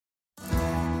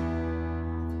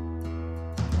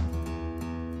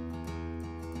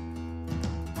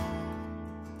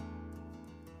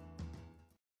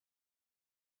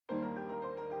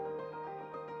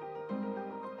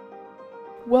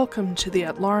Welcome to the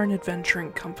Atlaran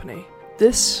Adventuring Company.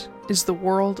 This is the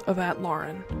world of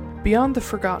Atlaran. Beyond the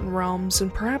Forgotten Realms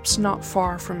and perhaps not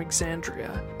far from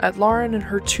Exandria, Atlaran and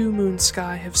her two-moon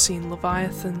sky have seen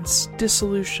leviathans,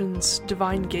 dissolutions,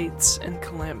 divine gates, and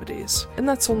calamities. And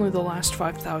that's only the last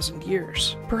 5,000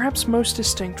 years. Perhaps most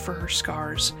distinct for her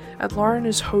scars, Atlaran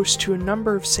is host to a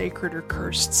number of sacred or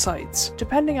cursed sites,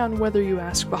 depending on whether you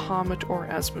ask Bahamut or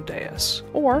Asmodeus.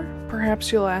 Or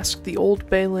perhaps you'll ask the old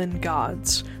Balin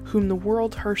gods, whom the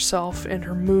world herself and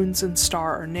her moons and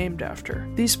star are named after.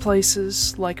 These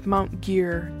places, like Mount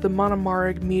Gear, the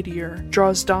Monomarig Meteor,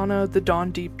 Drozdana, the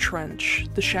Dawn Deep Trench,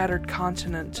 the Shattered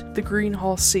Continent, the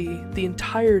Greenhall Sea, the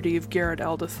entirety of Garrett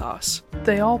Eldathos,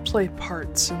 they all play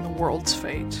parts in the world's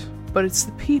fate. But it's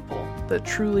the people that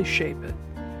truly shape it.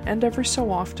 And every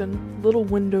so often, little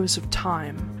windows of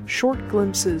time, short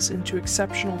glimpses into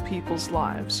exceptional people's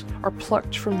lives, are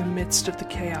plucked from the midst of the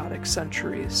chaotic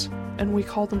centuries, and we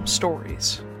call them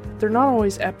stories. They're not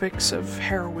always epics of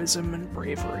heroism and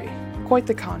bravery. Quite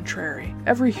the contrary.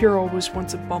 Every hero was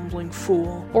once a bumbling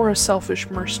fool, or a selfish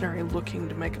mercenary looking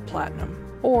to make a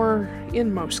platinum. Or,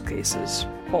 in most cases,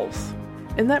 both.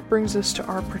 And that brings us to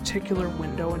our particular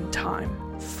window in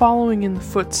time, following in the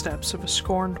footsteps of a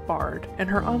scorned bard and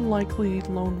her unlikely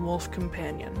lone wolf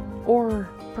companion. Or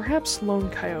perhaps lone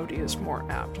coyote is more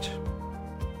apt.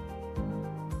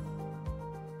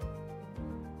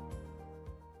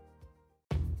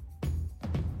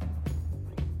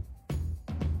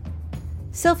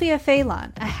 Sylphia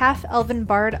Phalon, a half-elven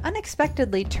bard,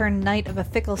 unexpectedly turned knight of a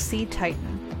fickle sea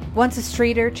titan. Once a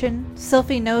street urchin,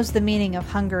 Sylphie knows the meaning of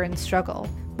hunger and struggle.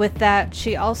 With that,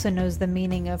 she also knows the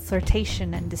meaning of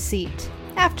flirtation and deceit.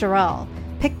 After all,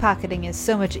 pickpocketing is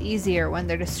so much easier when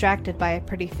they're distracted by a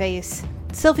pretty face.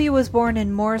 Sylphie was born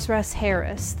in Morsres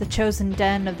Harris, the chosen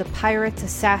den of the pirates,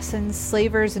 assassins,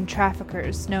 slavers, and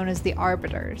traffickers known as the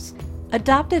Arbiters.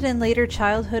 Adopted in later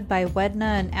childhood by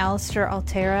Wedna and Alistair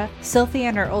Altera, Sylphie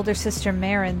and her older sister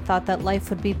Marin thought that life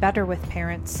would be better with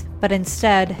parents. But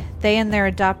instead, they and their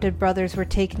adopted brothers were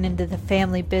taken into the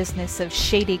family business of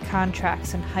shady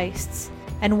contracts and heists.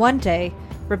 And one day,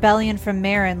 rebellion from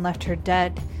Marin left her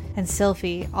dead, and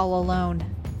Sylphie all alone.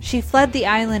 She fled the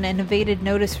island and evaded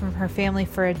notice from her family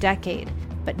for a decade,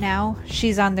 but now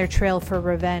she's on their trail for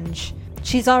revenge.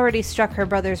 She's already struck her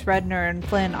brothers Redner and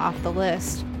Flynn off the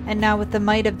list. And now with the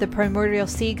might of the primordial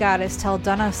sea goddess Tel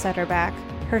Dunos at her back,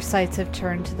 her sights have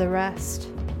turned to the rest.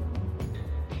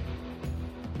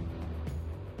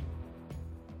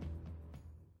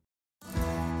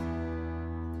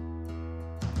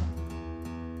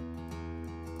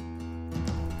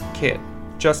 Kit,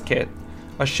 just Kit,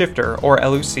 a shifter or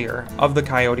Elusir of the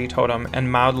Coyote Totem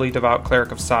and mildly devout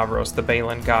cleric of Savros, the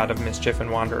Balin god of mischief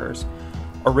and wanderers.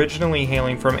 Originally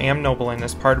hailing from Amnoblin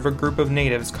as part of a group of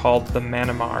natives called the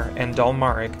Manamar and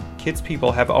Dulmarig, Kit's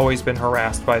people have always been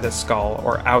harassed by the Skull,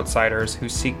 or outsiders who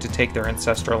seek to take their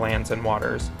ancestral lands and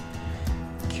waters.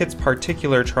 Kit's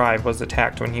particular tribe was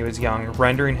attacked when he was young,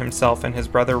 rendering himself and his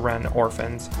brother Ren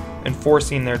orphans, and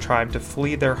forcing their tribe to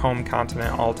flee their home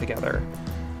continent altogether.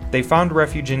 They found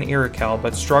refuge in Iroquel,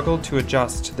 but struggled to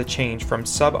adjust to the change from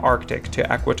subarctic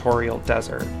to equatorial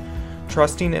desert.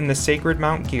 Trusting in the sacred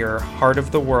Mount Gear, heart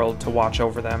of the world, to watch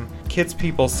over them, Kit's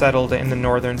people settled in the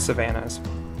northern savannas.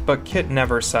 But Kit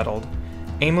never settled,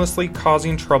 aimlessly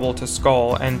causing trouble to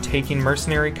Skull and taking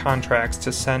mercenary contracts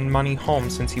to send money home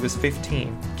since he was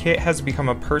 15. Kit has become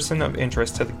a person of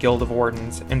interest to the Guild of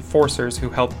Wardens, enforcers who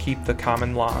help keep the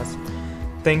common laws.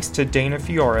 Thanks to Dana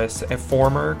Fioris, a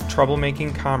former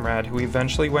troublemaking comrade who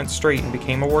eventually went straight and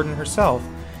became a warden herself,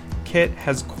 Kit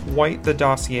has quite the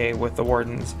dossier with the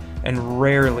Wardens, and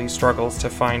rarely struggles to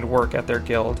find work at their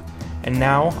guild. And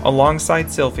now, alongside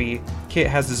Sylphie, Kit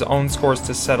has his own scores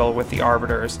to settle with the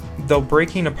Arbiters, though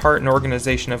breaking apart an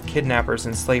organization of kidnappers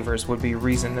and slavers would be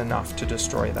reason enough to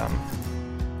destroy them.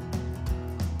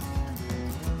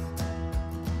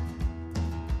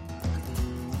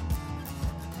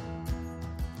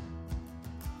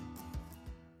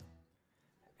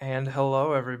 And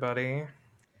hello, everybody.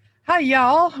 Hi,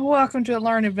 y'all. Welcome to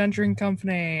Atlaran Adventuring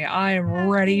Company. I am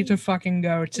ready to fucking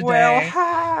go today. Well,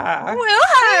 hi. Well,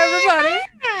 hi,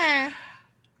 everybody.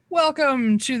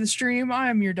 Welcome to the stream. I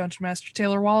am your Dungeon Master,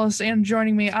 Taylor Wallace, and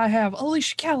joining me, I have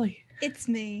Alicia Kelly. It's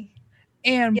me.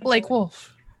 And Blake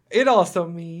Wolf. It also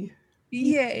me.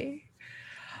 Yay.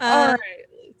 All right,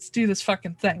 let's do this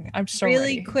fucking thing. I'm so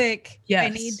really ready. Quick.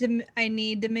 Yes. I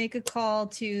need to make a call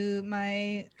to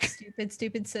my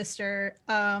stupid sister.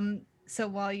 So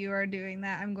while you are doing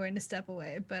that, I'm going to step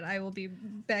away, but I will be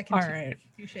back in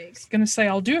two shakes. I was gonna say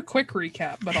I'll do a quick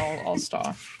recap, but I'll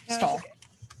stall.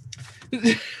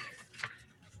 Okay.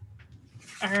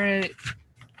 All right.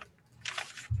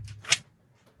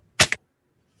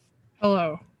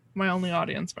 Hello, my only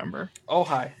audience member. Oh,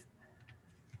 hi.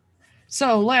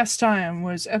 So, last time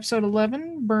was episode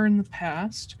 11, Burn the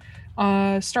Past.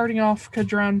 Starting off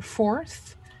Kadran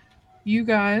 4th. You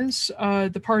guys,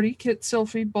 the party, Kit,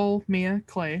 Sylphie, Bull, Mia,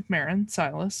 Clay, Marin,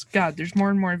 Silas. God, there's more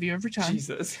and more of you every time.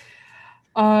 Jesus.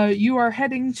 You are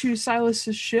heading to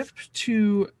Silas's ship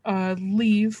to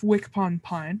leave Wickpon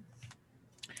Pine.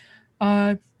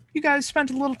 You guys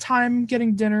spent a little time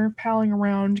getting dinner, palling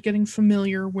around, getting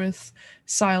familiar with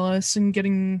Silas, and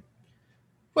getting,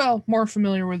 well, more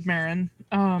familiar with Marin.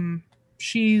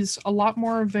 She's a lot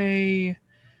more of a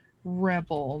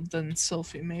rebel than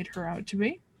Sylphie made her out to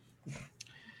be.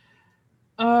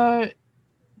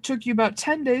 Took you about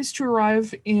 10 days to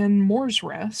arrive in Moore's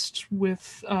Rest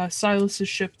with Silas's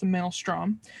ship, the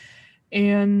Maelstrom,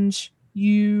 and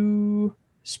you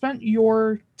spent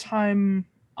your time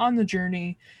on the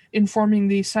journey informing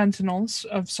the Sentinels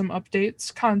of some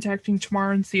updates, contacting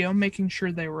Tamar and Theo, making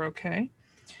sure they were okay.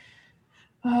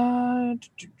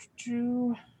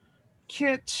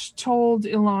 Kit told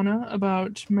Ilana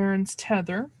about Marin's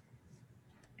tether.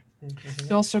 Mm-hmm.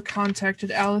 He also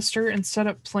contacted Alistair and set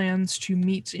up plans to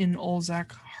meet in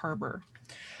Olzak Harbor.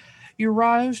 You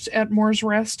arrived at Moore's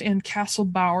Rest and Castle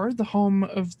Bower, the home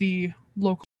of the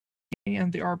local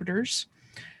and the Arbiters.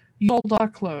 You sold a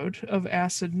truckload of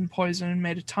acid and poison and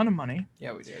made a ton of money.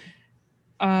 Yeah, we did.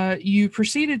 You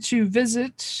proceeded to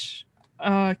visit,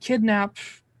 kidnap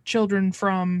children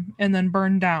from, and then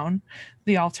burn down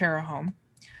the Altera home.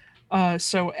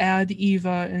 So add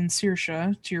Eva and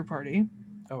Saoirse to your party.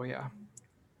 Oh, yeah.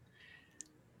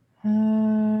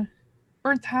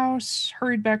 Burnt the house,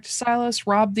 hurried back to Silas,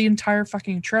 robbed the entire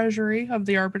fucking treasury of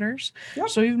the Arbiters. Yep.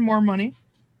 So even more money.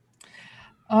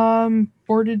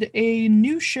 Boarded a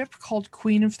new ship called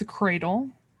Queen of the Cradle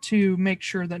to make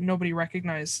sure that nobody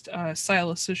recognized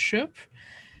Silas's ship,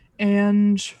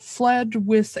 and fled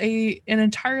with an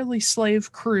entirely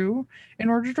slave crew in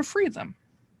order to free them.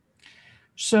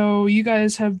 So you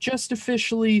guys have just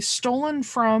officially stolen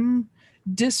from,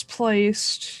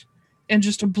 displaced, and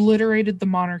just obliterated the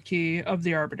monarchy of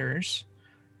the Arbiters,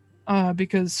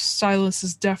 because Silas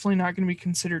is definitely not going to be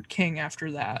considered king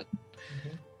after that.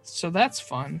 Mm-hmm. So that's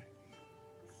fun.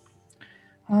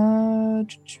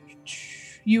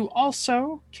 You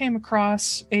also came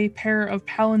across a pair of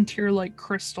Palantir-like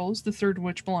crystals, the third of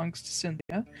which belongs to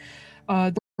Cynthia.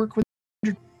 They work with...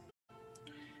 Let's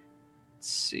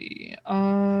see.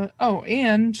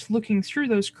 And looking through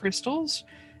those crystals,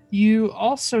 you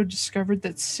also discovered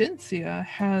that Cynthia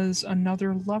has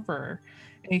another lover,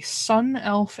 a sun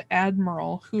elf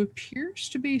admiral who appears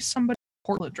to be somebody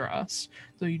in Portladras,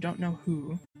 though you don't know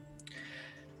who.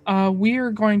 We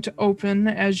are going to open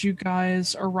as you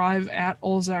guys arrive at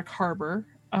Olzak Harbor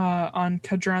on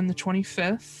Kadran the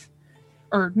 25th.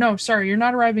 Or, no, sorry, you're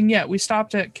not arriving yet. We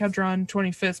stopped at Kadran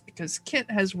 25th because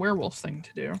Kit has werewolf thing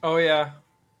to do. Oh, yeah.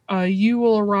 You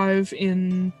will arrive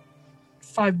in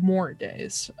 5 more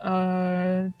days.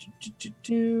 Yep,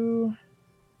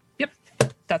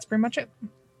 that's pretty much it.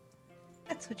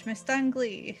 That's what you missed on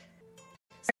Glee.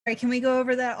 Sorry, can we go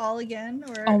over that all again?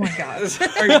 Or... Oh my god.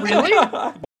 Are you really?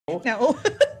 No.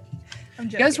 I'm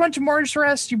joking. You guys went to Moore's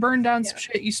Rest, you burned down some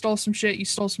shit, you stole some shit, you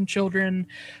stole some children,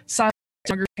 Silence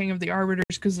King of the Arbiters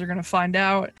because they're going to find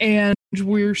out, and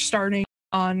we're starting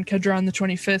on Kadran the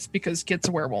 25th because Kit's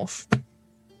a werewolf.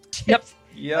 Yep.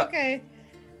 Yep. Okay.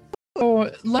 So,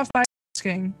 left by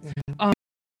asking,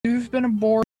 you've been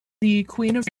aboard the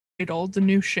Queen of the Cradle, the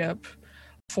new ship,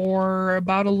 for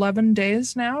about 11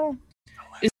 days now.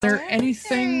 Is there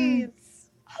anything...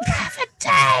 11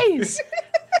 days!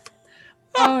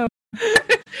 I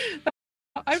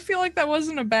feel like that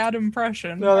wasn't a bad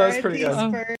impression. No, that was pretty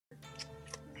good.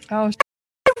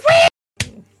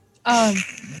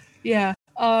 Yeah.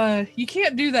 You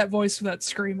can't do that voice without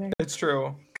screaming. It's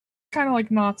true. Kind of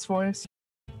like Knott's voice.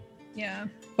 Yeah.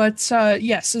 But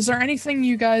yes, is there anything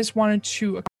you guys wanted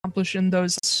to accomplish in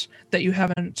those that you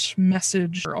haven't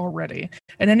messaged already?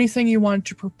 And anything you wanted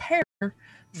to prepare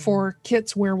for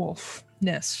Kit's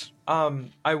werewolfness?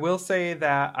 I will say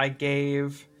that I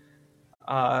gave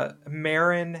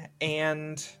Marin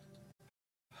and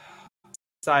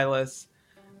Silas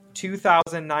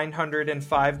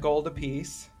 2,905 gold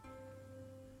apiece.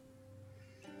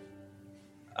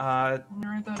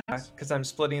 Because I'm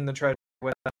splitting the treasure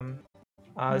with them.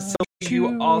 So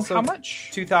you also how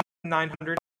much?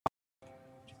 2,900.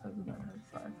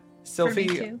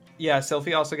 Sylphie, yeah,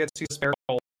 Sylphie also gets 2 spare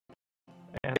gold,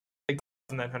 and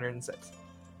 2,906.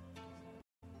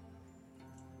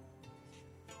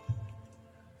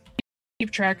 Keep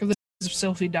track of the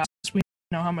Sylphie dies. We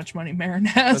know how much money Marin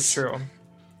has. That's true.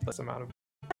 Less amount of.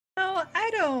 No,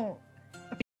 I don't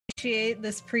appreciate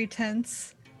this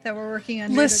pretense that we're working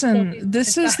under. Listen,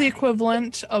 this is the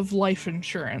equivalent of life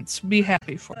insurance. Be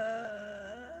happy for it.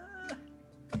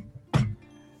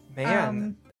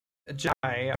 Man, Jai,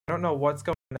 I don't know what's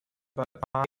going on, but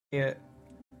my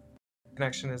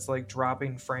connection is like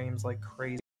dropping frames like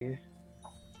crazy.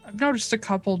 I've noticed a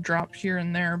couple drop here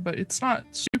and there, but it's not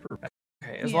super bad.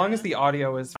 Okay, as long as the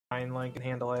audio is fine, like, can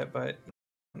handle it, but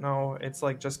no, it's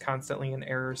like just constantly in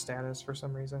error status for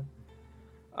some reason.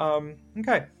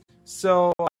 Okay,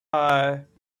 so the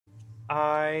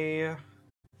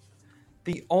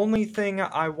only thing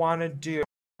I want to do,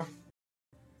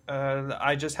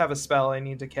 I just have a spell I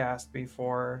need to cast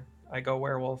before I go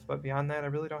werewolf, but beyond that, I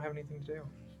really don't have anything to do.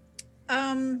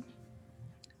 I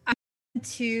want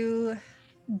to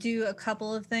do a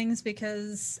couple of things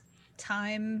because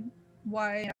time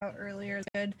wide out earlier is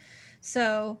good.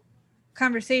 So,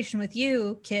 conversation with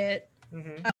you, Kit.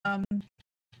 Mm-hmm.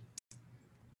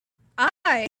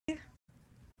 I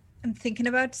am thinking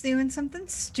about doing something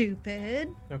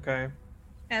stupid. Okay.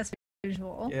 As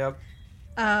usual. Yep.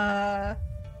 I'm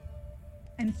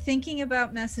thinking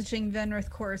about messaging Venrith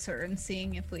Courser and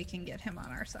seeing if we can get him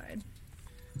on our side.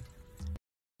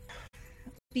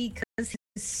 Because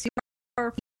he's super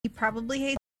powerful. He probably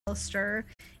hates Alistair,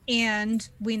 and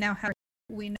we know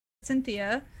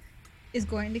Cynthia is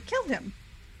going to kill him.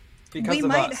 Because we of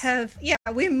might us. have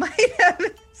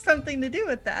something to do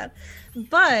with that.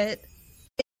 But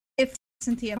if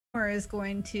Cynthia Moore is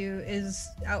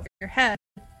out for your head,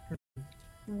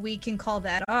 we can call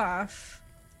that off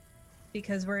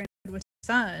because we're in with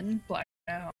Sun. Black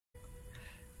out.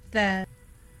 Then,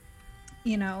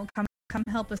 come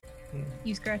help us.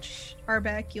 You scratch our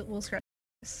back, we'll scratch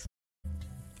us.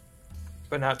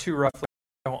 But not too roughly.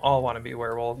 Don't all want to be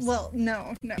werewolves. Well,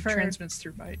 no. Transmits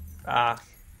through bite.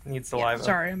 Needs saliva.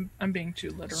 Sorry, I'm being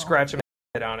too literal. Scratch a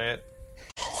hit on it.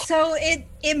 So it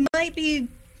might be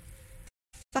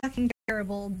fucking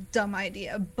terrible, dumb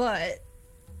idea, but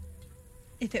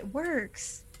if it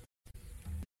works,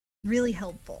 really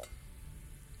helpful.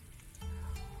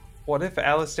 What if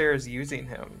Alistair is using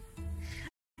him?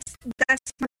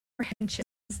 That's my apprehension,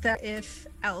 is that if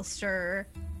Alistair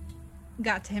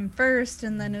got to him first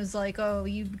and then it was like, oh,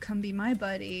 you come be my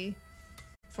buddy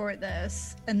for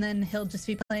this, and then he'll just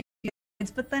be playing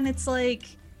sides. But then it's like,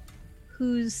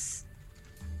 whose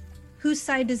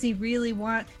side does he really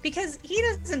want? Because he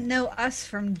doesn't know us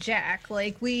from Jack.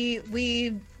 Like we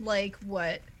like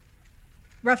what,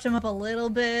 roughed him up a little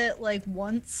bit like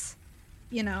once,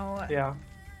 Yeah.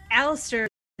 Alistair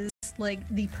is like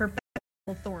the perpetual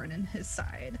thorn in his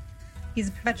side. He's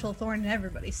a perpetual thorn in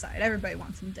everybody's side. Everybody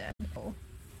wants him dead.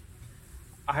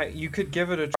 You could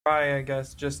give it a try, I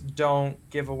guess. Just don't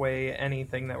give away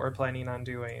anything that we're planning on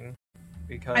doing,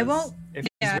 because I won't. If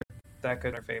he's that good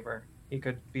in our favor, he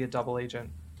could be a double agent.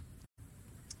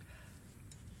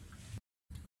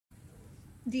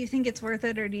 Do you think it's worth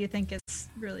it, or do you think it's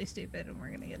really stupid and we're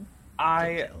gonna get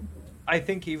killed? I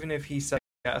think even if he said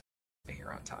yes, I'll be here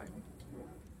on time.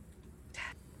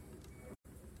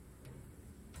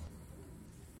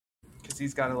 Because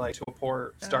he's got to to a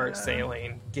port, start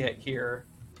sailing, get here.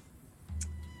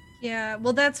 Yeah,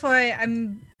 well, that's why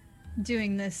I'm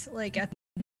doing this at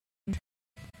the...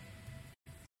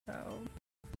 So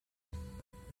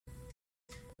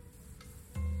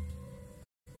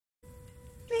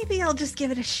maybe I'll just give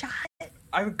it a shot.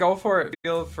 I would go for it.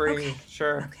 Feel free. Okay.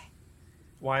 Sure. Okay.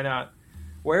 Why not?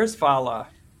 Where's Fala?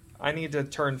 I need to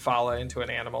turn Fala into an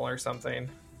animal or something.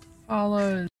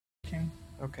 Fala is working.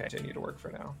 Okay, continue to work for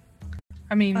now.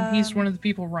 I mean, he's one of the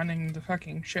people running the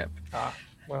fucking ship.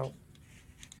 Well.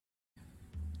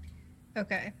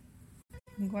 Okay.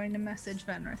 I'm going to message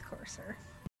Venrith Courser.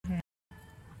 Mm-hmm.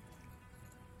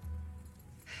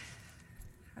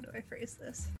 How do I phrase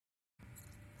this?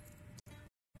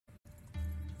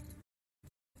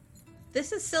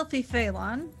 This is Sylphie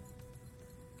Phelan.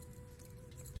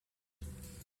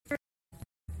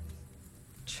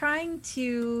 Trying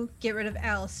to get rid of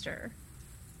Alistair.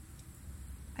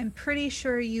 I'm pretty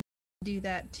sure you do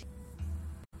that too.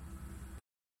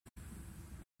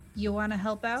 You want to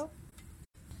help out?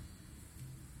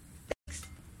 Thanks.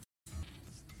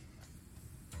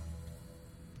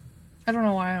 I don't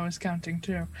know why I was counting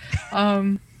too.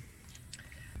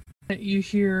 You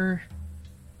hear...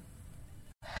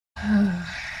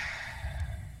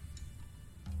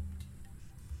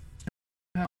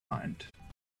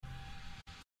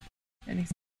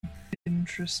 Anything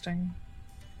interesting?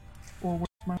 Or worth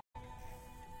my...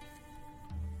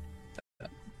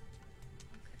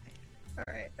 All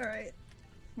right.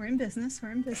 We're in business.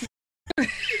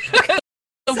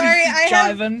 Sorry, I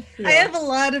jiving. have a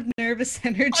lot of nervous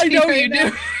energy. I know right you now,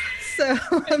 do. So I'm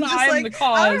just I'm like, the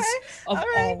cause of all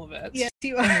right. all of it. Yes,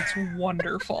 you are. And it's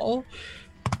wonderful.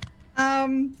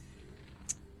 I'm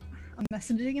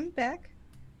messaging him back.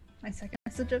 My second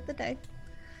message of the day.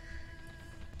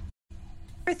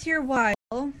 Worth your while.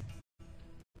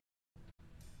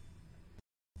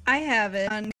 I have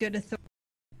it on good authority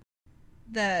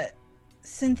that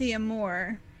Cynthia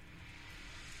Moore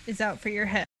is out for your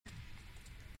head.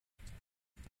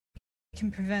 Can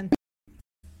prevent.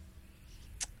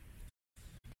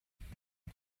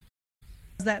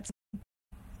 That's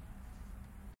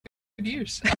Good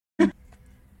use.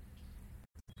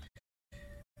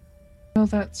 Well,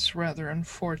 that's rather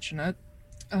unfortunate.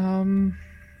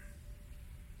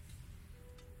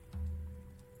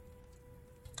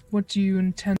 What do you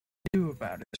intend to do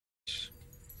about it?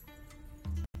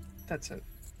 That's it.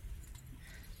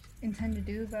 intend to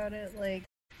do about it, like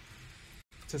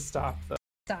To stop the.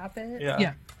 stop it.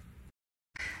 Yeah.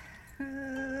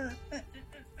 Yeah.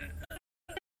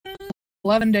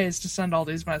 11 days to send all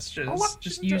these messages.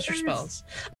 Just use your spells.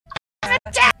 I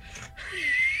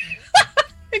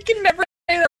can never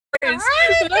say that phrase.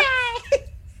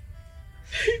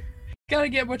 Gotta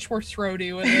get much more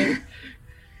throaty with it.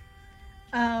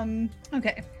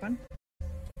 Okay, fun.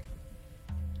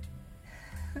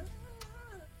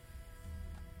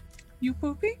 You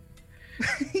poopy?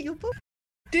 You poop.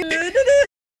 Dude.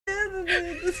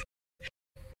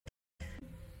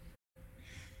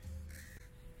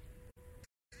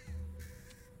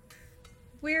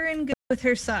 We're in good with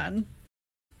her son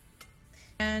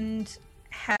and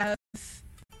have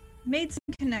made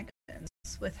some connections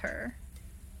with her.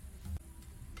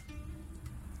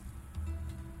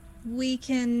 We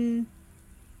can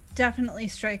definitely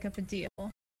strike up a deal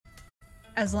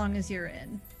as long as you're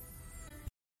in.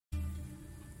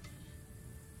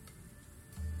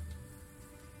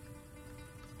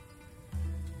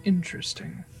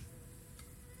 Interesting.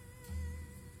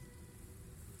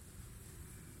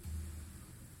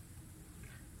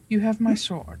 You have my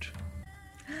sword.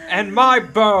 And my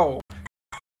bow!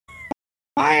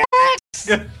 My axe!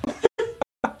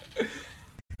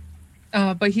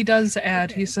 But he does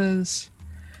add, he says,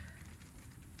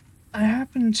 I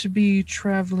happen to be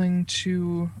traveling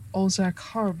to Olzak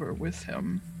Harbor with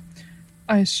him.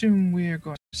 I assume we are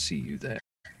going to see you there.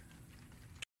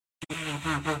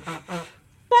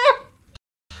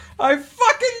 I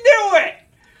fucking knew it!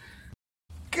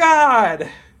 God!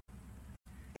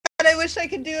 God, I wish I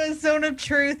could do a zone of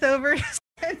truth over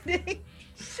sending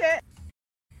shit.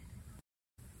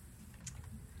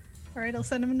 Alright, I'll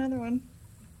send him another one.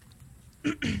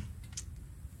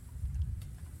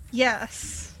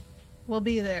 Yes, we'll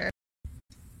be there.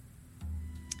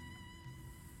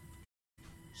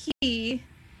 He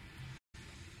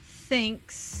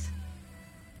thinks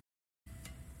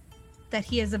that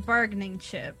he has a bargaining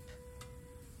chip,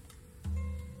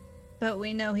 but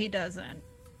we know he doesn't.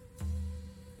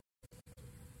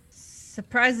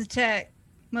 Surprise attack,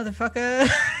 motherfucker.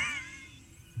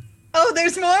 Oh,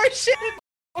 there's more shit.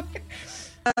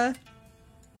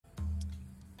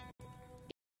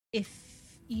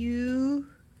 If you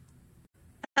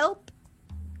help,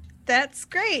 that's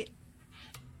great.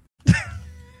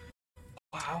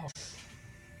 Wow.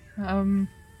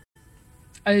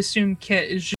 I assume Kit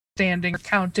is just standing,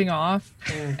 counting off,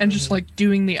 and just like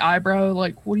doing the eyebrow,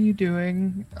 like, what are you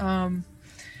doing?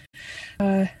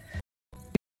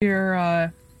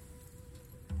 Here,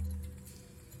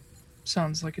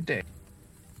 sounds like a day.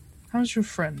 How's your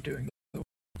friend doing?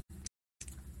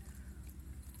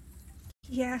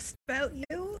 He asked about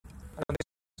you.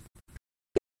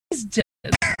 He's dead.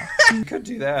 You could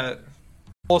do that.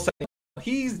 Also,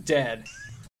 he's dead.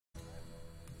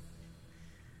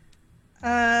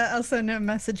 I'll send him a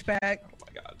message back. Oh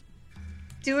my god.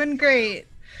 Doing great.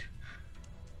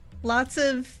 Lots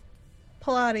of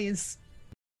Pilates.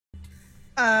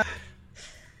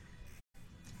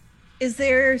 Is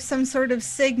there some sort of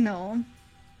signal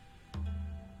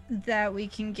that we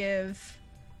can give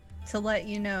to let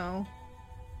you know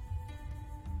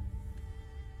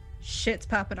shit's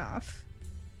popping off?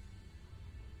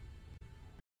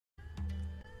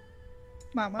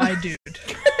 Mama. I dude.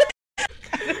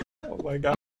 Oh my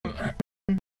god.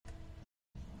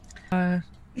 I'm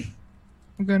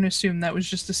going to assume that was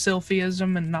just a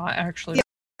Sylphism and not actually.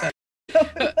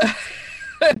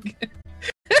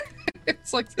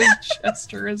 It's like the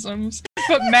Chesterisms,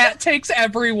 but Matt takes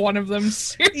every one of them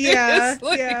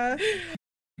seriously. Yeah.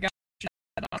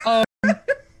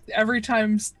 Every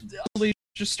time Ellie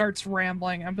just starts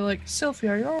rambling, I'll be like, Sylphie,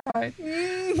 are you alright?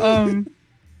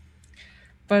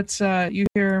 But you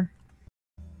hear,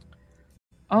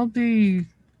 I'll be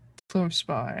close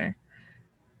by.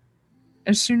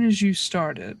 As soon as you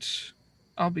start it,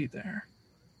 I'll be there.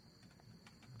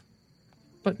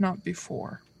 But not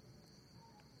before.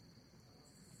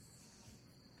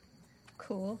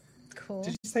 Cool.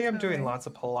 Did you say I'm doing Alright. lots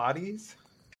of Pilates?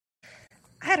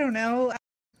 I don't know.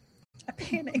 I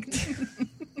panicked.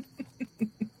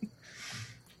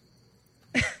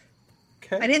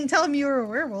 Okay. I didn't tell him you were a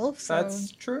werewolf, so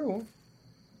That's true.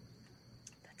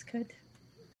 that's good.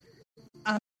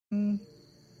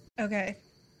 Okay.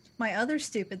 My other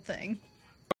stupid thing,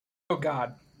 Oh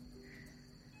God.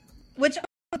 which I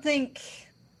don't think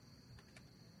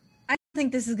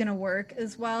this is gonna work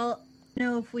as well. I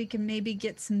don't know if we can maybe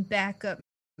get some backup.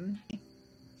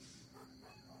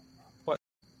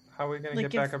 How are we gonna Like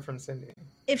get back up from Cindy?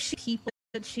 If she people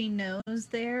that she knows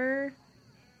there,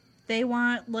 they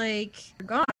want like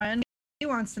gone. He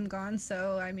wants them gone,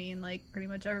 so I mean, like pretty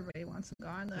much everybody wants them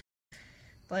gone.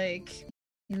 Like,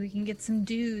 we can get some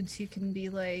dudes who can be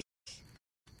like,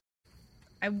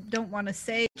 I don't want to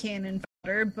say cannon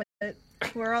fodder, but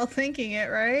we're all thinking it,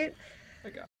 right? I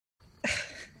got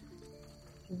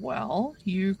Well,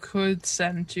 you could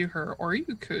send to her, or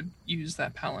you could use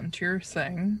that Palantir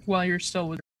thing while you're still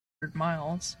with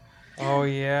Miles. Oh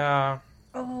yeah.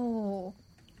 Oh,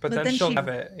 But But then she'll she- have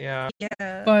it. Yeah.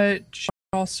 yeah. But she'll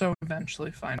also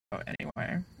eventually find out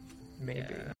anyway.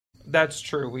 Maybe. That's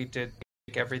true. We did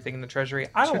take everything in the treasury.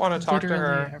 I don't Took want to talk to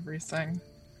literally her. everything.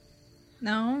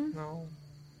 No? No.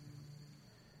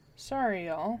 Sorry,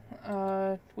 y'all.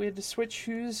 We had to switch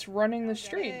who's running the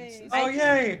streams. Yay. Oh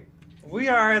yay! We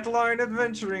are at Lauren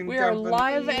Adventuring We are Company.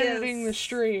 live Yes. editing the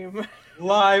stream.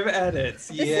 Live edits.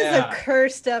 This Yeah. is a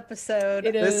cursed episode.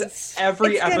 It is. This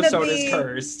every It's gonna episode be- is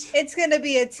cursed. It's gonna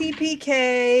be a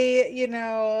TPK,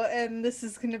 and this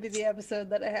is gonna be the episode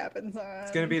that it happens on.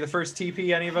 It's gonna be the first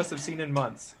TP any of us have seen in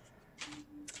months.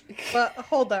 But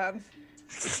hold on.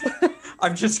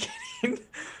 I'm just kidding.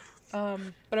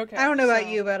 But okay. I don't know about so-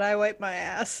 you, but I wipe my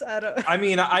ass. I don't. I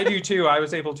mean, I do too. I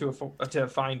was able to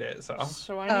find it. So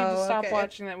So I need to Oh, stop okay.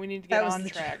 watching that. We need to That get was on the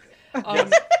track.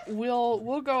 joke.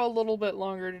 We'll go a little bit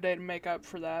longer today to make up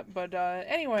for that. But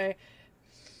anyway,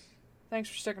 thanks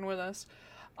for sticking with us.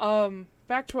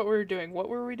 Back to what we were doing. What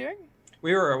were we doing?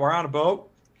 we're on a boat.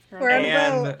 We're on a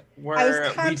and boat.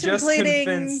 we just contemplating-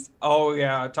 convinced. Oh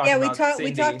yeah, talking Yeah, we about talked. We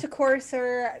Cindy. talked to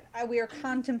Corsair. We were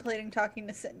contemplating talking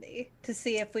to Cindy to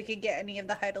see if we could get any of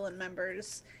the Heidelin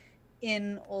members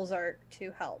in Ulzark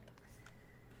to help.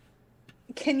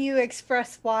 Can you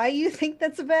express why you think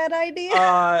that's a bad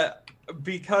idea?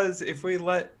 Because if we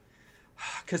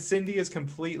because Cindy is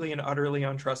completely and utterly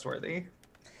untrustworthy.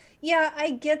 Yeah,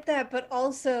 I get that, but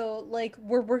also, like,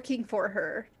 we're working for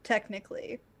her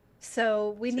technically,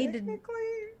 so we need to.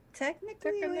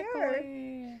 Technically, we are.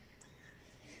 Technically.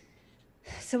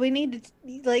 So we need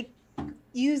to like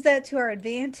use that to our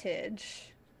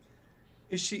advantage.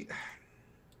 Is she?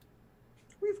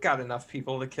 We've got enough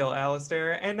people to kill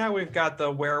Alistair, and now we've got the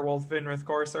werewolf Vinrith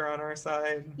Corsair on our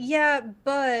side. Yeah,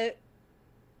 but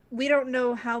we don't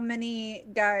know how many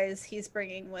guys he's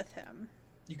bringing with him.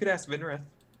 You could ask Vinrith.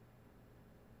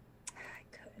 I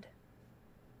could.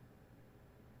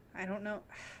 I don't know.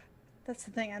 That's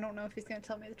the thing. I don't know if he's going to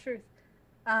tell me the truth.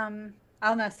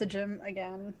 I'll message him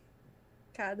again.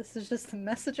 God, this is just the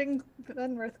messaging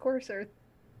Vinrith Corsair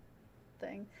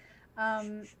thing.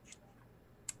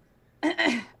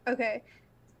 Okay.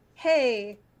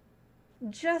 Hey,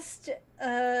 just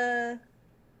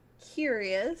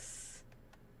curious.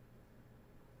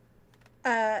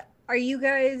 Are you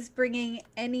guys bringing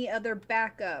any other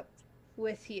backup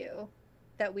with you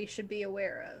that we should be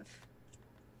aware of?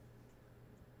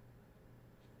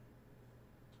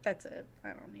 That's it. I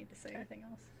don't need to say anything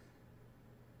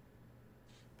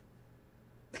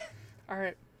else. All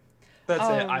right. That's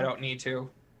it. I Um, don't need to.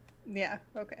 Yeah,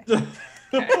 okay.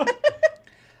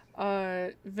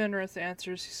 Vinrith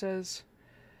answers. He says,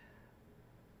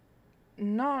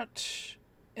 "Not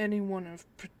anyone of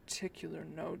particular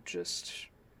note, just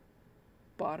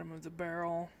bottom of the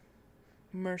barrel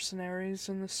mercenaries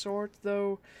and the sort,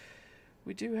 though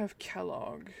we do have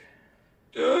Kellogg."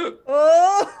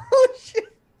 Oh,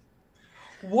 shit.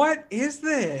 What is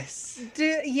this?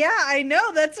 Dude, yeah, I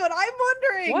know. That's what I'm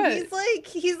wondering. What?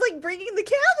 He's like bringing the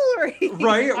cavalry.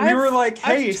 Right? We I've- were like,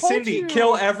 hey, I've told Cindy, you-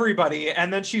 kill everybody.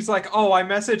 And then she's like, oh, I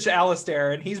messaged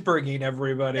Alistair and he's bringing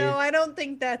everybody. No, I don't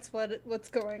think that's what's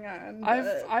going on.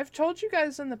 but- I've told you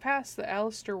guys in the past that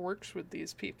Alistair works with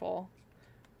these people.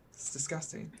 It's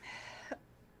disgusting.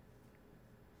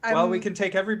 Well, we I'm- can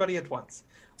take everybody at once.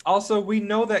 Also, we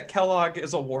know that Kellogg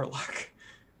is a warlock.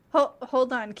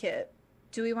 Hold on, Kit.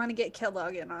 Do we want to get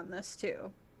Kellogg in on this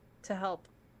too, to help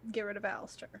get rid of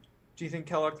Alistair. Do you think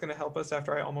Kellogg's going to help us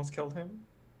after I almost killed him?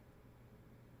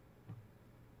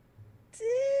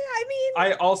 I mean...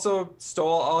 I also stole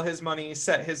all his money,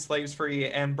 set his slaves free,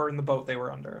 and burned the boat they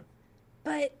were under.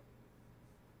 But...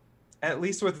 At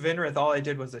least with Vinrith, all I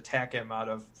did was attack him out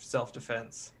of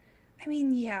self-defense. I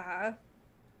mean, yeah.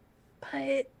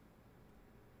 But...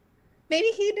 maybe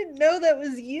he didn't know that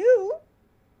was you?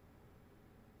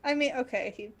 I mean,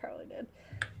 okay, he probably did.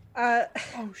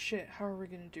 Oh shit, how are we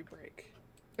gonna do break?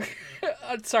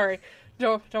 I'm sorry.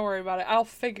 Don't worry about it. I'll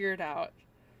figure it out.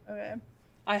 Okay.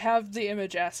 I have the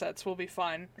image assets. We'll be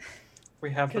fine.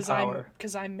 We have the power.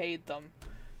 Because I made them.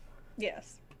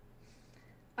 Yes.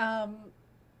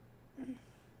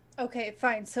 Okay,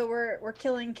 fine. So we're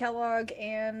killing Kellogg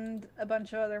and a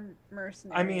bunch of other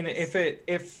mercenaries. I mean, if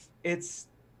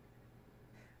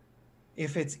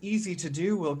it's easy to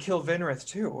do, we'll kill Vinrith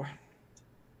too.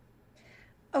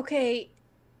 Okay.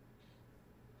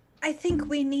 I think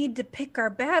we need to pick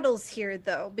our battles here,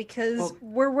 though, because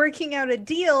we're working out a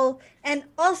deal. And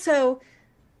also,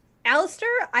 Alistair,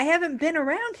 I haven't been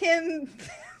around him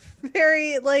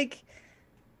very,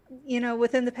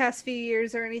 within the past few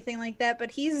years or anything like that, but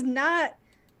he's not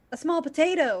a small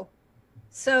potato.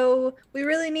 So we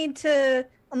really need to,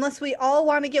 unless we all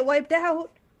want to get wiped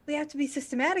out, we have to be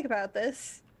systematic about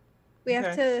this. We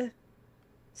have to...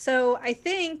 So I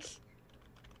think...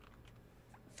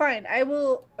 Fine, I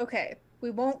will... Okay, we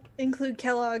won't include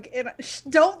Kellogg.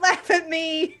 Don't laugh at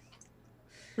me!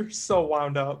 You're so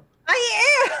wound up.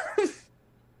 I am!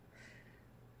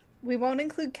 We won't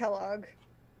include Kellogg.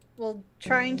 We'll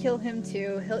try and kill him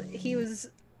too. He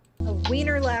was a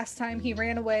wiener last time. He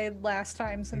ran away last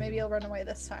time, so maybe he'll run away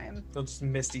this time. He'll just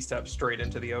misty step straight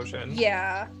into the ocean.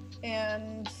 Yeah,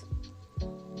 and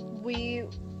we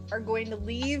are going to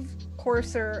leave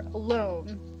Corsair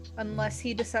alone unless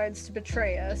he decides to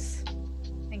betray us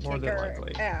and kick our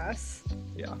ass.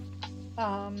 Yeah.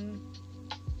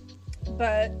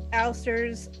 But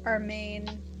Alistair's our main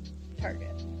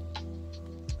target.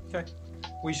 Okay.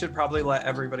 We should probably let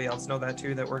everybody else know that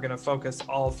too, that we're going to focus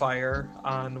all fire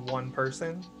on one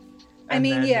person. And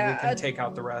then we can take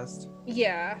out the rest.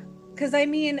 Yeah. Because, I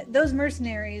mean, those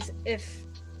mercenaries, if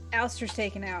Alistair's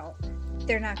taken out,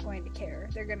 they're not going to care.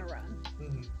 They're going to run.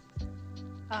 Mm-hmm.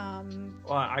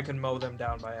 Well, I can mow them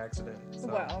down by accident. So.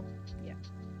 Well,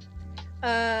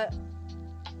 yeah.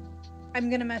 I'm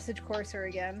going to message Corsair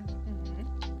again.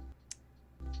 Mm-hmm.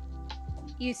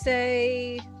 You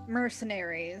say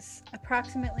mercenaries.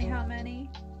 Approximately how many?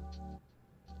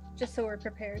 Just so we're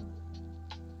prepared.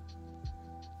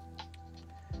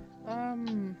 Oh,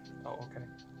 okay.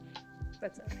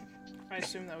 That's it. I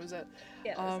assume that was it.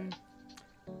 Yeah.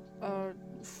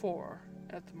 4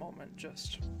 at the moment,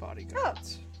 just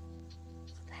bodyguards.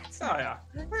 Oh yeah,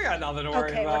 we got nothing to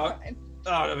worry about. We're fine.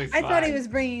 Oh, it'll be fine. I thought he was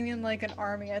bringing in like an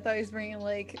army. I thought he was bringing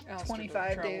like Alistair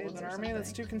 25 dudes. With an army something.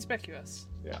 that's too conspicuous.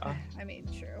 Yeah. I mean,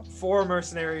 true. 4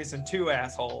 mercenaries and 2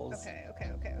 assholes. Okay.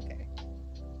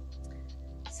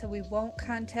 So we won't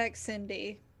contact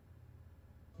Cindy.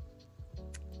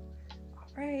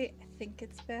 All right, I think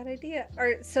it's a bad idea.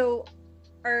 So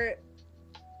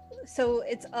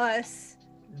it's us,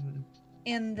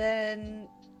 and then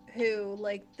who?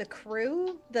 Like the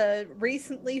crew, the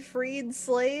recently freed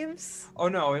slaves? Oh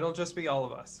no, it'll just be all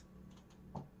of us.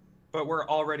 But we're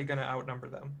already gonna outnumber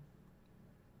them.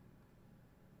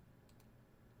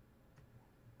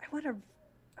 I want to.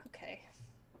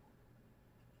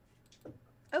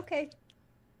 Okay.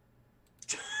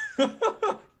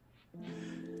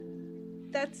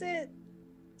 That's it.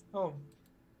 Oh.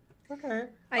 Okay.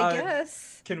 I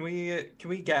guess. Can we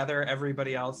gather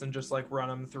everybody else and just like run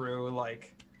them through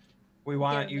like we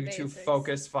want you to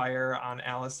focus fire on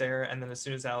Alistair, and then as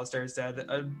soon as Alistair is dead,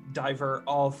 divert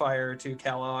all fire to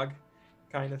Kellogg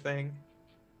kind of thing.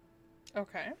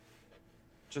 Okay.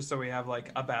 Just so we have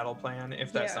like a battle plan,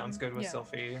 if that sounds good with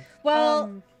Sylphie.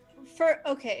 Well,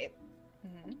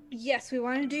 Mm-hmm. Yes, we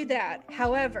want to do that.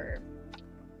 However,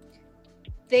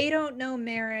 they don't know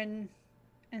Marin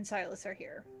and Silas are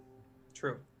here.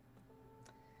 True.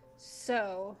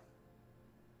 So,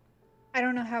 I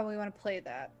don't know how we want to play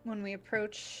that when we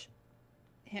approach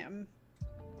him.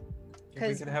 If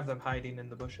we could have them hiding in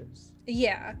the bushes.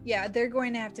 Yeah, they're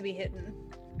going to have to be hidden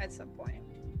at some point.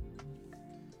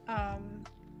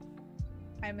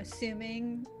 I'm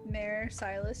assuming Mayor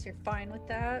Silas, you're fine with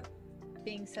that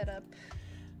being set up.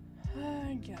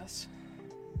 I guess.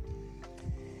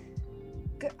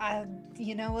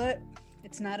 You know what?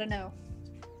 It's not a no.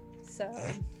 So.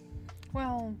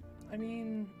 Well, I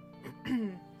mean,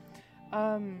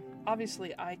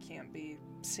 obviously I can't be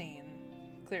seen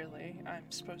clearly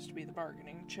I'm supposed to be the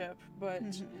bargaining chip, but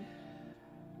Mhm.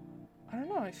 I don't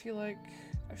know. I feel like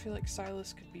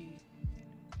Silas could be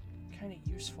kind of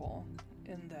useful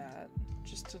in that,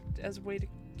 just as a way to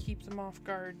keep them off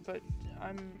guard. But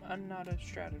I'm not a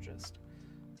strategist.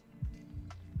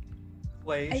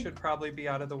 Clay should probably be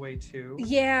out of the way too.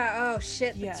 Yeah, oh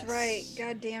shit, Yes. that's right.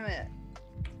 God damn it.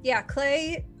 Yeah,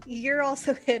 Clay, you're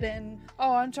also hidden.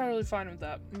 Oh, I'm totally fine with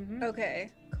that. Mm-hmm.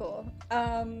 Okay, cool.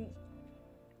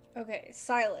 Okay,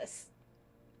 Silas.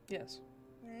 Yes.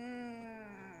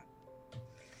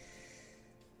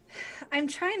 I'm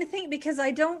trying to think because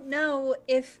I don't know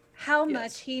how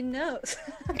much he knows.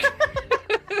 Oh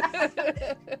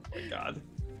my God.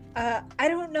 I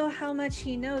don't know how much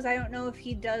he knows. I don't know if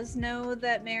he does know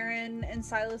that Marin and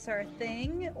Silas are a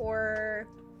thing or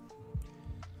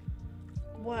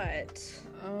what.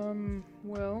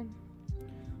 Well,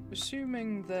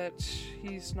 assuming that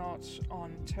he's not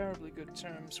on terribly good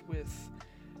terms with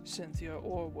Cynthia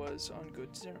or was on good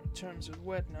terms with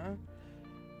Wedna,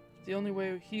 the only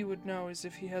way he would know is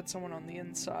if he had someone on the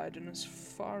inside, and as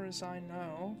far as I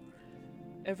know,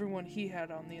 everyone he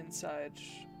had on the inside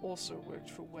also worked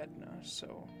for Wedna,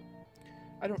 so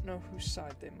I don't know whose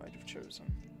side they might have chosen.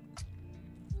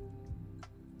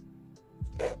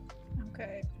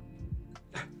 Okay.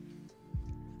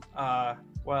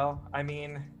 Well, I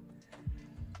mean,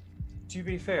 to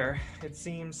be fair, it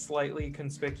seems slightly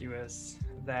conspicuous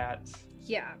that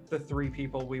Yeah. the 3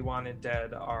 people we wanted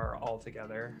dead are all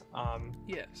together.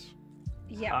 Yes.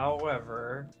 Yeah.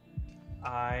 However,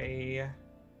 I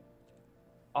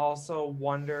also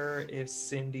wonder if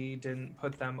Cindy didn't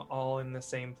put them all in the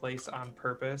same place on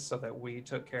purpose so that we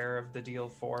took care of the deal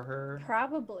for her.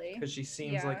 Probably. Because she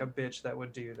seems like a bitch that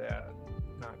would do that.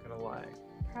 Not gonna lie.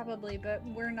 Probably, but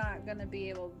we're not gonna be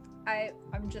able.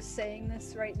 I'm just saying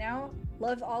this right now.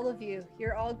 Love all of you.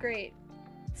 You're all great.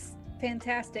 It's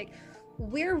fantastic.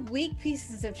 We're weak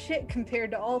pieces of shit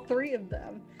compared to all 3 of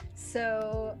them.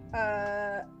 So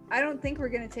I don't think we're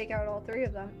gonna take out all 3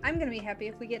 of them. I'm gonna be happy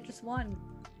if we get just one.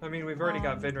 I mean, we've already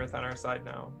got Vinrith on our side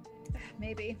now.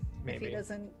 Maybe. Maybe.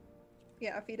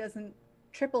 If he doesn't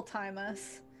triple time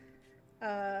us.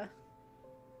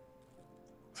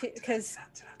 Because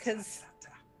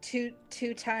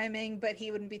two timing, but he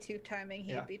wouldn't be 2 timing.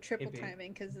 He'd be triple he'd be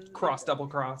timing because Cross, double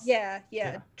cross. Yeah,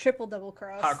 Yeah. triple double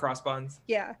cross. Hot cross buns.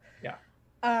 Yeah. Yeah.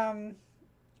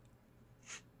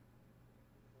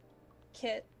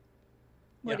 Kit,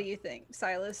 what do you think?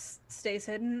 Silas stays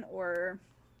hidden or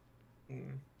he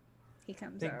I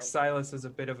comes think out? Silas is a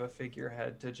bit of a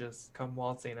figurehead to just come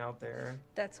waltzing out there.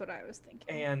 That's what I was thinking.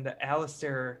 And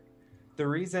Alistair, the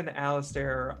reason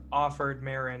Alistair offered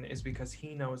Marin is because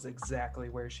he knows exactly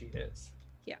where she is.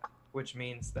 Yeah. Which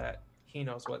means that he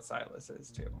knows what Silas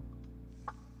is too.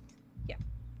 Yeah.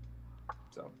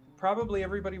 So probably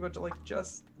everybody but like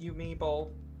just you, me,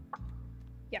 Bull.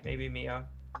 Yeah. Maybe Mia.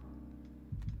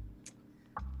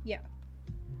 Yeah.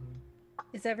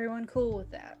 Is everyone cool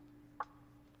with that?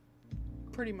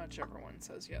 Pretty much everyone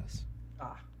says yes.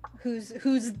 Ah. Who's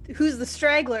the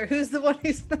straggler? Who's the one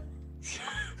who's the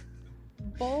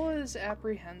Bull is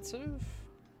apprehensive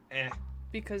Eh.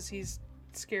 because he's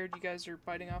scared you guys are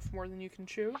biting off more than you can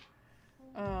chew.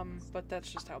 But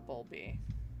that's just how Bull be.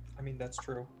 I mean, that's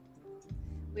true.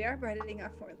 We are biting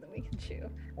off more than we can chew.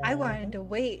 I wanted to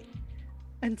wait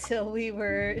until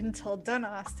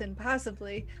Dunost and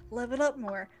possibly level up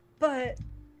more, but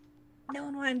no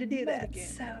one wanted to do that.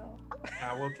 So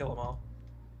Yeah, we'll kill them all.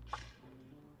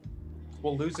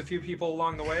 We'll lose a few people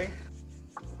along the way.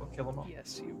 We'll kill them all.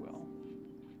 Yes, you will.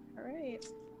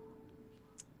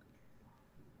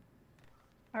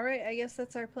 All right, I guess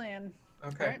that's our plan.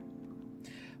 Okay. Alright.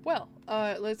 Well,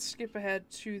 let's skip ahead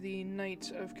to the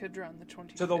night of Kedron, the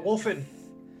 25th. To the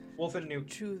Wolfen Newt.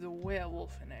 To the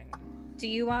werewolfening. Do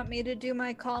you want me to do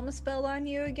my calm spell on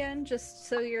you again, just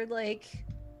so you're like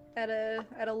at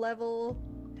a level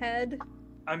head?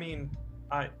 I mean,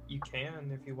 you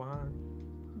can if you want.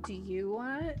 Do you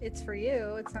want? It's for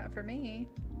you. It's not for me.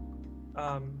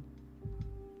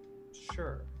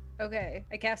 Sure. Okay,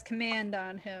 I cast command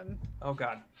on him, Oh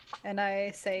God. and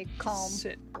I say calm.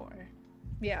 Sit, boy.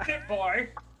 Yeah, Good boy.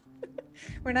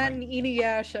 we're not in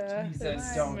Inuyasha.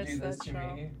 Jesus, I don't miss do this that to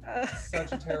show. me. Uh,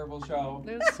 Such a terrible show.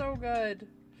 They're so good.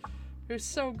 They're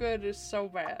so good, it's so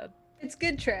bad. it's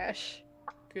good trash.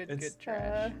 Good, It's- good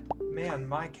trash. Man,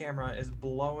 my camera is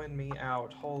blowing me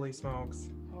out. Holy smokes.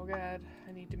 Oh god,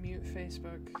 I need to mute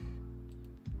Facebook.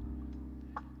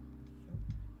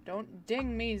 Don't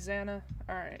ding me, Xana.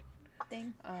 Alright.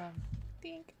 Ding.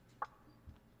 Dink.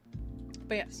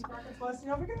 But yes.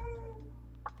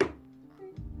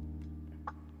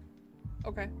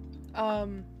 Okay.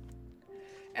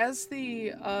 As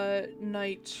the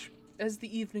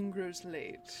evening grows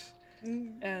late,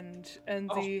 and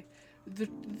the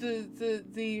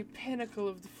pinnacle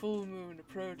of the full moon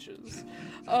approaches.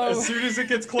 As soon as it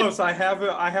gets close, I have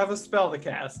a spell to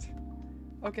cast.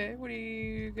 Okay, what are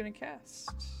you gonna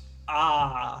cast?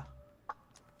 Ah.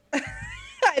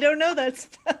 I don't know that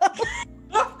spell.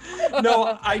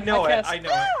 No, I know it. I know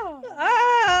it.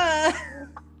 Ah!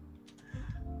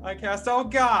 I cast. Oh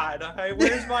God!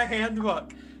 Where's my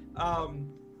handbook?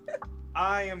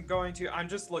 I am going to. I'm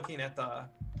just looking at the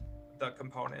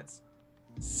components.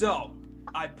 So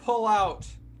I pull out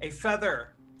a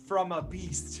feather from a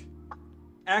beast.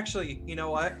 Actually, you know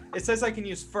what? It says I can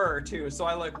use fur too. So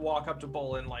I walk up to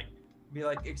Bull and be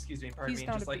like, "Excuse me, pardon me." He's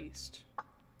not just a beast.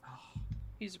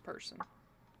 He's a person.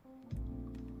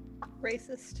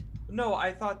 Racist. No,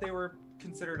 I thought they were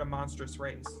considered a monstrous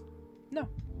race. No,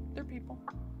 they're people.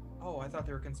 Oh, I thought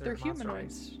they were considered They're a monster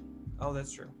race. humanoids. Oh,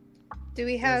 that's true. Do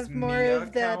we have Does more Mia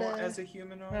of that? count as a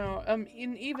humanoid? No,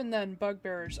 even then,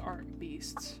 bugbearers aren't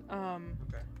beasts.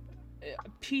 Okay.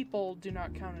 People do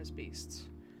not count as beasts.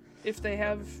 If they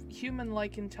have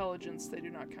human-like intelligence, they do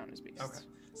not count as beasts. Okay.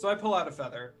 So I pull out a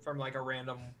feather from a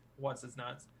random what's his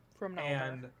nuts. From now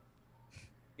And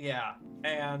yeah,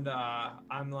 and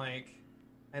I'm I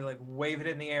wave it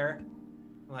in the air,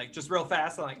 just real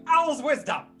fast. I'm Owl's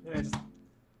Wisdom, and I just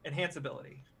enhance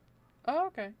ability. Oh,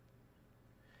 okay.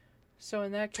 So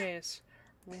in that case,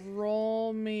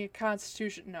 roll me a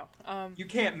Constitution. No. You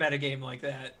can't metagame like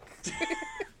that.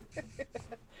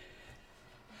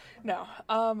 No.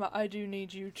 I do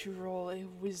need you to roll a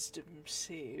Wisdom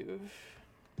save.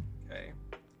 Okay.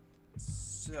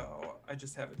 So I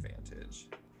just have advantage.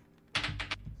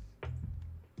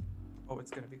 Oh,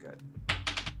 it's gonna be good.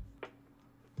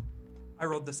 I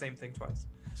rolled the same thing twice.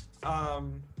 A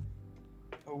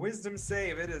wisdom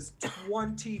save. It is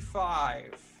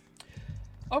 25.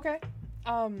 Okay.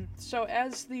 So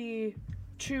as the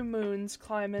two moons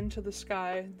climb into the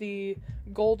sky, the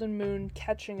golden moon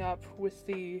catching up with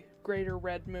the greater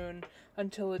red moon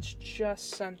until it's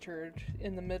just centered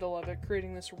in the middle of it,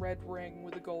 creating this red ring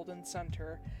with a golden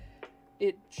center.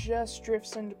 It just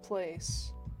drifts into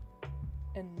place,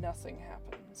 and nothing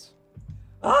happens.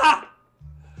 Ah!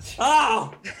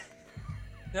 Oh!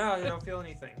 No, I don't feel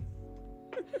anything.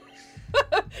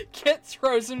 Kit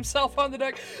throws himself on the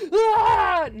deck.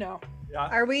 Ah! No. Yeah.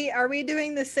 Are we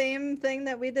doing the same thing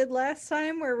that we did last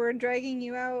time, where we're dragging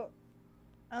you out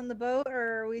on the boat,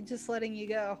 or are we just letting you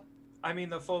go? I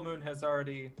mean, the full moon has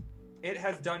already. It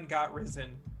has got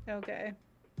risen. Okay.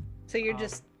 So you're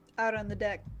just out on the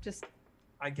deck, just.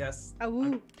 I guess.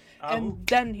 Awoo. And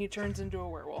then he turns into a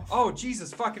werewolf. Oh,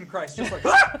 Jesus fucking Christ. Just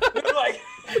ah!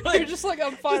 You're just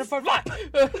I'm fine, I'm fine.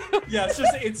 Yeah, it's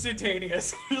just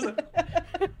instantaneous.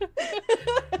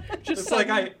 It's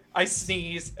suddenly, I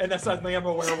sneeze, and then suddenly I'm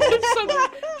a werewolf. some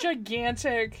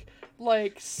gigantic,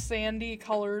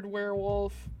 sandy-colored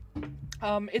werewolf.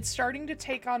 It's starting to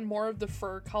take on more of the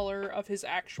fur color of his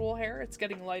actual hair. It's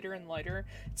getting lighter and lighter.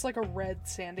 It's like a red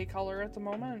sandy color at the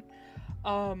moment.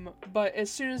 But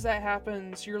as soon as that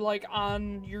happens, you're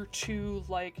on your two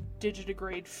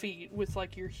digitigrade feet with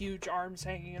your huge arms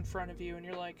hanging in front of you, and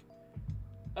you're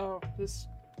oh, this.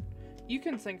 You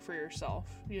can think for yourself.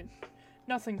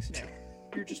 Nothing's new.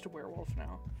 You're just a werewolf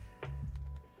now.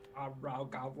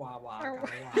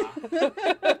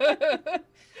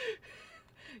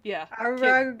 Yeah.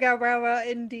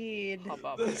 Indeed.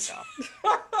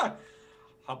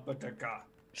 Habbataka.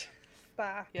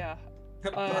 Bah. Yeah.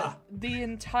 The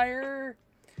entire...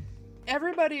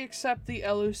 Everybody except the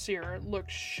Elusir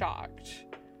looks shocked.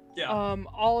 Yeah.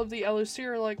 All of the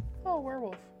Elusir are oh,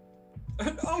 werewolf.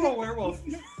 Oh, a werewolf.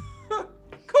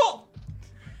 Cool!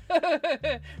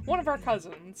 One of our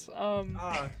cousins.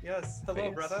 Yes. Hello,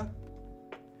 Yes. brother.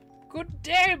 Good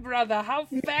day, brother. How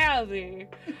fare thee?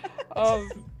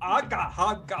 Aga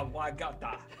haga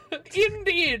wagata.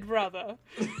 Indeed, brother.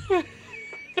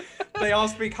 They all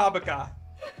speak Habaka.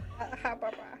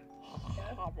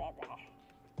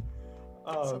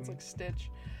 Sounds like Stitch.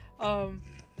 But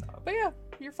yeah,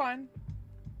 you're fine.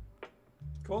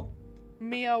 Cool.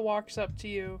 Mia walks up to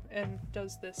you and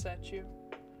does this at you.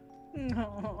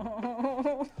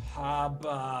 No.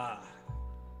 Haba.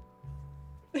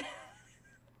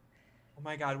 Oh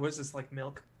my god, what is this,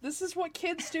 milk? This is what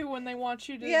kids do when they want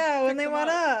you to. Yeah, when pick they them want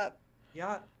up.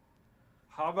 Yeah.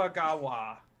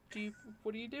 Habagawa.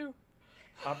 What do you do?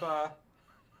 Haba.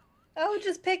 Oh,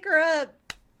 just pick her up.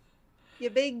 You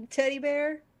big teddy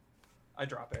bear. I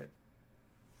drop it.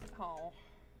 Oh.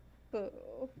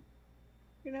 Oh.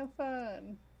 You're no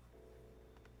fun.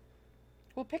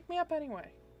 Well, pick me up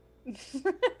anyway.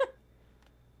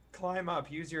 climb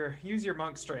up. Use your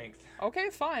monk strength. Okay,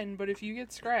 fine, but if you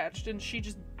get scratched, and she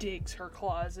just digs her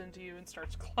claws into you and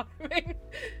starts climbing.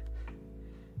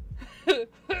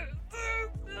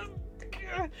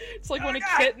 It's like when a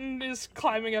kitten is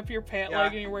climbing up your pant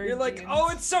leg and you're wearing like, jeans. oh,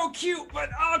 it's so cute, but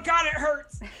oh god, it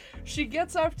hurts. She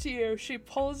gets up to you, she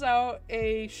pulls out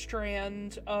a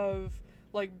strand of,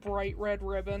 like, bright red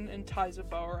ribbon and ties a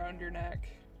bow around your neck.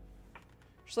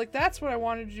 She's like, that's what I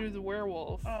wanted to do to the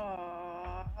werewolf.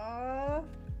 Aww.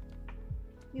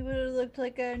 You would have looked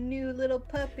like a new little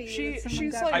puppy. She's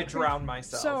like, I drowned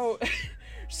myself.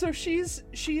 So she's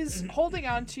holding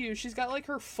on to you. She's got, like,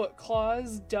 her foot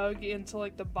claws dug into,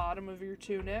 like, the bottom of your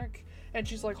tunic, and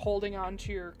she's, like, holding on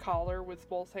to your collar with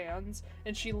both hands,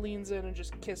 and she leans in and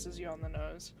just kisses you on the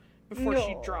nose before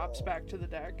she drops back to the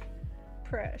deck.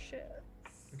 Precious.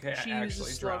 Okay, She I uses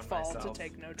actually slow drowned fall myself. to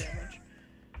take no damage.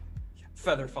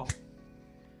 Feather fall.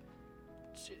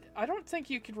 I don't think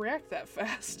you could react that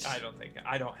fast. I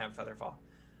don't have feather fall.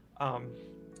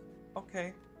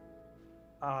 Okay.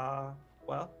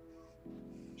 Well,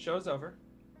 show's over.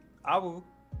 Awu,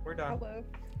 we're done. Hello.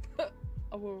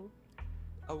 Oh,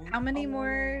 Awu. How many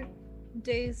more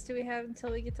days do we have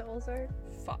until we get to Ulzar?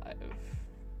 5. 5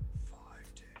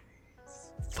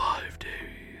 days. 5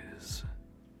 days.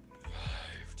 5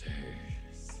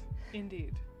 days.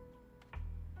 Indeed.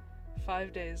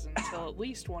 5 days until at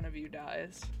least one of you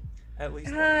dies. At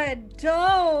least one. God,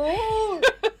 don't!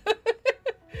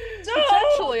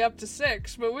 Potentially up to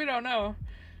 6, but we don't know.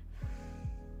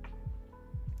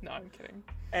 No, I'm kidding.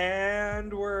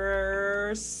 And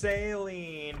we're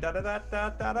sailing.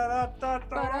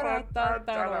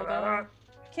 Da-da-da-da-da-da-da-da-da-da-da-da.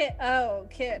 Kit,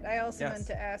 I also Yes. meant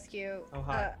to ask you, Oh,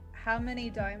 hi. how many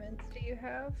diamonds do you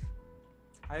have?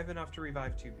 I have enough to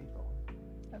revive 2 people.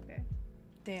 Okay.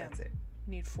 Damn. That's it.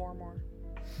 Need 4 more.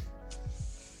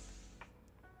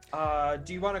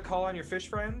 Do you want to call on your fish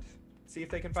friend? See if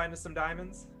they can find us some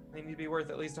diamonds? They need to be worth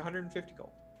at least 150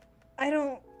 gold. I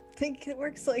don't think it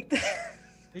works like that.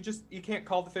 You can't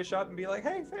call the fish up and be like,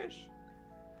 hey, fish.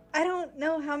 I don't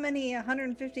know how many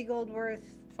 150 gold worth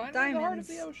Find me the heart of diamonds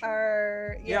the ocean.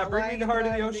 are. Yeah, bring me lying the heart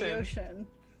of the around ocean.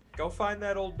 Go find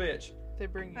that old bitch. They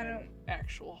bring you I an don't-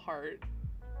 actual heart.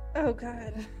 Oh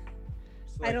god.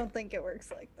 Just I like, don't think it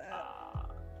works like that.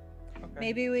 Okay.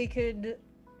 Maybe we could,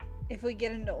 if we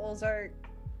get into Ulzark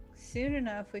soon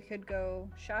enough, we could go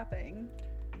shopping.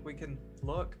 We can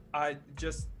look.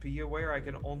 Just be aware I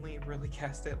can only really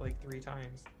cast it like 3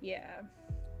 times. Yeah.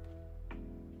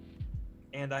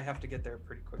 And I have to get there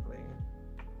pretty quickly.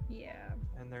 Yeah.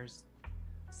 And there's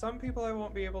some people I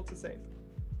won't be able to save.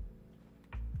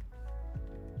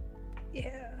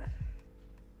 Yeah.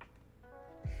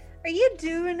 Are you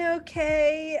doing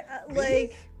okay? Me?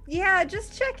 Like, yeah,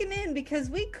 just checking in because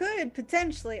we could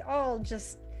potentially all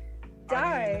just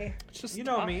die. Just You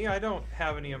know die. me, I don't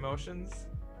have any emotions.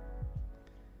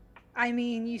 I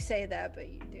mean, you say that, but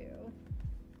you do.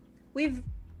 We've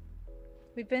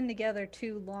been together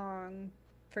too long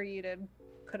for you to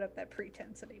put up that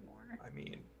pretense anymore. I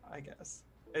mean, I guess.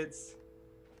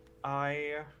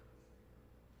 I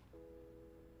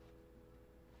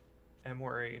am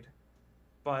worried,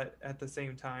 but at the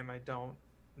same time, I don't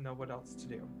know what else to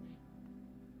do.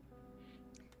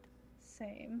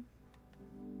 Same.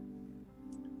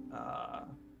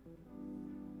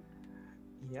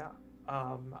 Yeah.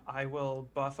 I will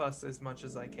buff us as much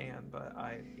as I can, but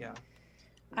yeah.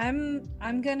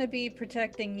 I'm gonna be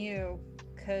protecting you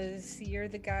because you're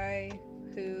the guy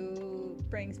who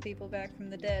brings people back from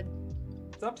the dead.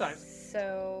 Sometimes.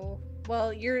 So,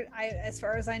 well, as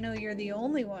far as I know, you're the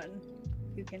only one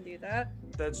who can do that.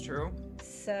 That's true.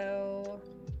 So,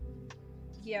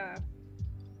 yeah.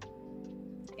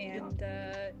 And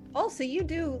also, you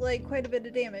do like quite a bit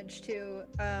of damage too.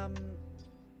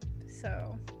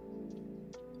 So,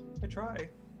 I try.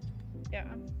 yeah.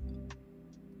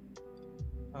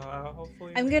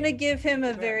 Hopefully. I'm gonna give him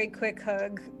a very quick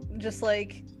hug, just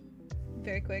like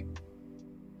very quick,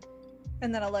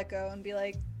 and then I'll let go and be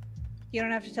like, "You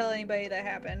don't have to tell anybody that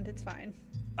happened. It's fine."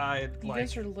 You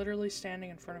guys are literally standing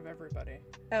in front of everybody.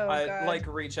 Oh I god. like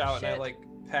reach out and I Shit. like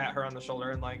pat her on the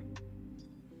shoulder and like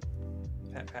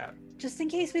pat. Just in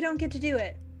case we don't get to do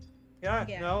it. Yeah,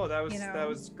 Yeah, no, that was you know. that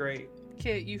was great.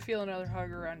 Kit, you feel another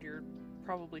hug around your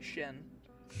probably shin.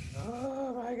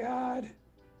 Oh my god.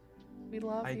 We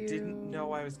love I you. didn't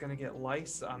know I was gonna get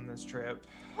lice on this trip.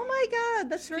 Oh my god,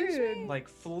 that's Excuse rude. me? Like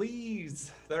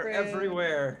fleas. They're Rude.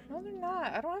 everywhere. No, they're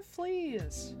not. I don't have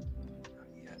fleas. Not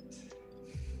yet.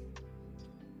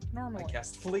 Normally. I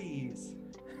cast fleas.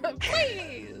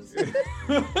 Please!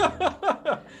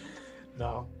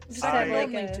 No. Just I have am like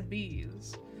only a- to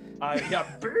bees.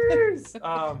 Bears.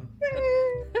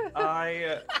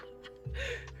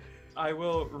 I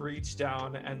will reach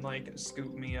down and like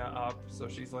scoop Mia up so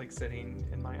she's like sitting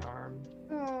in my arm.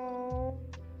 Oh.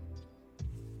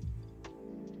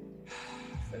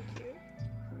 So cute.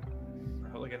 We're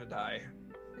probably gonna die.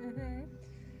 Mm-hmm.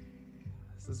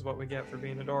 This is what we get for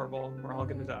being adorable. We're all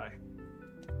gonna die.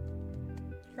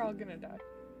 You're all gonna die.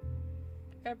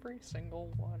 Every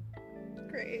single one.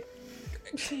 Great.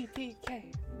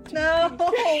 TPK. No,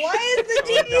 why is the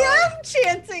DPM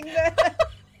chanting that?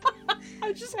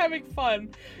 I'm just having fun.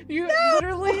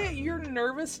 Literally, your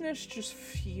nervousness just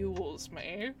fuels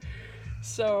me.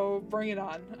 So, bring it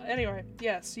on. Anyway,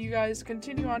 yes, you guys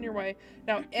continue on your way.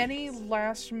 Now, any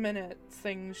last minute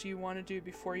things you want to do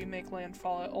before you make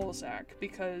landfall at Olzak,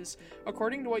 because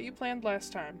according to what you planned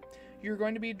last time, you're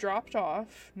going to be dropped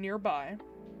off nearby.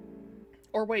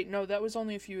 Or wait, no, that was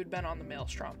only if you had been on the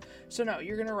Maelstrom. So no,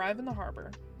 you're going to arrive in the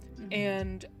harbor,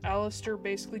 and Alistair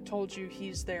basically told you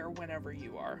he's there whenever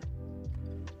you are.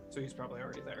 So he's probably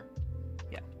already there.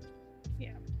 Yeah.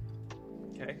 Yeah.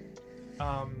 Okay.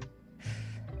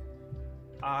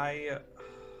 I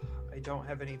don't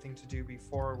have anything to do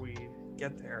before we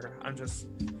get there. I'm just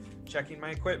checking my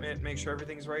equipment, make sure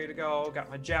everything's ready to go. Got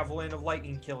my javelin of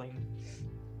lightning killing.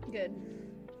 Good.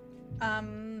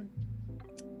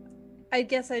 I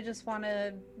guess I just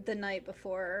wanted the night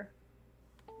before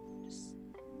just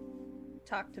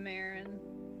talk to Marin.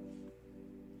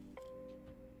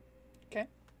 Okay.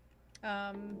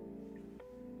 I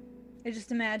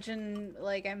just imagine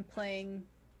like I'm playing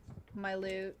my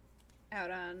lute out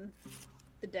on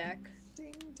the deck.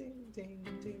 Ding ding ding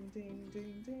ding ding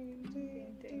ding ding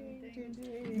ding ding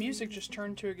ding. Music just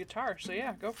turned to a guitar, so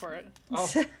yeah, go for it.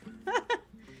 Oh.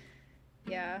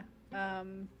 Yeah.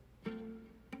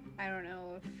 I don't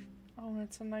know if... Oh,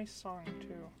 it's a nice song,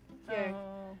 too. Yay.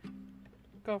 Oh.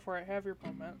 Go for it. Have your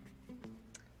moment.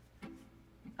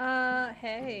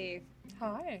 Hey.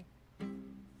 Hi.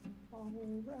 All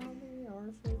around me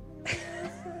are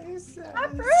familiar faces.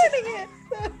 I'm ruining it!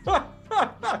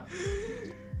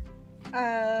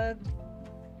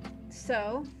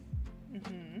 So...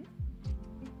 Mm-hmm.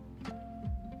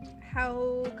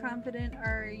 How confident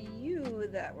are you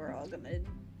that we're all gonna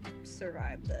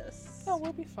survive this? Oh,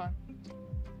 we'll be fun.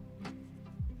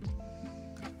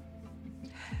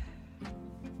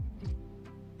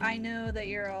 I know that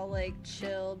you're all like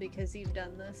chill because you've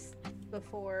done this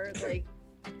before, like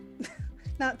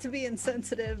not to be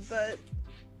insensitive, but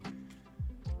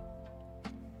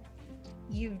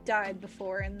you've died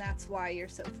before and that's why you're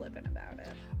so flippant about it.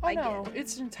 Oh no,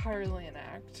 it's entirely an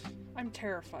act. I'm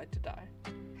terrified to die.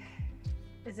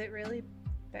 Is it really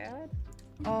bad?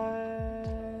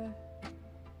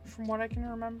 From what I can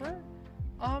remember,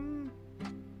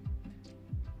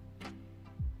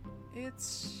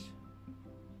 it's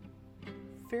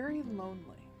very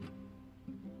lonely.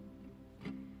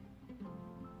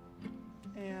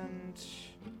 And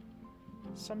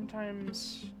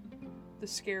sometimes the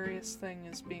scariest thing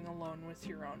is being alone with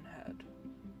your own head.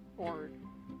 Or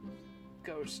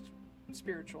ghost,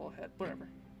 spiritual head, whatever.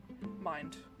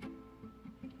 Mind.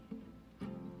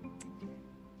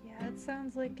 Yeah, it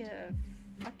sounds like a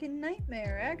fucking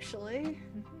nightmare, actually.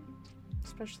 Mm-hmm.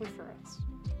 Especially for us.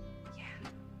 Yeah.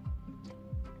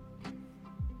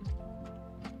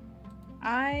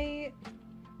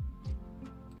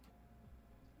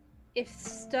 If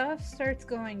stuff starts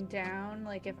going down,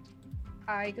 like if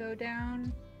I go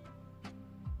down,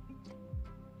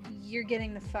 you're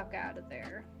getting the fuck out of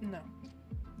there. No.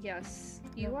 Yes,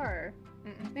 you No. are.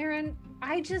 Mm-mm. Marin,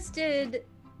 I just did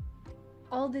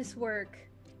all this work.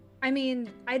 I mean,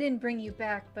 I didn't bring you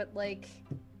back, but like,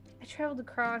 I traveled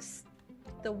across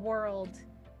the world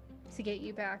to get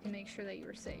you back and make sure that you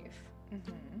were safe.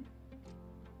 Mm-hmm.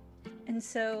 And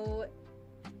so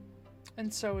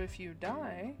if you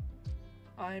die,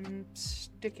 I'm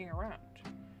sticking around.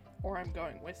 Or I'm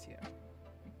going with you.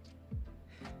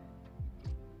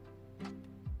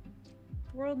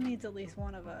 the world needs at least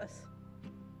one of us.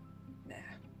 Nah.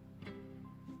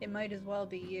 It might as well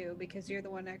be you, because you're the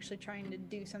one actually trying to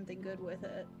do something good with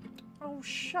it. Oh,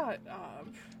 shut up.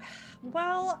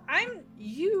 Well,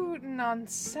 You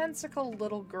nonsensical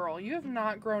little girl. You have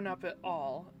not grown up at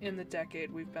all in the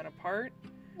decade we've been apart.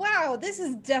 Wow, this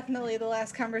is definitely the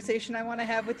last conversation I want to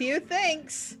have with you.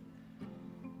 Thanks!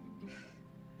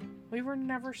 We were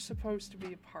never supposed to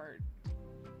be apart.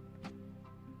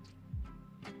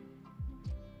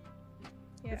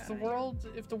 Yeah,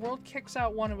 If the world kicks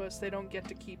out one of us, they don't get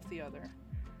to keep the other.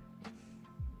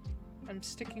 I'm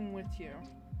sticking with you.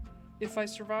 If I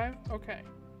survive, okay.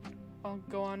 I'll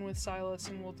go on with Silas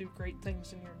and we'll do great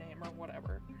things in your name or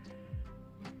whatever.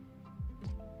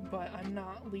 but I'm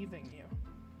not leaving you.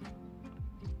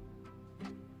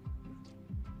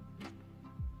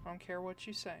 I don't care what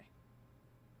you say.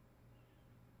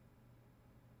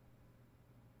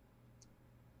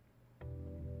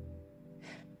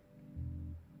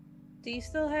 Do you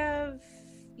still have...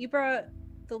 You brought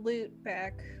the lute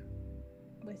back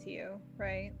with you,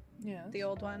 right? Yeah. The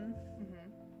old one? Mm-hmm.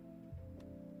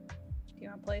 Do you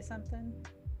want to play something?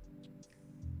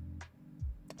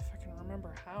 If I can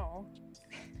remember how.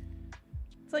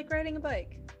 It's like riding a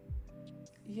bike.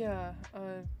 Yeah,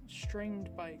 a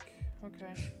stringed bike.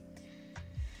 Okay.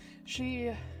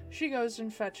 She goes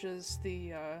and fetches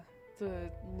the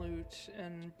lute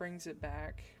and brings it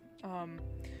back.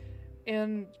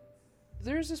 And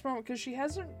there's this moment, because she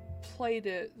hasn't played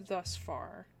it thus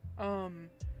far.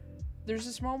 There's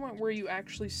this moment where you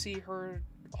actually see her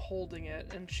holding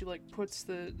it, and she like puts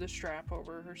the strap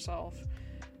over herself,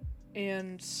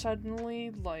 and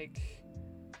suddenly like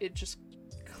it just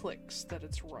clicks that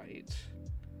it's right.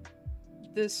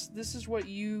 This is what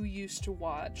you used to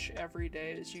watch every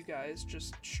day as you guys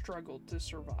just struggled to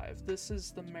survive. This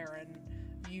is the Marin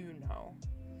you know.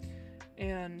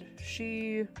 And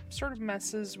she sort of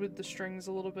messes with the strings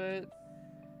a little bit,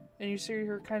 and you see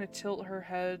her kind of tilt her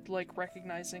head, like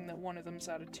recognizing that one of them's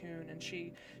out of tune. And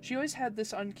she always had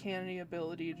this uncanny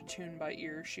ability to tune by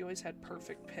ear. She always had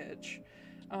perfect pitch.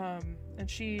 And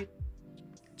she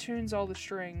tunes all the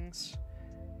strings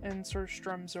and sort of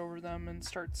strums over them and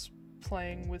starts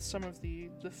playing with some of the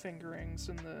fingerings,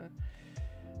 and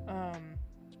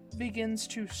begins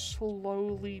to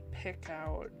slowly pick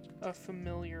out a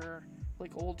familiar,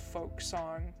 like, old folk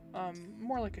song,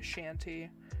 more like a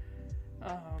shanty.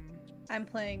 I'm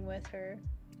playing with her.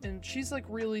 And she's like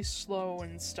really slow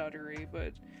and stuttery,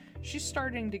 but she's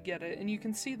starting to get it, and you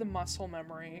can see the muscle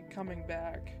memory coming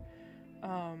back.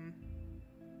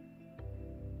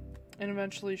 And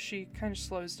eventually she kind of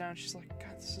slows down. She's like,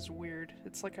 God, this is weird.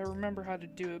 It's like I remember how to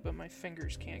do it, but my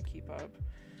fingers can't keep up.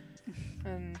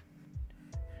 And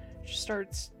she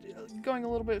starts going a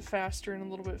little bit faster and a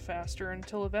little bit faster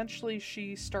until eventually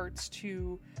she starts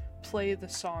to play the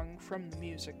song from the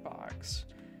music box.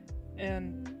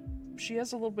 And she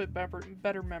has a little bit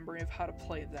better memory of how to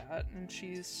play that. And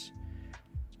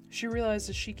she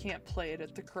realizes she can't play it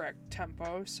at the correct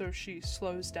tempo, so she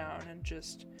slows down and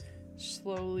just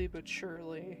slowly but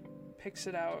surely picks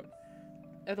it out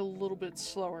at a little bit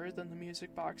slower than the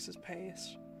music box's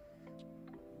pace.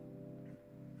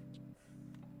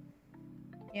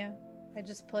 Yeah, I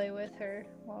just play with her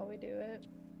while we do it.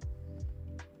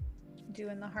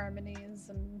 Doing the harmonies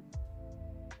and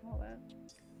all that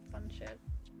fun shit.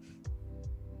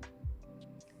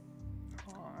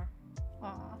 Aw.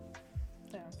 Aw.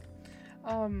 Yeah.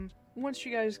 Once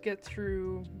you guys get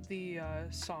through the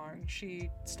song, she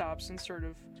stops and sort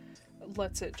of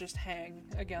lets it just hang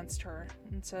against her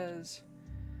and says,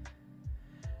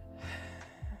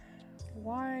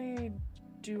 Why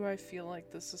do I feel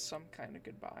like this is some kind of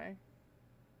goodbye?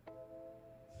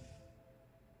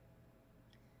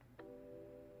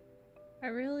 I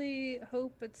really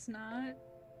hope it's not.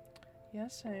 Yeah,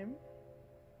 same.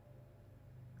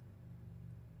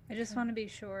 I just want to be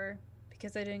sure,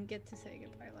 because I didn't get to say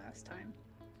goodbye last time.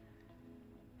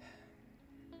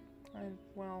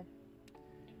 Well,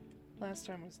 last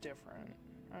time was different.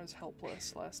 I was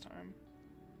helpless last time.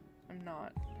 I'm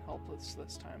not helpless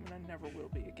this time, and I never will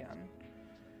be again.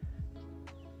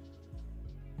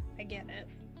 I get it.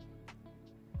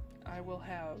 I will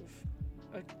have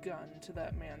a gun to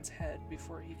that man's head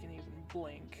before he can even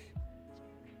blink.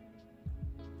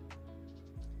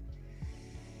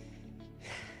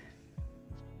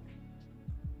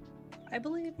 I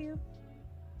believe you.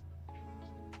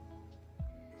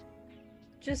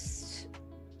 Just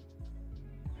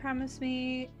promise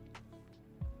me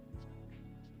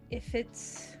if it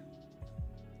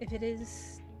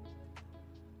is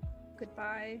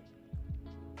goodbye,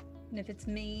 and if it's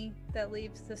me that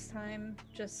leaves this time,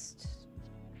 just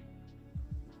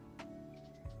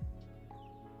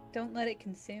don't let it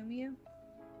consume you.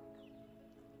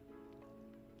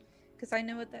 Because I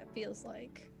know what that feels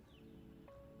like.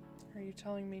 Are you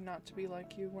telling me not to be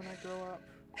like you when I grow up?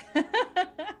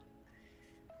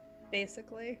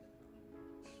 Basically.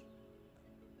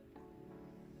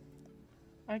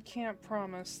 I can't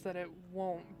promise that it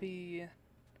won't be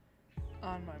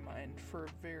on my mind for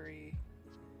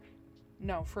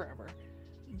forever.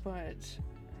 But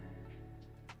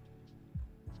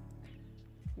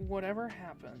whatever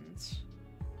happens,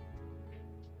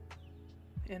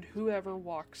 and whoever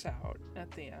walks out at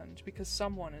the end, because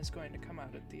someone is going to come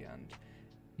out at the end,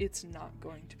 it's not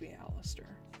going to be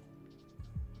Alistair.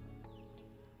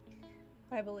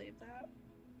 I believe that.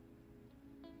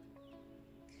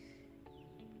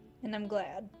 And I'm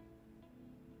glad.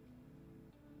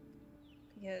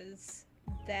 Because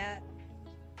that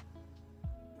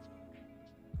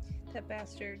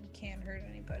bastard can't hurt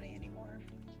anybody anymore.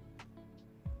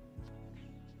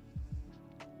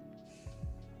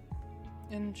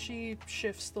 And she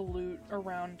shifts the loot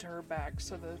around to her back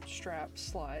so the strap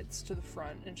slides to the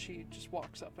front, and she just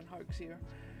walks up and hugs you.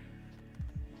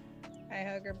 I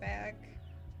hug her back.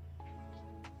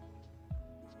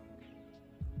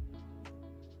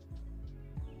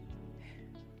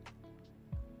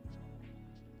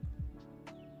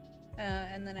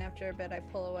 And then after a bit I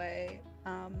pull away.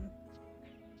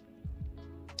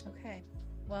 Okay,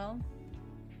 well,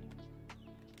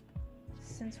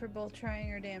 since we're both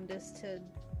trying our damnedest to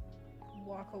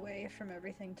walk away from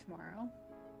everything tomorrow,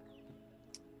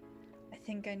 I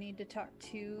think I need to talk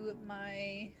to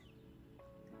my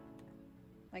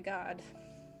god.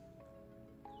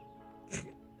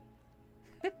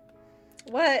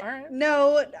 What? Alright.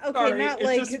 No, okay, Sorry, not it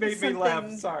like just made me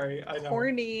laugh. Sorry, I know.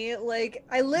 corny. Like,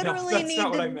 I literally that's need not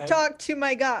what I to meant. talk to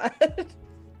my god.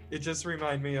 It just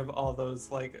reminded me of all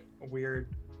those like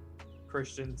weird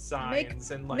Christian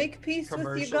signs and like Make peace with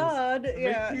commercials. your god. Make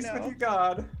Yeah, peace no. with your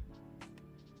God.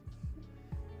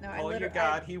 No, Call your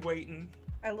God, he waiting.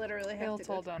 I literally have Hail to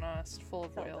Tall go Dunast, full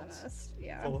of tell whales. Dennis.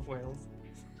 Yeah. Full of whales.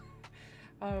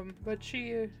 But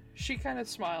she kind of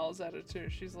smiles at it too.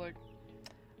 She's like,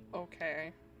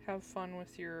 "Okay, have fun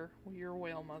with your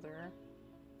whale mother."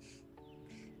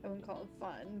 I wouldn't call it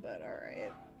fun, but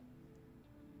alright.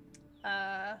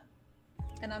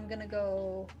 And I'm gonna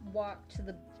go walk to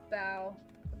the bow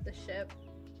of the ship.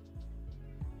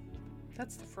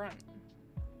 That's the front.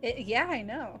 Yeah, I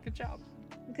know. Good job.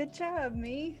 Good job,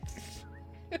 me.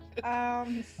 Are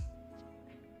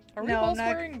we No, I'm both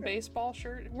not- wearing baseball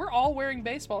shirts? We're all wearing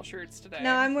baseball shirts today.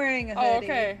 No, I'm wearing a Oh, hoodie.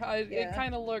 okay. It Yeah.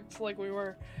 kind of looked like we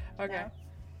were. Okay.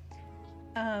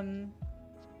 No.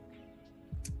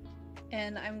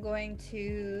 And I'm going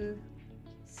to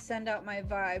send out my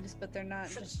vibes, but they're not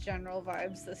just general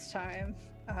vibes this time.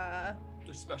 They're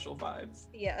special vibes.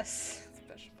 Yes.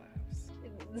 Special vibes.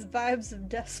 It's vibes of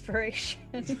desperation.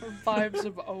 Vibes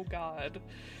of oh god.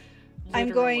 I'm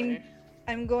Literally.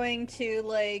 going to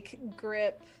like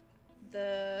grip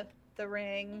the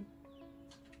ring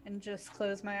and just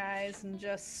close my eyes and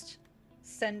just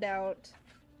send out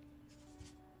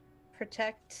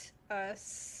protect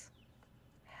us,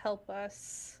 help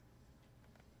us.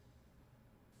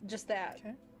 Just that.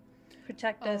 Okay.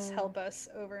 Protect us, help us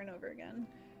over and over again.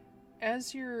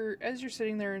 As you're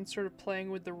sitting there and sort of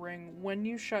playing with the ring, when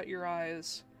you shut your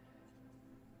eyes,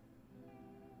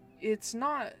 it's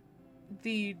not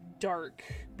the dark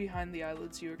behind the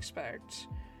eyelids you expect.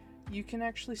 You can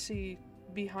actually see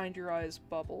behind your eyes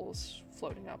bubbles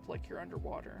floating up like you're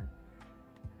underwater.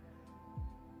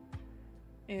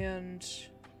 And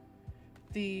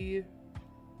the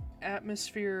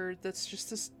atmosphere that's just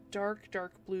this dark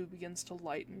blue begins to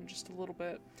lighten just a little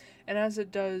bit. And as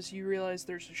it does, you realize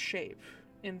there's a shape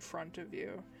in front of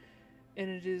you. And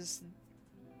it is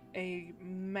a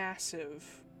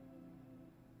massive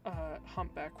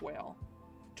humpback whale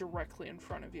directly in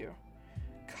front of you,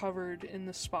 covered in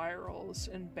the spirals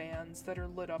and bands that are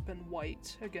lit up in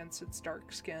white against its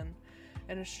dark skin.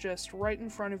 And it's just right in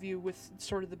front of you with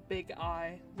sort of the big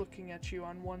eye looking at you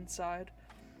on one side.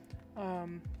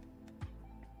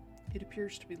 It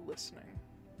appears to be listening.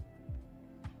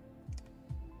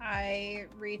 I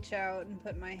reach out and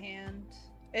put my hand.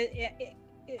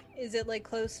 Is it like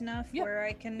close enough Yeah. where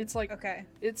I can? It's like okay.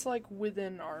 It's like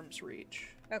within arm's reach.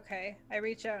 Okay. I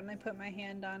reach out and I put my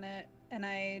hand on it and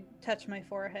I touch my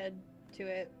forehead to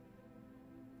it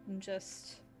and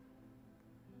just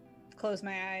close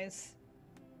my eyes.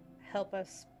 Help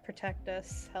us, protect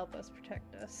us, help us,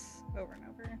 protect us, over and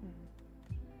over.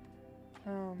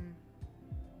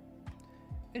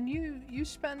 And you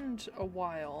spend a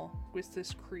while with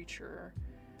this creature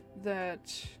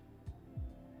that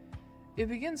it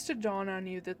begins to dawn on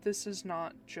you that this is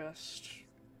not just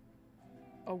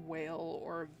a whale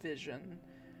or a vision.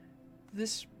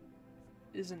 This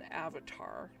is an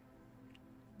avatar.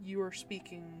 You are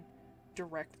speaking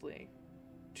directly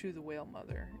to the whale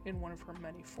mother in one of her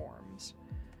many forms.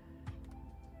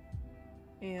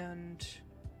 And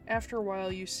after a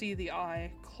while you see the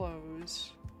eye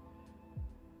close,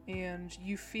 and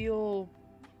you feel,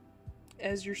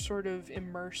 as you're sort of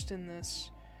immersed in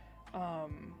this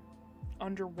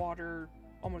underwater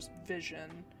almost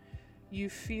vision, you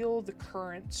feel the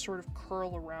current sort of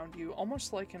curl around you,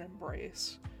 almost like an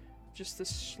embrace. Just this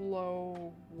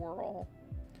slow whirl.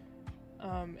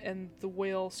 And the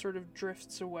whale sort of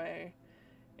drifts away.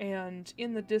 And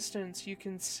in the distance you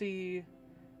can see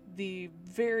the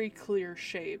very clear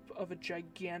shape of a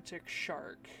gigantic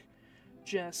shark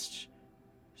just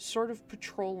sort of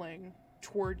patrolling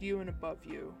toward you and above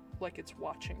you, like it's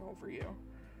watching over you.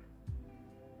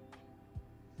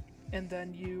 And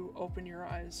then you open your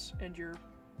eyes and you're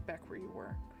back where you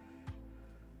were.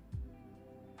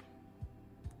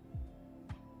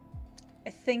 I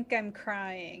think I'm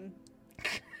crying.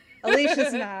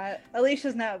 Alicia's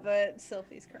not, but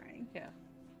Sylphie's crying. Yeah.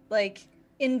 Like,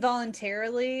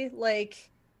 involuntarily, like,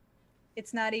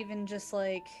 it's not even just,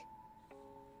 like,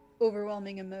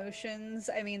 overwhelming emotions.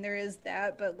 I mean, there is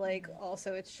that, but, like,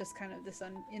 also it's just kind of this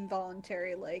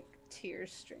involuntary, like,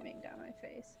 tears streaming down my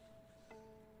face.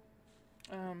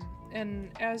 And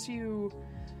as you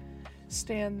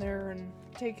stand there and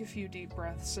take a few deep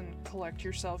breaths and collect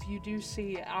yourself, you do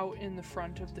see out in the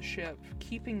front of the ship,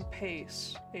 keeping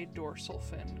pace, a dorsal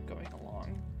fin going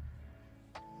along.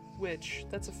 Which,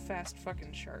 that's a fast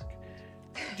fucking shark.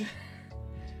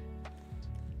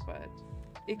 But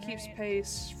it keeps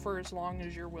pace for as long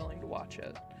as you're willing to watch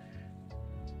it.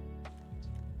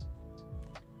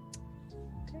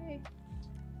 Okay.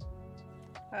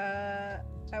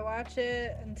 I watch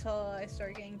it until I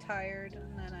start getting tired,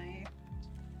 and then I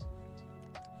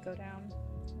go down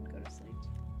and go to sleep.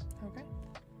 Okay.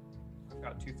 I've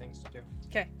got 2 things to do.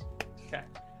 Okay. Okay.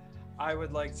 I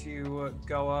would like to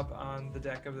go up on the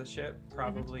deck of the ship,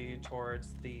 probably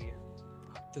towards the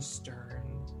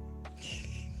stern.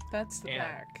 That's the And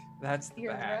back. That's the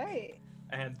You're back. right.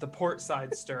 And the port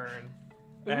side stern.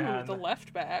 Ooh, and the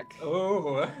left back.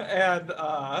 Oh, and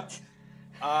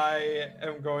I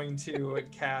am going to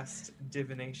cast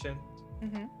divination.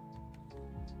 Mm-hmm.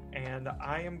 And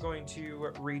I am going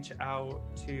to reach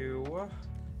out to...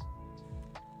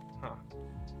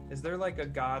 Is there like a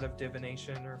god of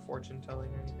divination or fortune telling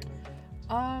or anything like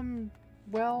that?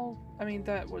 Well, I mean,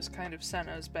 that was kind of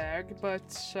Senna's bag, but,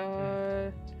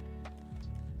 I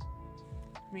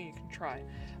mean, you can try.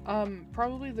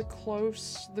 Probably the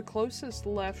closest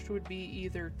left would be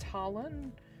either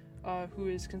Talon, who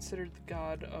is considered the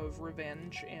god of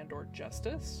revenge and or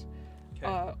justice,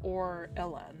 or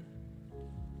Elen.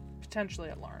 Potentially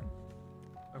Atlarn.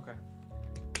 Okay.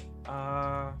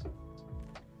 I'm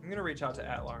gonna reach out to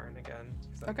Atlarn again.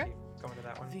 I keep going to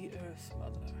that one. The Earth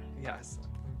Mother. Yes.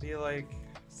 Be like,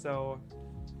 so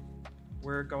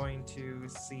we're going to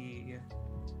see.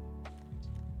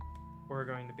 We're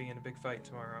going to be in a big fight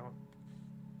tomorrow.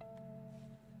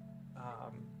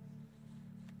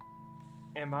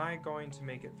 Am I going to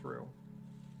make it through?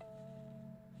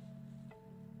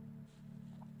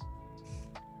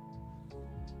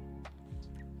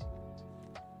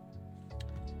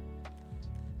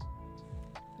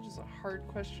 It is a hard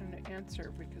question to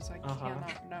answer because I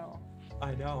cannot know.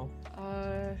 I know.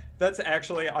 That's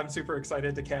actually, I'm super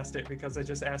excited to cast it because I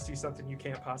just asked you something you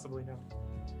can't possibly know.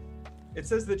 It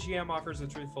says the GM offers a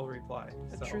truthful reply.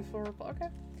 A truthful reply? Okay.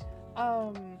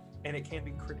 And it can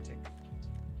be cryptic.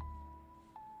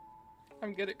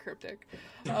 I'm good at cryptic.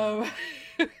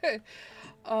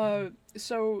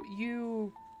 So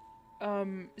you,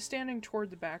 standing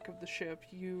toward the back of the ship,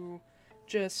 you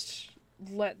just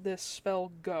let this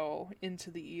spell go into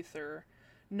the ether,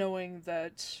 knowing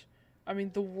that, I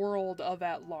mean, the world of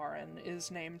Atlarin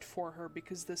is named for her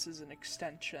because this is an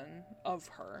extension of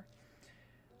her.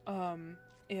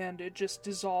 And it just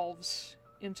dissolves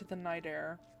into the night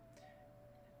air.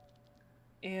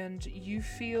 And you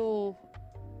feel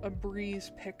a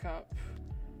breeze pick up,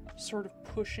 sort of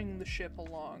pushing the ship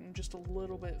along just a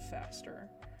little bit faster.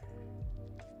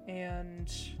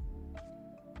 And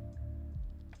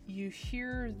you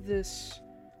hear this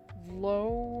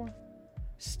low,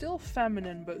 still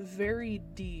feminine but very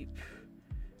deep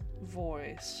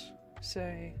voice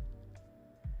say,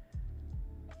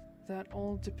 "That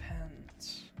all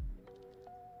depends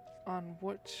on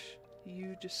what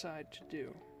you decide to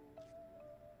do.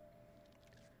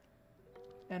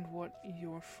 And what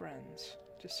your friends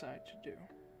decide to do.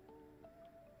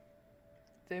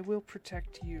 They will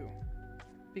protect you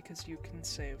because you can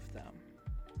save them.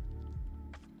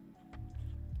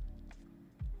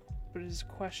 But it is a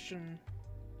question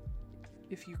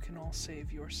if you can all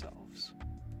save yourselves."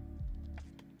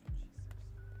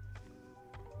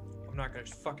 I'm not gonna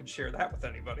fucking share that with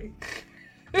anybody.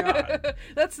 God.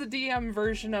 That's the DM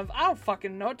version of, I don't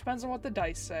fucking know, it depends on what the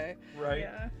dice say. Right?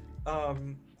 Yeah.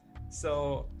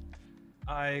 So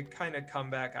I kind of come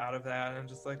back out of that and I'm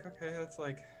just like, okay, that's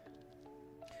like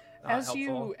not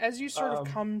helpful. As you sort of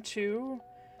come to,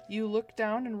 you look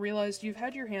down and realize you've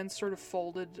had your hands sort of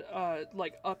folded,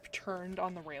 like upturned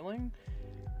on the railing.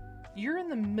 You're in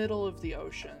the middle of the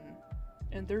ocean,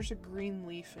 and there's a green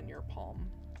leaf in your palm.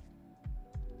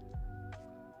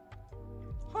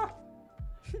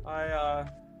 I'm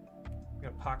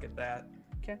gonna pocket that.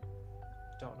 Okay.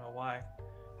 Don't know why.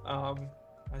 I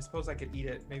suppose I could eat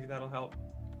it. Maybe that'll help.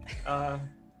 Do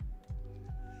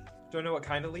I know what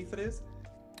kind of leaf it is?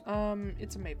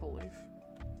 It's a maple leaf.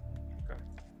 Okay.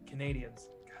 Canadians.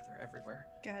 God, they're everywhere.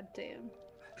 God damn.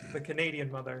 The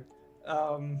Canadian mother.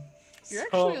 You're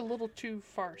actually a little too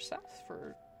far south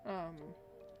for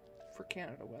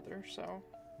Canada weather, so.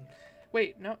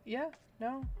 Wait, no,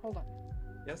 hold on.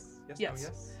 Yes. No, Yes.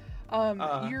 yes.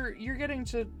 You're getting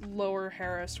to Lower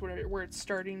Harris where it's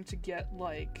starting to get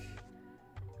like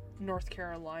North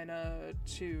Carolina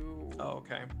to Oh,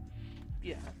 okay.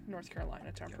 North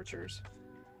Carolina temperatures.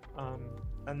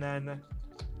 And then,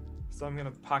 so I'm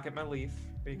gonna pocket my leaf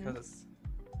because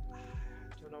I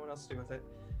don't know what else to do with it,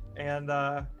 and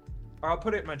or I'll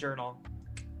put it in my journal,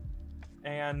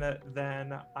 and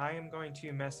then I am going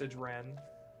to message Ren,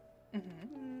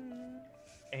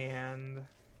 and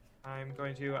I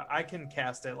can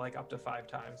cast it like up to 5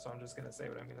 times, so I'm just gonna say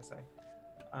what I'm gonna say.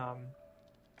 I'm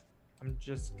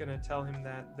just gonna tell him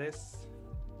that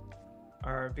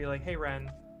or be like, hey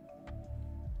Ren,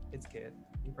 it's Kid.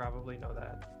 You probably know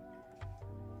that.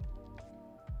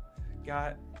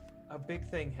 Got a big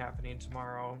thing happening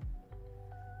tomorrow,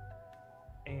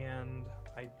 and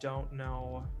I don't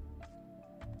know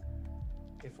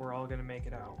if we're all gonna make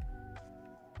it out.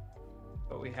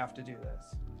 But we have to do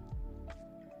this.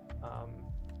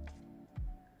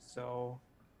 So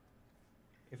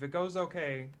if it goes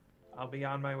okay, I'll be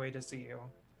on my way to see you.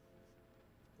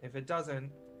 If it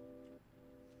doesn't,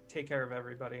 take care of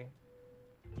everybody.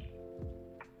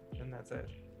 And that's it.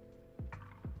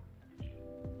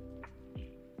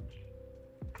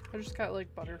 I just got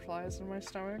like butterflies in my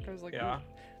stomach. I was like, Yeah.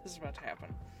 this is about to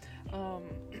happen.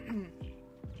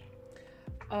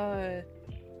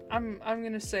 I'm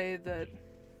gonna say that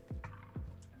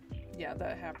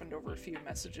that happened over a few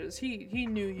messages. He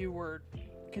knew you were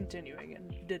continuing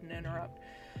and didn't interrupt.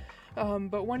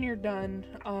 But when you're done,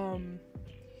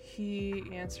 he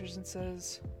answers and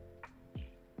says,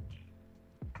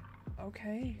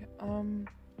 okay,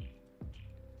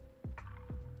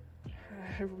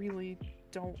 I really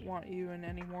don't want you in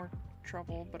any more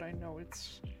trouble, but I know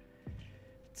it's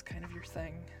kind of your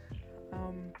thing.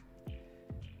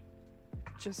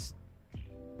 Just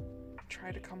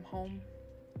try to come home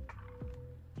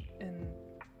and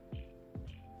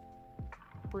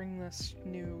bring this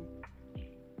new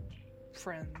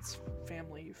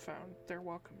family you found. They're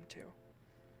welcome to.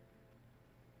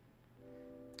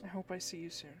 I hope I see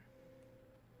you soon.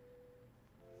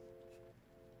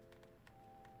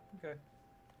 Okay.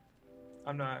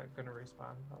 I'm not gonna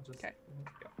respond. I'll just. Okay.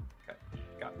 Yeah. Okay.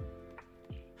 Got it.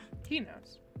 He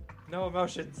knows. No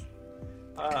emotions.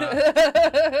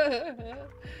 Yeah.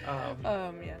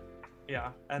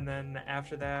 Yeah. And then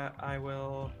after that, I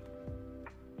will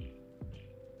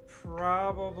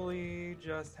probably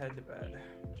just head to bed.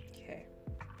 Okay.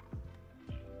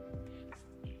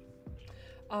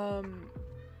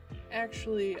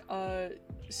 Actually,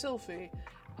 Sylphie,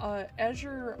 as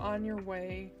you're on your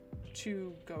way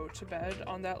to go to bed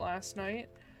on that last night,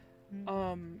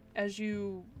 as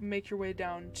you make your way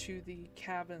down to the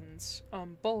cabins,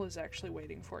 Bull is actually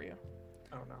waiting for you.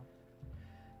 Oh no.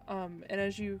 And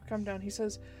as you come down, he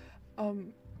says,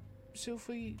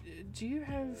 Sylphie, do you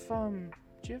have a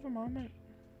moment?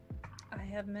 I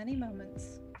have many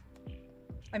moments.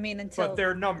 I mean, until But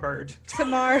they're numbered.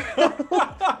 tomorrow.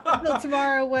 Until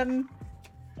tomorrow, when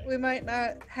we might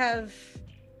not have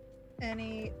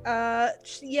any.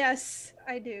 Yes,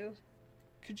 I do.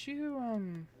 Could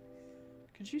you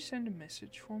send a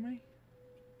message for me?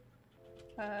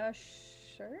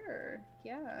 Sure.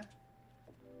 Yeah.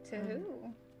 To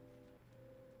who?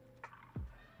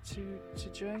 To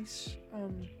Jace.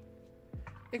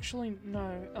 Actually,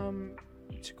 no.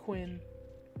 To Quinn.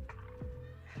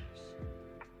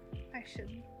 I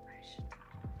should.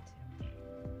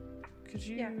 Could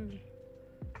you? Yeah.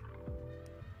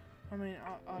 I mean,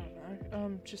 I don't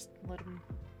know. Just let him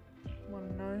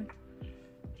know.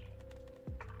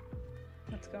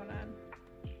 What's going on?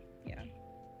 Yeah.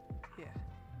 Yeah.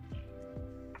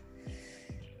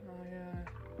 I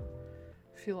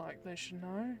feel like they should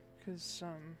know, because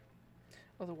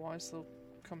otherwise they'll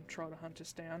come try to hunt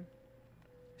us down.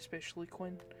 Especially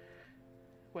Quinn.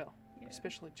 Well, Yeah.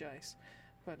 especially Jace.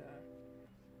 But,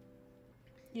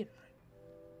 you know.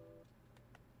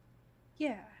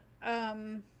 Yeah.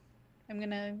 I'm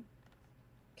gonna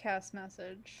cast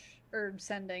message or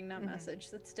sending, not message.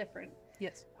 That's different.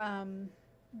 Yes. I'm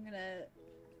gonna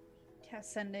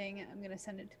cast sending. I'm gonna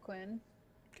send it to Quinn.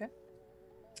 Okay.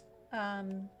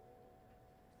 Um.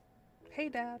 Hey,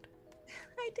 Dad.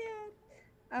 Hi,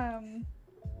 Dad.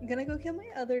 gonna go kill my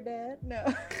other dad.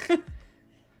 No.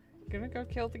 Gonna go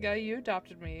kill the guy you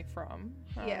adopted me from.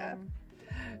 Yeah.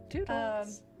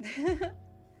 Doodles.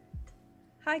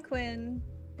 Hi, Quinn.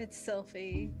 It's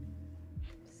Sylphie.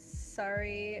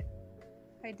 Sorry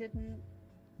I didn't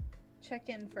check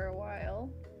in for a while,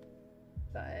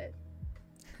 but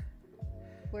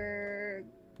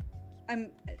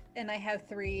I have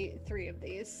three of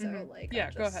these, so like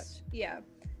Yeah, go ahead. Yeah.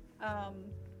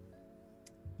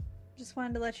 Just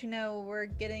wanted to let you know we're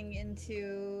getting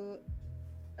into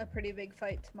a pretty big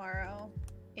fight tomorrow,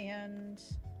 and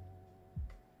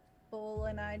Bull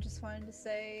and I just wanted to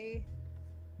say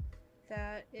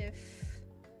that if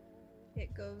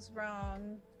it goes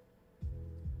wrong,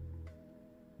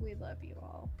 we love you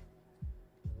all.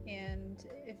 And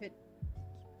if it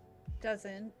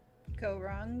doesn't go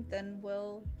wrong, then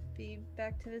we'll be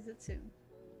back to visit soon.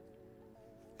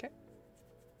 Okay.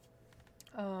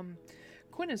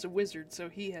 Quinn is a wizard, so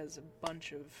he has a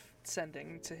bunch of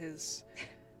sending to his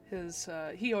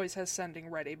he always has sending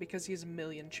ready because he's a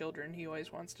million children he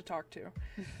always wants to talk to.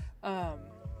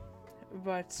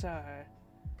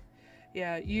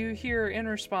 Yeah, you hear in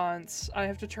response, I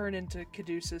have to turn into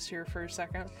Caduceus here for a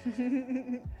second.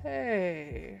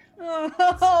 Hey.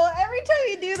 Oh, every time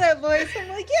you do that voice, I'm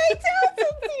like, yay,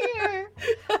 Townsend's here!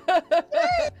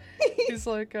 He's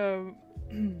like,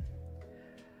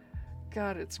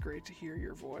 God, it's great to hear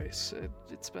your voice.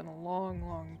 It's been a long,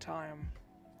 long time.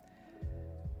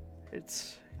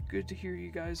 It's good to hear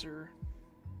you guys are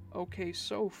okay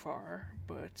so far,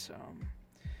 but,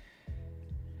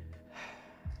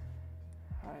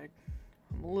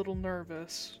 I'm a little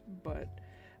nervous, but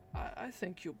I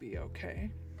think you'll be okay.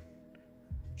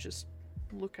 Just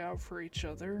look out for each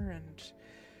other, and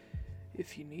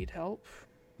if you need help,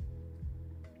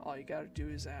 all you gotta do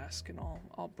is ask, and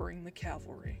I'll bring the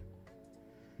cavalry.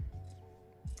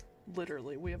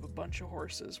 Literally, we have a bunch of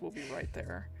horses. We'll be right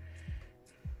there.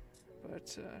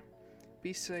 But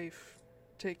be safe,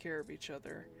 take care of each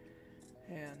other,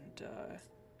 and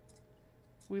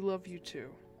we love you too.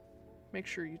 Make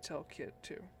sure you tell Kit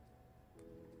too.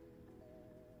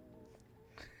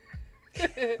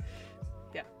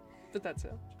 Yeah, but that's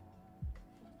it.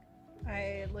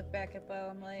 I look back at Bo,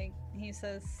 I'm like, he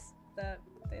says that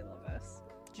they love us.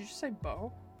 Did you just say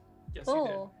Bo? Yes, you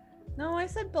did. Bull. No, I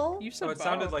said Bull. You said Oh, it Bo.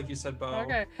 sounded like you said Bo.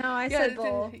 Okay. No, I said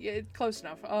Bull. Yeah, close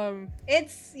enough.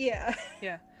 It's, yeah.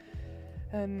 Yeah.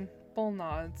 And Bull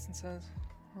nods and says,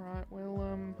 alright,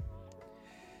 well,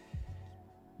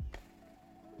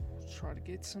 try to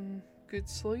get some good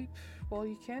sleep while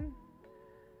you can.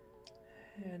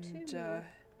 And,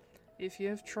 if you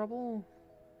have trouble,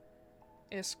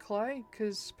 ask Clay,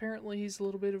 because apparently he's a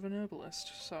little bit of an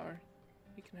herbalist, so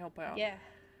he can help out. Yeah.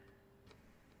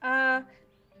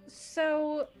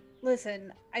 So,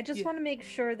 listen, I just want to make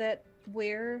sure that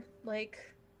we're, like,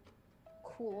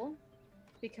 cool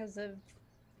because of,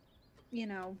 you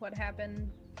know, what happened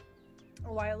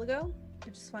a while ago. I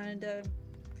just wanted to...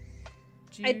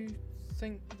 Do you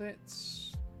think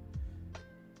that's...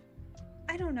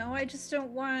 I don't know, I just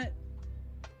don't want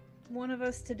one of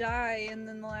us to die and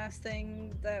then the last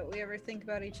thing that we ever think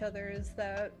about each other is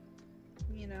that,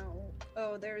 you know,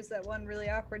 oh, there was that one really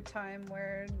awkward time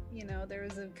where, you know, there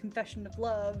was a confession of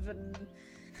love and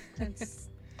it's,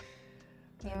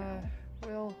 you know.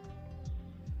 Well,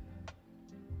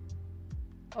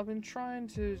 I've been trying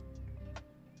to,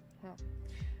 well,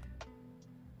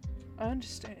 I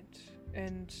understand,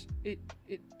 and it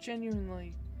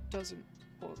genuinely doesn't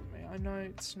bother me. I know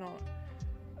it's not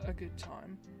a good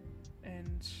time,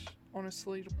 and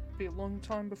honestly, it'll be a long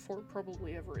time before it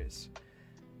probably ever is.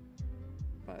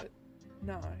 But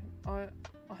no, I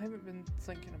haven't been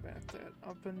thinking about that.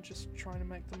 I've been just trying to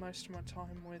make the most of my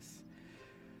time with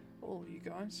all of you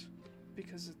guys,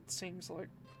 because it seems like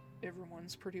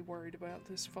everyone's pretty worried about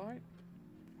this fight.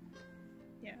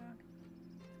 Yeah.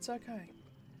 It's okay.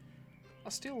 I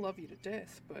still love you to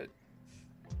death, but...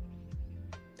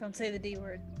 Don't say the D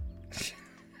word.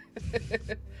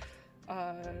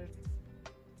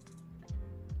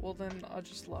 Well then, I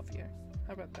just love you.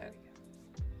 How about that?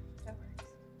 That works.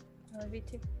 I love you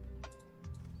too.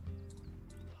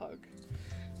 Hug.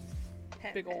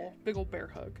 Pat, Big ol' bear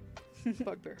hug.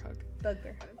 Bugbear hug.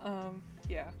 Bugbear hug.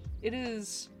 Yeah. It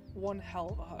is one hell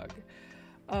of a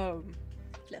hug.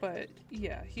 But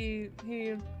yeah, he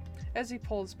as he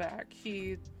pulls back,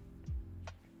 he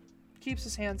keeps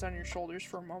his hands on your shoulders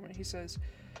for a moment. He says,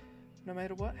 no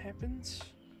matter what happens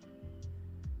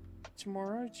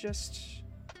tomorrow, just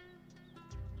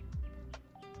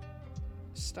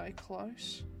stay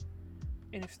close.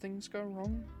 And if things go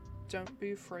wrong, don't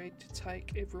be afraid to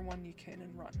take everyone you can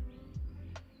and run.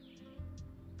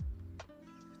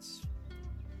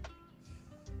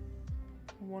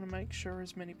 want to make sure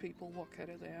as many people walk out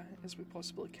of there as we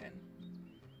possibly can.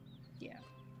 Yeah.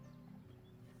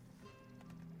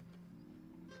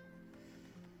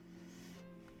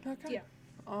 Okay. Yeah.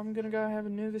 I'm gonna go have a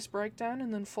nervous breakdown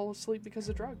and then fall asleep because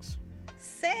of drugs.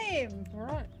 Same!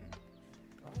 Alright.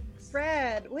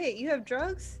 Brad, wait, you have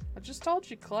drugs? I just told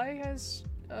you, Clay has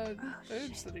herbs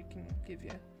shit. that he can give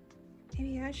you.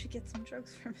 Maybe I should get some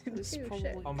drugs from him This too. probably-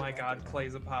 Shit. Oh my god,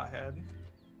 Clay's a pothead.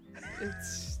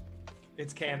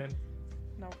 It's canon.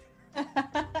 no.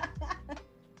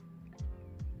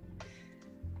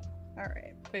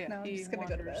 Alright. But yeah, No, I'm he just gonna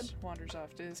go to bed. wanders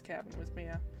off to his cabin with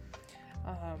Mia.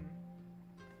 I'm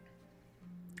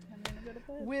gonna go to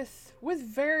bed. With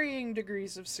varying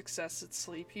degrees of success at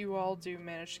sleep, you all do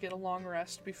manage to get a long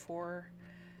rest before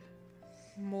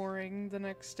mooring the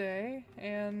next day,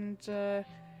 and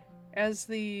as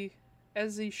the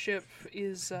ship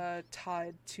is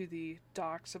tied to the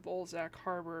docks of Olzak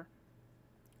Harbor,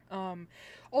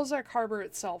 Olzak Harbor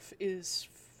itself is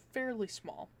fairly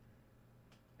small.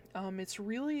 It's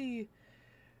really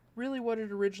what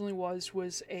it originally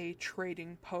was a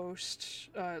trading post,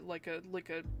 like a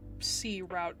sea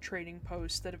route trading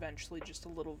post that eventually just a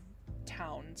little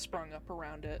town sprung up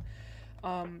around it.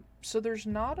 So there's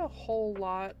not a whole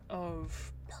lot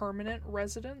of permanent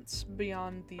residents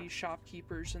beyond the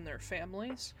shopkeepers and their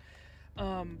families.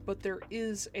 But there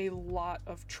is a lot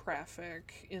of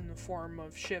traffic in the form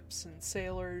of ships and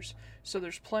sailors. So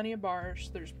there's plenty of bars,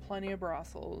 there's plenty of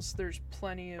brothels, there's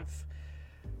plenty of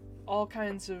all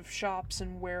kinds of shops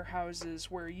and warehouses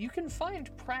where you can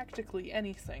find practically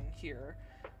anything here,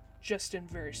 just in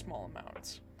very small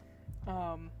amounts.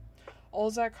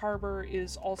 Olzak Harbor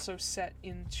is also set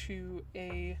into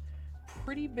a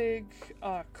pretty big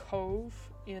cove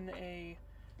in a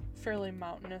fairly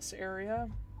mountainous area,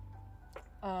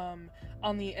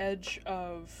 on the edge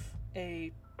of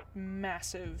a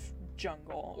massive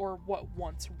jungle, or what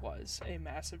once was a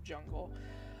massive jungle.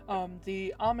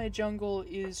 The Ame jungle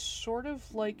is sort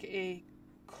of like a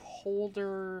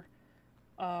colder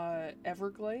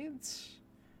Everglades.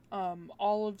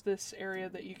 All of this area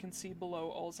that you can see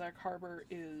below Olzak Harbor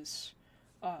is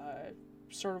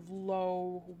sort of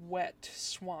low, wet,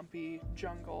 swampy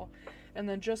jungle. And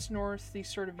then just north, the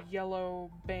sort of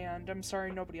yellow band. I'm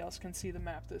sorry nobody else can see the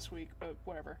map this week, but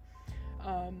whatever.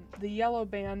 The yellow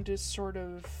band is sort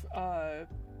of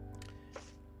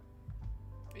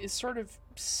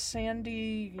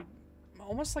sandy,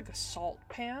 almost like a salt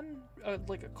pan,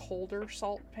 like a colder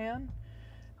salt pan.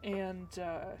 And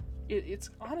it's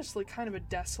honestly kind of a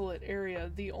desolate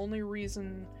area. The only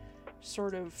reason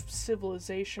sort of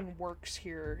civilization works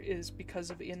here is because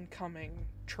of incoming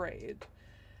trade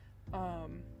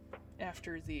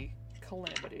after the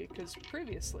calamity, because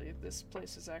previously this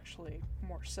place is actually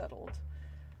more settled.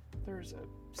 There's a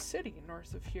city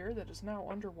north of here that is now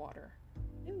underwater.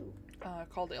 Ooh,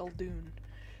 Called Eldoon.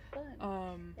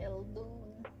 fun.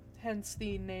 Eldoon. Hence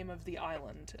the name of the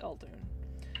island, Eldoon.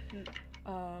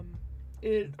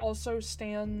 It also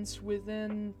stands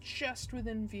just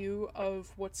within view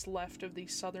of what's left of the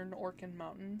southern Orkin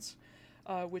Mountains,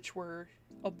 which were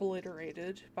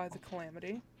obliterated by the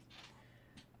calamity,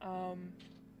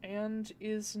 and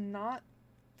is not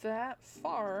that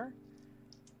far,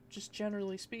 just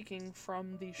generally speaking,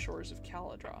 from the shores of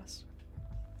Caladros.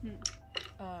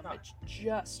 It's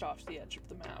just off the edge of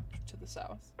the map to the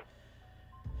south.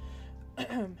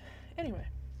 Anyway.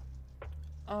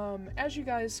 As you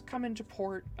guys come into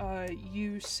port,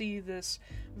 you see this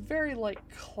very,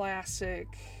 classic,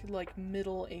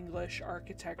 Middle English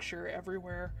architecture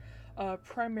everywhere,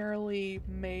 primarily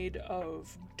made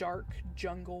of dark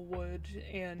jungle wood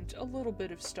and a little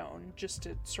bit of stone, just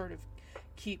to sort of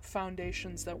keep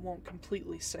foundations that won't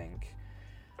completely sink.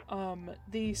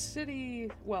 The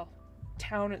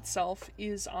town itself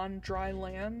is on dry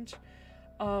land,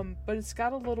 but it's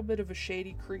got a little bit of a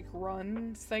Shady Creek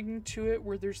Run thing to it,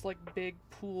 where there's big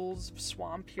pools of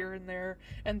swamp here and there,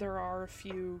 and there are a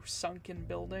few sunken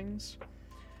buildings.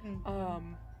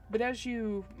 But as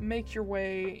you make your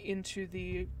way into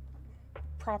the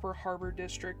proper harbor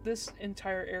district, this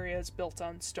entire area is built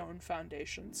on stone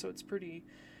foundations, so it's pretty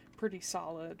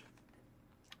solid.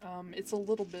 It's a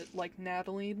little bit like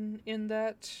Natalie in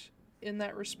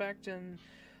that respect, and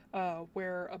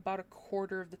where about a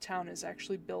quarter of the town is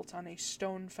actually built on a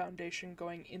stone foundation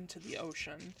going into the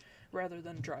ocean rather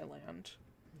than dry land.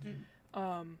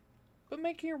 But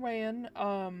making your way in,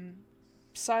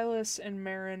 Silas and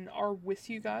Marin are with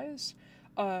you guys,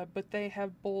 but they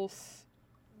both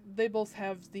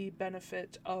have the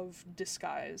benefit of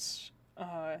disguise,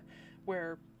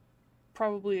 where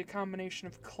probably a combination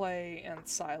of Clay and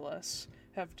Silas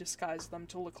have disguised them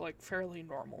to look like fairly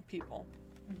normal people.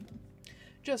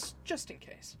 Just in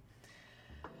case.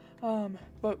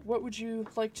 But what would you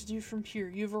like to do from here?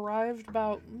 You've arrived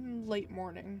about late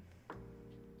morning.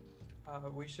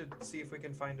 We should see if we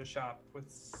can find a shop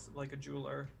with, like, a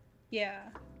jeweler. Yeah.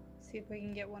 See if we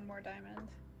can get one more diamond.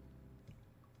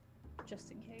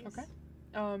 Just in case. Okay.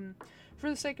 For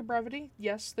the sake of brevity,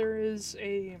 yes, there is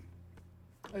a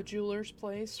jeweler's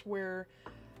place where,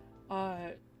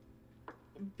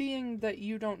 being that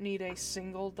you don't need a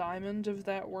single diamond of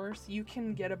that worth, you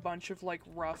can get a bunch of, like,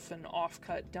 rough and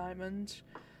off-cut diamonds,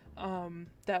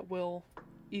 that will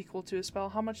equal to a spell.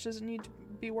 How much does it need to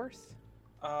be worth?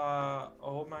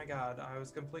 Oh my god, I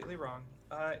was completely wrong.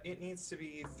 It needs to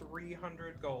be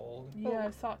 300 gold. Yeah,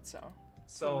 I thought so.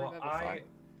 So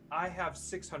I have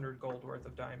 600 gold worth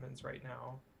of diamonds right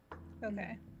now.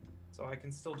 Okay. So I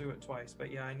can still do it twice,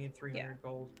 but yeah, I need 300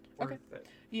 gold worth it.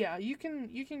 Yeah, you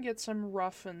can get some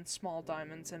rough and small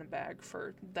diamonds in a bag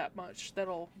for that much.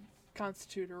 That'll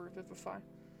constitute a revivify.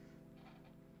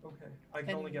 Okay. I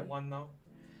can only get one though?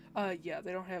 Yeah,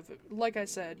 they don't have... Like I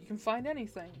said, you can find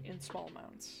anything in small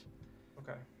amounts.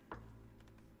 Okay.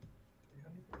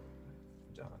 300.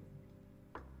 Done.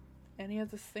 Any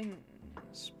other things?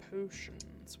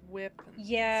 Potions, weapons...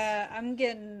 Yeah, I'm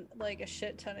getting, like, a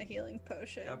shit ton of healing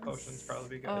potions. Yeah, potions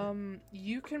probably be good.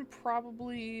 You can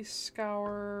probably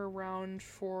scour around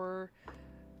for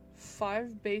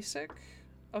 5 basic,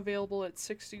 available at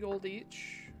 60 gold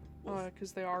each,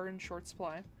 because they are in short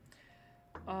supply.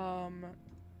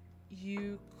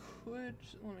 You could...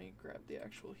 Let me grab the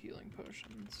actual healing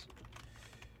potions.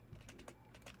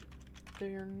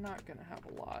 They're not gonna have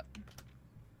a lot.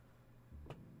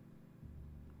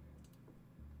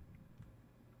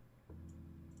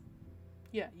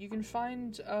 Yeah, you can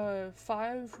find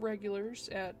 5 regulars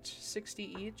at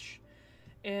 60 each,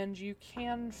 and you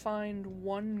can find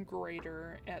 1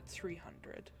 greater at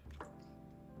 300.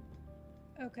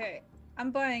 Okay,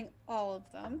 I'm buying all of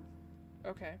them.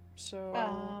 Okay, so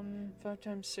 5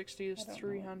 times 60 is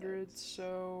 300,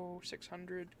 so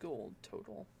 600 gold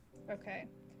total. Okay.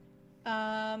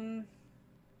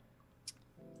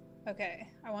 Okay,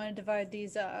 I want to divide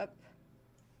these up.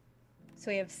 So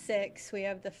we have 6, we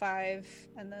have the 5,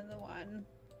 and then the 1.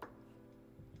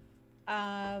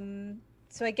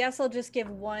 So I guess I'll just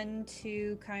give 1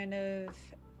 to kind of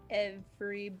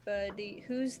everybody.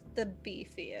 Who's the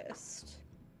beefiest?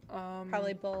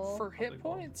 Probably Bull. For hit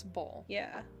Probably points, Bull.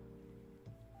 Yeah.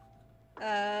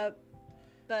 Bud,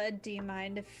 do you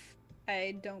mind if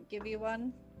I don't give you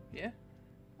 1? Yeah.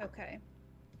 Okay.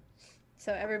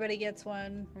 So everybody gets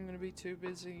 1. I'm gonna be too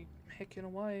busy hicking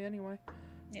away anyway.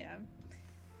 Yeah.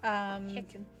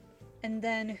 Hicking. And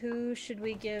then who should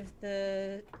we give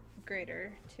the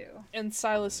greater to? And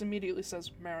Silas immediately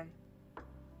says, Marin.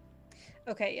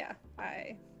 Okay, yeah.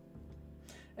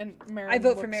 And Marin I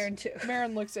vote for Marin too.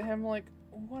 Marin looks at him like,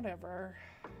 whatever.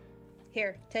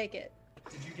 Here, take it.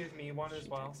 Did you give me one as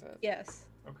well? Takes it. Yes.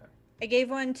 Okay. I gave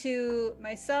 1 to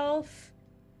myself,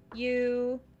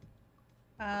 you,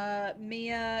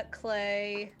 Mia,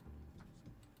 Clay.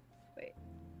 Wait,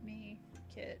 me,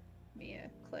 Kit, Mia,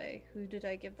 Clay. Who did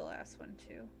I give the last one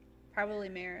to? Probably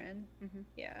Marin. Mm-hmm.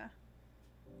 Yeah.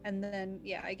 And then,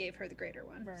 yeah, I gave her the greater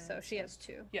one. Marin, so she has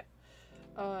 2. Yeah.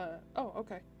 Oh,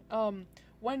 okay.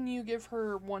 When you give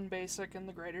her 1 basic and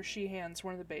the greater, she hands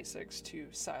one of the basics to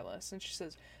Silas, and she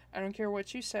says, I don't care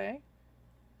what you say,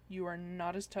 you are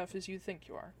not as tough as you think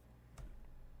you are.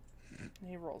 And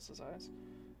he rolls his eyes.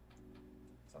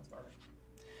 Sounds about right.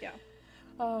 Yeah.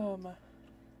 Oh,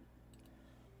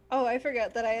 I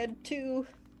forgot that I had 2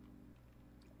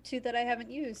 that I haven't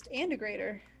used, and a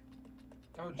greater.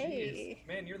 Oh, jeez. Hey.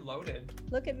 Man, you're loaded.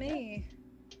 Look at me.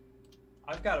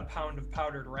 I've got a pound of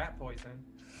powdered rat poison.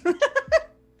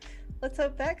 Let's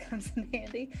hope that comes in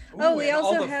handy. Ooh, We and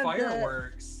also all the have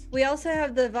fireworks. we also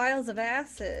have the vials of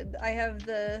acid. I have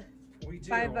the We do.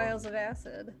 5 vials of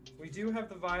acid. We do have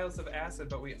the vials of acid,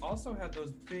 but we also have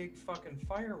those big fucking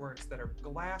fireworks that are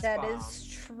glass That bombs. is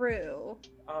true.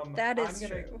 true. That is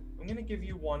true. I'm gonna give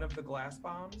you one of the glass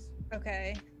bombs.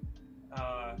 Okay.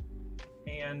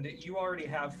 And you already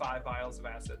have 5 vials of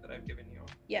acid that I've given you.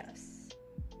 Yes.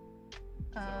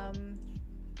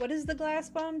 What does the glass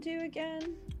bomb do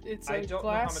again? It's I a don't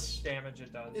glass. know how much damage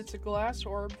it does. It's a glass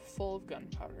orb full of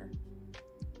gunpowder.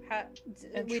 And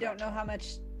We don't know shrapnel. how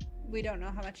much. We don't know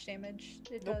how much damage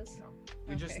it Nope. does. No.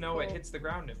 We just Okay, know it cool. hits the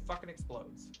ground and it fucking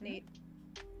explodes. Neat.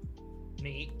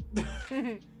 Neat.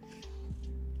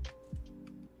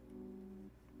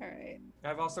 All right.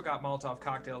 I've also got Molotov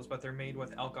cocktails, but they're made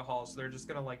with alcohol, so they're just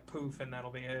gonna like poof and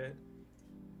that'll be it.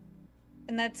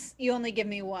 And that's you only give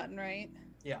me 1, right?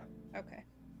 Yeah. Okay,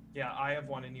 Yeah, I have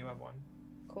one and you have one.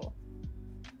 cool.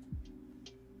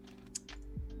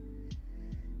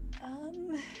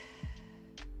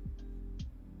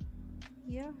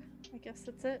 Yeah, I guess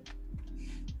that's it.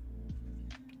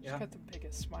 Yeah. I've got the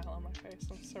biggest smile on my face.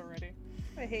 I'm so ready.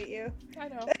 I hate you. I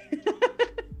know.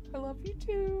 I love you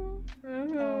too.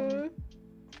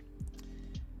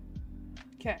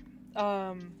 Okay.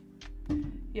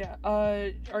 Yeah.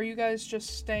 Are you guys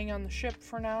just staying on the ship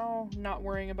for now? Not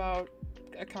worrying about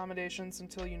accommodations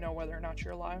until you know whether or not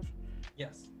you're alive?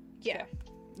 Yes. Yeah.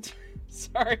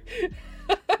 Sorry.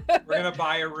 We're gonna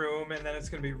buy a room, and then it's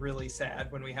gonna be really sad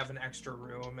when we have an extra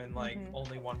room and like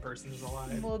only one person is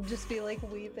alive. We'll just be like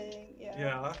weeping.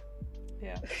 Yeah.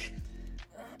 Yeah.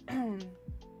 Yeah.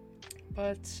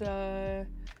 But I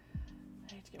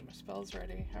need to get my spells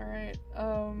ready. All right.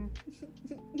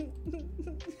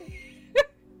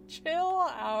 Chill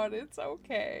out. It's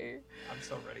okay. I'm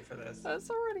so ready for this. I'm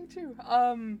so ready too.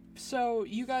 So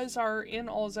you guys are in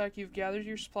Alzak. You've gathered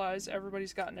your supplies.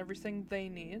 Everybody's gotten everything they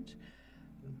need.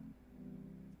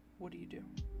 What do you do?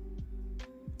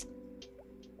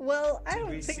 Well, I Did don't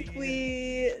we think see-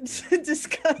 we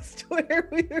discussed where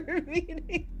we were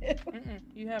meeting him.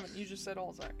 You haven't. You just said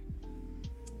Alzak.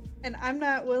 And I'm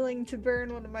not willing to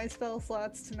burn one of my spell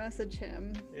slots to message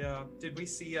him. Yeah. Did we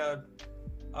see a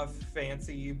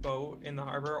fancy boat in the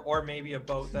harbor, or maybe a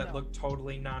boat that No. looked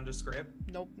totally nondescript?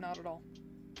 Nope, not at all.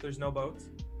 There's no boats.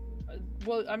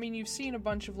 Well, I mean, you've seen a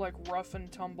bunch of like rough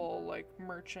and tumble, like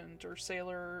merchant or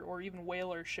sailor or even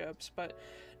whaler ships, but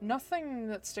nothing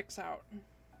that sticks out.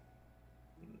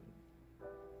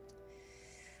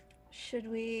 Should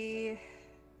we...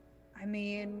 I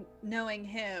mean, knowing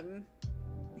him,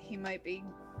 he might be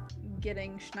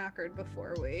getting schnockered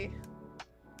before we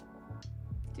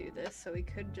do this, so we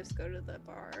could just go to the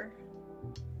bar.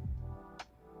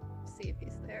 See if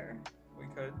he's there. We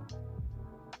could.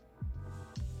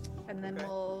 And then Okay.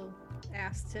 we'll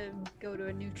ask to go to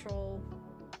a neutral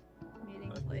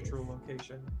meeting A place. neutral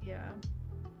location. Yeah.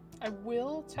 I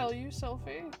will tell you,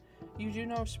 Sophie, you do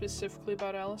know specifically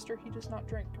about Alistair. He does not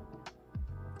drink.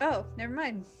 Oh, never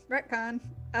mind. Retcon.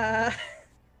 I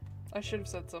should have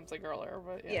said something earlier,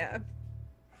 but yeah.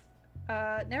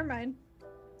 Never mind.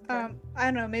 Okay. I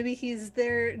don't know, maybe he's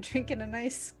there drinking a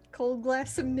nice cold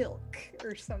glass of milk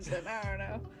or something. I don't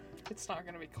know. It's not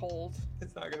gonna be cold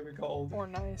It's not gonna be cold. or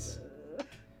nice.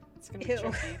 It's gonna be Ew.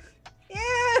 chunky.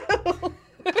 Ew!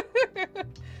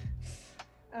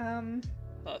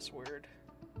 That's weird.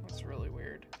 That's really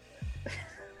weird.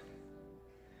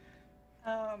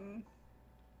 I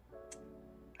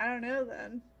don't know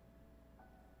then.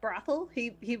 Brothel?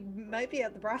 He might be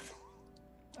at the brothel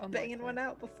banging Unlikely. one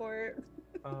out before.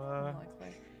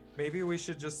 Unlikely. Maybe we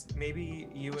should maybe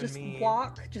you Just and me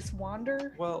walk, just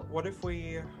wander. Well, what if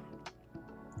we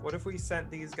sent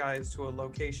these guys to a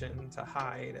location to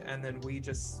hide, and then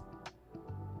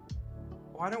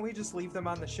why don't we just leave them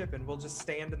on the ship and we'll just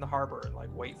stand in the harbor and like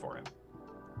wait for him?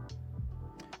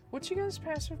 What's you guys'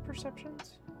 passive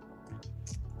perceptions?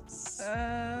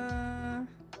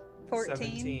 14.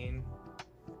 17.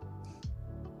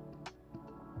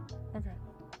 Okay.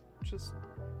 Just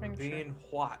making Being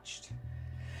watched.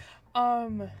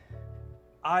 sure.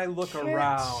 I look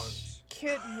around.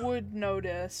 Kit would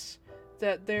notice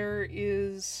that there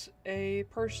is a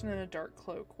person in a dark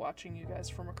cloak watching you guys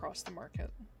from across the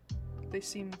market. They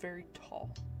seem very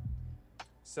tall.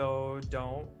 So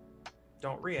don't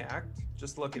react.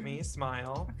 Just look at me,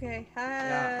 smile. Okay, hi.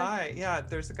 Yeah, hi. Yeah,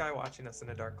 there's a guy watching us in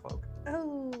a dark cloak.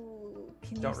 Oh,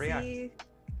 can you Don't react. see?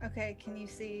 Okay, can you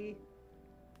see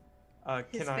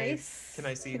his Can face?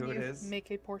 I see Can who it you is? Make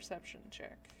a perception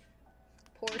check.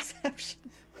 Perception.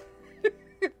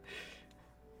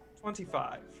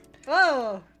 25.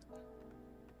 Oh,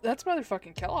 That's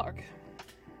motherfucking Kellogg.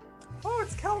 Oh,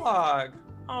 it's Kellogg.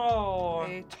 Oh.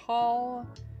 A tall,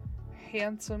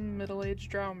 handsome, middle-aged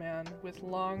drow man with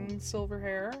long silver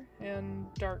hair and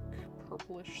dark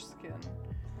purplish skin.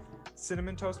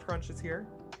 Cinnamon Toast Crunch is here.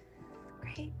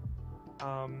 great.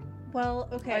 Well,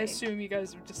 okay. I assume you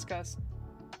guys have discussed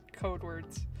code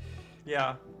words.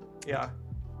 Yeah.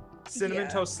 Cinnamon Yeah.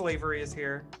 Toast Slavery is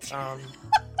here.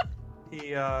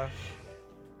 He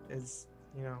is,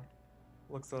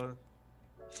 looks a...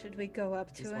 Should we go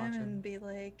up to He's him watching. and be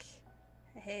like,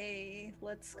 "Hey,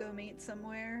 let's go meet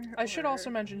somewhere"? I should or- also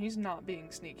mention he's not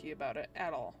being sneaky about it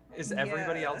at all. Is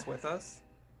everybody Yeah. else with us?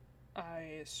 I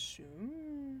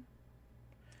assume.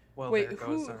 Well, Wait, there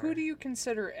goes who do you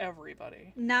consider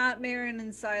everybody? Not Marin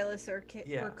and Silas or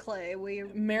Yeah. or Clay.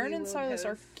 Marin we and will Silas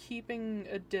are have- keeping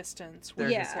a distance They're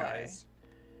with Yeah. Clay. disguised.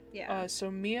 Yeah. So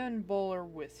Mia and Bull are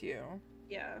with you.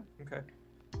 Yeah. Okay.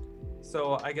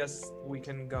 So I guess we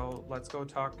can go. Let's go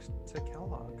talk to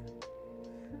Kellogg.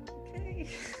 Okay.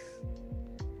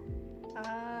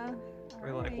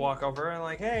 We like walk over and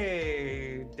like,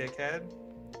 hey, dickhead.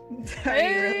 Are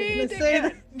you really gonna say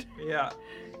that? Yeah.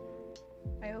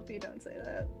 I hope you don't say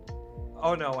that.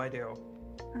 Oh no, I do.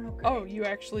 Okay. Oh, you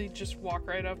actually just walk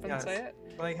right up and Yes. say it?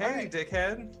 Like, hey, Alright.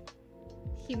 dickhead.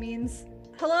 He means,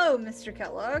 hello, Mr.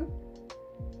 Kellogg.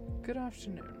 Good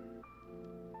afternoon.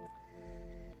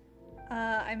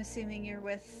 I'm assuming you're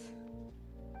with,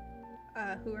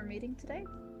 who we're meeting today?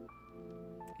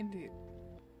 Indeed.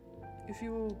 If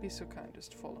you will be so kind as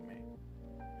to follow me.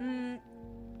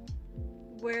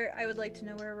 I would like to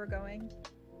know where we're going,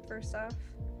 first off.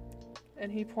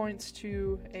 And he points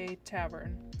to a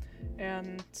tavern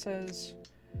and says,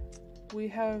 we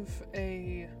have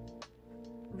a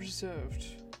reserved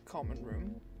common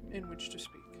room in which to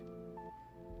speak.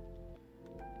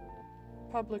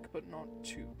 Public, but not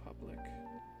too public.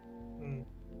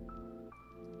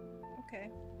 Okay,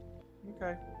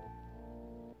 Okay.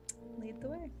 lead the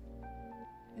way.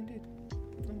 Indeed.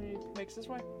 And he makes his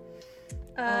way.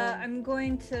 I'm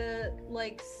going to,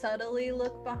 like, subtly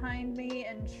look behind me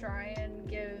and try and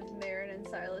give Marin and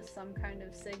Silas some kind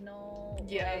of signal.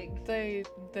 Yeah, like...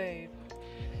 they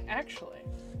actually,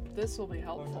 this will be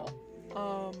helpful.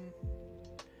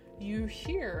 You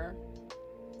hear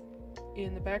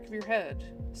in the back of your head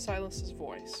Silas's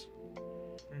voice.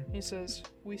 He says,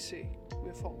 we see,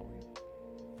 we're following.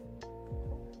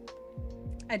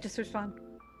 I just respond,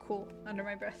 cool, under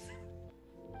my breath.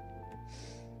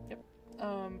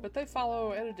 But they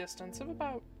follow at a distance of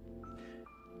about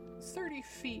 30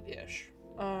 feet-ish.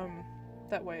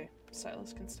 That way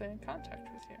Silas can stay in contact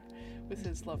with you, with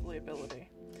his lovely ability.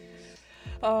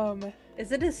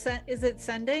 Is it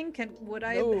sending? Would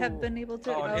I No. have been able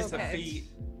to? Oh, it's okay. a feat.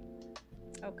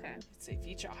 Okay. It's a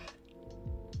feature.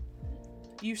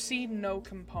 You see no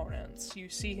components. You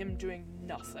see him doing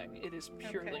nothing. It is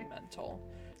purely Okay. mental.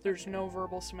 There's no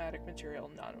verbal somatic material,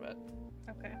 none of it.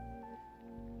 Okay.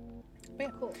 But yeah.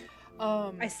 Cool.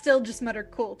 I I still just mutter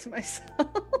 "cool" to myself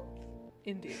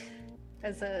indeed.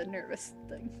 as a nervous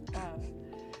thing.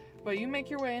 But you make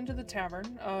your way into the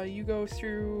tavern. You go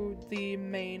through the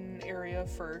main area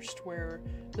first, where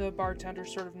the bartender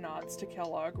sort of nods to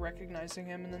Kellogg, recognizing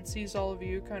him, and then sees all of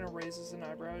you, kind of raises an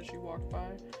eyebrow as you walk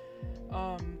by.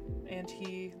 And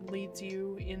he leads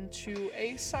you into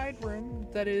a side room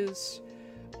that is...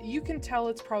 You can tell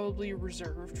it's probably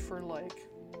reserved for, like...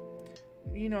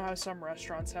 You know how some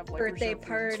restaurants have, like, Birthday reserved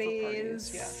rooms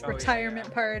for parties, Yeah. Oh, yeah, retirement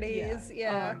yeah. parties.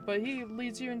 Yeah. But he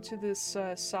leads you into this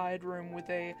side room with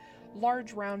a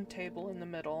large round table in the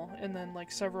middle, and then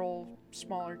like several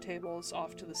smaller tables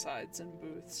off to the sides and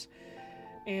booths.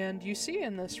 And you see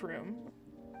in this room,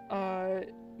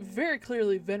 very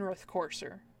clearly Vinrith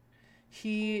Courser.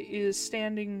 He is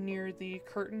standing near the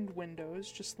curtained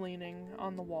windows, just leaning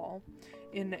on the wall,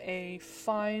 in a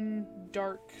fine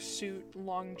dark suit,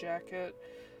 long jacket.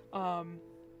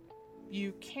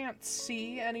 You can't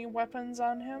see any weapons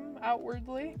on him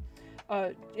outwardly.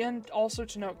 And also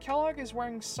to note, Kellogg is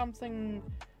wearing something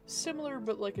similar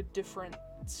but like a different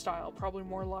style, probably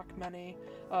more Lochmeny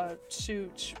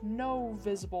suit, no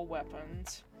visible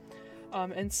weapons.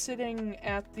 And sitting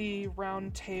at the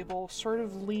round table, sort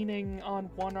of leaning on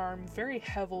one arm very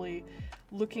heavily,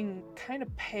 looking kind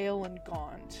of pale and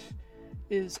gaunt,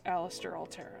 is Alistair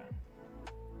Altera.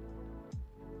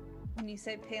 When you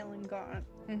say pale and gaunt,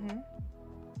 Mm-hmm.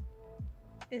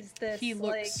 is this He looks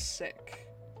like sick.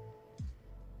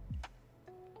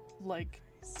 Like,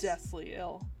 deathly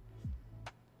ill.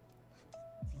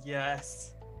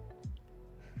 Yes.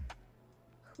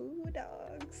 who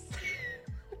dogs?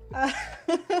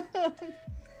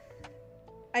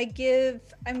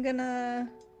 I'm gonna,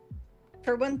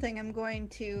 for one thing, I'm going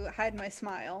to hide my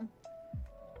smile.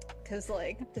 Because,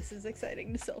 like, this is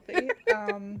exciting to Sylphie.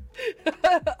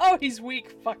 Oh, he's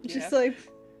weak. Fuck yeah. Just like,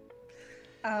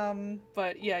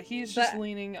 But yeah, he's just But-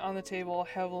 leaning on the table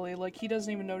heavily. Like, he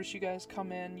doesn't even notice you guys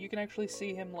come in. You can actually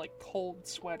see him, like, cold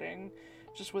sweating,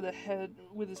 just with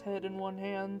his head in one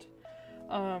hand.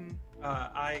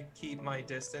 I keep my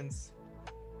distance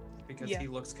because Yeah. he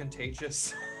looks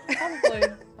contagious. Probably,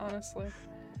 honestly.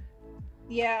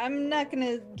 yeah, I'm not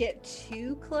gonna get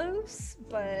too close,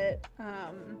 but,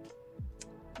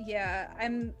 yeah,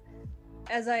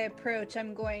 as I approach,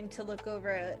 I'm going to look over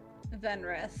at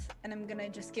Venrith, and I'm gonna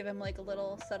just give him, like, a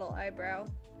little subtle eyebrow.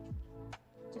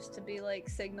 Just to be, like,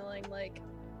 signaling, like,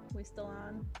 we still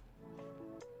on?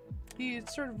 He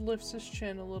sort of lifts his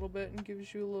chin a little bit and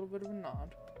gives you a little bit of a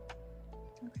nod.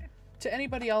 Okay. To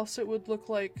anybody else, it would look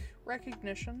like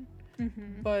recognition,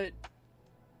 Mm-hmm. but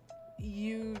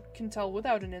you can tell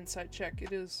without an insight check,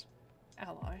 it is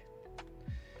ally.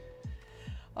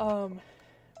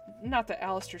 Not that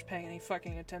Alistair's paying any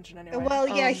fucking attention anyway. Well,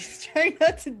 yeah, he's trying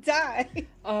not to die.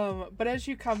 But as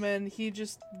you come in, he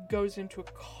just goes into a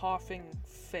coughing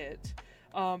fit.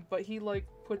 But he, like,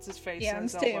 puts his face in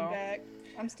his elbow.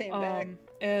 I'm staying back.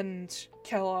 And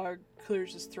Kellogg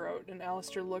clears his throat, and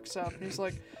Alistair looks up, and he's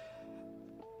like,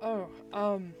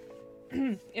 and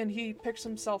he picks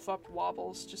himself up,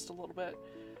 wobbles just a little bit,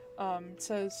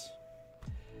 says,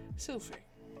 Sylphie.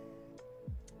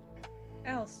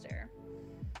 Alistair.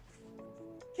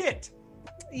 Kit!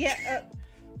 Yeah,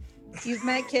 you've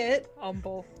met Kit.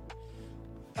 Bull.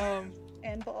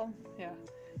 And Bull. Yeah.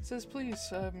 Says,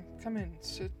 please, come in,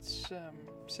 sit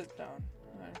down.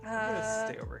 I'm gonna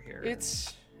stay over here.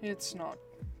 It's not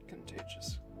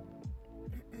contagious.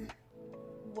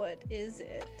 What is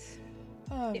it?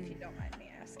 If you don't mind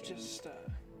me asking. Just,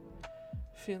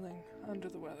 feeling under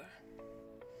the weather.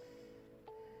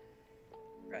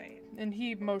 Right. And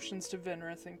he motions to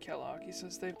Vinrith and Kellogg. He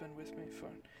says they've been with me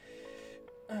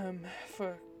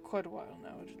for quite a while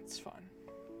now. It's fine.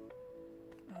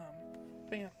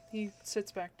 But yeah, he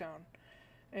sits back down.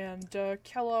 And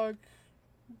Kellogg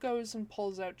goes and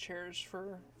pulls out chairs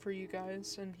for you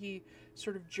guys, and he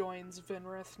sort of joins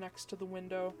Vinrith next to the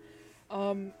window.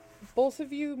 Both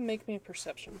of you make me a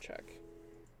perception check.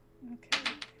 Okay.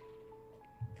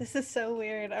 This is so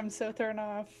weird. I'm so thrown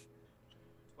off.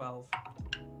 12.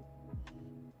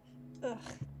 Ugh.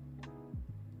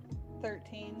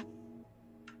 13.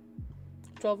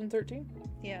 12 and 13?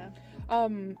 Yeah.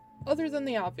 Other than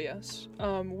the obvious,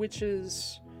 which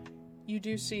is, you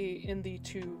do see in the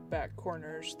two back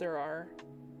corners, there are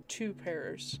two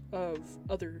pairs of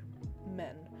other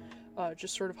men,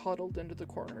 just sort of huddled into the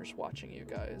corners watching you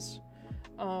guys.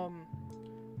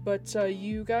 But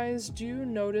you guys do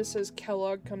notice as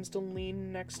Kellogg comes to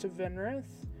lean next to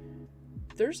Vinrith,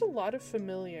 there's a lot of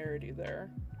familiarity there.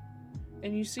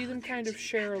 And you see them kind of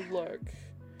share a look,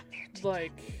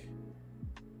 like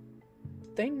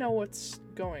they know what's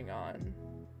going on.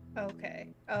 Okay.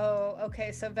 Oh,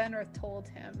 okay, so Vinrith told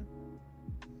him.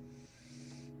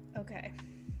 Okay.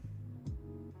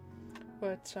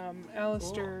 But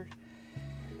Alistair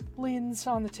leans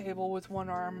on the table with one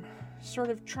arm, sort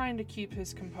of trying to keep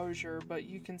his composure, but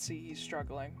you can see he's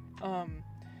struggling.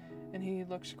 And he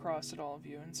looks across at all of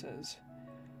you and says,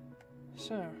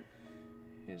 So,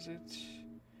 is it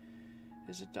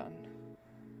done?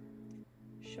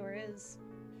 Sure is.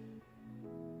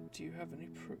 Do you have any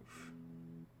proof?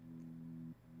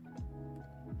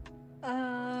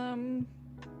 I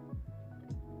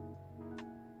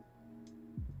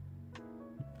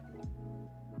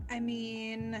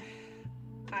mean,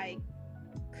 I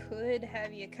could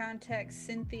have you contact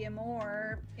Cynthia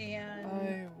Moore, and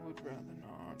I would rather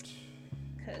not.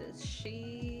 Because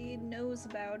she knows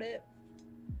about it.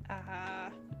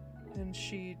 And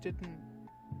she didn't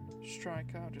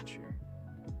strike out at you?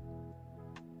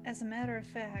 As a matter of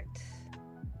fact,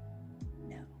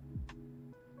 no.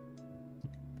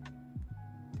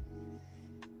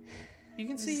 You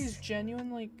can see he's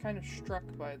genuinely kind of struck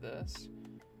by this.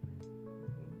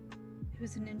 It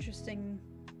was an interesting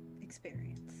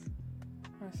experience.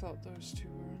 I thought those two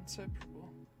were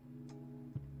inseparable.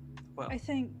 Well, I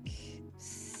think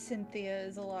Cynthia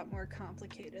is a lot more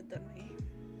complicated than we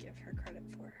give her credit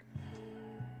for.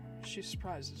 She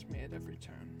surprises me at every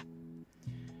turn.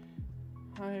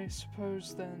 I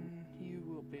suppose then you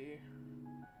will be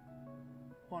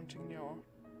wanting your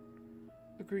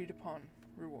agreed upon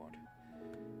reward.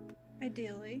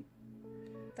 Ideally.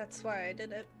 That's why I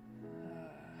did it.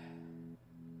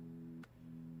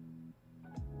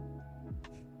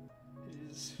 It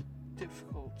is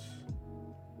difficult.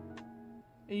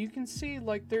 And you can see,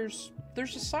 like, there's a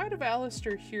side of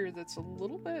Alistair here that's a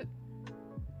little bit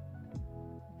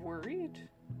worried,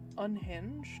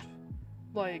 unhinged.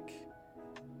 Like,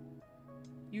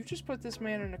 you just put this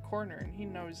man in a corner and he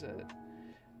knows it.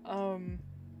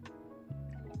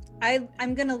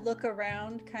 I'm gonna look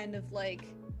around kind of like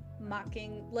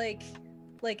mocking, like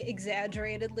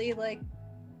exaggeratedly, like,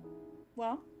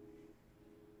 well,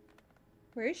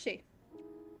 where is she?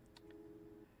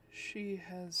 She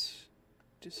has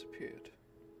disappeared.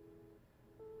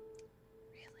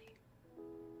 Really?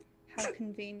 How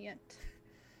convenient.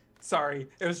 sorry,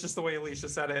 it was just the way Alicia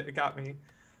said it. It got me.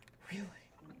 Really?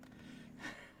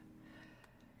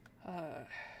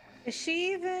 Is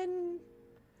she even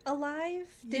alive?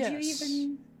 Did you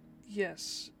even...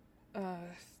 Yes.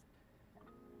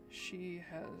 She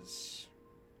has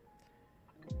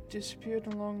disappeared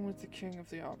along with the King of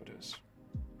the Arbiters.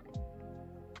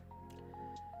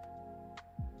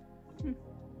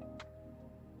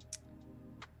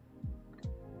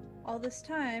 all this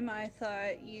time I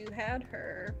thought you had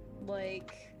her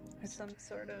like some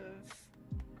sort of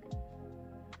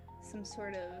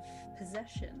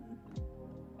possession.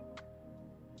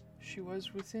 She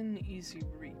was within easy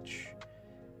reach,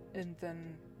 and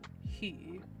then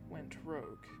he went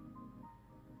rogue.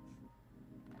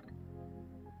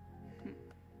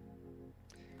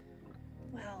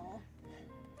 Well,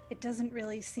 it doesn't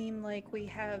really seem like we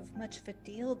have much of a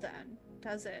deal then,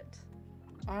 does it?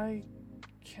 I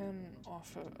can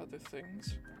offer other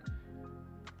things.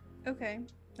 Okay,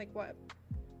 like what?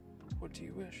 What do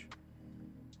you wish?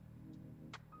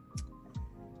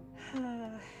 Do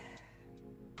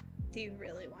you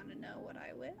really want to know what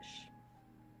I wish?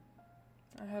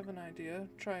 I have an idea.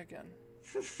 Try again.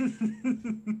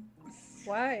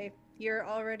 Why? You're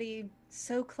already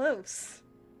so close.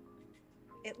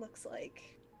 It looks like.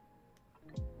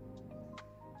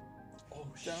 Oh,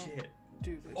 Don't shit.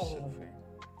 do this, Oh. Sophie.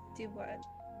 Do what?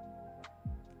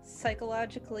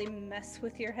 Psychologically mess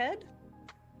with your head?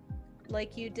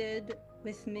 Like you did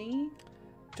with me?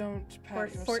 Don't For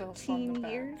pat yourself on 14 the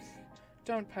back. years?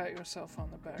 Don't pat yourself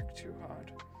on the back too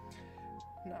hard.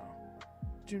 No.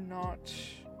 Do not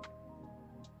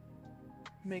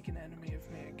make an enemy of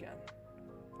me again.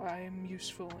 I am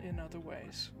useful in other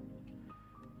ways.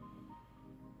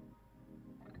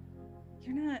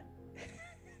 You're not.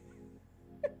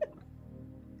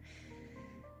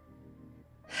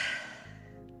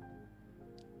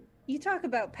 You talk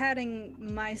about patting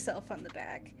myself on the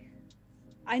back.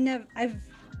 I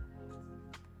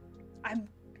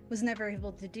was never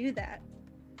able to do that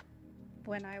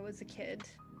when I was a kid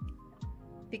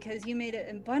because you made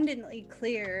it abundantly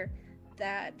clear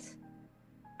that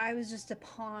I was just a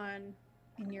pawn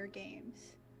in your games.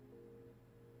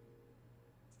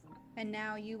 And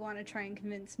now you want to try and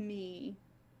convince me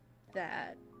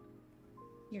that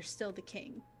you're still the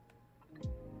king.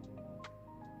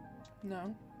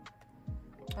 No.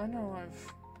 I know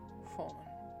I've fallen,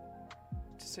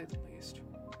 to say the least.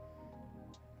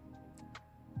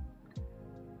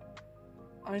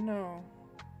 I know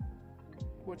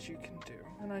what you can do,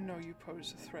 and I know you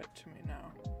pose a threat to me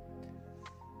now.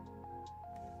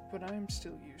 But I am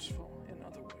still useful in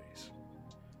other ways.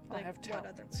 I have what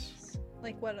other talents. ways?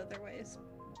 Like what other ways?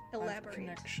 I have Elaborate.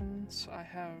 connections. I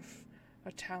have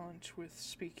a talent with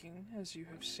speaking, as you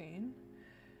have seen.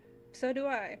 So do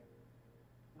I.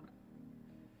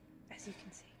 As you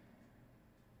can see.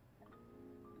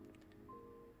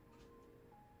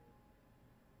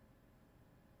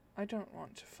 I don't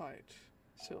want to fight,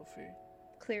 Sylphie.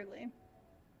 Clearly.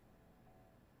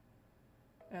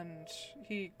 And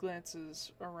he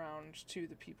glances around to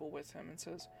the people with him and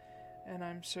says, and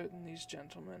I'm certain these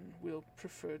gentlemen will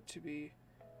prefer to be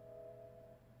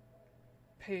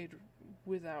paid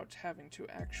without having to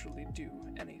actually do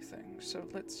anything. So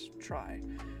let's try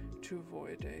to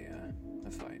avoid a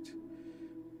fight.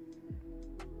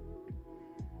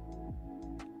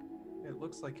 It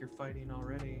looks like you're fighting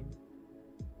already.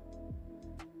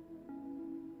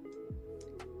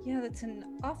 Yeah, that's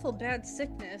an awful bad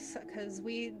sickness, because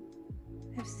we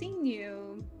have seen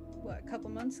you, a couple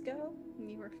months ago?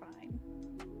 And you were fine.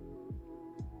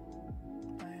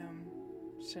 I am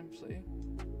simply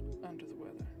under the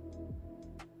weather.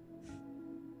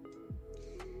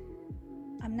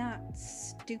 I'm not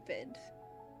stupid.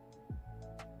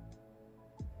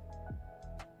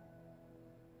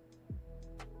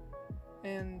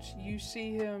 And you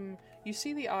see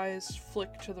the eyes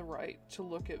flick to the right to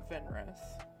look at Venrith,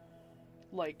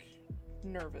 like,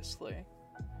 nervously.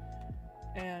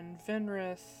 And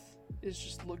Venrith is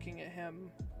just looking at him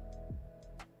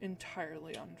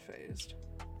entirely unfazed.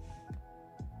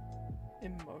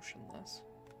 Emotionless.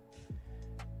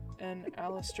 And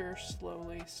Alistair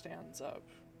slowly stands up.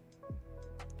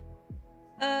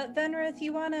 Venrith,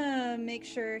 you wanna make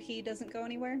sure he doesn't go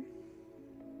anywhere?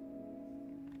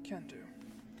 Can do.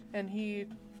 And he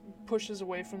pushes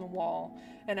away from the wall,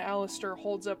 and Alistair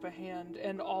holds up a hand,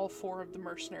 and all four of the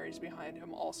mercenaries behind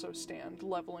him also stand,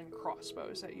 leveling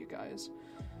crossbows at you guys.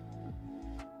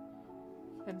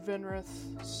 And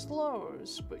Venrith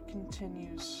slows, but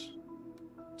continues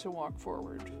to walk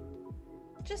forward.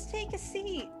 Just take a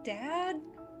seat, Dad.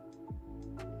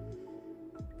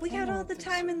 We I got know all what the this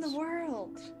time in the is.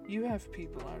 world. You have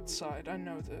people outside, I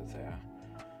know they're there.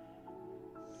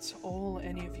 It's all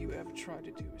any of you ever try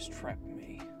to do is trap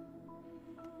me.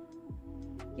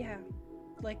 Yeah,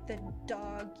 like the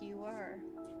dog you are.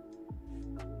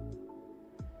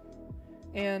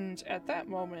 And at that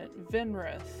moment,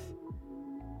 Venrith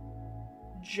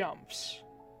jumps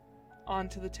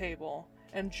onto the table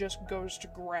and just goes to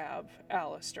grab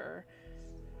Alistair.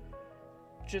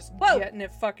 just Whoa. getting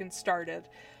it fucking started.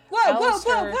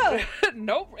 Whoa.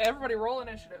 Nope, everybody roll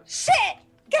initiative. Shit!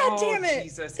 God Oh, damn it!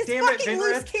 Jesus. This Damn it, fucking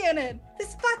loose Vinrith. cannon!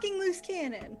 This fucking loose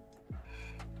cannon!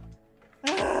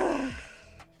 Ugh.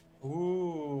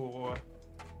 Ooh.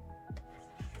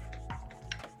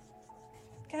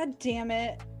 God damn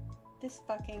it. This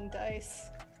fucking dice.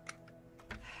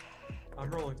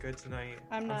 I'm rolling good tonight.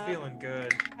 I'm not. feeling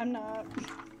good. I'm not.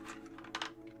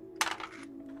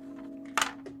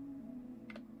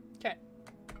 Okay.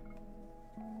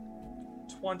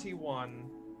 21.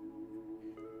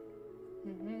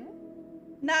 Mm-hmm.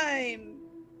 9.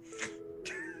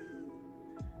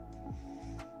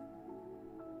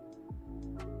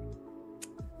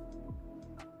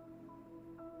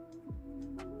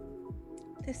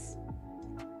 This.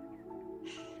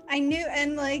 I knew,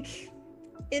 and like,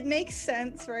 it makes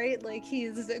sense, right? Like,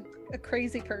 he's a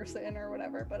crazy person or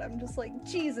whatever, but I'm just like,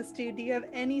 Jesus, dude, do you have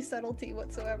any subtlety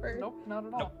whatsoever? Nope, not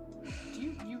at all. Do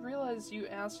you realize you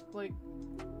asked, like...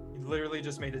 You literally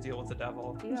just made a deal with the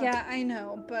devil. Yeah, I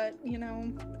know, but, you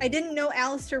know, I didn't know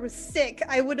Alistair was sick.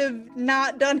 I would have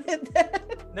not done it then.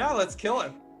 Now let's kill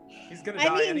him. He's gonna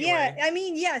die anyway. Yeah, I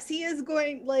mean, yes, he is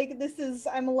going, like,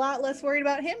 I'm a lot less worried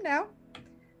about him now.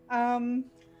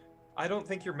 I don't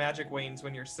think your magic wanes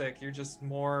when you're sick. You're just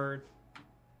more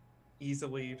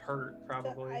easily hurt,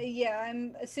 probably. Yeah,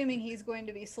 I'm assuming he's going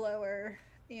to be slower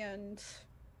and,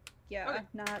 yeah, Okay.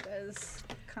 not as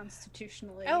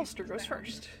constitutionally. Alistair goes bound.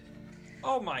 first.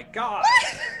 Oh my god.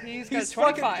 He's got He's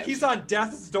 25. he's on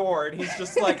death's door and he's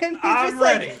just like, And he's I'm just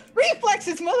like, ready.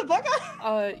 Reflexes,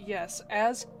 motherfucker! Yes,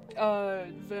 as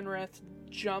Vinrith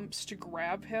jumps to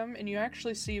grab him, and you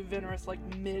actually see Vinrith, like,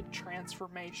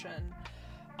 mid-transformation,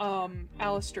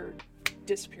 Alistair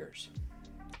disappears.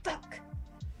 Fuck.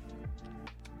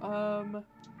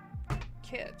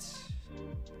 Kit.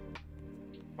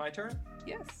 My turn?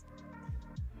 Yes.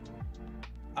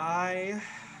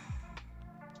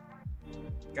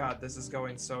 God, this is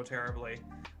going so terribly.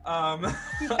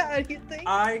 Yeah, you think?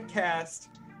 I cast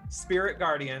Spirit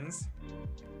Guardians.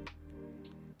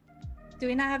 Do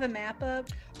we not have a map up?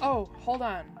 Oh, hold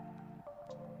on.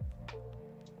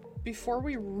 Before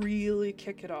we really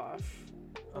kick it off,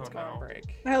 let's Oh, go on no.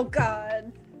 break. Oh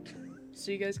god.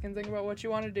 So you guys can think about what you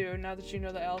want to do now that you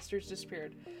know that Alistair's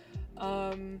disappeared.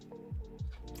 I'll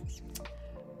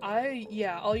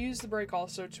use the break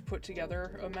also to put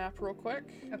together a map real quick.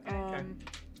 Okay.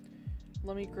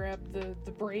 Let me grab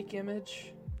the break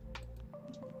image.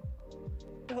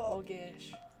 Oh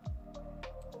gosh.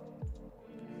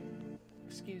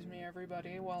 Excuse me,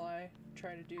 everybody, while I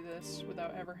try to do this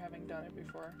without ever having done it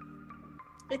before.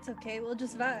 It's okay, we'll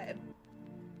just vibe.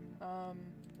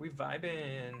 We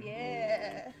vibing.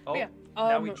 Yeah. Oh, yeah.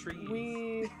 now we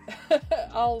trees.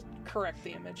 I'll correct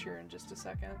the image here in just a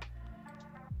second.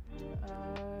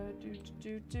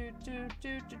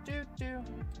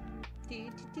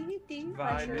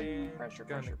 Vibing. Pressure,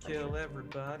 Gonna pressure, kill pressure.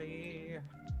 everybody.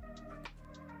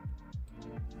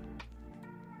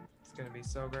 It's gonna be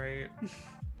so great.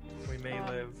 We may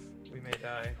live. We may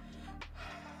die.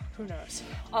 Who knows?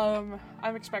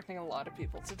 I'm expecting a lot of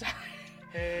people to die.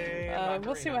 Hey, I'm not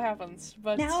We'll see Karina. what happens.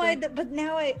 But Now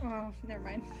oh, never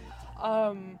mind.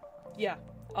 yeah.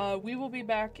 We will be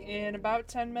back in about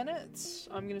 10 minutes.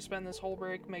 I'm gonna spend this whole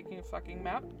break making a fucking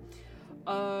map.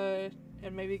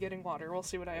 And maybe getting water. We'll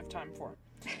see what I have time for.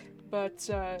 But,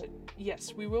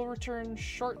 yes, we will return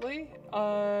shortly,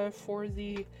 for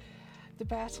the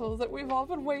battle that we've all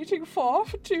been waiting for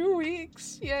 2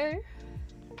 weeks. Yay.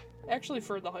 Actually,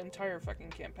 for the entire fucking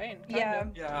campaign. Yeah.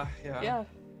 Yeah. Yeah.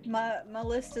 My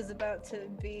list is about to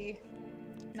be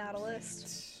not a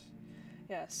list.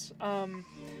 Yes. But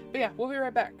yeah, we'll be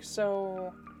right back.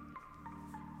 So,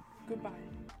 goodbye.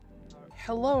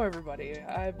 Hello, everybody.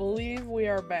 I believe we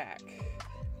are back.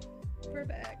 We're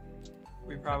back.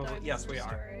 We probably. Yes, we are.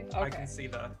 Story. I Okay. can see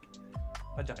a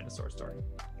dinosaur story.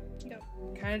 Yep.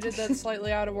 Kind of did that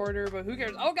slightly out of order, but who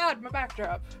cares? Oh god, my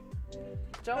backdrop.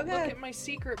 Don't Oh, look God. at my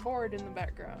secret board in the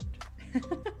background.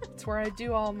 It's where I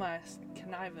do all my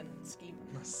conniving and scheming.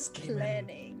 Scheming.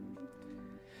 Planning.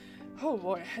 Oh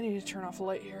boy, I need to turn off the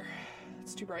light here.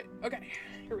 It's too bright. Okay,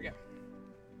 here we go.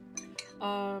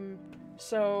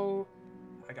 So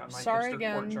I got my Sorry hipster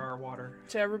again. quart jar of water.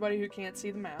 to everybody who can't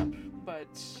see the map, but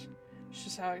it's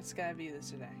just how it's gotta be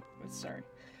this today. But sorry.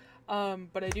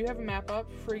 But I do have a map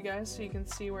up for you guys so you can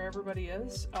see where everybody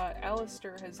is.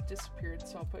 Alistair has disappeared,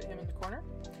 so I'll put him in the corner.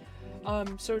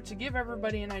 So to give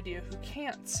everybody an idea who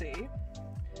can't see,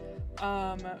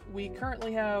 we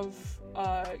currently have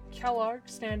Kellogg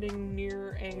standing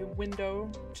near a window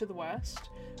to the west.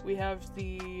 We have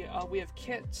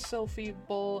Kit, Sylphie,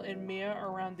 Bull, and Mia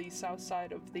around the south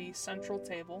side of the central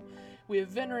table. We have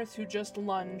Vinrith, who just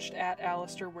lunged at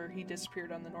Alistair where he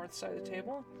disappeared on the north side of the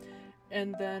table.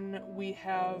 And then we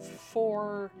have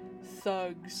 4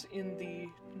 thugs in the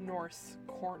north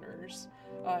corners.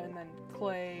 And then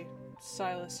Clay,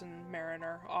 Silas, and Marin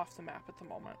are off the map at the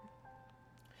moment.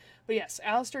 But yes,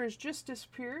 Alistair has just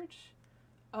disappeared.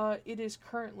 It is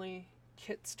currently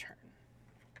Kit's turn.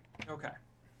 Okay.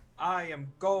 I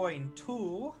am going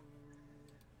to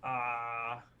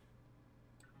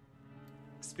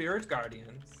Spirit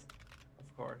Guardians,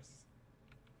 of course.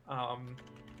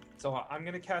 So I'm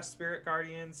going to cast Spirit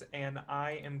Guardians, and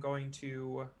I am going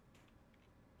to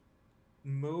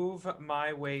move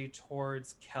my way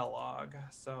towards Kellogg.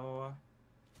 So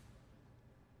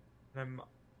I'm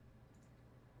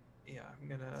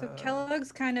gonna... So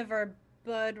Kellogg's kind of our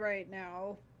bud right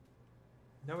now.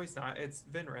 No, he's not. It's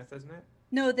Vinrith, isn't it?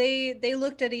 No, they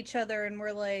looked at each other and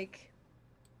were like,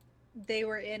 they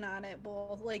were in on it.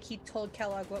 Both. Like, he told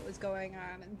Kellogg what was going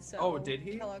on, and so. Oh, did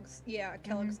he? Kellogg's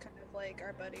kind of like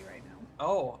our buddy right now.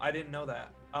 Oh, I didn't know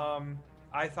that.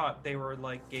 I thought they were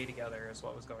like gay together is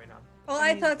what was going on. Well, I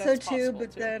I mean, thought so that's too, possible,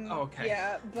 but too. then Okay.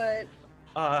 yeah, but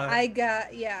I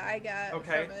got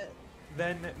Okay. from it.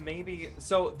 Then maybe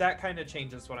so that kind of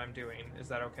changes what I'm doing. Is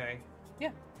that okay?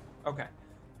 Yeah. Okay.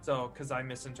 So, because I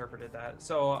misinterpreted that.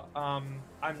 So,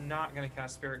 I'm not gonna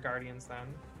cast Spirit Guardians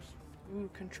then. Ooh,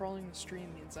 controlling the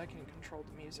stream means I can control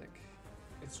the music.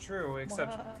 It's true,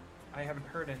 except Wow. I haven't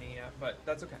heard any yet, but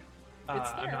that's okay.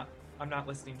 It's there. I'm not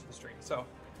listening to the stream. So,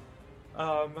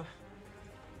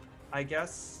 I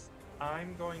guess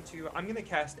I'm gonna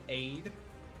cast Aid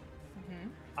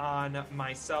on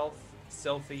myself,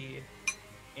 Sylphie,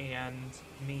 and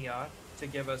Mia to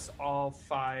give us all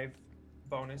 5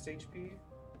 bonus HP.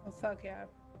 Oh fuck yeah!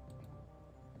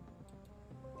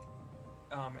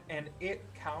 And Aid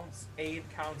counts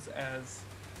as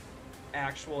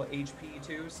actual HP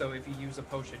too, so if you use a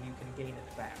potion, you can gain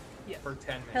it back Yes. for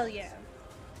 10 minutes. Hell yeah!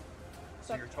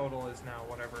 So your total is now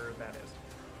whatever that is.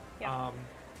 Yeah.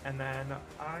 And then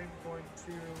I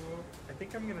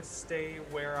think I'm gonna stay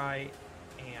where I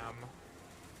am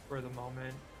for the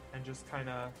moment and just kind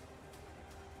of,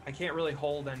 I can't really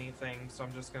hold anything, so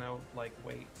I'm just gonna like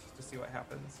wait to see what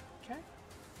happens. Okay.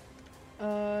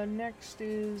 Next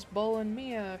is Bull and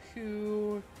Mia,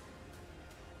 who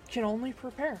can only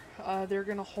prepare. They're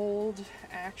gonna hold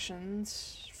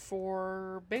actions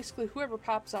for basically whoever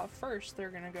pops out first.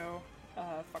 They're gonna go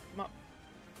fuck them up.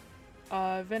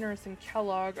 Vinrith and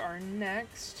Kellogg are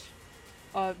next.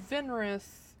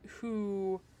 Vinrith,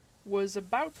 who was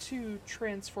about to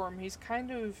transform, he's kind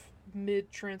of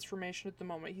mid-transformation at the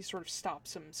moment. He sort of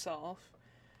stops himself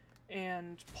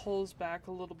and pulls back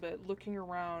a little bit, looking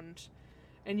around.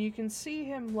 And you can see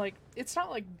him, like, it's not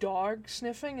like dog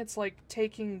sniffing, it's like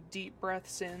taking deep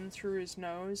breaths in through his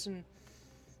nose and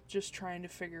just trying to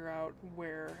figure out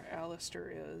where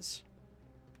Alistair is.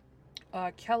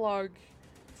 Kellogg,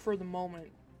 for the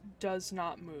moment, does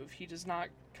not move. He does not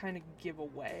kind of give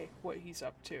away what he's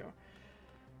up to.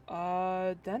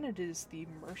 Then it is the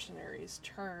mercenaries'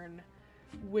 turn,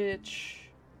 which,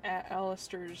 at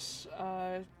Alistair's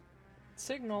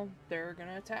signal, they're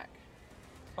gonna attack.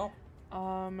 Oh.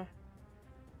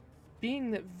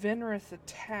 Being that Vinrith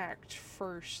attacked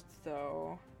first,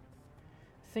 though,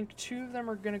 I think 2 of them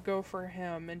are gonna go for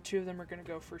him, and 2 of them are gonna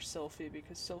go for Sylphie,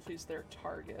 because Sylphie's their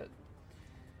target.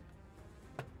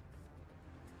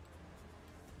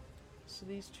 So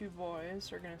these 2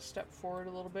 boys are going to step forward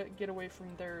a little bit, get away from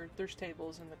there's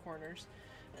tables in the corners.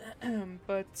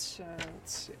 But, let's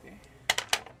see.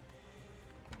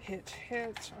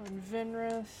 Hit on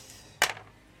Vinrith.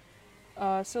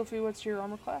 Sylphie, what's your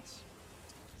armor class?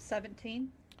 17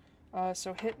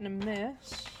 So hit and a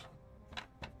miss.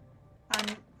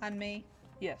 on me.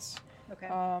 Yes. Okay.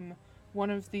 One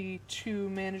of the 2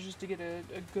 manages to get a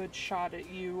good shot at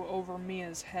you over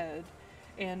Mia's head,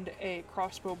 and a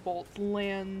crossbow bolt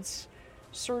lands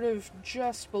sort of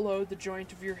just below the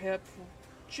joint of your hip,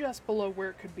 just below where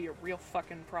it could be a real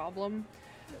fucking problem,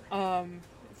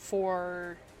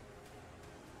 for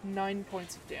 9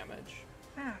 points of damage.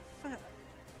 Ah, fuck.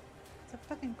 It's a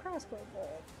fucking crossbow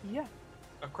bolt. Yeah,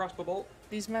 A crossbow bolt?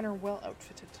 these men are well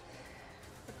outfitted.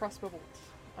 The crossbow bolt.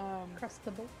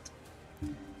 Crossbow bolt.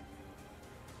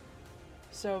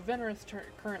 So Vinrith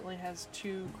currently has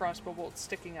 2 crossbow bolts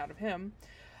sticking out of him.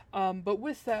 But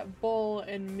with that, Bull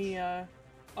and Mia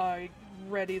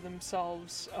ready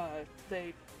themselves.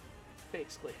 They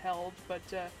basically held, but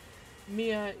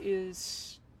Mia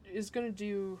is going to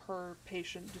do her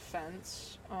patient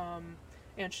defense.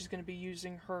 and she's going to be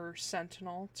using her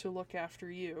sentinel to look after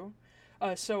you.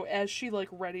 So as she, like,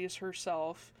 readies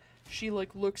herself, she,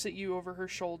 like, looks at you over her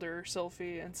shoulder,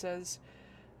 Sylphie, and says,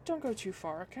 "Don't go too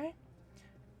far, okay?"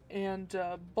 And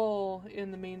Bull,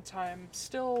 in the meantime,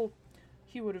 still,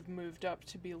 he would have moved up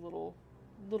to be a little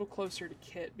closer to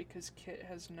Kit, because Kit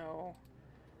has no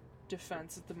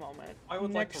defense at the moment. I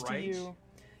would like to write. You,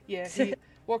 yeah, he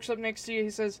walks up next to you, he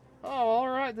says, "Oh,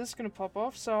 alright, this is gonna pop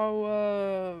off,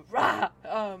 so, rah!"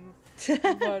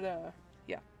 But,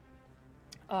 yeah.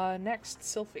 Next,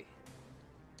 Sylphie.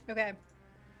 Okay.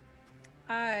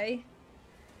 I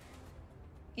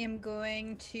am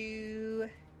going to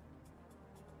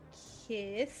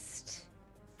kiss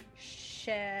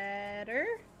Shatter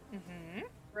Mm-hmm.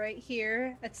 right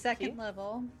here at second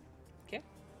level. Okay.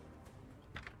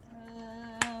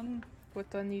 Um, What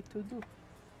do I need to do?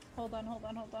 hold on.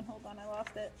 I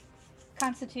lost it.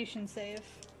 Constitution save.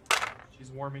 She's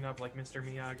warming up like Mr.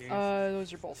 Miyagi.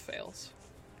 Those are both fails.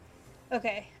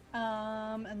 Okay.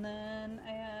 And then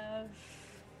I have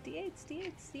D8s.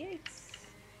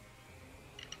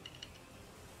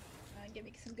 Give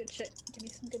me some good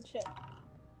shit.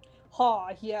 Ha,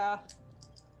 yeah.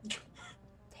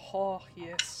 Oh,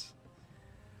 yes.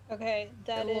 Okay,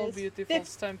 that Hello, is beautiful.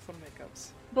 It's time for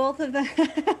makeups. both of them.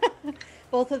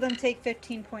 Both of them take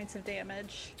 15 points of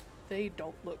damage. They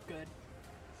don't look good.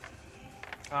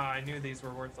 I knew these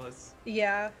were worthless.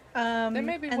 Yeah. They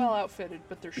may be well outfitted,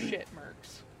 but they're shit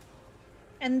mercs.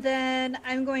 And then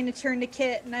I'm going to turn to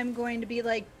Kit and I'm going to be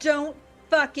like, "Don't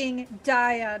fucking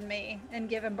die on me," and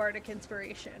give him Bardic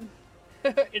Inspiration.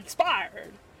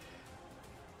 Inspired!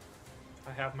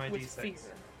 I have my With D6. fear.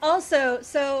 Also,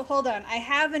 so hold on. I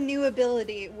have a new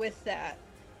ability with that.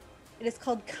 It is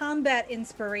called Combat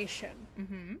Inspiration.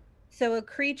 Mm-hmm. So a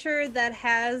creature that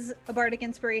has a Bardic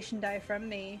Inspiration die from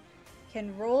me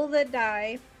can roll the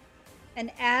die and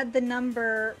add the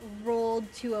number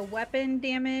rolled to a weapon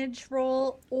damage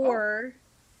roll, or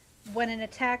when an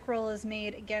attack roll is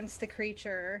made against the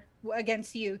creature,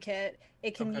 against you, Kit,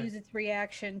 it can use its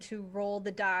reaction to roll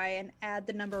the die and add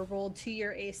the number rolled to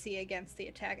your AC against the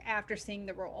attack after seeing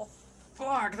the roll.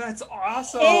 Fuck, that's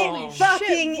awesome! It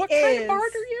fucking Shit, what is. kind of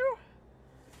bard are you?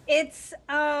 It's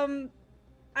I'm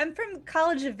from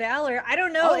College of Valor. I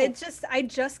don't know. Oh. It's just I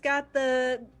just got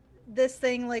this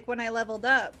thing like when I leveled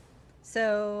up.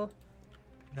 So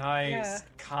Nice. Yeah.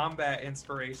 Combat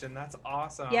inspiration. That's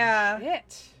awesome. yeah,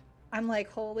 Shit. I'm like,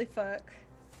 holy fuck.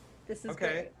 This is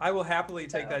Okay, great. I will happily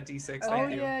take So- that D6. Oh,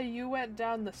 Thank you. yeah, you went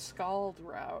down the Scald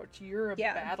route. You're a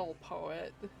Yeah. battle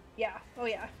poet. Yeah. Oh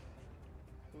yeah.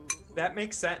 Ooh. That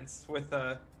makes sense with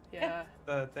the Yeah.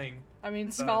 thing. I mean,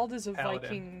 The Scald is a paladin.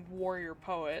 Viking warrior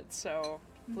poet, so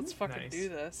let's fucking Nice. do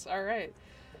this. Alright.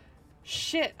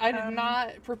 Shit, I did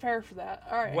not prepare for that.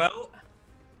 Alright. Well,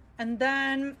 And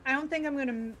then I don't think I'm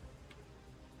gonna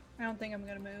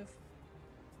move.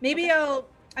 Maybe I'm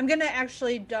gonna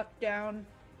actually duck down.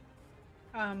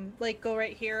 Like go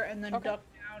right here and then Okay. duck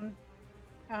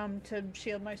down. To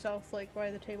shield myself like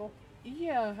by the table.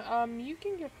 yeah, you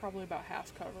can get probably about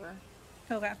half cover.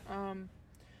 Okay.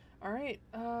 Alright,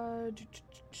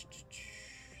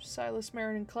 Silas,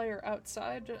 Marin, and Clay are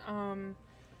outside.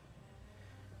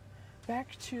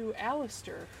 Back to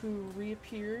Alistair, who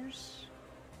reappears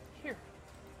here.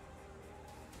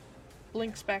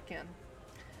 Blinks back in.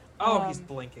 he's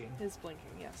blinking. Is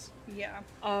blinking, yes. Yeah.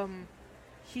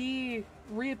 He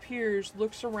reappears,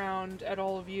 looks around at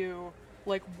all of you,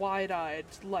 like wide-eyed,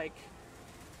 like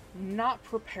not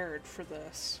prepared for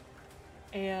this.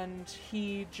 And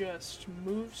he just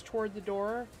moves toward the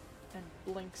door and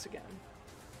blinks again.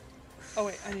 Oh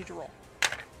wait, I need to roll.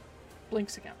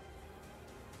 Blinks again.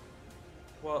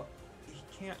 Well, he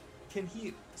can't. Can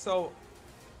he? So,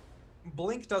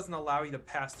 blink doesn't allow you to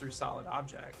pass through solid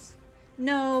objects.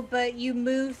 No, but you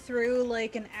move through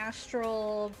like an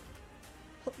astral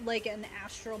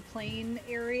plane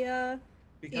area.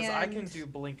 Because I can And- do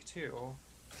blink too.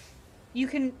 You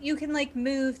can like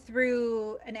move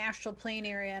through an astral plane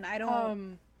area, and I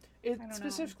don't. It I don't know.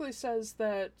 specifically says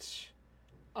that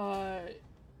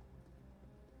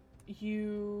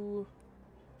you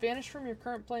vanish from your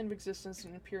current plane of existence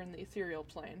and appear in the ethereal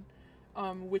plane,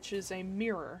 which is a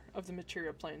mirror of the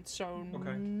material plane. So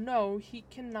Okay. no, he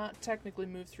cannot technically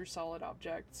move through solid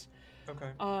objects.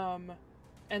 Okay.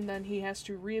 And then he has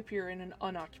to reappear in an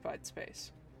unoccupied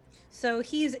space. So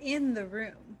he's in the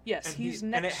room. Yes, and he's he-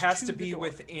 next and it has to the be door.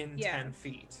 within Yeah. 10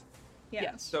 feet. Yeah.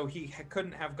 Yes. So he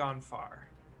couldn't have gone far.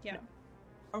 Yeah.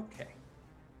 Okay.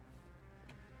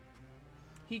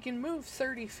 He can move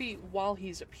 30 feet while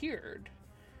he's appeared,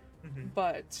 Mhm.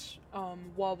 but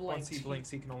while blinked, Once he blinks,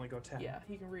 he can only go 10. yeah,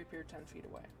 he can reappear 10 feet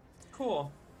away.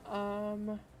 Cool.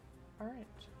 Alright.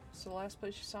 So the last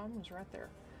place you saw him was right there.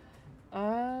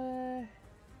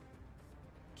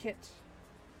 Kit.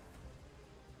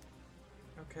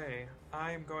 Okay,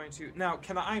 I'm going to... Now,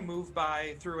 can I move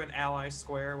by through an ally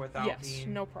square without Yes,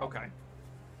 being... no problem. Okay.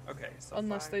 Okay, so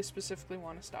Unless 5, they specifically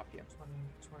want to stop you. 20,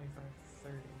 25,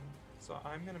 30. So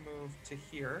I'm going to move to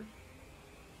here.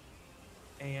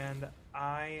 And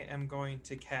I am going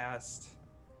to cast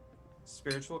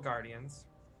Spiritual Guardians.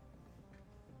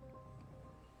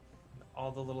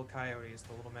 All the little coyotes,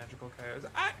 the little magical coyotes.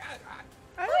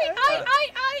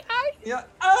 Yeah.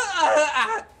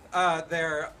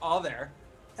 They're all there.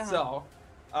 So,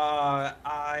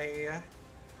 I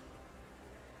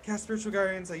cast Spiritual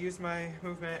Guardians, I use my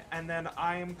movement, and then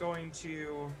I'm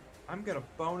gonna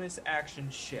bonus action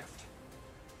shift.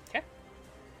 Okay.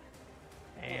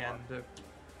 And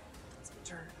it's my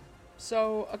turn.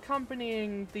 So,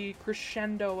 accompanying the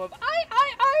crescendo of I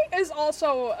is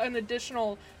also an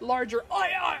additional larger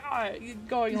I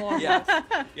going along with.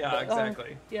 Yeah,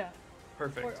 exactly. Yeah.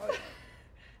 Perfect.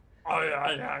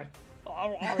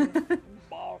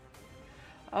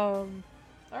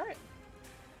 Alright.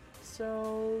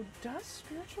 So, does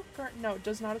Spiritual Guard... No, it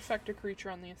does not affect a creature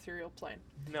on the ethereal plane.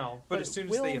 No, but as it soon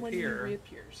as will they when he appear...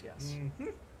 reappears, yes.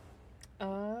 Mhm.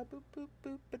 Boop, boop,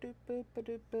 boop, ba-doop, boop,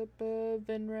 ba-doop, boop, boop,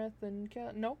 Vinreth and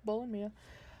nope, Bull and Mia.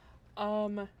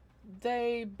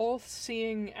 They both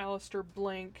seeing Alistair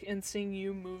blink and seeing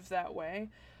you move that way.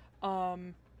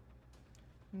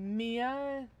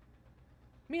 Mia's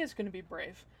gonna be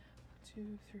brave.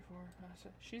 2, 3, 4, 5,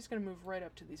 6. She's gonna move right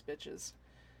up to these bitches.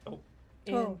 Oh.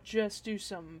 And just do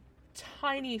some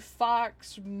tiny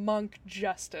fox monk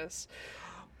justice.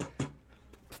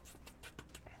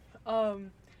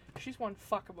 She's one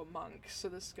fuck of a monk, so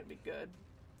this is gonna be good.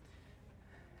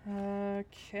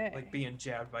 Okay. Like being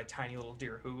jabbed by tiny little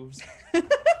deer hooves.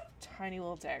 Tiny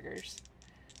little daggers.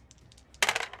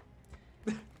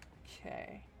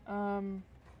 Okay.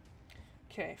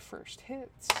 Okay, first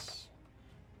hits.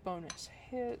 Bonus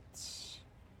hits.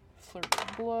 Flurry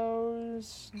of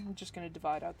blows. I'm just gonna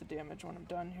divide out the damage when I'm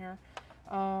done here.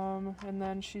 And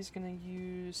then she's gonna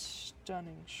use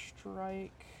Stunning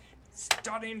Strike.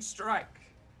 Stunning Strike!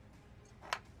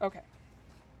 Okay.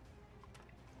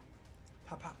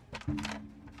 Pop, pop.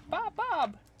 Bob!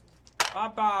 Bob!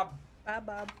 Bob, Bob! Bye,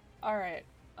 Bob. Alright.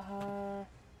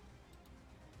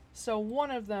 So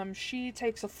one of them, she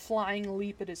takes a flying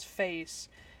leap at his face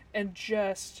and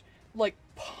just, like,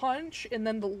 punch, and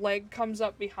then the leg comes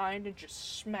up behind and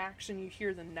just smacks, and you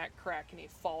hear the neck crack, and he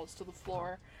falls to the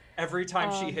floor. Every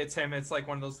time she hits him, it's like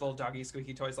one of those little doggy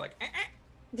squeaky toys, like,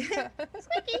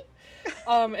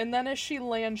 And then as she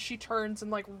lands, she turns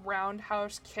and, like,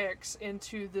 roundhouse kicks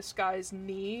into this guy's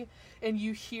knee, and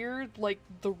you hear, like,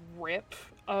 the rip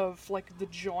of, like, the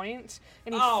joint,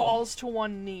 and he falls to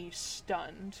one knee,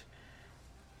 stunned.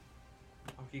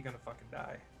 Oh, he's gonna fucking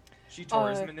die. She tore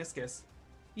his meniscus.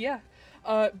 Yeah.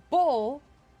 Bull,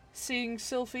 seeing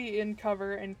Sylphie in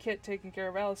cover and Kit taking care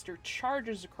of Alistair,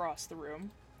 charges across the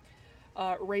room,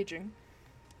 raging.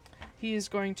 He is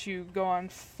going to go on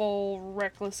full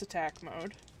reckless attack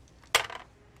mode.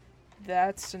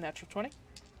 That's a natural 20.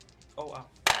 Oh, wow.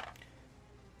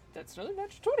 That's another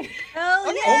natural 20.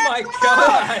 Oh, yeah! Oh my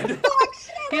god!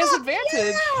 He has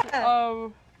advantage. Yeah!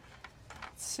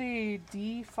 Let's see,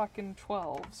 D fucking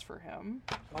 12s for him.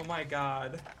 Oh my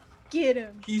god. Get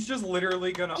him! He's just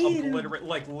literally gonna obliterate,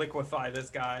 like, liquefy this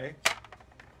guy.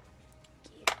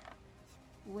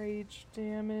 Rage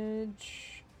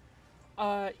damage.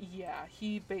 Yeah,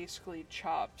 he basically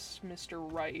chops Mr.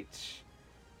 Wright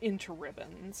into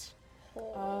ribbons.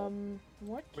 What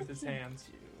With can his he hands.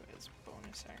 do as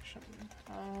bonus action?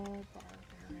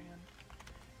 Barbarian.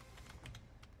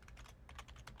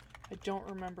 I don't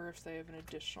remember if they have an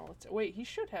additional attack. Wait, he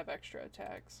should have extra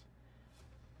attacks.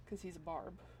 Because he's a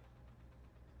barb.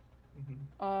 Mm-hmm.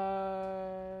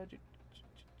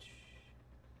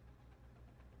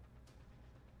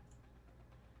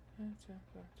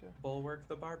 Bulwark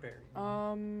the Barbarian.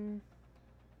 No,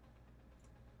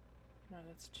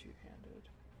 that's two-handed.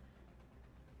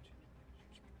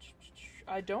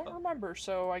 I don't remember,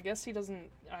 so I guess he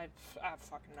doesn't. I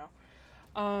fucking know.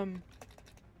 I'm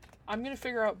gonna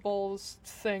figure out Bull's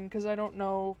thing because I don't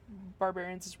know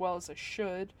barbarians as well as I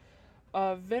should.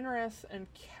 Vinreth and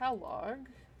Kellogg.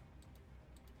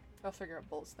 I'll figure out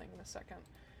Bull's thing in a second.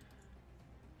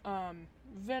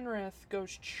 Vinreth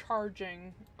goes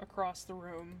charging across the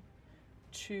room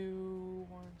to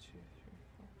 1, 2, 3,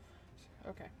 4, 6.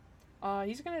 Okay.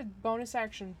 He's gonna bonus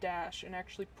action dash and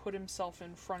actually put himself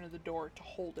in front of the door to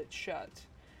hold it shut.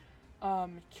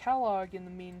 Kellogg, in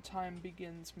the meantime,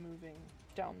 begins moving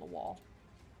down the wall.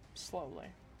 Slowly.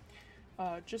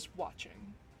 Just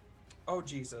watching. Oh,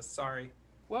 Jesus, sorry.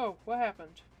 Whoa, what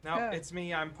happened? No, Yeah. it's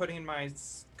me. I'm putting my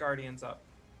guardians up.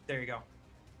 There you go.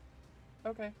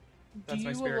 Okay. That's Do my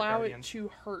you spirit allow guardians. it to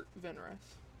hurt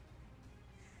Vinrith?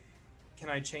 Can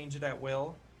I change it at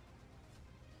will?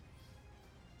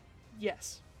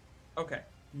 Yes. Okay.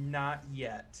 Not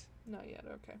yet. Not yet,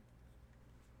 okay.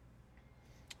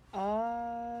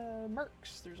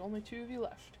 Mercs, there's only 2 of you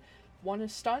left. One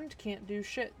is stunned, can't do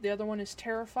shit. The other one is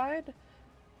terrified.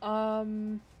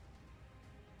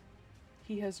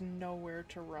 He has nowhere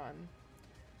to run.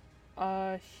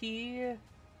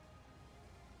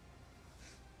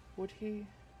 Would he?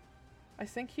 I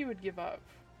think he would give up.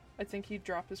 I think he'd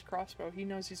drop his crossbow. He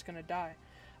knows he's gonna die.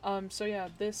 So yeah,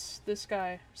 this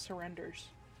guy surrenders.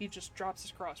 He just drops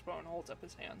his crossbow and holds up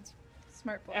his hands.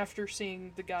 Smart boy. After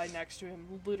seeing the guy next to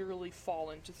him literally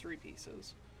fall into 3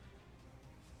 pieces.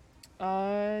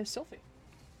 Sylphie.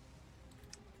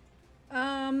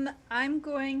 I'm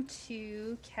going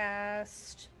to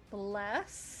cast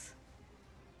Bless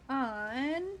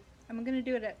on. I'm gonna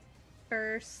do it at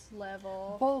first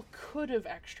level. Bull could have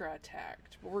extra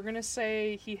attacked, but we're gonna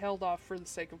say he held off for the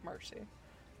sake of mercy.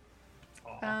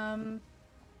 Aw. 5, 10,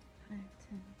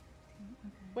 15,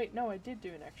 okay. Wait, no, I did do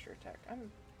an extra attack. I'm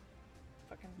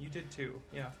fucking... You did too,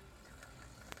 yeah.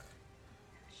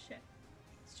 Shit.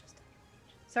 It's just.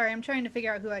 Sorry, I'm trying to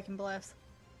figure out who I can bless.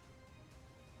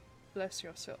 Bless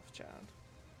yourself, child.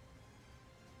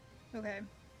 Okay.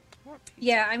 What piece?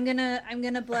 Yeah, I'm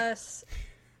gonna bless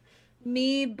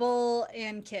me, Bull,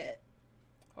 and Kit.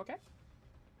 Okay.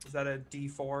 Is that a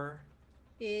D4?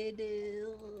 It is.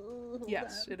 hold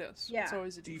Yes, up. it is. Yeah. It's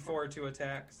always a D4. D4 to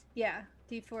attacks? Yeah,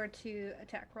 D4 to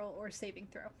attack roll or saving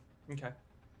throw. Okay.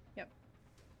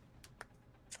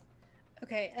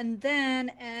 Okay, and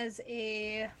then as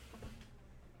a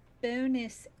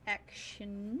bonus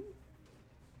action.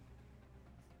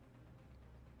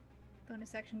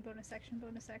 Bonus action, bonus action,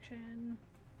 bonus action.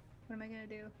 What am I gonna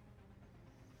do?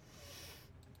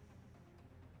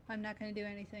 I'm not gonna do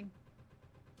anything.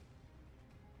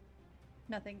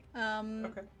 Nothing.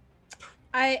 Okay.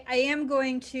 I am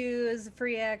going to, as a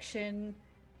free action,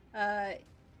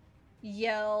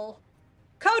 yell,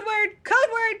 code word, code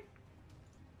word,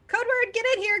 code word, get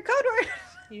in here, code word,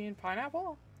 You mean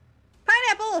pineapple?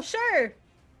 pineapple, sure.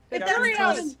 Hit that Cinnamon Doritos!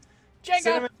 button. Jenga!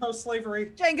 Cinnamon Toast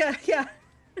Slavery. Jenga, yeah.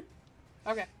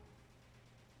 Okay.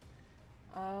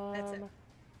 That's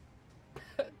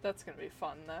it. That's gonna be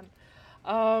fun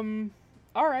then.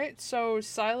 Alright, so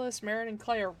Silas, Marin, and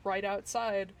Clay are right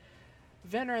outside.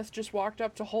 Venrith just walked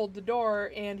up to hold the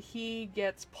door, and he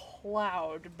gets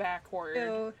plowed backward.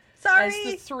 Oh, As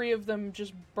the sorry. 3 of them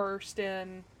just burst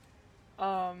in.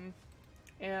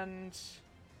 And...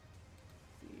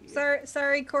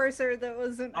 Sorry, Corsair, that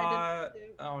wasn't. I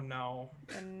didn't do. Oh no.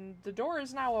 And the door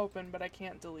is now open, but I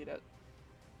can't delete it.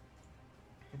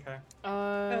 Okay.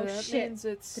 That shit. means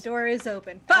it's The door is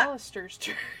open. Fuck! Alistair's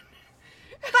turn.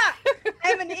 Fuck!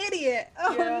 I'm an idiot.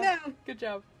 Oh Yeah. no. Good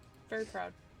job. Very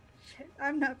proud. Shit,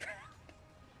 I'm not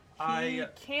proud. He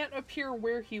can't appear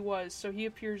where he was, so he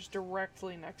appears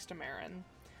directly next to Marin.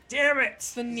 Damn it!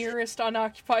 It's the nearest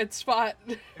unoccupied spot.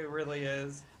 It really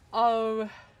is.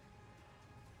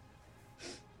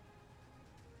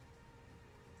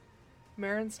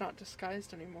 Marin's not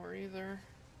disguised anymore either.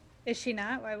 Is she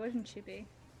not? Why wouldn't she be?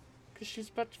 Because she's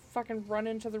about to fucking run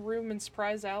into the room and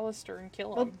surprise Alistair and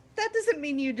kill him. Well, that doesn't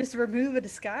mean you just remove a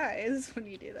disguise when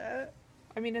you do that.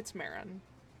 I mean, it's Marin.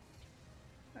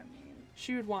 I mean,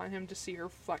 She would want him to see her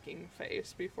fucking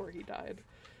face before he died.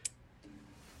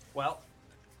 Well,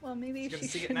 well, maybe She's gonna she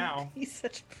see it shouldn't now. be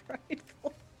such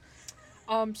prideful.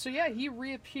 So yeah, he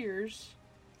reappears,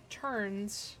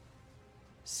 turns,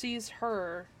 sees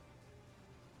her,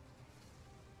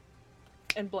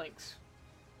 and blinks.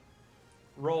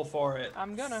 roll for it.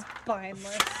 I'm gonna.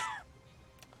 Spineless.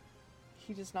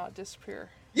 He does not disappear.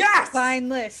 Yes!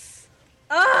 Spineless.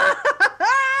 Ah!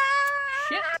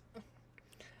 Shit!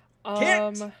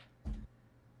 Kit!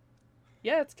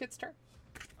 Yeah, it's Kit's turn.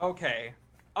 Okay.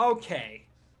 Okay.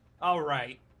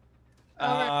 Alright.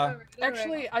 Alright.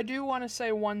 Actually, I do want to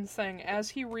say one thing. As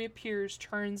he reappears,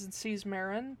 turns, and sees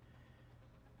Marin,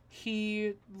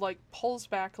 he, pulls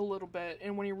back a little bit,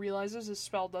 and when he realizes his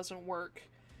spell doesn't work,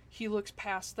 he looks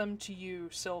past them to you,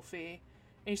 Sylphie,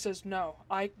 and he says, no,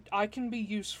 I can be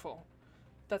useful.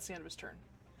 That's the end of his turn.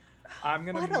 I'm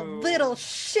gonna What move... a little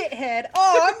shithead.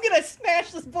 Oh, I'm gonna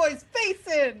smash this boy's face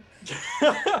in.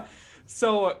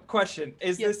 So, question.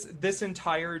 Is Yes. this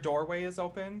entire doorway is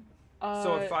open?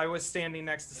 So if I was standing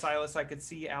next to Silas, I could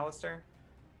see Alistair?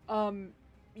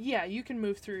 Yeah, you can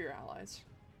move through your allies.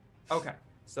 Okay.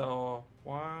 So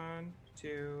 1,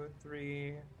 2,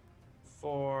 3,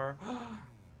 4.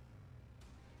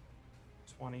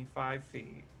 25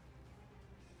 feet.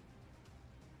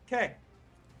 Okay.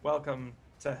 Welcome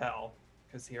to hell,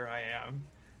 because here I am.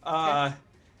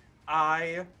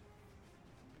 I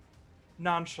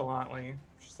nonchalantly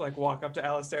just like walk up to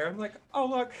Alistair. I'm like, oh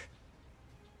look,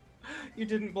 you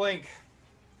didn't blink.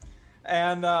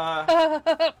 And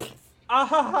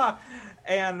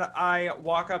and I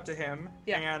walk up to him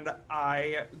and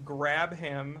I grab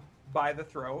him by the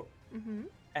throat. Mm-hmm.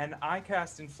 And I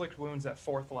cast Inflict Wounds at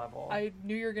 4th level. I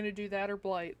knew you were going to do that or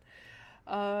Blight.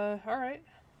 Alright.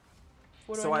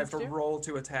 So I have to roll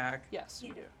to attack. Yes,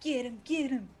 you do. Get him,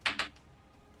 get him.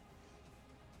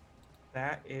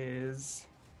 That is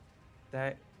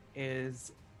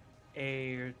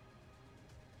a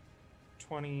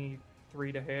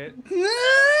 23 to hit.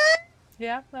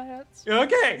 Yeah, that hits.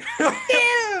 Okay.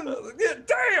 Damn!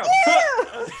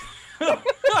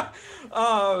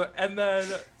 And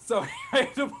then, so I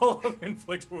have to pull up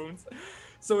Inflict Wounds.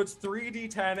 So it's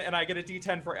 3d10, and I get a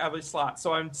d10 for every slot.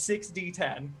 So I'm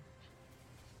 6d10.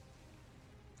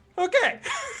 Okay.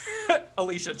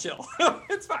 Alicia, chill.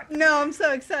 It's fine. No, I'm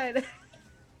so excited.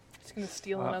 Just gonna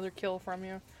steal another kill from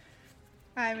you.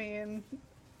 I mean,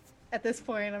 at this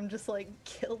point, I'm just like,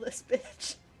 kill this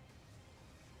bitch.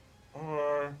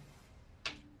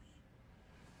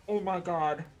 Oh my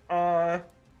god.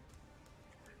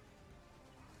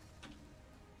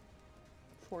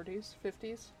 40s,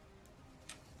 50s.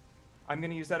 I'm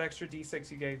gonna use that extra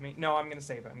d6 you gave me. No, I'm gonna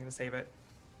save it.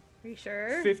 Are you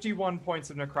sure? 51 points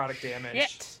of necrotic damage.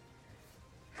 Shit!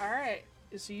 Alright,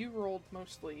 so you rolled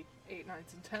mostly 8,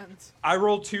 9s, and 10s. I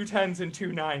rolled 2 10s and 2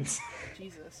 9s.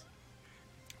 Jesus.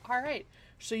 Alright,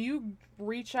 so you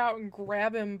reach out and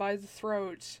grab him by the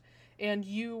throat, and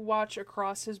you watch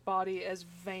across his body as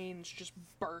veins just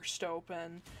burst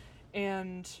open.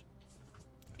 And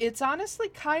it's honestly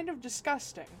kind of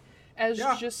disgusting, as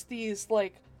just these,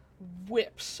 like,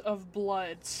 whips of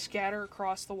blood scatter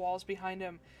across the walls behind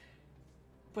him.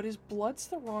 But his blood's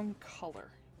the wrong color.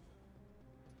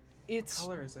 It's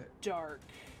What color is it? dark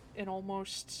and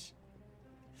almost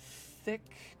thick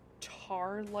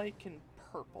tar-like and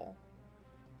purple.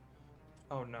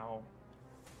 Oh no.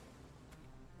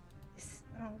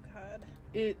 Oh god.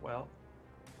 Well,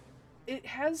 It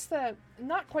has that,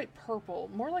 not quite purple,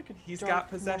 more like a He's dark got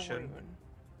possession. maroon.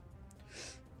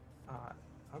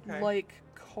 Okay. Like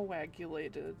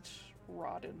coagulated,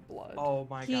 rotten blood. Oh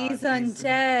my god. He's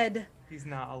undead. He's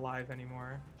not alive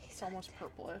anymore. It's almost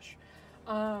purplish.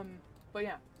 But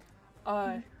yeah.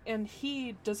 And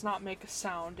he does not make a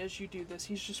sound as you do this.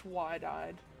 He's just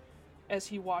wide-eyed as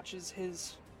he watches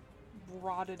his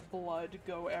rotted blood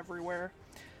go everywhere.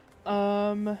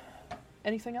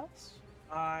 Anything else?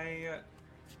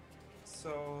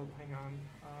 So, hang on.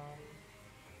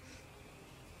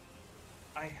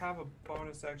 I have a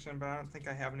bonus action, but I don't think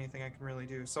I have anything I can really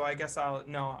do. So I guess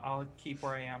I'll keep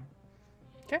where I am.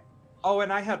 Okay. Oh,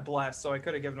 and I had Bless, so I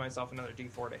could have given myself another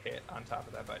d4 to hit on top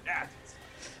of that, but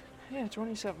Yeah,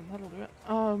 27. That'll do it.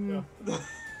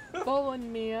 Bull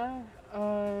and Mia.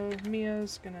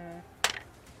 Mia's gonna...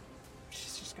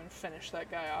 She's just gonna finish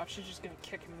that guy off. She's just gonna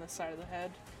kick him in the side of the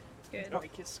head. Good.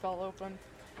 Break his skull open.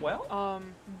 Well,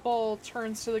 Bull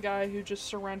turns to the guy who just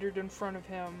surrendered in front of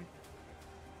him.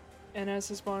 And as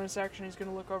his bonus action, he's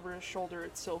gonna look over his shoulder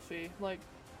at Sylphie. Like,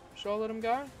 should I let him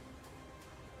go?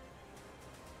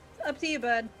 It's up to you,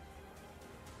 bud.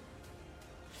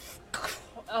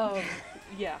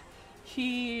 Yeah.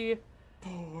 He's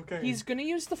gonna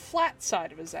use the flat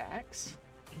side of his axe.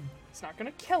 It's not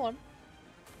gonna kill him.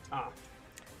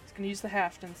 He's gonna use the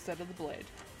haft instead of the blade.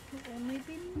 He'll only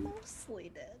be mostly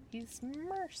dead. He's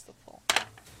merciful.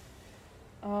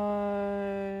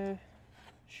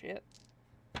 Shit.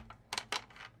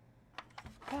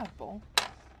 God, Bull.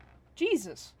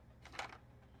 Jesus.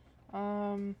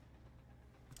 Yeah,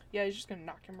 he's just gonna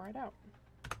knock him right out.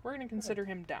 We're gonna consider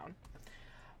him down.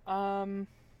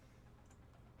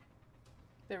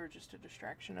 They were just a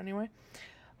distraction anyway.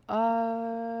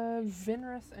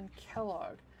 Vinrith and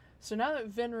Kellogg. So now that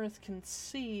Vinrith can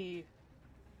see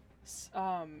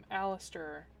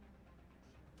Alistair,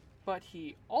 but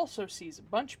he also sees a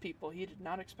bunch of people he did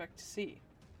not expect to see,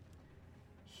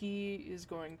 he is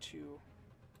going to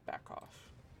back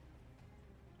off.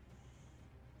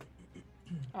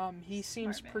 He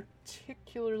seems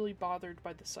particularly bothered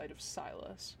by the sight of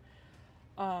Silas.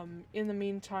 In the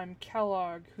meantime,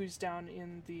 Kellogg, who's down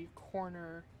in the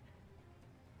corner,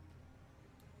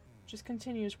 just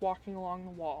continues walking along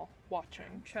the wall,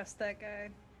 watching. Trust that guy.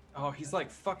 Oh, he's like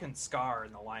fucking Scar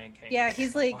in The Lion King. Yeah,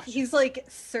 he's Watch. like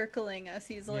circling us.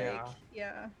 He's like,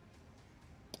 Yeah.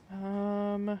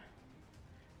 yeah.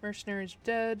 Mercenaries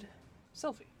dead.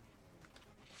 Sylphie.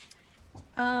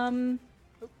 I'm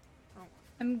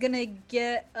Oh. gonna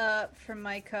get up from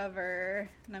my cover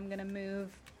and I'm gonna move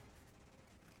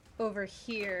over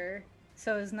here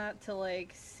so as not to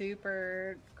like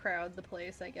super crowd the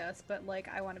place, I guess, but like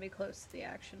I want to be close to the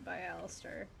action by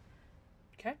Alistair.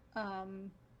 Okay.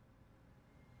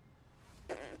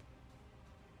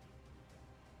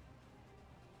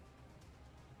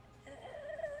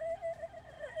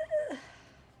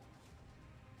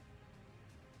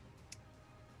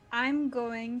 I'm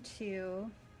going to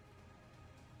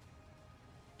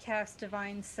cast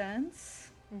Divine Sense.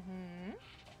 Mm-hmm.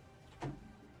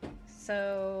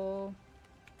 So,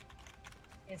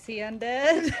 is he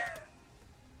undead? Let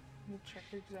me check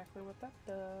exactly what that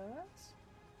does.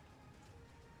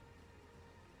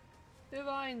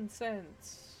 Divine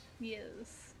Sense.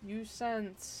 Yes. You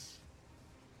sense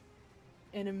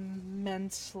an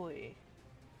immensely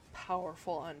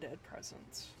powerful undead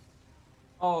presence.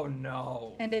 Oh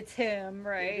no. And it's him,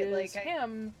 right? It is like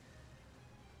him,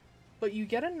 but you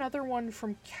get another one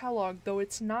from Kellogg, though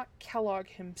it's not Kellogg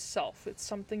himself. It's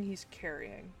something he's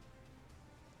carrying.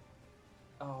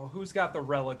 Oh, who's got the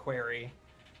reliquary?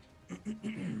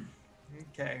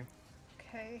 Okay.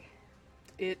 Okay.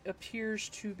 It appears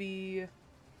to be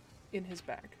in his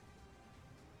bag.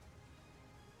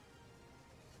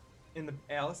 In the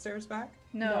Alistair's back?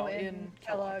 No, No, in in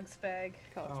Kellogg's bag.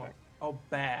 Kellogg's Oh. bag. Oh,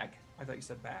 bag. I thought you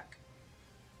said back.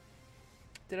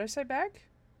 Did I say bag?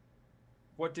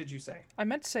 What did you say? I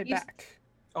meant to say You s- back.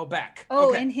 Oh, back. Oh,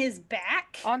 Okay. in his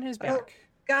back? On his back.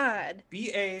 God.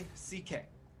 B-A-C-K.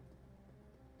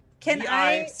 Can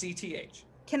I B-I-C-T-H.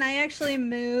 can I actually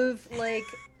move like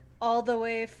all the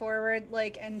way forward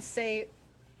like and say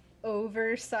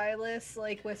over Silas,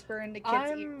 like whisper into Kit's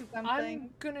ear or something? I'm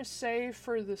gonna say,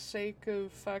 for the sake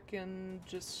of fucking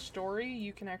just story,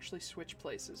 you can actually switch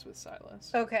places with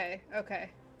Silas. Okay.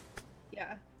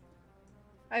 Yeah.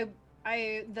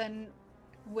 I then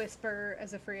whisper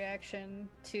as a free action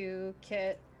to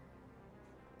Kit.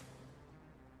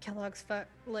 Kellogg's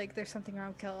like there's something wrong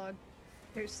with Kellogg.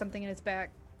 There's something in his back.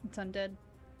 It's undead.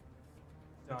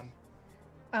 Done.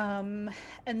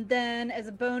 And then as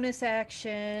a bonus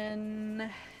action,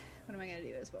 what am I gonna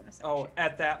do as bonus action? Oh,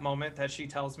 at that moment that she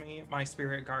tells me, my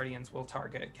spirit guardians will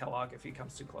target Kellogg if he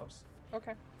comes too close.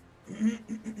 Okay.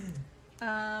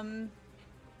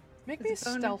 Make As me a a bonus-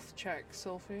 stealth check,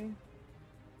 Sylphie.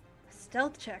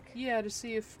 Stealth check. Yeah, to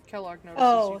see if Kellogg notices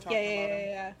Oh, you talking about him.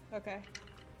 yeah. Okay.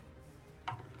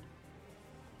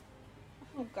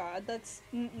 Oh God, that's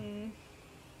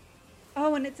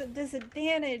Oh, and it's a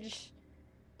disadvantage.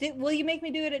 Will you make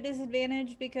me do it at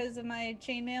disadvantage because of my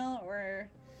chainmail, or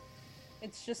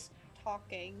it's just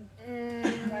talking? I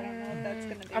don't know what that's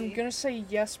gonna be. I'm gonna say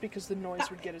yes because the noise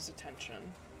would get his attention.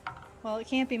 Well, it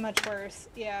can't be much worse.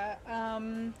 Yeah.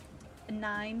 A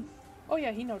 9. Oh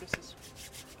yeah, he notices.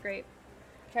 Great.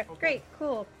 Okay. Great.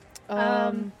 Cool.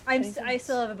 I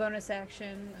still have a bonus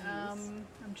action. I'm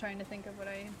trying to think of what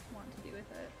I want to do with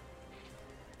it.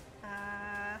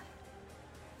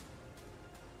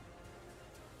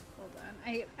 Hold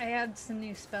on. I had some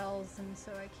new spells, and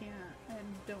so I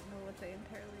don't know what they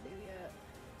entirely do yet.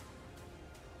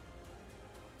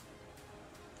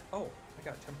 Oh, I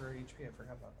got temporary HP. I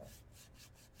forgot about that.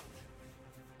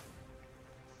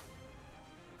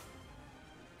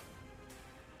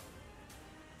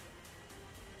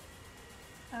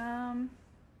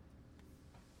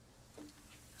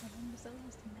 How long does that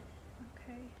last? A minute.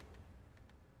 Okay.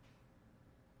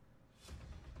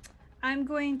 I'm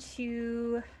going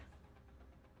to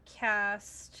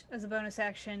cast, as a bonus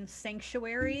action,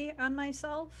 Sanctuary on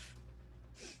myself.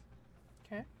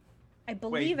 Okay. I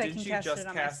believe I did can you cast just it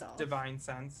on cast myself. Divine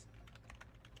Sense?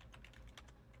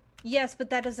 Yes, but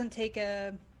that doesn't take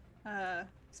a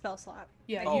spell slot.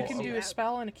 Yeah, Oh, you can do okay. a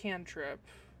spell and a cantrip,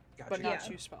 Gotcha. but not Yeah.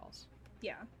 2 spells.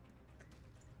 Yeah.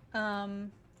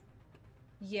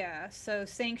 Yeah, so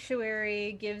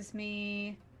Sanctuary gives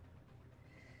me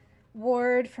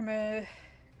ward from a...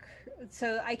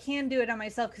 So I can do it on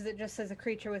myself because it just says a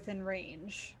creature within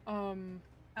range.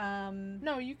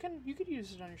 No, you could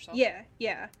use it on yourself.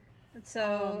 Yeah.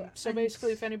 So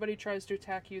Basically, if anybody tries to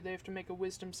attack you, they have to make a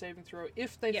wisdom saving throw.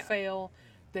 If they Yeah. fail,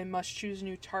 they must choose a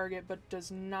new target, but does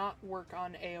not work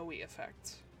on AoE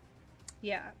effects.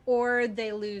 Yeah, or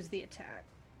they lose the attack.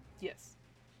 Yes.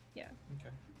 Yeah, Okay.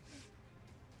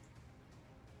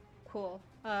 cool.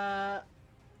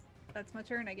 That's my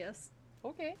turn, I guess.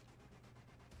 Okay.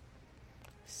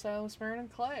 Silas, Marin,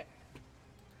 and Clay.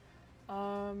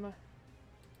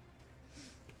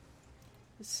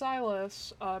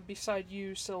 Silas, beside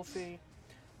you, Sylphie,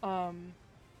 let me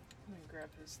grab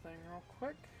his thing real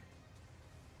quick.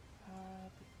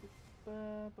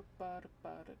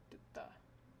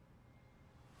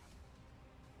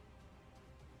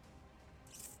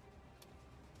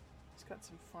 He's got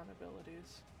some fun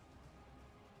abilities.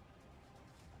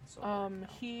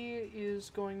 He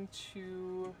is going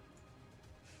to...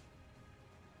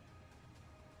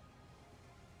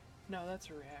 No, that's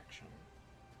a reaction.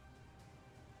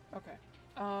 Okay.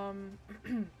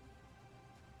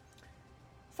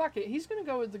 Fuck it, he's gonna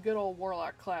go with the good old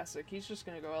Warlock classic. He's just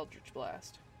gonna go Eldritch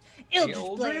Blast.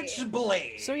 Eldritch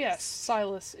Blade! So yes,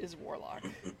 Silas is Warlock.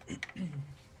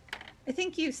 I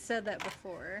think you said that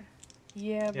before.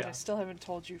 Yeah, but I still haven't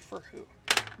told you for who.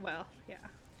 Well, yeah.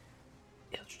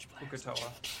 Eldritch Blast.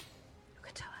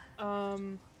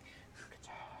 Ukatoa.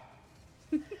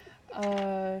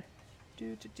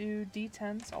 Do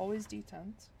D10s, always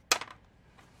D10s.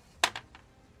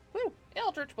 Woo!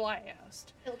 Eldritch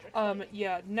Blast.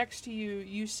 Yeah, next to you,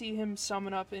 you see him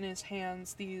summon up in his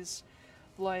hands these,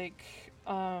 like,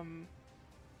 yeah,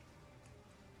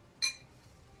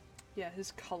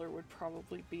 his color would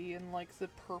probably be in, like, the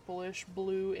purplish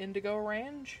blue indigo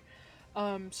range.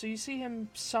 So you see him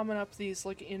summon up these,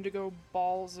 like, indigo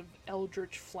balls of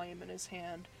eldritch flame in his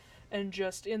hand, and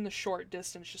just, in the short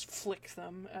distance, just flick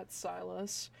them at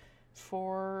Silas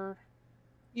for...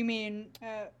 You mean,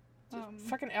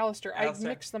 fucking Alistair. I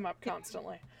mix them up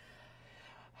constantly.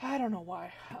 I don't know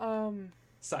why.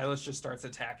 Silas just starts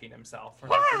attacking himself.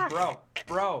 Like,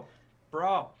 bro.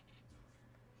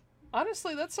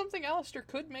 Honestly, that's something Alistair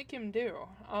could make him do.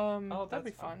 That'd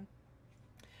be fun.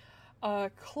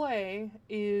 Clay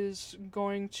is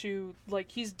going to,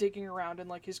 like, he's digging around in,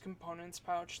 like, his components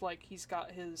pouch, like, he's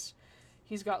got,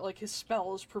 like, his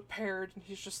spells prepared, and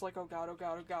he's just like, oh god, oh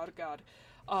god, oh god, oh god.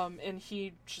 And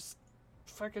he just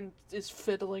fucking is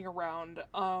fiddling around.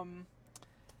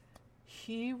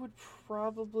 He would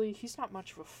probably, he's not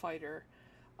much of a fighter.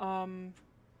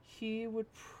 He would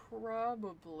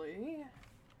probably...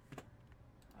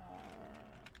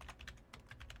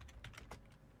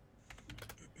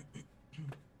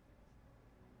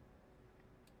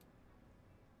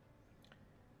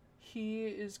 He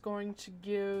is going to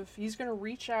he's going to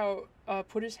reach out,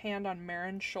 put his hand on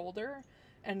Marin's shoulder,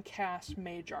 and cast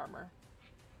Mage Armor.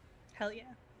 Hell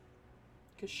yeah.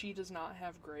 Because she does not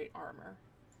have great armor.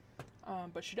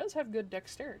 But she does have good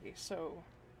dexterity, so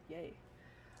yay.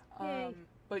 Yay.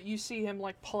 But you see him,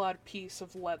 like, pull out a piece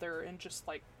of leather and just,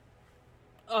 like,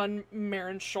 on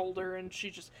Marin's shoulder, and she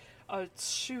just... A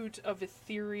suit of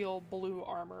ethereal blue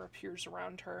armor appears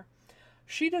around her.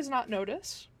 She does not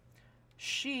notice.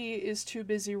 She is too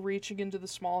busy reaching into the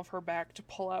small of her back to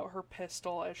pull out her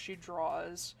pistol as she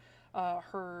draws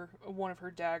one of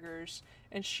her daggers,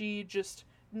 and she just,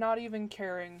 not even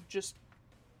caring, just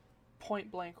point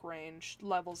blank range,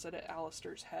 levels it at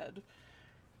Alistair's head.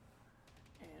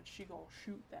 And she gonna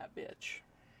shoot that bitch.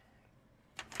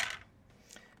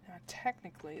 Now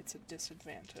technically it's a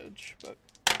disadvantage, but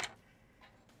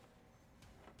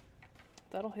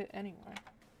that'll hit anyway.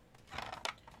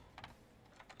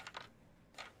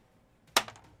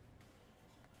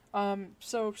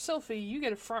 So, Sylphie, you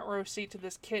get a front row seat to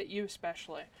this kit, you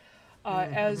especially.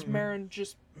 As Marin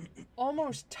just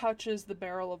almost touches the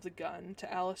barrel of the gun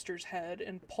to Alistair's head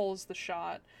and pulls the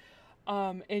shot.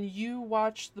 And you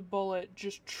watch the bullet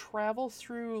just travel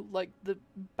through, like, the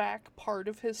back part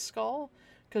of his skull,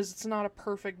 because it's not a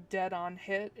perfect dead-on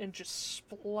hit, and just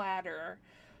splatter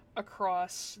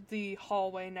across the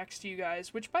hallway next to you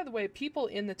guys, which, by the way, people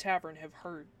in the tavern have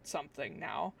heard something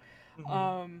now.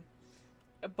 Mm-hmm.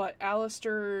 But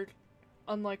Alistair,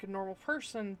 unlike a normal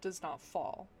person, does not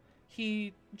fall.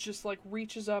 He just, like,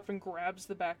 reaches up and grabs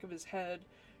the back of his head,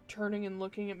 turning and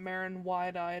looking at Marin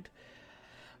wide-eyed.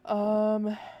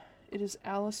 It is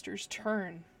Alistair's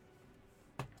turn.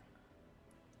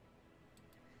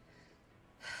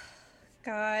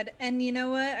 God, and you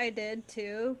know what I did,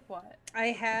 too? What? I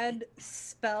had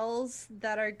spells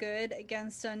that are good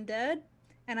against undead.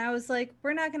 And I was like,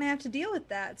 we're not going to have to deal with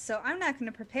that, so I'm not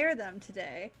going to prepare them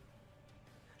today.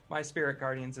 My Spirit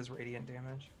Guardians is radiant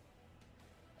damage.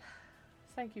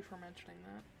 Thank you for mentioning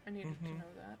that. I needed to know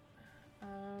that.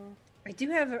 I do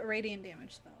have a radiant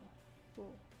damage spell.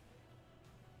 Ooh.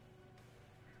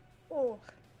 Oh.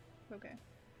 Okay.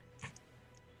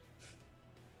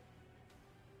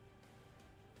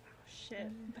 Oh, shit.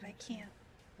 But I can't.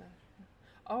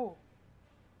 Oh.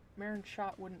 Marin's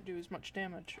shot wouldn't do as much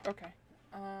damage. Okay.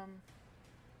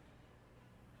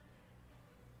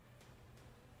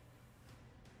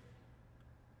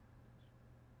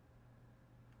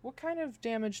 What kind of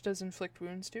damage does inflict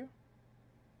wounds do?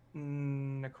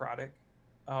 Necrotic.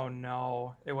 Oh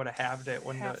no, it would have halved it,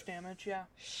 wouldn't Half it? damage, yeah.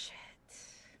 Shit.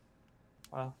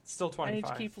 Well, still I 25. need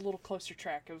to keep a little closer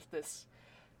track of this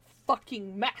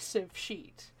fucking massive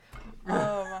sheet.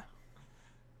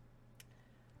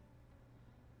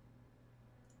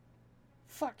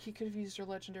 Fuck, he could have used your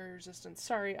legendary resistance.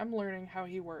 Sorry, I'm learning how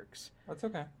he works. That's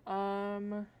okay.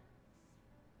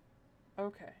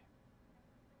 Okay.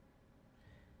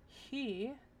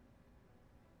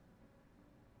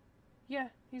 Yeah,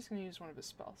 he's gonna use one of his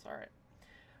spells. Alright.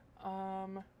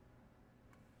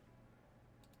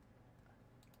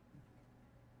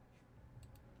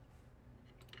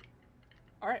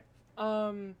 Alright.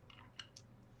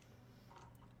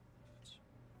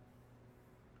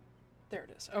 There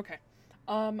it is. Okay.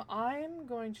 I'm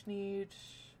going to need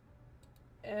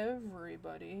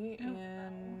everybody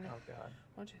in... Oh god.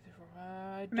 1, 2, 3, 4,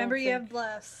 5. Remember, you have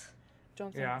bless.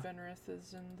 Don't think Yeah. Venrith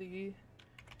is in the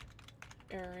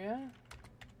area.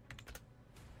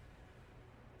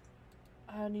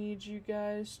 I need you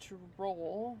guys to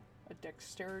roll a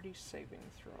dexterity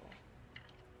saving throw.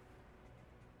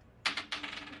 2,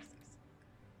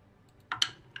 3,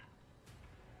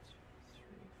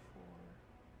 4.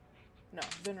 No,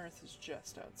 Venrith is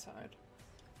just outside.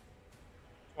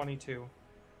 22.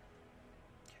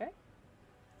 Okay.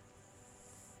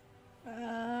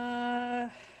 I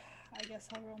guess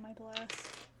I'll roll my bless.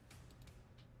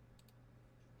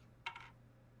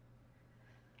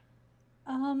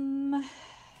 Um,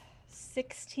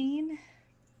 16.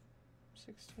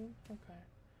 16? Okay.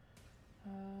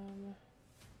 Oh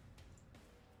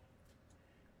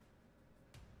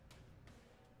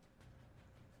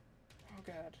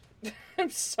god. I'm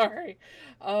sorry.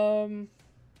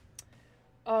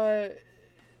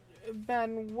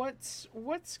 Ben, what's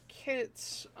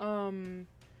Kit's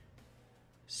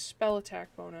spell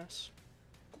attack bonus?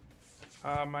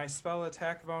 My spell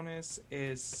attack bonus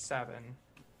is 7.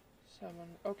 7.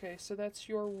 Okay, so that's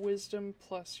your wisdom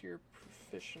plus your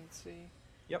proficiency.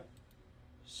 Yep.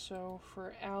 So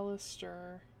for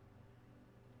Alistair...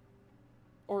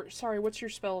 Or, sorry, what's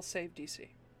your spell save DC?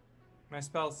 My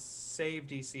spell save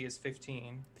DC is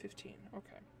 15. 15,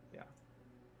 okay. Yeah.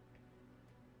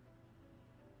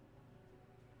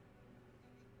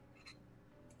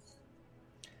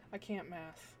 I can't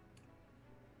math.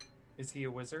 Is he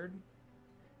a wizard?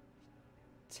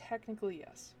 Technically,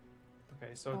 yes.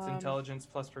 Okay, so it's intelligence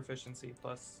plus proficiency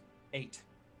plus 8.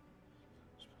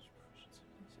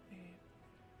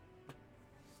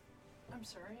 I'm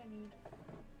sorry, I need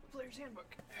Blair's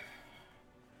Handbook.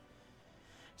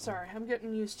 Sorry, I'm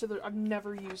getting used to I've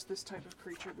never used this type of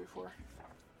creature before.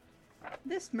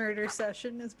 This murder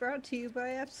session is brought to you by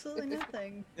absolutely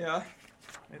nothing. Yeah.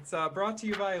 It's brought to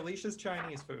you by Alicia's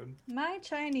Chinese food. My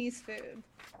Chinese food.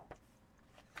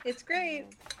 It's great.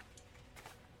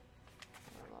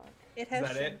 It Is has.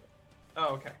 that it?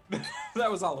 Oh, okay.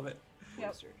 That was all of it.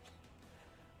 Yep.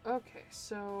 Okay,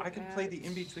 so I can play the at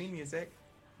in-between music.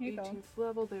 Here you go. 18th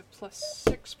level, they have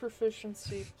 +6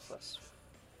 proficiency,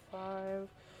 +5.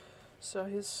 So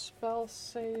his spell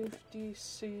save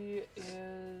DC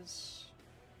is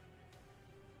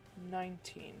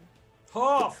 19.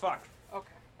 Oh, fuck.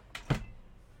 Okay.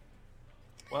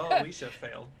 Well, Alicia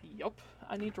failed. Yup.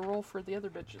 I need to roll for the other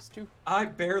bitches too. I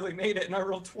barely made it and I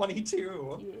rolled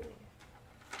 22. Yeah.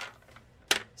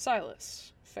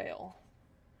 Silas, fail.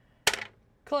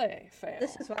 Clay, fail.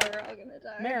 This is why we're all gonna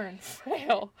die. Marin,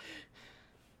 fail.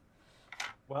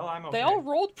 Well, I'm okay. They all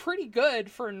rolled pretty good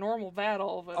for a normal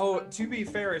battle, but... Oh, to be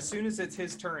fair, as soon as it's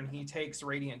his turn, he takes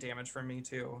radiant damage from me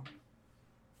too.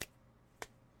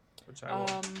 Which I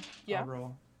will yeah. I'll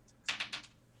roll.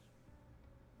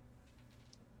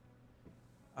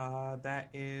 That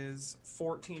is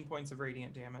 14 points of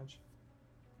radiant damage.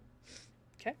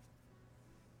 Okay.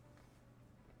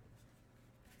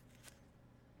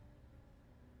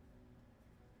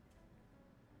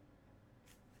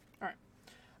 Alright.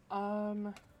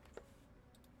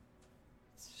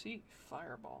 Let's see.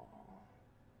 Fireball.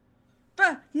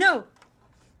 Bruh, no!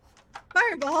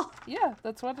 Fireball! Yeah,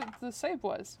 that's what the save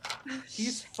was.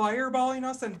 He's fireballing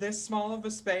us in this small of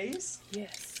a space?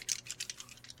 Yes.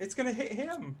 It's gonna hit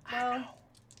him. Well,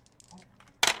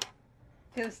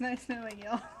 it was nice knowing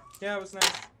y'all. Yeah, it was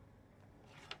nice.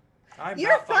 I'm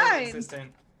You're not fire fine.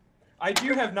 resistant. I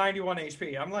do have 91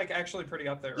 HP. I'm like actually pretty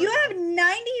up there. You right have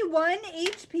now. 91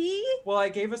 HP? Well, I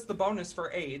gave us the bonus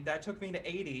for aid. That took me to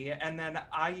 80, and then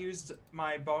I used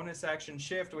my bonus action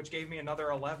shift, which gave me another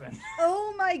 11.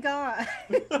 Oh my god.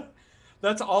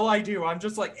 That's all I do. I'm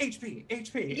just like HP,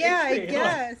 HP, Yeah, HP. I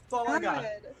guess. That's all I got.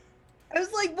 God. I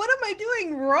was like, what am I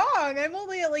doing wrong? I'm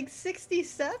only at like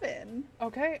 67.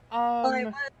 Okay.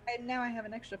 Well, now I have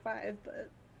an extra 5, but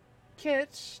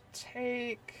Kit,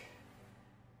 take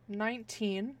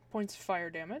 19 points of fire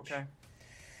damage. Okay.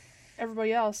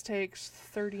 Everybody else takes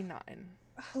 39.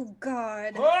 oh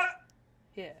god.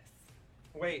 Yes.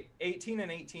 Wait, 18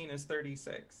 and 18 is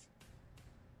 36.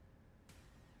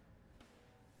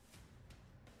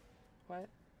 What?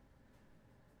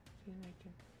 18.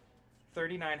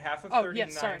 39, half of Oh, 39.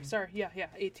 yes, sorry. Yeah,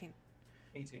 18.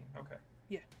 18, okay.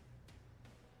 Yeah.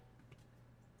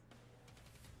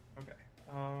 Okay.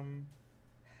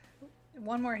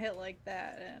 One more hit like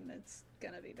that, and it's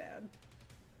gonna be bad.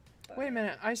 But... Wait a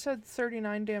minute, I said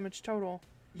 39 damage total.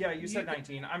 Yeah, you said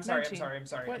 19. I'm sorry, 19. I'm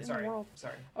sorry. What in the world?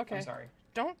 Sorry. Okay. I'm sorry.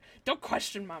 Don't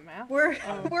question my math.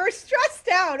 We're stressed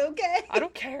out, okay? I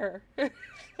don't care.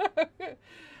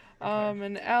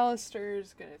 And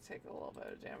Alistair's gonna take a little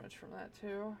bit of damage from that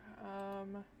too.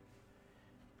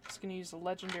 He's gonna use a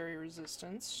legendary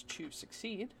resistance to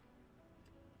succeed.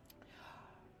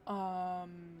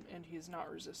 And he's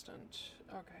not resistant.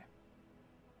 Okay.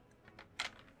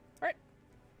 Alright.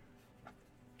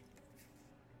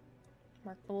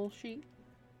 Mark the little sheet.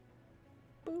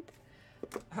 Boop.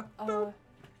 Boop.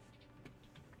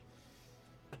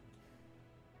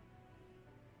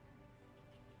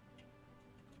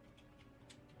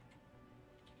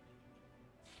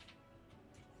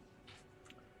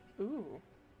 Ooh.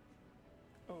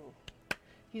 Oh.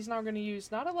 He's now going to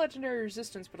use not a legendary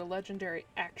resistance, but a legendary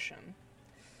action.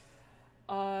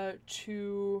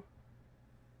 To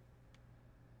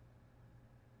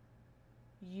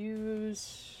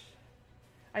use...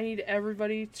 I need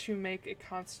everybody to make a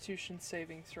Constitution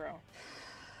saving throw. Oh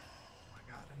my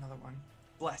god, another one.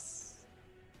 Bless.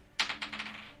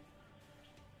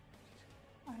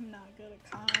 I'm not good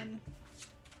at con.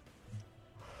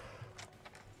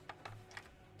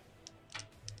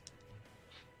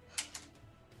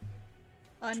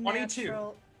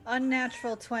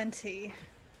 Unnatural 20.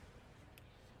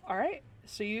 Alright,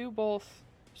 so you both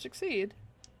succeed.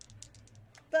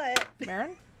 But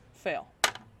Marin, fail.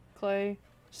 Clay,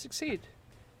 succeed.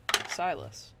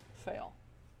 Silas, fail.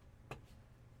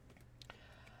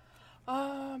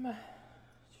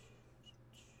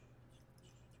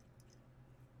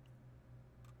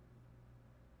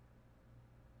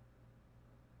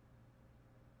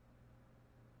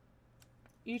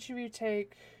 Each of you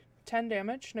take 10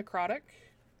 damage, necrotic.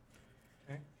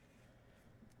 Okay.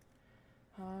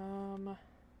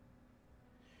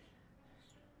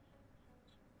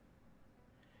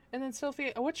 And then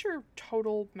Sylvia, what's your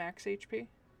total max HP?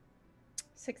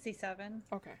 67.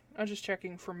 Okay, I'm just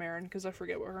checking for Marin because I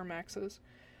forget what her max is.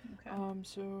 Okay.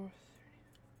 So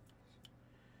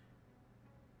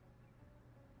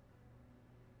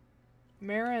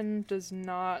Marin does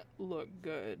not look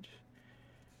good.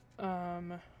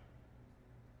 And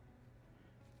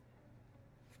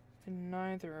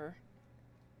neither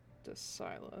does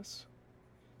Silas.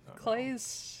 Oh, no.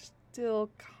 Clay's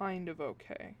still kind of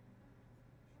okay.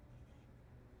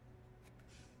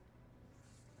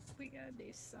 We gotta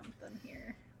do something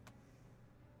here.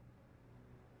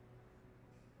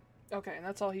 Okay, and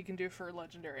that's all he can do for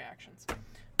legendary actions.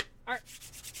 Alright.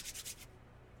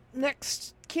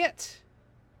 Next, Kit.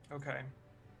 Okay.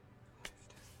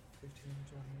 15, 20,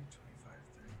 25,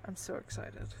 30, I'm so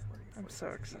excited. 40, I'm 40, so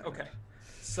 50. excited. Okay.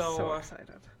 So So,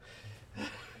 excited.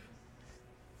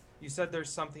 you said there's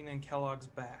something in Kellogg's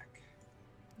back.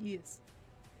 Yes.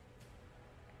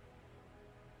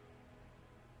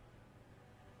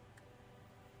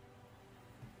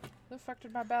 The fuck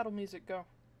did my battle music go?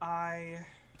 I've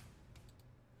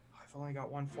only got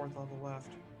 1/4 level left.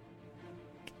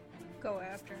 Go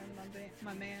after him,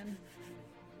 my man.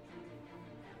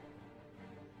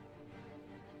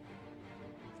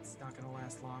 It's not gonna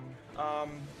last long.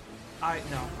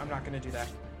 No, I'm not gonna do that.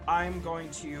 I'm going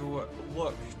to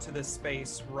look to the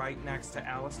space right next to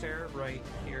Alistair, right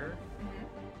here.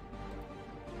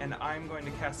 And I'm going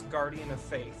to cast Guardian of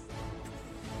Faith.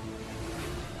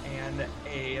 And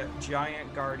a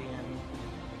giant guardian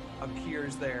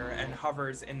appears there and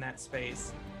hovers in that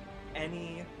space.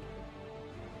 Any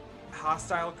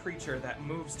hostile creature that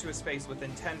moves to a space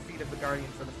within 10 feet of the guardian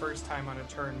for the first time on a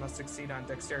turn must succeed on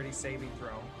dexterity saving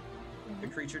throw. The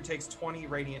creature takes 20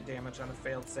 radiant damage on a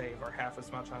failed save, or half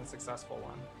as much on a successful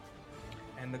one.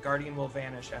 And the guardian will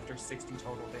vanish after 60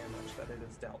 total damage that it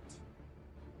is dealt.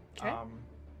 Okay.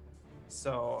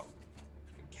 So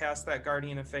cast that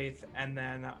Guardian of Faith, and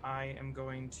then I am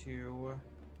going to,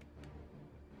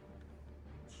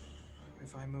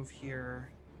 if I move here,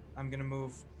 I'm gonna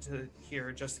move to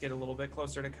here just to get a little bit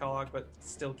closer to Kellogg, but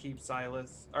still keep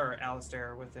Silas or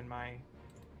Alistair within my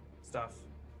stuff.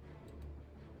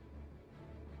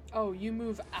 Oh, you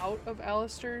move out of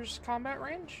Alistair's combat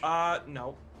range?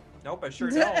 Nope. Nope, I sure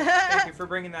don't. Thank you for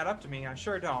bringing that up to me. I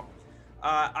sure don't.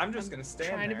 I'm just gonna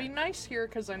stand Trying there. to be nice here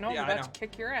because I know I'm about to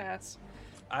kick your ass.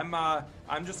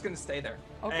 I'm just gonna stay there.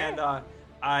 Okay. And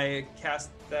I cast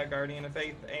that Guardian of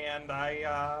Faith, and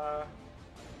I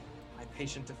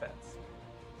patient defense.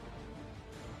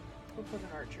 We'll put an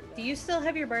archer there. Do you still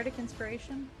have your bardic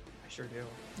inspiration? I sure do.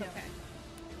 Okay.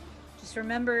 Just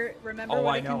remember Oh,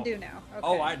 what I it can know. do now. Okay.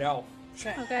 Oh, I know.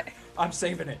 Okay. I'm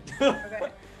saving it. Okay.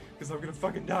 Because I'm gonna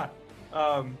fucking die.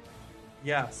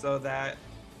 Yeah. So that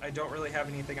I don't really have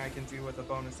anything I can do with a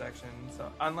bonus action. So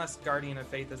unless Guardian of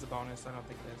Faith is a bonus, I don't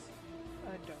think it is.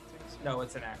 I don't think so. No,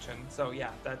 it's an action. So yeah,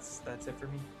 that's it for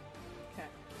me.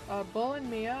 Okay. Bull and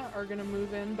Mia are gonna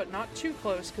move in, but not too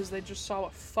close because they just saw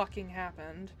what fucking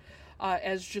happened.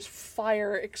 As just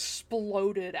fire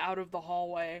exploded out of the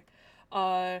hallway.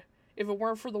 If it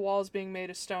weren't for the walls being made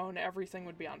of stone, everything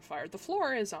would be on fire. The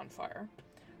floor is on fire.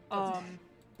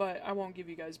 But I won't give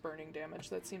you guys burning damage.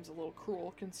 That seems a little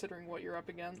cruel considering what you're up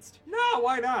against. No,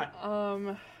 why not?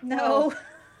 No. Well,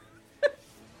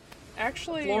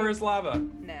 actually, Floor is lava.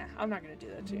 nah, I'm not gonna do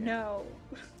that to you. No.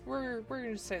 We're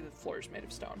gonna say the floor is made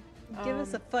of stone. Give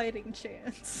us a fighting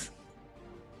chance.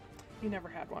 You never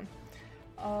had one.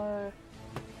 Alright.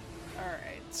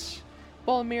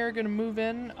 Bull and Mia are gonna move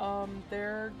in.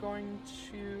 They're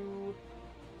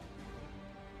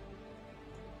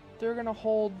gonna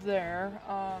hold there.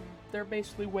 They're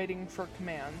basically waiting for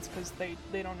commands because they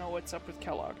don't know what's up with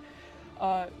Kellogg.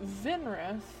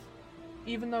 Vinrith,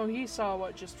 even though he saw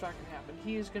what just fucking happened,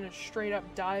 he is gonna straight up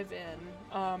dive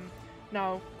in.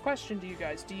 Now, question to you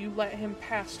guys: do you let him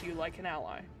past you like an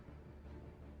ally?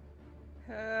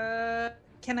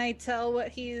 Can I tell what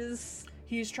he's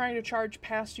He's trying to charge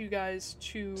past you guys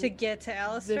to get to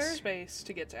Alistair? this space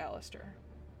to get to Alistair.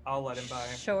 I'll let him by.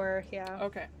 Sure, yeah.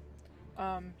 Okay.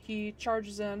 He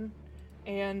charges in,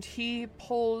 and he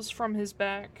pulls from his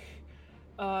back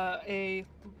a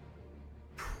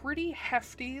pretty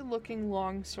hefty-looking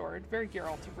longsword, very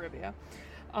Geralt of Rivia,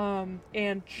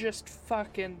 and just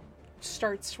fucking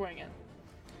starts swinging.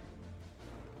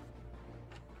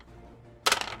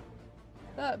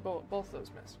 Both those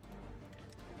miss.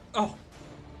 Oh,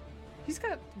 He's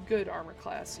got good armor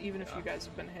class, even if you guys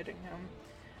have been hitting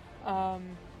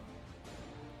him.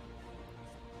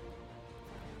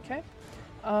 Okay.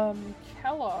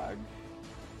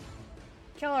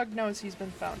 Kellogg knows he's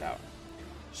been found out.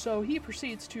 So he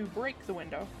proceeds to break the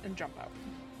window and jump out.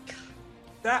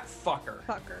 that fucker.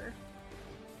 Fucker.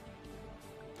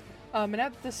 And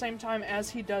at the same time as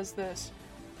he does this,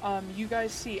 you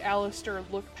guys see Alistair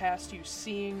look past you,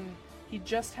 seeing he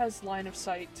just has line of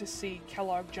sight to see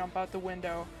Kellogg jump out the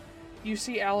window. You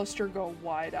see Alistair go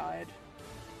wide-eyed,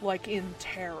 like in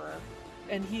terror,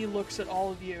 and he looks at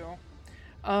all of you.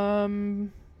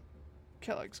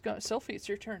 Kellogg's gone. Sylphie, it's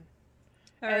your turn.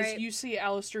 As you see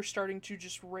Alistair starting to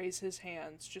just raise his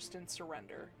hands, just in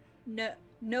surrender. No.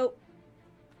 Nope.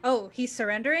 Oh, he's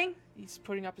surrendering? He's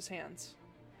putting up his hands.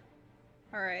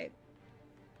 Alright.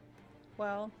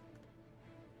 Well.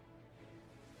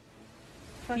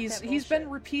 Fuck He's that been bullshit.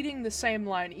 repeating the same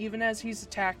line even as he's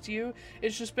attacked you.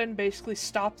 It's just been basically,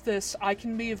 stop this. I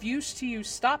can be of use to you.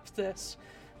 Stop this.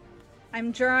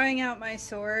 I'm drawing out my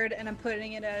sword and I'm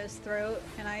putting it at his throat,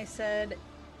 and I said,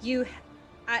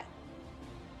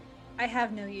 I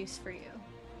have no use for you.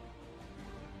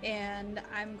 And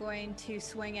I'm going to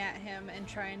swing at him and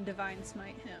try and divine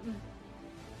smite him.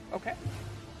 Okay.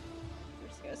 We're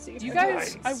just gonna see if You I-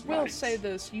 guys, I Divine will smite. say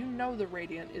this. You know the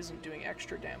Radiant isn't doing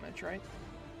extra damage, right?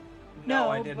 No,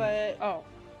 I didn't. but Oh.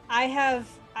 I have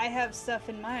stuff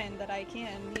in mind that I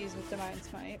can use with divine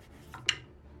smite.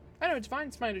 I know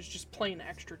Divine Smite is just plain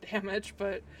extra damage,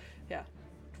 but yeah.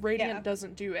 Radiant Yeah.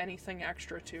 doesn't do anything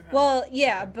extra to him. Well,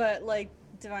 yeah, but like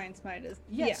divine smite is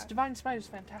yes, yeah. Divine Smite is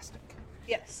fantastic.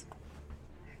 Yes.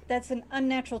 That's an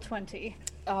unnatural 20.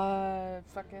 Fucking...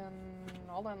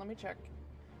 Hold on, let me check.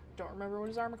 Don't remember what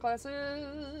his armor class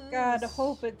is. God, I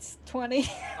hope it's 20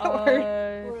 Uh,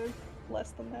 or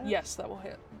less than that. Yes, that will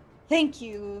hit. Thank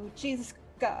you, Jesus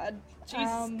God.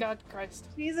 Jesus God Christ.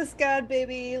 Jesus God,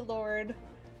 baby, Lord.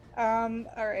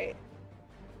 Alright.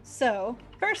 So,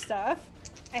 first off,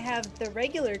 I have the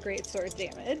regular greatsword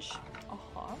damage,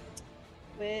 Uh-huh.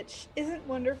 which isn't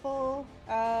wonderful.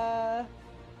 I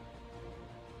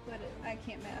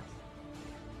can't math.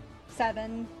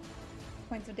 7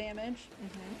 points of damage.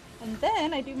 Mm-hmm. And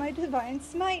then I do my divine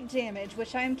smite damage,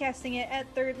 which I am casting it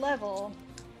at 3rd level.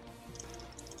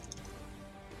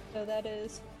 So that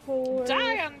is 4.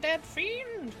 Die, undead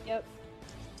fiend! Yep.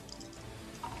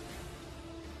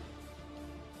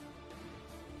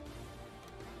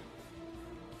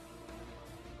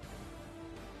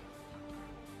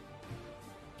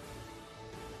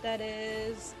 That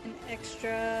is an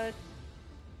extra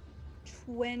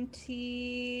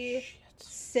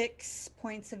 26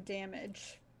 points of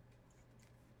damage.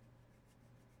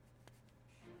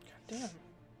 God damn.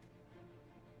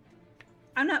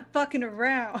 I'm not fucking I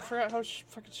around. forgot how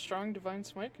fucking strong Divine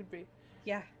Smite could be.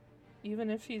 Yeah.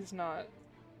 Even if he's not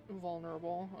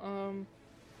vulnerable.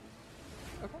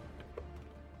 Okay.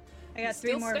 I got He's 3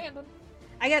 still more. standing.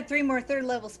 I got 3 more 3rd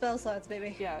level spell slots,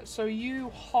 baby. Yeah, so you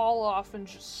haul off and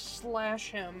just slash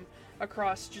him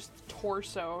across just the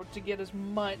torso to get as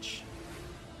much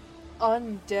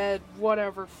undead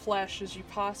whatever flesh as you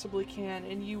possibly can,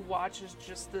 and you watch as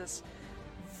just this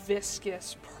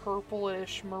viscous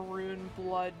purplish maroon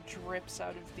blood drips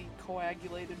out of the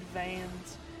coagulated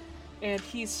veins. And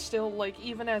he's still, like,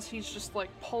 even as he's just, like,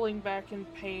 pulling back in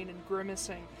pain and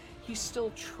grimacing, he's still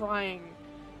trying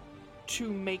to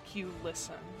make you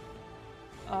listen.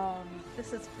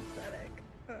 This is pathetic.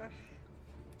 Ugh.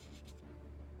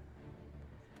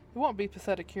 It won't be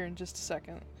pathetic here in just a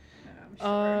second.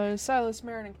 I'm sure. Silas,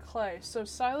 Marin, and Clay. So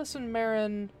Silas and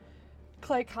Marin,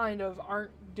 Clay kind of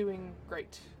aren't doing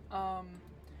great.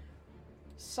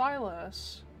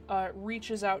 Silas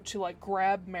reaches out to like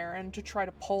grab Marin to try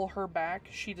to pull her back.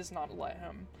 She does not let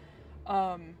him.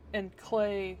 And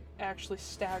Clay actually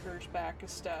staggers back a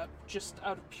step just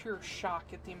out of pure shock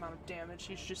at the amount of damage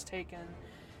he's just taken.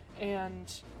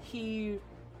 And he's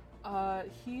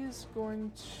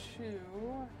going to...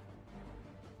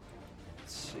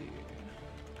 Let's see.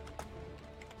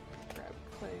 Grab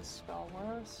Clay's spell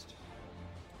list.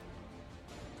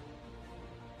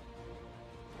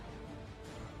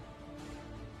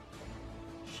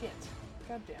 Shit.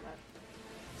 God damn it.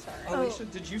 Sorry. Alicia,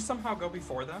 did you somehow go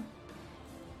before them?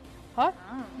 Huh?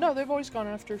 Oh. No, they've always gone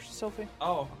after Sophie.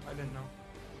 Oh, I didn't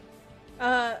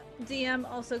know. DM,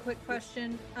 also quick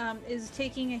question. Is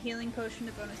taking a healing potion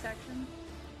a bonus action?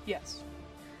 Yes.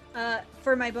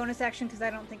 For my bonus action, because I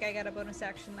don't think I got a bonus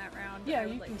action that round. Yeah, I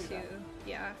would you like can do to. that.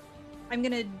 Yeah. I'm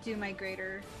gonna do my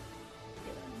greater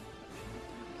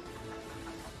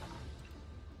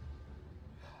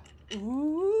healing.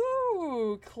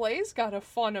 Ooh, Clay's got a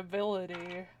fun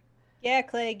ability. Yeah,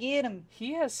 Clay, get him.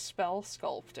 He has spell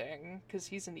sculpting, because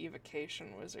he's an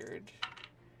evocation wizard.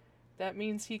 That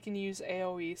means he can use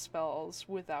AoE spells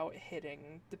without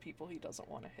hitting the people he doesn't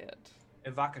want to hit.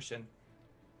 Evocation.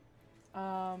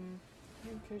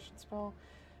 Evocation spell.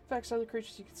 Affects other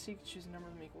creatures you can see, choose a number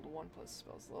of them equal to 1 plus the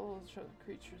spell's level. Show the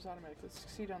creatures automatically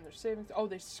succeed on their saving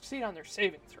they succeed on their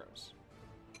saving throws.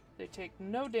 They take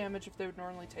no damage if they would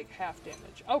normally take half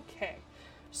damage. Okay.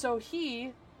 So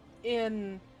he,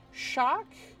 in shock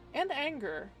and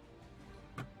anger,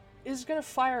 is gonna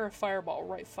fire a fireball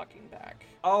right fucking back.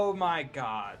 Oh my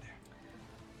god.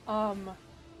 Let's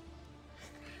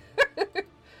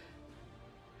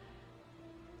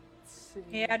see.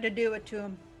 He had to do it to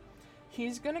him.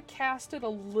 He's gonna cast it a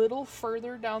little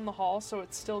further down the hall so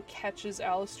it still catches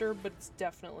Alistair, but it's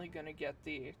definitely gonna get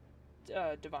the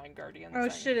Divine Guardian Oh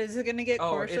thing. shit, is it gonna get Oh,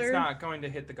 coarser? it's not going to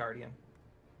hit the Guardian.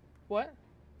 What?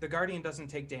 The Guardian doesn't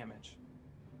take damage.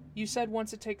 You said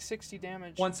once it takes 60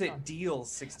 damage. Once it's it deals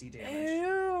 60 not. damage.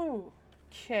 Ew!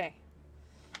 Okay.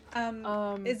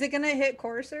 Is it gonna hit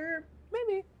coarser?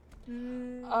 Maybe.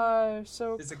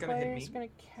 So Is it gonna hit Clay's me? gonna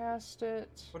cast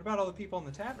it. What about all the people in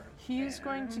the tavern? He's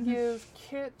going to give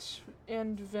Kit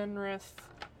and Venrith...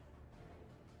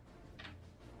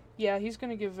 Yeah, he's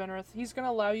going to give Venrith... He's going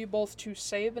to allow you both to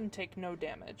save and take no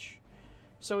damage.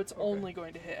 So it's Okay. only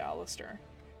going to hit Alistair.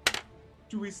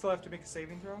 Do we still have to make a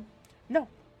saving throw? No.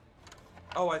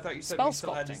 Oh, I thought you said Spell we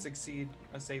still had to sculpting. succeed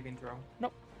a saving throw.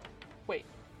 Wait.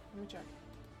 Let me check.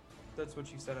 That's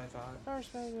what you said, I thought.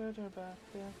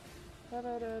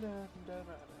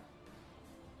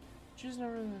 Choose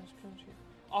number of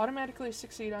automatically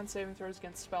succeed on saving throws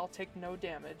against spell, take no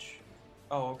damage.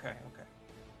 Oh, okay, okay.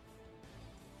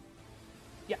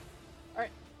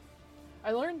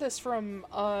 I learned this from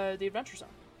the Adventure Zone.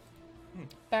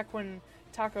 Back when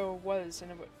Taco was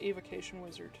an evocation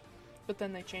wizard. But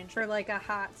then they changed For it like a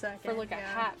hot second. for like a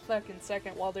hot fucking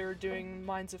second while they were doing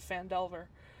Mines of Phandelver.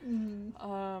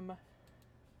 Mm-hmm.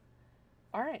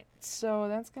 Alright, so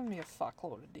that's gonna be a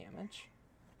fuckload of damage.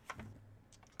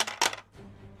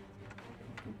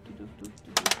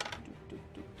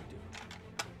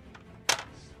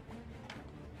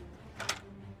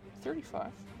 $35.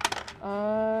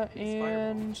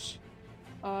 And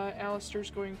Alistair's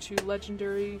going to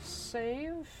legendary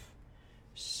save.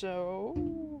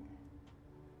 So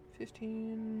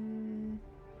 15,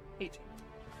 18.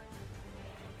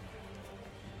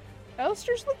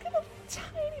 Alistair's looking a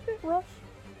tiny bit rough.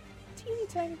 Teeny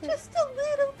tiny bit. Just a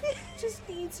little bit. Just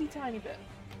teensy tiny bit.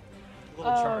 A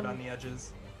little charred on the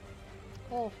edges.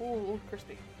 Oh,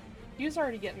 crispy. He was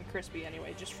already getting crispy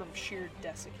anyway, just from sheer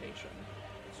desiccation.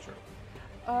 It's true.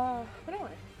 But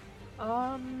anyway.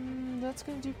 That's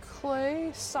gonna do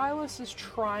Clay. Silas is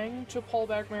trying to pull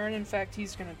back Marin. In fact,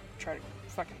 he's gonna try to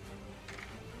fucking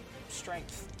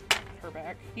strength her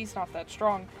back. He's not that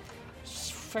strong.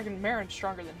 Fucking Marin's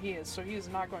stronger than he is, so he is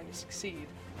not going to succeed.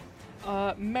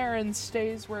 Marin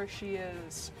stays where she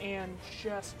is and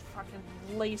just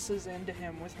fucking laces into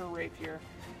him with her rapier,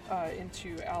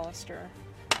 into Alistair.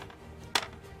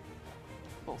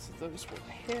 Both of those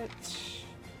will hit.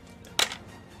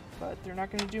 But they're not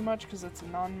going to do much because it's a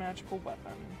non-magical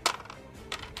weapon.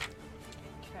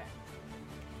 Okay.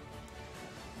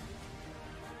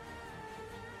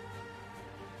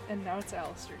 And now it's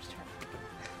Alistair's turn.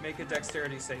 Make a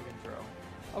dexterity saving throw.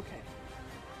 Okay.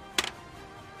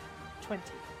 20.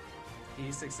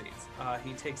 He succeeds.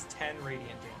 He takes 10 radiant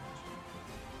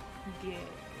damage. Yay.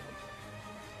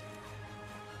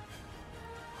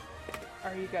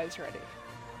 Are you guys ready?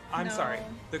 I'm No. sorry.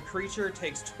 The creature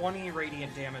takes 20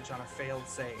 radiant damage on a failed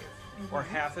save, or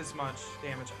half as much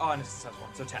damage on a successful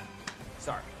one, so 10.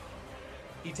 Sorry.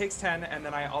 He takes 10, and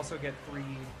then I also get 3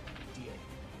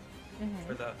 d8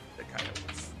 for the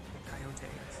coyotes.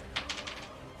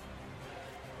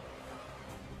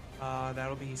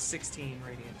 That'll be 16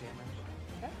 radiant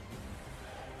damage. Okay.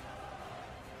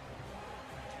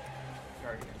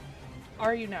 Guardian.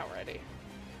 Are you now ready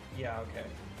Yeah, okay.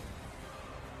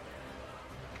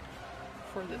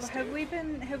 for this? Have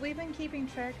dude? we been keeping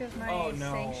track of my Oh,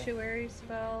 no. sanctuary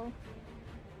spell?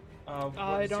 What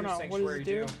I does don't your know. What does it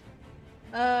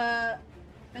sanctuary do?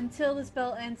 Until the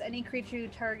spell ends, any creature who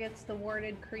targets the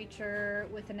warded creature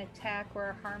with an attack or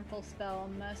a harmful spell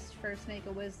must first make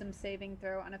a wisdom saving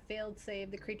throw. On a failed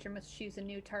save, the creature must choose a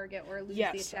new target or lose the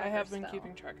Yes, attack I have or been spell.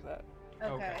 keeping track of that.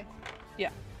 Okay.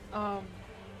 Yeah.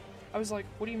 I was like,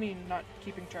 what do you mean not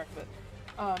keeping track of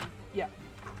it? Yeah.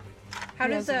 How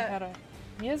He does hasn't that? had a-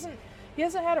 He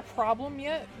hasn't had a problem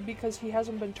yet because he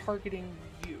hasn't been targeting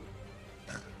you.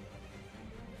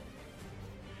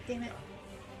 Damn it!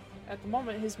 At the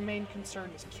moment, his main concern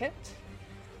is Kit.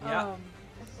 Yeah.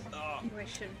 I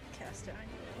should cast it on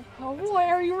you. Oh boy,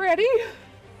 are you ready?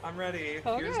 I'm ready.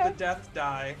 Okay. Here's the death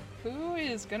die. Who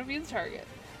is gonna be the target?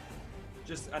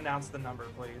 Just announce the number,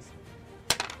 please.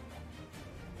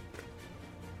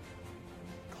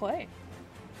 Clay.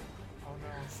 Oh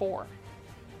no. 4.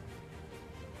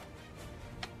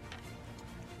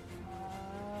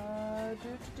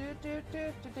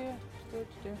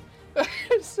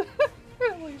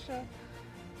 Alicia.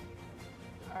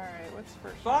 Alright, what's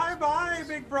first? Bye bye,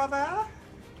 big brother.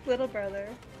 Little brother.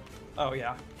 Oh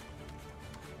yeah.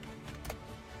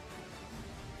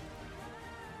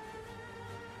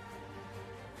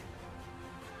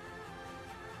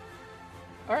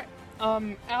 Alright.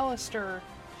 Alistair,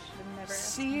 Should've never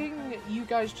asked. seeing you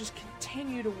guys just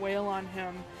continue to wail on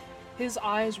him, his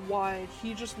eyes wide,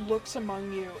 he just looks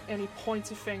among you and he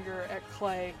points a finger at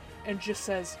Clay and just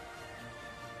says,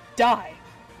 "Die!"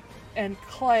 And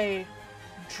Clay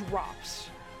drops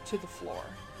to the floor.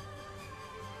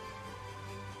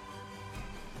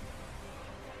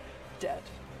 Dead.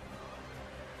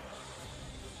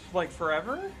 Like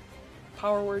forever?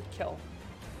 Power word kill.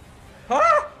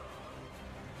 Huh?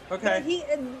 Okay. He,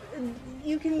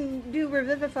 you can do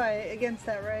revivify against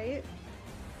that, right?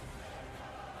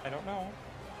 I don't know.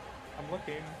 I'm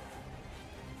looking.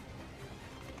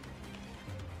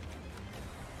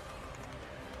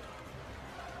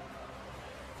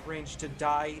 Range to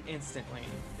die instantly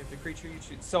if the creature you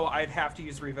choose. So I'd have to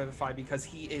use Revivify because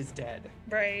he is dead.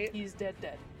 Right. He's dead.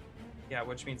 Yeah,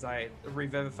 which means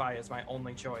Revivify is my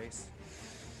only choice.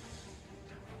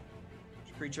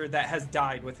 Creature that has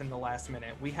died within the last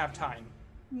minute. We have time.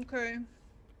 Okay.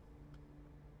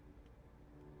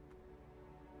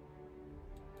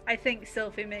 I think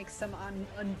Sylphie makes some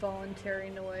involuntary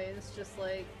noise, just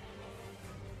like,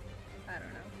 I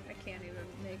don't know. I can't even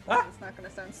make one. It's not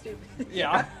gonna sound stupid.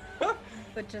 Yeah.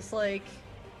 But just like,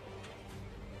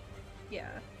 yeah.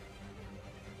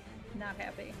 Not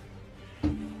happy.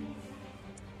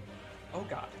 Oh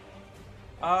god.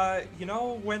 You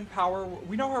know when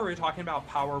we know how we were talking about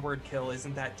power word kill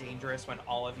isn't that dangerous when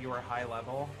all of you are high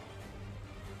level?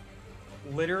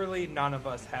 Literally none of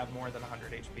us have more than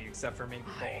 100 HP except for maybe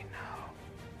Cole. I know.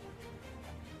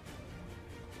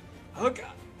 Oh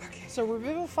god. Okay. So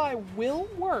Revivify will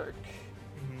work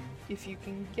Mhm. if you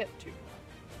can get to.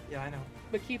 Yeah, I know.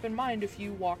 But keep in mind, if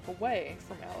you walk away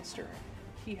from Alistair,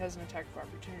 he has an attack of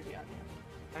opportunity on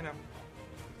you. I know.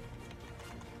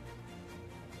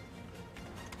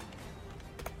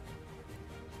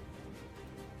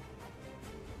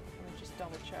 Let me just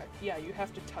double check. Yeah, you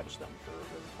have to touch them for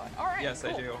Revivify. Alright, Yes,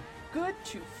 cool. I do. Good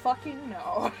to fucking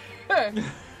know. To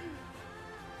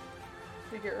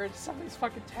get rid of some of these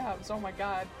fucking tabs. Oh my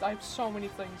god, I have so many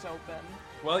things open.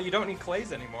 Well, you don't need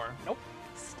clays anymore. Nope.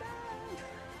 Stop.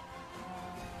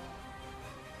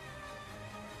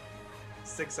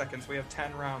 6 seconds. We have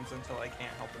 10 rounds until I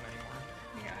can't help him anymore.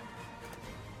 Yeah.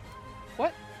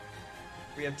 What?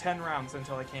 We have 10 rounds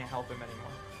until I can't help him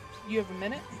anymore. You have a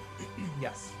minute?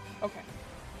 Yes. Okay.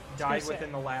 Died say.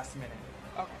 within the last minute.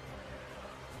 Okay.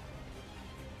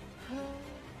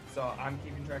 So I'm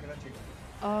keeping track of that too.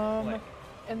 Like,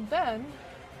 And then...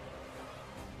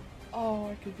 Oh,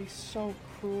 I could be so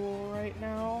cruel right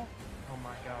now. oh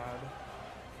my god.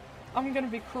 I'm gonna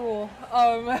be cruel.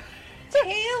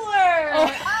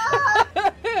 Taylor!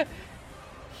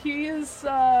 He is,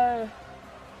 yeah,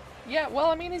 well,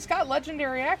 I mean, he's got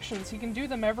legendary actions. He can do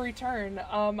them every turn.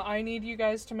 I need you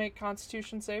guys to make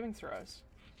Constitution saving throws.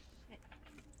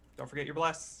 Don't forget your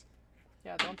bless.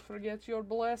 Yeah, don't forget your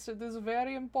bless. It is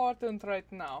very important right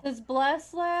now. Does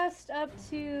bless last up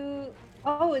to...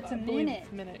 Oh, it's a I believe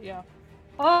minute. Minute, yeah.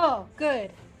 Oh,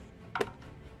 good.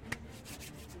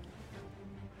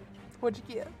 What'd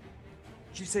you get?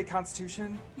 Did you say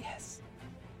Constitution? Yes.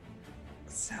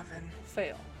 7.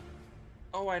 Fail.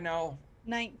 Oh, I know.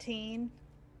 19.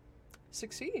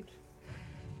 Succeed.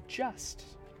 Just.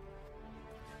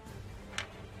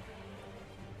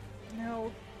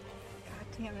 No. God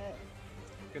damn it.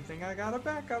 Good thing I got a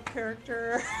backup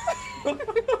character.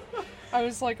 I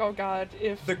was like, oh god,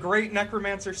 if... The great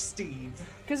necromancer Steve.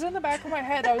 Because in the back of my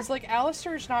head, I was like,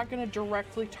 Alistair's not going to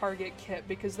directly target Kit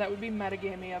because that would be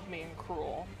metagamey of me and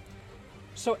cruel.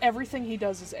 So everything he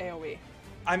does is AoE.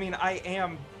 I mean, I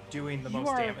am doing the You most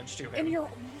are- damage to him. And you're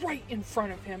right in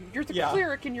front of him. You're the Yeah.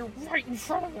 cleric and you're right in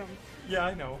front of him. Yeah,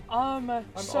 I know.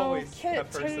 So always Kit,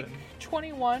 that person. take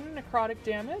 21 necrotic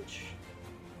damage.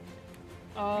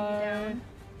 down?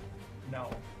 No.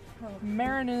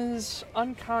 Marin is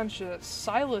unconscious.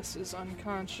 Silas is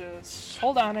unconscious.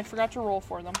 Hold on, I forgot to roll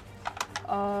for them.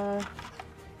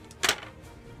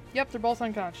 Yep, they're both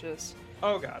unconscious.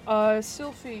 Oh god.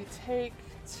 Sylphie, take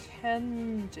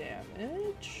 10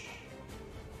 damage.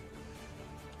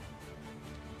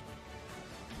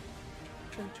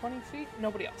 Turn 20 feet?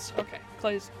 Nobody else. Okay,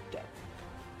 Clay's dead.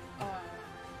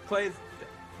 Clay's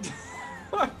DED.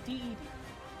 DED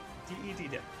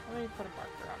dead. Let me put a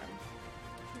marker on him.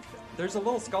 There's a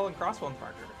little skull and crossbones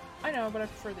marker. I know, but I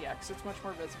prefer the X. It's much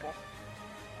more visible.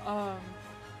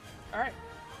 Alright.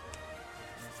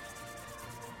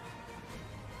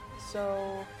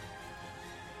 So...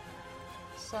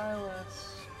 Silas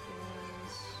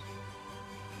is...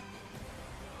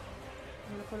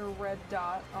 I'm gonna put a red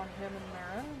dot on him and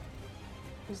Marin.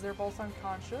 Because they're both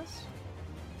unconscious.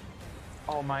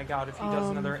 Oh my god, if he does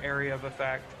another area of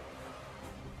effect.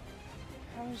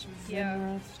 How's Yeah.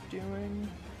 Vinrith doing?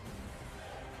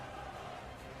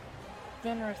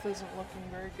 Vinrith isn't looking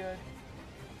very good.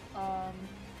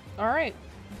 Alright.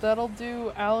 That'll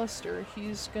do Alistair.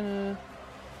 He's gonna...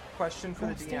 Question for Oh,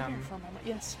 the stay here DM. for a moment.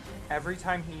 Yes. Every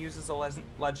time he uses a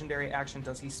legendary action,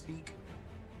 does he speak?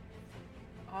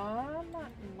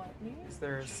 Let me... Is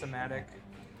there a somatic?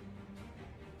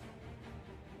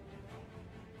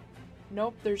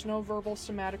 Nope, there's no verbal,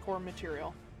 somatic, or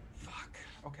material. Fuck.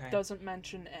 Okay. Doesn't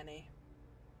mention any.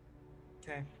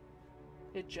 Okay.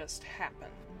 It just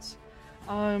happens.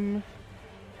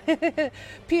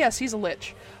 P.S. He's a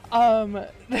lich. If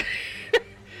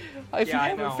you Yeah, I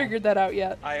haven't know. figured that out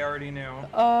yet. I already knew.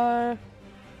 Yeah.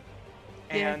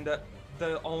 And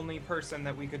the only person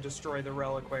that we could destroy the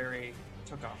reliquary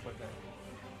took off with it.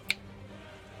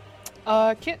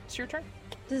 Kit, it's your turn.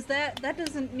 Does that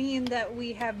doesn't mean that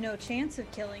we have no chance of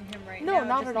killing him right No, now?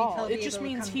 not just at means all. he'll be It just able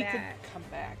to means come he back. could come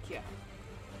back, yeah.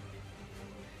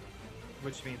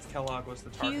 Which means Kellogg was the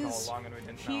target all along and we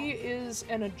didn't know. He is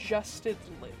an adjusted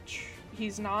lich.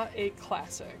 He's not a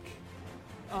classic.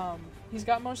 He's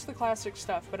got most of the classic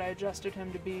stuff, but I adjusted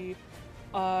him to be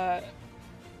a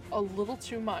little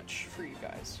too much for you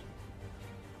guys.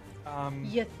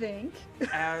 You think?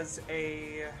 As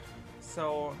a...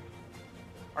 So...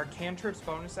 Are cantrips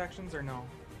bonus actions or no?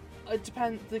 It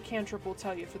depends. The cantrip will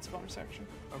tell you if it's a bonus action.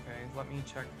 Okay, let me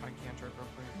check my cantrip real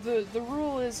quick. The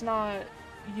rule is not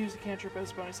use a cantrip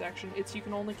as a bonus action. It's you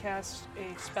can only cast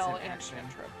a spell an and action.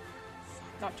 cantrip.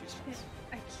 Not two spells.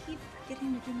 I keep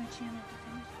forgetting to do my channel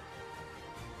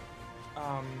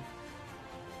defense.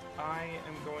 I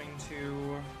am going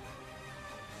to...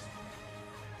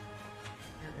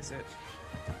 Where is it?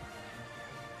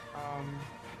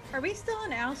 Are we still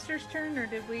on Alistair's turn, or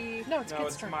did we... No, it's No,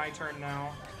 Kit's it's turn. my turn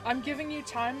now. I'm giving you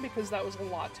time because that was a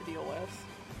lot to deal with.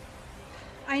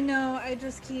 I know, I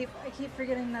keep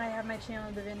forgetting that I have my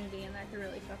Channel Divinity, and that could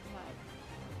really fuck them up.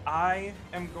 I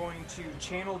am going to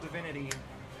channel Divinity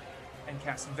and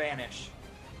cast Vanish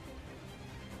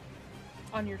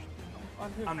On your... On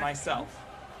who? on myself.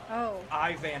 Oh.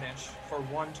 I vanish for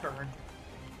 1 turn.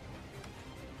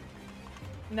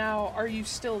 Now, are you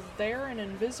still there and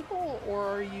invisible, or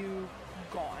are you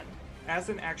gone? As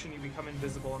an action, you become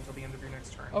invisible until the end of your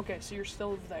next turn. Okay, so you're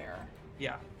still there.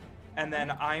 Yeah. And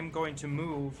then I'm going to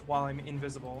move while I'm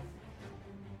invisible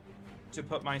to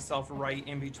put myself right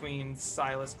in between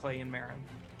Silas, Clay, and Marin.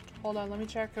 Hold on, let me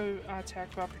check a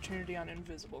attack of opportunity on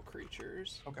invisible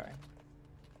creatures. Okay.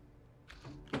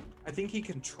 I think he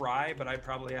can try, but I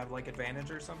probably have, like, advantage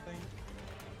or something.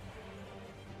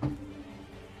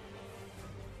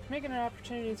 Make an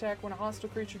opportunity attack when a hostile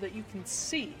creature that you can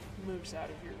see moves out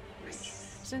of your reach.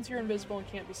 Since you're invisible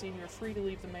and can't be seen, you're free to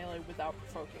leave the melee without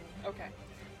provoking. Okay.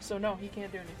 So no, he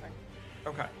can't do anything.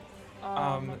 Okay.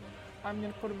 I'm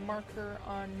gonna put a marker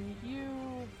on you.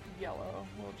 Yellow.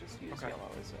 We'll just use Okay. yellow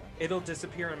as a... It'll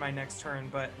disappear in my next turn,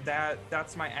 but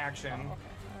that's my action. Oh,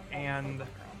 okay. And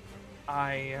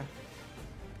I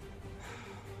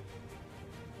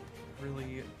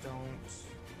really don't...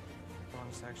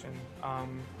 Bonus action.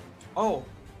 Oh,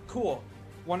 cool.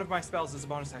 One of my spells is a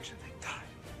bonus action. Thank God.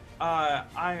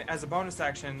 As a bonus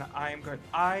action, I'm good.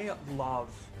 I love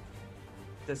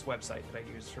this website that I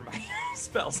use for my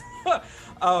spells.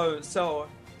 So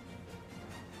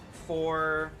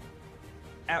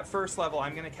at first level,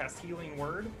 I'm going to cast Healing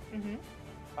Word. Mm-hmm.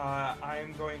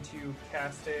 I'm going to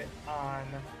cast it on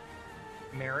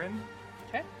Marin.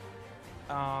 Okay.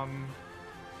 And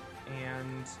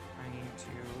I need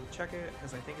to check it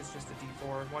because I think it's just a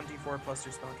D4. 1d4 plus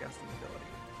your spellcasting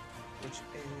ability, which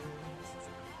is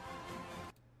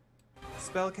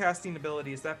spellcasting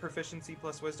ability. Is that proficiency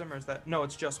plus wisdom, or is that... No,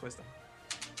 it's just wisdom.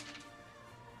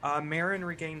 Marin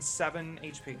regains 7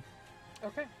 HP.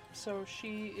 Okay, so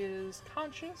she is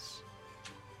conscious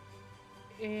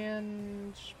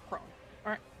and prone.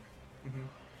 All right. Mm-hmm.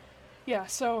 Yeah,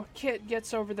 so Kit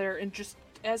gets over there and just,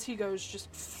 as he goes,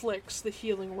 just flicks the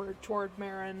healing word toward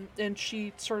Marin, and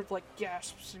she sort of like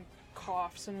gasps and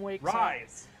coughs and wakes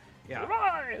Rise! up. Yeah.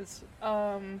 Rise!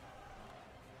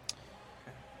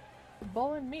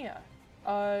 Bull and Mia.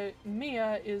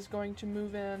 Mia is going to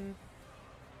move in.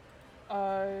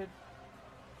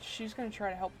 She's going to try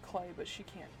to help Clay, but she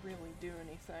can't really do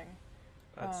anything.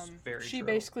 That's very She true.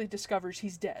 basically discovers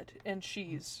he's dead, and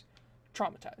she's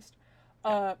traumatized.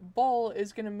 Bull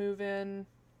is going to move in.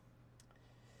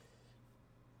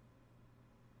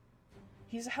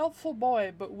 He's a helpful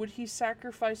boy, but would he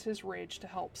sacrifice his rage to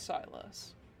help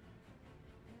Silas?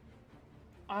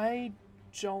 I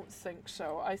don't think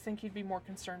so. I think he'd be more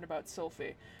concerned about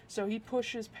Sylphie. So he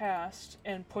pushes past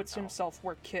and puts himself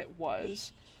where Kit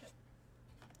was.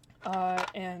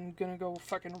 And gonna go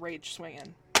fucking rage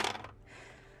swinging.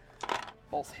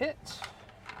 Both hit.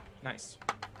 Nice.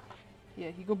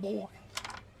 Yeah, you go boy.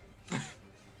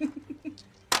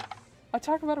 I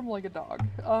talk about him like a dog.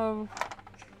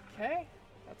 Okay.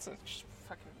 That's a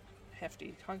fucking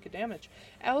hefty hunk of damage.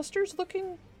 Alistair's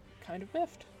looking kind of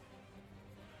miffed.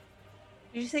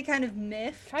 Did you say kind of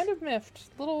miffed? Kind of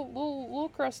miffed.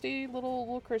 Little crusty,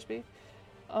 little crispy.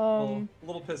 A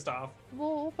little pissed off. A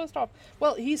little pissed off.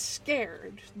 Well, he's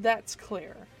scared. That's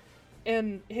clear.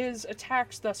 And his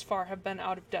attacks thus far have been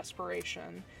out of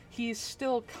desperation. He's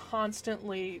still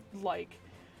constantly, like,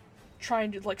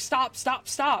 trying to, like, stop.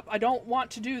 I don't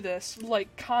want to do this.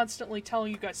 Like, constantly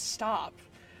telling you guys stop.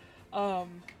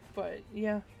 But,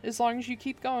 yeah. As long as you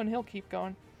keep going, he'll keep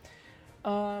going.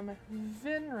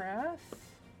 Vinrath.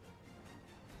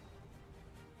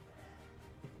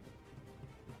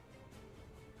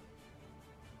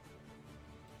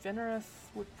 Vinrath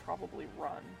would probably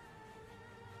run.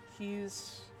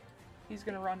 He's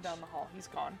gonna run down the hall. He's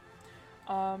gone.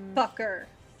 Fucker.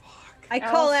 Fuck. I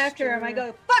call after him. I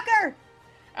go, fucker!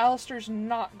 Alistair's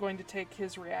not going to take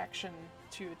his reaction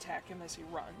to attack him as he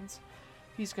runs.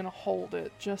 He's gonna hold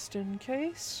it just in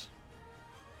case.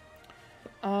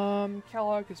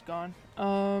 Kellogg is gone.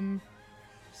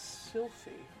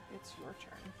 Sylphie, it's your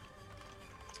turn.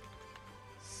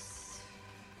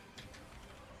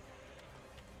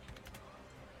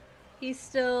 He's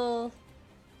still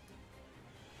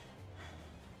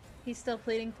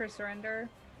pleading for surrender.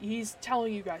 He's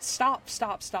telling you guys, stop.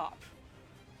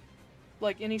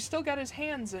 Like, and he's still got his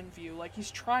hands in view, like he's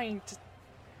trying to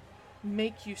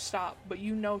make you stop, but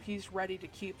you know he's ready to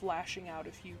keep lashing out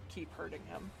if you keep hurting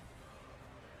him.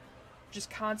 Just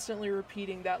constantly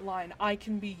repeating that line, I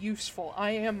can be useful.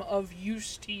 I am of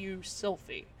use to you,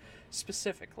 Sylphie,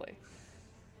 specifically.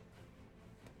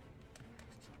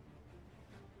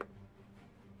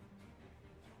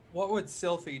 What would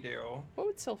Sylphie do? What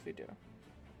would Sylphie do?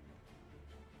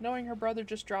 Knowing her brother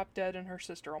just dropped dead and her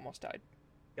sister almost died.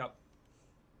 Yep.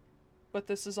 But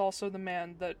this is also the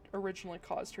man that originally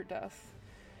caused her death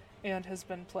and has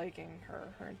been plaguing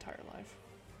her entire life.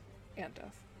 And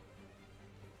death.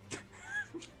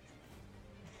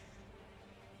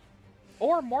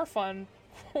 Or more fun,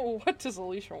 what does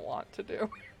Alicia want to do?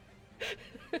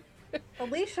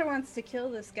 Alicia wants to kill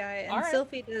this guy, and Alright.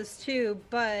 Sylphie does too,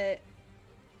 but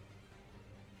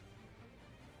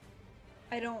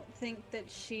I don't think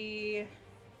that she...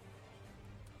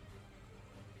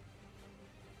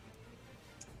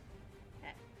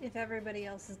 If everybody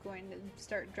else is going to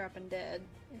start dropping dead,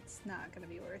 it's not going to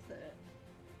be worth it.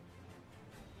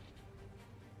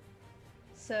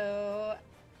 So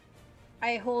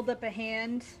I hold up a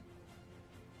hand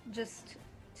just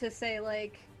to say,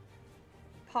 like,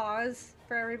 pause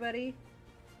for everybody.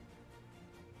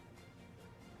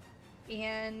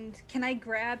 And can I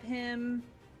grab him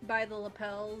by the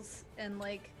lapels and,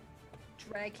 like,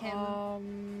 drag him?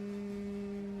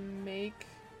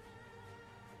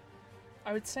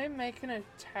 I would say make an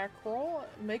attack roll.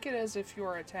 Make it as if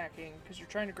you're attacking, because you're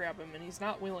trying to grab him and he's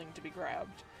not willing to be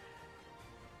grabbed.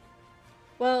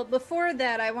 Well, before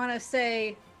that, I want to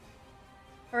say,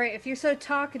 alright, if you're so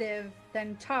talkative,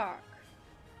 then talk.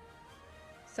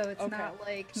 So it's Okay. not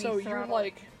like me So you're, throttling.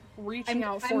 like, reaching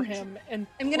out for him and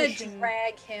I'm gonna pushing...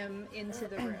 drag him into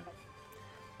the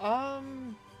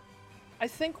room. I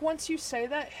think once you say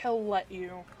that, he'll let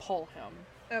you pull him.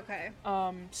 Okay.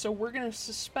 So we're gonna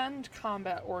suspend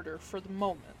combat order for the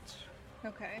moment.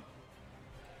 Okay.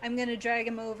 I'm gonna drag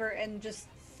him over and just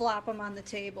flop him on the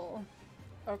table.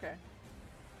 Okay.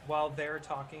 While they're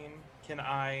talking, can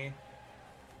I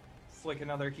flick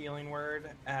another healing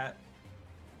word at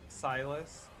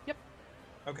Silas? Yep.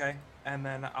 Okay, and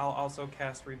then I'll also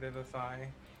cast Revivify.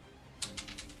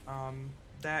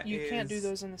 That You can't do is-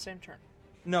 those in the same turn.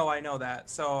 No, I know that.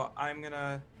 So I'm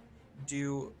gonna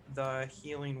do the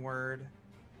healing word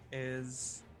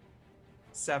is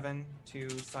 7 to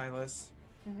Silas.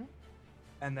 Mhm.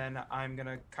 And then I'm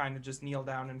gonna kind of just kneel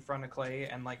down in front of Clay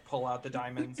and like pull out the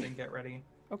diamonds and get ready.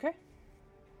 Okay.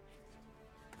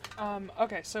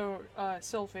 Okay, so,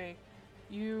 Sylphie,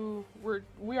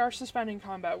 we are suspending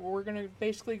combat. We're gonna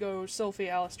basically go Sylphie,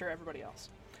 Alistair, everybody else.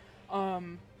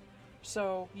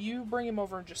 So you bring him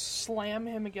over and just slam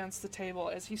him against the table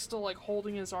as he's still, like,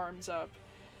 holding his arms up.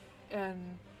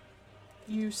 And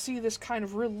you see this kind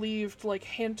of relieved, like,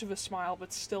 hint of a smile,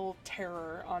 but still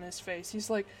terror on his face.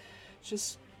 He's like,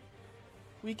 just,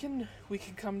 we can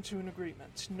come to an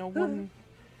agreement. No one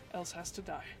else has to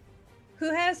die. Who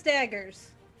has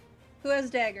daggers? Who has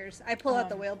daggers? I pull out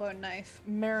the whalebone knife.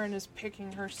 Marin is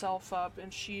picking herself up,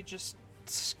 and she just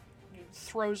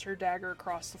throws her dagger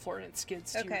across the floor, and it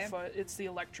skids to your foot. It's the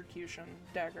electrocution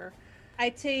dagger. I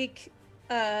take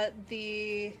that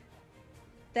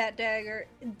dagger.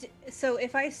 So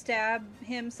if I stab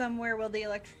him somewhere, will the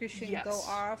electrocution Yes. go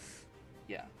off?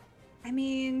 Yeah. I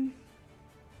mean,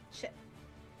 shit.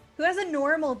 Who has a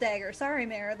normal dagger? Sorry,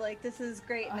 Mare. Like, this is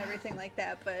great and everything like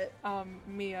that, but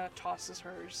Mia tosses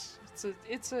hers.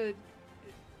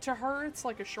 To her, it's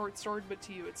like a short sword, but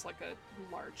to you, it's like a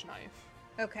large knife.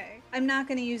 okay. I'm not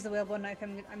going to use the whalebone knife.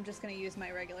 I'm just going to use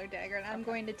my regular dagger, and I'm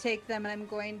going to take them and I'm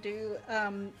going to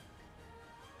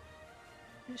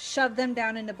shove them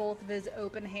down into both of his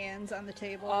open hands on the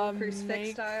table,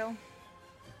 crucifix style.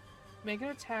 Make an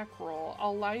attack roll.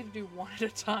 I'll allow you to do one at a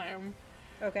time.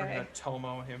 We're Okay. gonna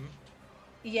Tomo him.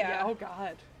 Yeah. Oh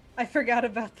god. I forgot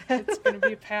about that. It's gonna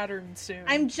be a pattern soon.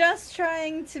 I'm just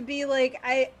trying to be like,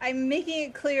 I'm making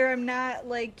it clear I'm not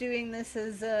like doing this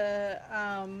as a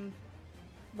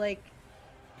like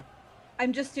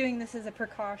I'm just doing this as a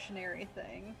precautionary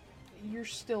thing. You're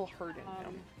still hurting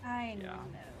him. I Yeah. know.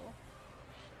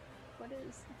 What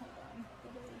is hold on.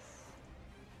 What is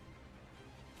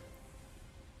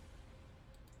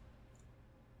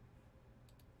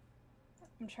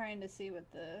I'm trying to see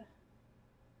what the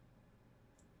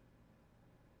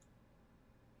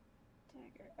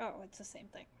dagger. Oh, it's the same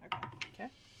thing. Okay. Okay.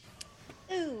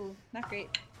 Ooh, not great.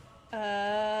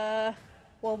 Well,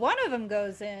 one of them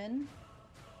goes in.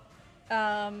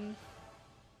 One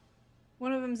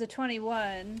of them's a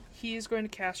 21. He's going to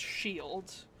cast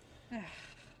shield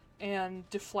and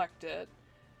deflect it.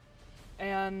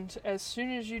 And as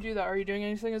soon as you do that, are you doing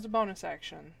anything as a bonus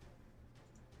action?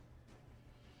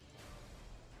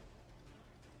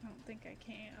 I don't think I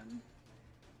can.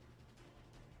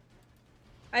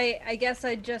 I guess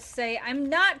I'd just say, I'm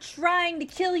not trying to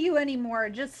kill you anymore.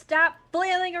 Just stop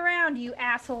flailing around, you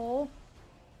asshole.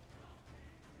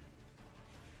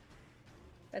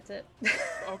 That's it.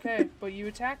 Okay, but you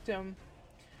attacked him.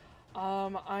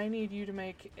 I need you to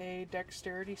make a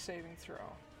dexterity saving throw.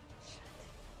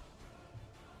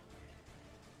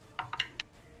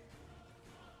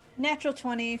 Natural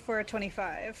 20 for a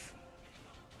 25.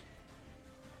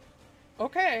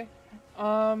 Okay.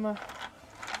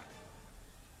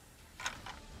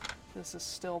 This is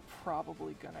still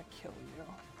probably gonna kill you.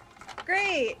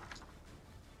 Great!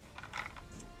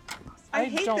 I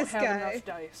hate don't this have guy. enough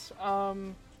dice. Oh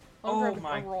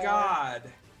my god.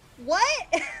 What?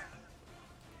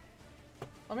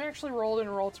 Let me actually roll it in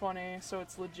Roll20 so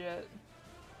it's legit.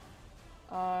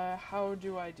 How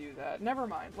do I do that? Never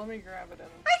mind. Let me grab it in.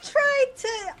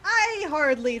 I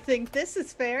hardly think this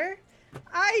is fair.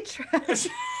 I tried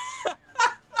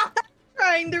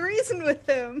trying to reason with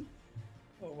him.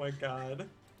 Oh my god.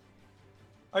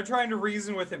 I'm trying to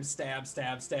reason with him. Stab,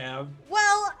 stab, stab.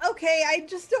 Well, okay, I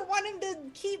just don't want him to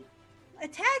keep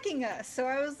attacking us. So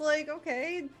I was like,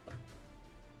 okay,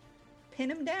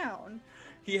 pin him down.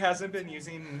 He hasn't been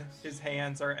using his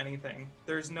hands or anything.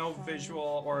 There's no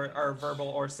visual or verbal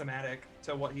or somatic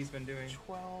to what he's been doing.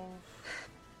 12.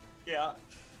 Yeah.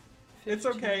 15, It's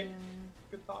okay.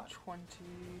 Good thought. 20,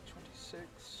 26,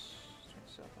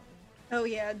 27. Oh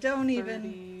yeah, don't 30,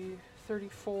 even.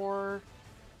 34,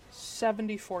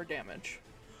 74 damage.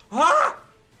 Ah!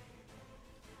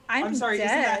 I'm sorry, dead.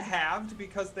 isn't that halved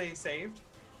because they saved?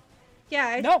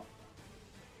 Yeah, No,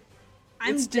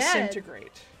 I'm it's dead.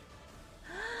 disintegrate.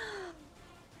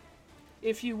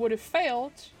 If you would have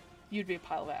failed, you'd be a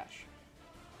pile of ash.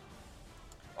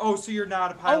 Oh, so you're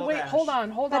not a pile Oh wait, of ash. hold on.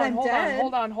 But I'm dead.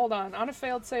 On a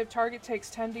failed save, target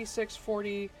takes 10d6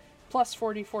 40 plus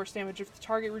 40 force damage. If the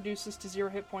target reduces to 0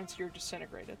 hit points, you're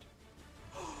disintegrated.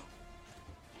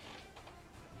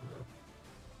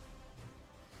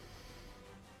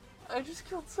 I just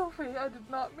killed Sophie. I did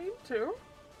not mean to.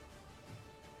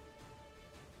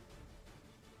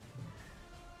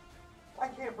 I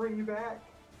can't bring you back.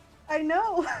 I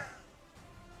know.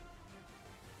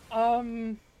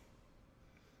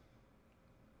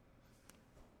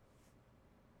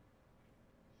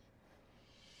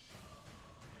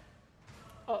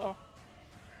 Uh-oh.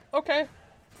 Okay.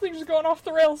 Things are going off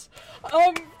the rails.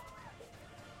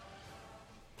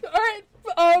 Alright,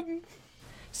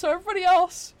 so everybody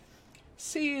else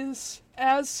sees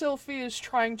as Sylphie is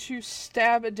trying to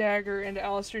stab a dagger into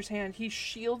Alistair's hand, he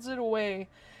shields it away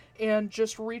and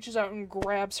just reaches out and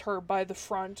grabs her by the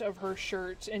front of her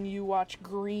shirt, and you watch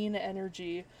green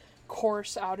energy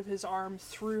course out of his arm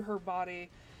through her body,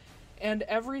 and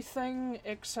everything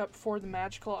except for the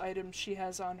magical items she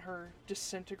has on her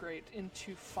disintegrate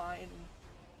into fine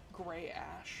gray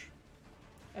ash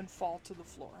and fall to the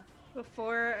floor.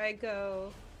 Before I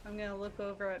go, I'm gonna look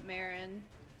over at Marin.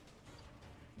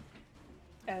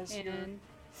 As you're And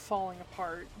falling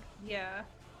apart, yeah.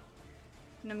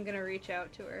 And I'm gonna reach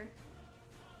out to her.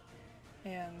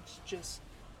 and just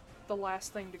the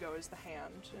last thing to go is the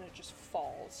hand, and it just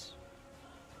falls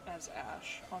as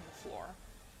ash on the floor.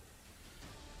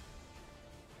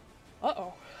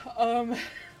 Uh-oh.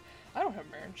 I don't have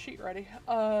Marin's sheet ready.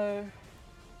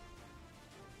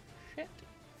 Shit.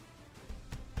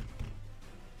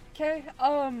 Okay,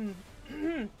 we're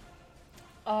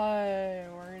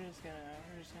just gonna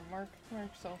mark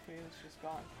Sophie, it's just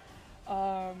gone.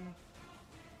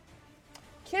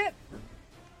 Kit,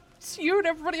 it's you and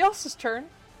everybody else's turn.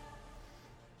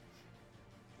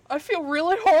 I feel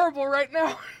really horrible right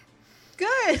now.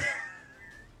 Good!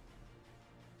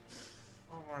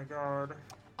 Oh my god.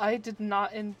 I did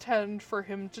not intend for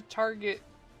him to target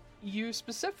you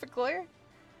specifically.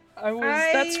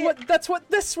 That's what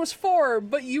this was for,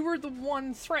 but you were the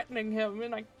one threatening him,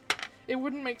 and it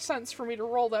wouldn't make sense for me to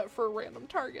roll that for a random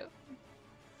target.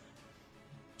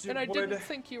 And I didn't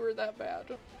think you were that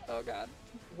bad. Oh god.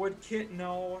 Would Kit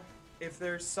know if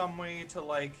there's some way to,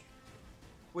 like...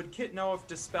 Would Kit know if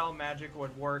Dispel Magic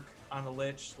would work on a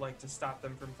Lich, like, to stop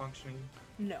them from functioning?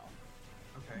 No.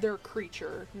 Okay. They're a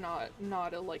creature, not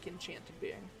a, like, enchanted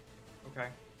being. Okay.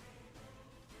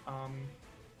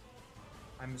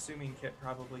 I'm assuming Kit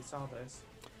probably saw this.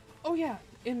 Oh yeah,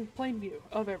 in plain view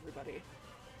of everybody.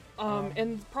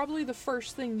 And probably the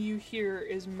first thing you hear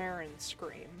is Marin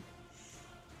scream.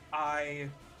 I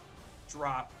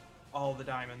drop all the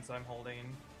diamonds I'm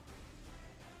holding.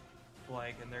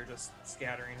 Like, and they're just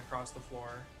scattering across the floor.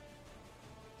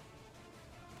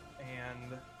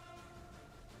 And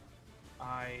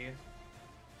I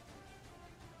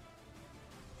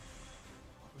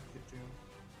get to.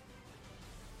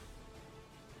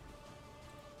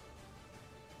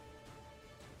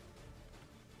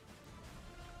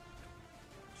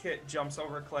 Kit jumps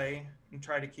over Clay and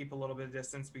try to keep a little bit of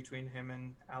distance between him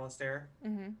and Alistair,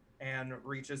 and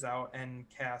reaches out and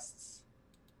casts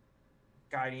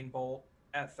Guiding Bolt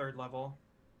at 3rd level.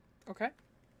 Okay.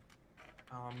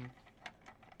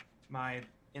 My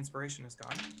inspiration is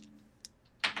gone.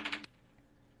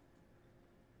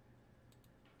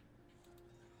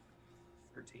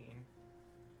 13.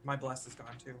 My bless is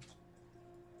gone too.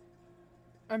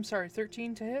 I'm sorry,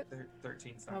 13 to hit?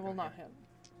 13's not I will gonna not hit.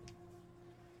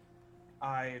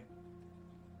 I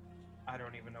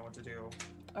don't even know what to do.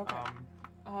 Okay.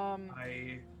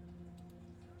 I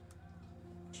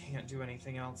can't do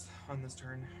anything else on this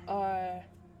turn. I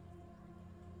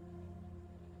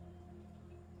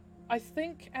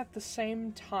think at the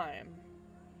same time,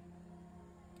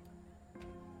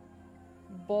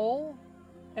 Bull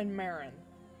and Marin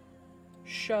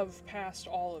shove past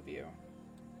all of you.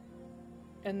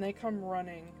 And they come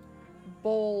running.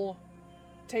 Bull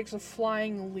takes a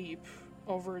flying leap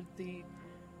over the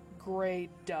gray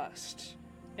dust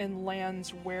and lands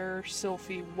where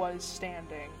Sylphie was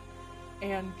standing.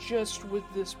 And just with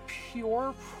this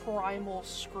pure primal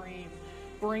scream,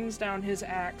 brings down his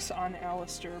axe on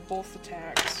Alistair, both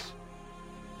attacks.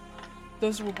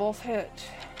 Those will both hit.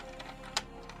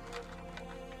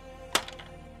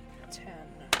 10.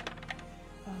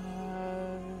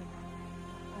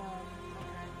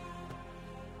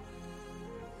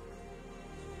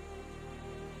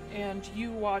 And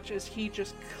you watch as he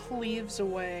just cleaves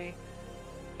away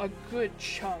a good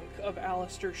chunk of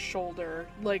Alistair's shoulder,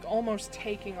 like almost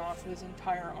taking off his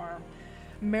entire arm.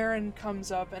 Marin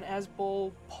comes up, and as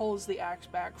Bull pulls the axe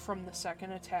back from the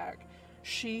second attack,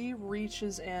 she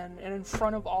reaches in, and in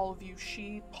front of all of you,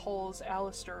 she pulls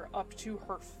Alistair up to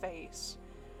her face.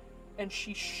 And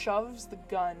she shoves the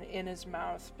gun in his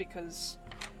mouth, because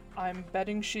I'm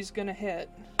betting she's gonna hit.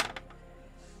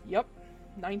 Yep,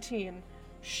 19.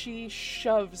 She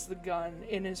shoves the gun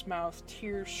in his mouth,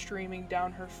 tears streaming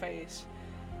down her face.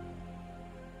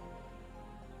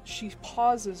 She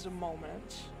pauses a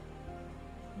moment,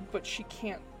 but she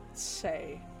can't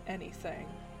say anything,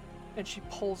 and she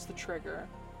pulls the trigger.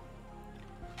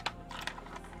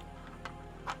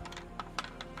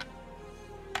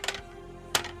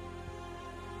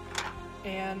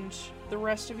 And the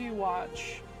rest of you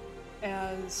watch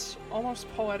as,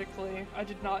 almost poetically, I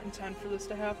did not intend for this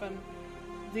to happen,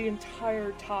 the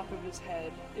entire top of his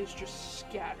head is just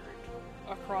scattered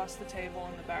across the table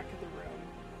in the back of the room,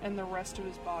 and the rest of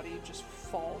his body just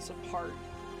falls apart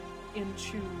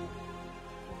into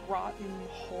rotten,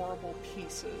 horrible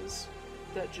pieces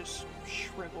that just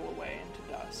shrivel away into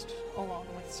dust, along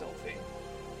with Sylphie.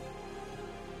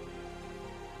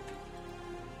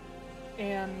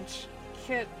 And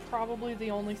Kit, probably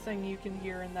the only thing you can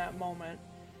hear in that moment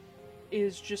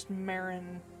is just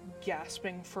Marin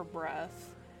gasping for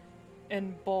breath,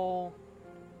 and Bull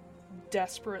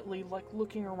desperately, like,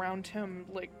 looking around him,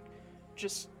 like,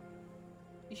 just,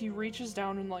 he reaches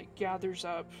down and, like, gathers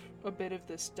up a bit of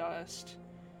this dust,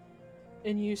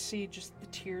 and you see just the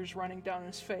tears running down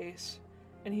his face,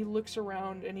 and he looks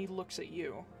around and he looks at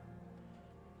you.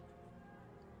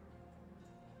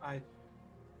 I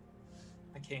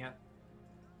can't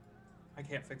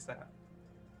fix that.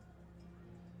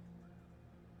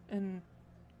 And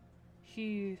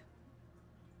he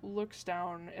looks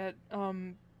down at,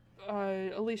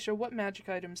 Alicia, what magic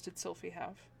items did Sylphie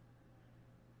have?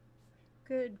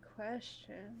 Good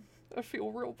question. I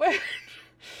feel real bad.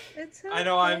 It's okay. I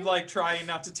know, I'm like trying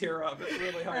not to tear up. It's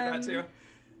really hard not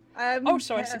to.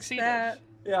 So I succeeded. That.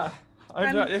 Yeah.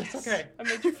 It's okay. I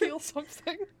made you feel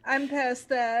something. I'm past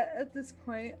that at this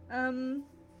point.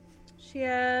 She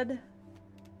had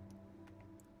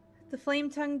the flame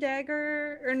tongue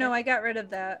dagger, or no, I got rid of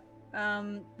that.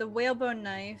 The whalebone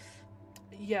knife.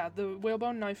 Yeah, the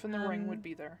whalebone knife and the ring would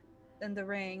be there. And the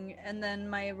ring, and then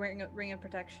my ring of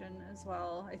protection as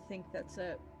well. I think that's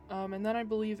it. And then I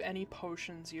believe any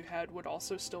potions you had would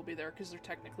also still be there because they're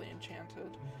technically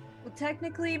enchanted. Well,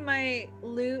 technically, my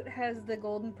loot has the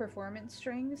golden performance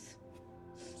strings.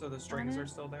 So the strings are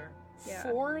still there? Yeah.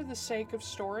 For the sake of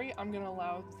story, I'm going to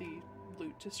allow the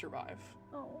loot to survive.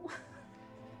 Oh.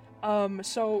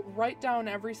 So write down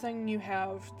everything you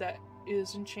have that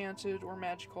is enchanted or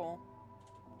magical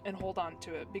and hold on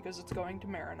to it because it's going to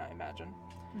Marin, I imagine.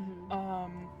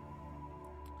 Mm-hmm.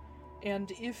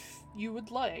 And if you would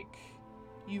like,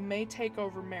 you may take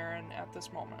over Marin at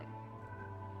this moment.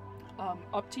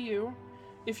 Up to you.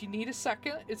 If you need a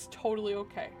second, it's totally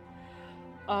okay.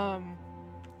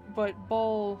 But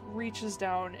Bull reaches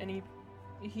down and he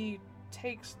he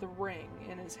takes the ring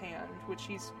in his hand, which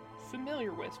he's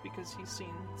familiar with because he's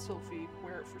seen Sylphie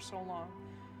wear it for so long.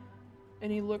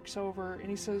 And he looks over and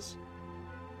he says,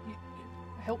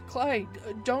 "Help Clay!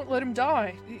 Don't let him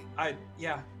die!" I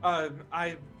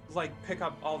pick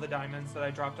up all the diamonds that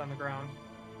I dropped on the ground,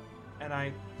 and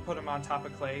I put them on top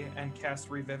of Clay and cast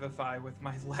Revivify with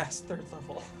my last 3rd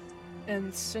level.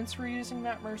 And since we're using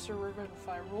that Mercer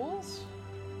Revivify rules,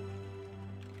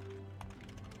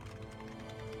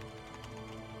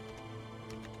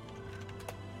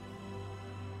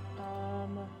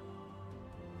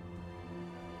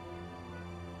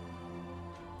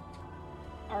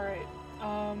 alright,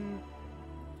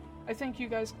 I think you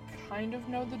guys kind of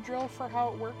know the drill for how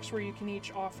it works, where you can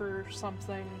each offer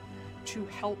something to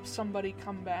help somebody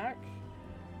come back.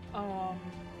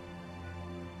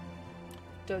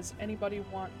 Does anybody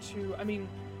want to... I mean,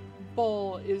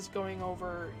 Bull is going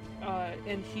over,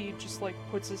 and he just,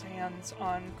 puts his hands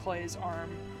on Clay's arm,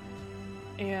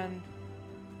 and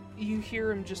you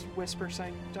hear him just whisper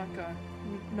saying, "Dunka,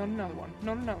 not another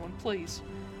one, please."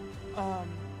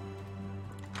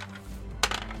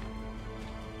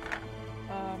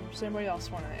 Does anybody else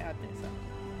want to add anything?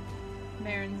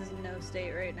 Marin's in no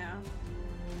state right now.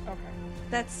 Okay.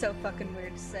 That's so fucking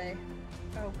weird to say.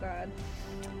 Oh god.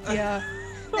 Yeah.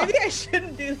 Maybe I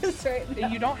shouldn't do this right now.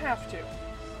 You don't have to.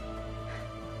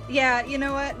 Yeah, you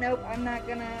know what? Nope, I'm not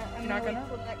gonna. I'm not gonna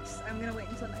gonna? wait until next. I'm gonna wait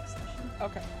until next session.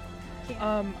 Okay.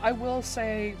 Can't. I will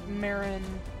say, Marin,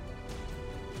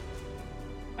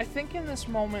 I think in this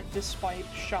moment, despite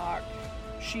shock,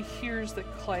 she hears that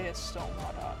Clay is still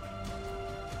not up.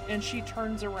 And she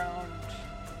turns around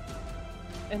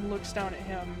and looks down at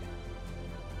him,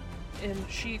 and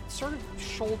she sort of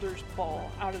shoulders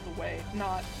Bull out of the way,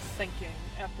 not thinking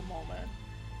at the moment.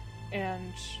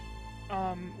 And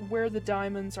where the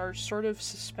diamonds are sort of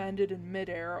suspended in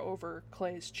midair over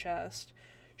Clay's chest,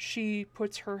 she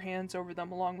puts her hands over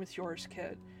them along with yours,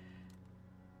 Kit.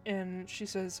 And she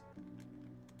says,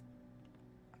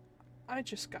 "I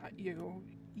just got you.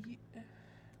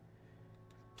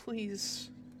 Please."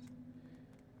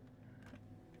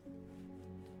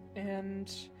 And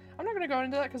I'm not going to go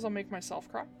into that because I'll make myself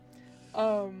cry.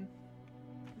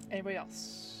 Anybody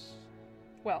else?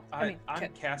 Well, I'm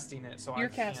casting it, so you're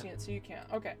casting it, so you can't.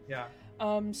 Okay. Yeah.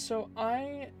 So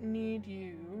I need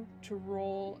you to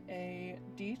roll a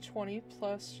d20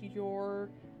 plus your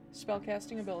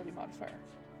spellcasting ability modifier.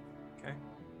 Okay.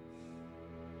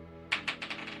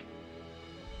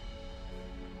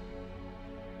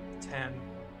 10. 10.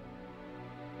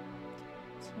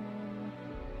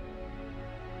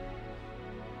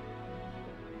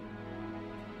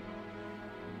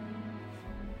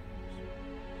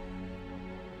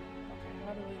 Okay,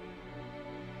 how do the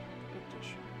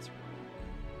additions work?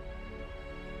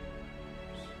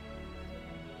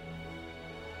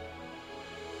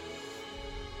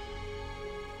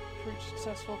 For each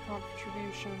successful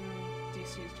contribution, DC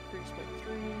is decreased by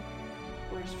 3,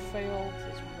 whereas failed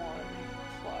is 1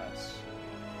 plus.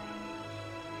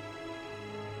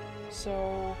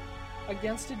 So,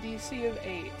 against a DC of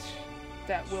 8,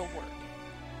 that will work.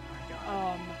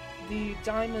 The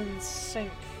diamonds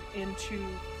sink into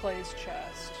Clay's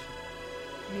chest.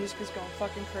 The music is going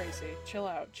fucking crazy. Chill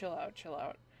out.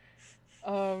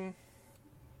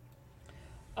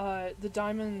 The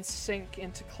diamonds sink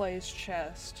into Clay's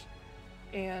chest,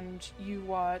 and you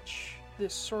watch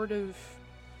this sort of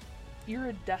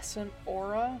iridescent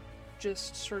aura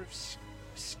just sort of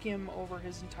skim over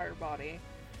his entire body.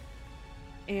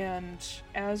 And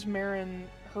as Marin,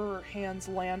 her hands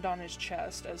land on his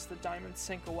chest as the diamonds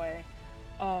sink away,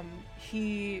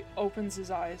 he opens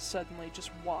his eyes suddenly just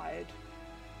wide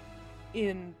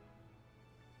in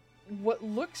what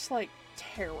looks like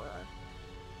terror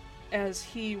as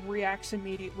he reacts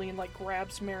immediately and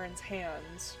grabs Marin's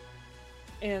hands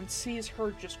and sees her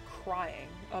just crying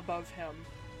above him.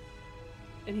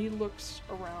 And he looks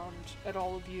around at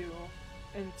all of you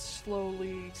and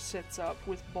slowly sits up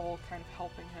with Bull kind of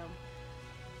helping him.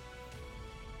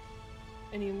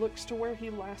 And he looks to where he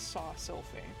last saw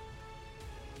Sylphie.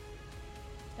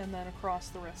 And then across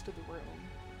the rest of the room.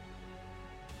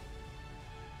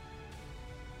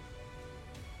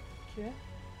 Okay.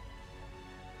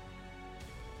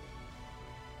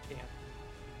 Yeah.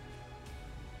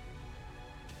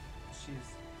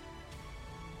 She's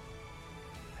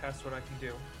past what I can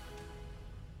do.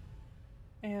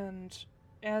 And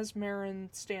as Marin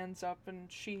stands up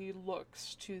and she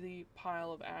looks to the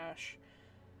pile of ash,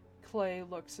 Clay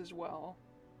looks as well.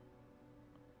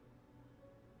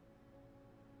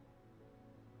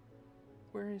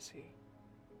 Where is he?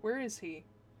 Where is he?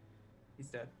 He's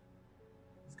dead.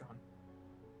 He's gone.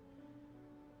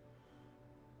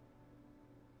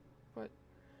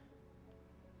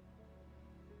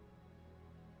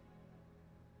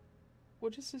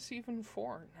 What is this even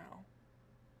for now?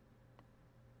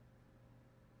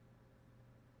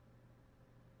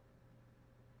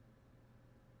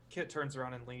 Kit turns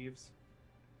around and leaves.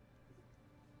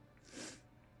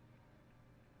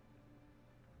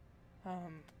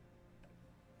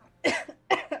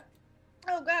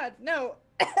 Oh God, no!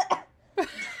 I'm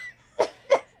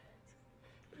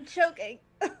choking.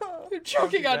 You're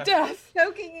choking on death!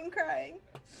 Choking and crying.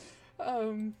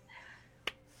 I'll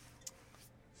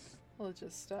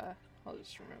just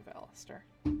remove Alistair.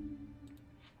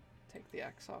 Take the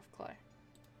X off Clay.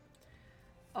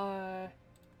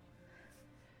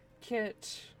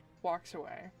 Kit walks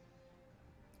away.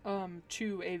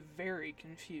 To a very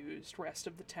confused rest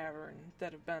of the tavern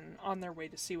that have been on their way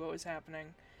to see what was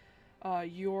happening.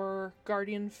 Your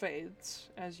guardian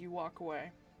fades as you walk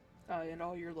away, and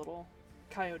all your little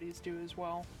coyotes do as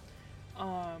well.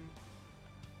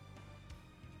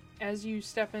 As you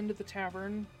step into the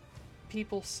tavern,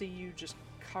 people see you just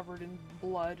covered in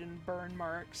blood and burn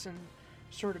marks and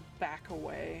sort of back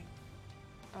away.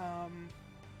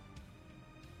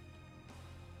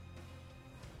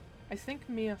 I think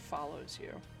Mia follows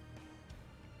you.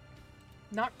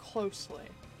 Not closely,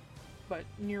 but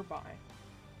nearby.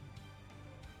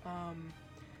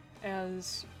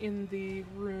 As in the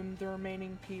room, the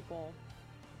remaining people,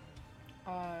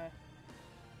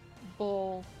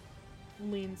 Bull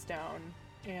leans down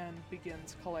and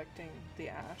begins collecting the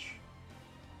ash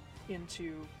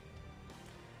into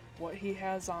what he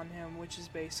has on him, which is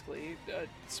basically a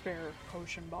spare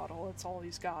potion bottle. That's all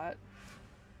he's got.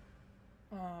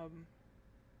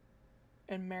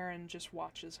 And Marin just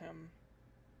watches him,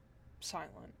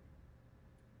 silent.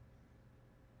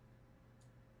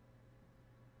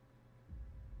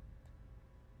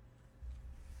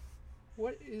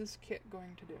 What is Kit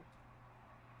going to do?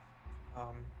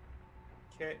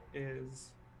 Kit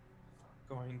is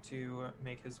going to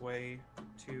make his way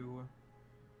to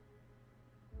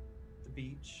the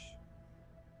beach,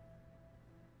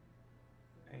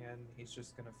 and he's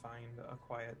just going to find a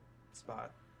quiet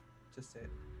spot to sit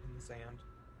in the sand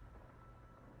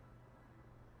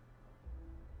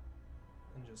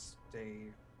and just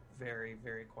stay very,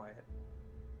 very quiet.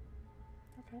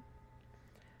 Okay.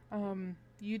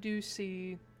 You do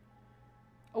see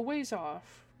a ways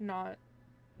off, not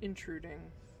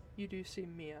intruding, you do see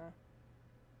Mia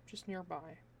just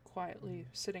nearby, quietly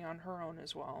sitting on her own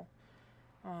as well.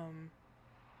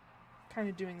 Kind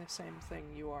of doing the same thing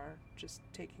you are, just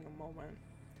taking a moment.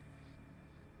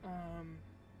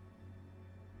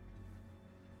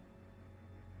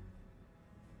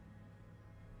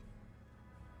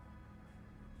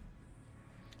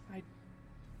 I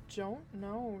don't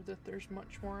know that there's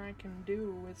much more I can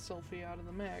do with Sylphie out of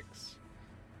the mix.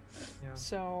 Yeah.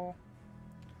 So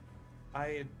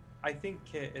I think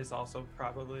Kit is also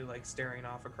probably like staring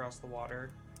off across the water,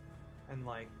 and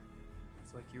like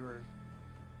it's like you were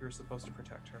supposed to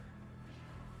protect her.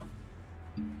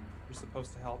 You're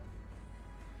supposed to help.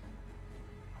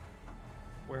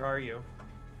 Where are you?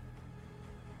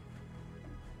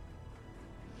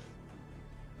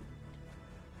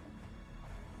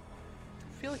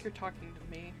 I feel like you're talking to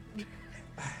me.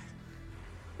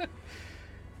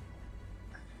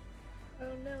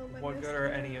 Oh no, my What good are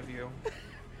any of you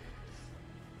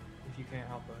if you can't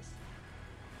help us?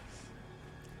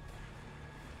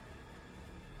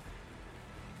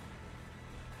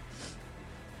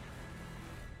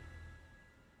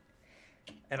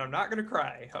 And I'm not gonna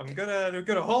cry. I'm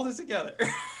gonna hold it together.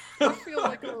 I feel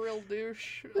like a real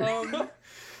douche.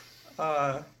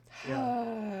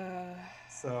 Yeah.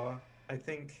 So I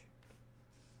think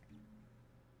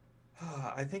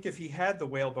if he had the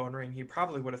whalebone ring, he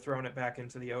probably would have thrown it back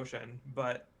into the ocean,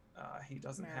 but he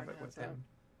doesn't have it with him.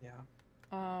 Yeah.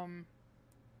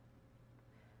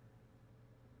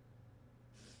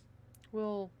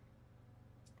 We'll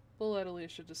let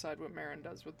Alicia decide what Marin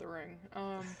does with the ring.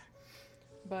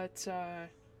 But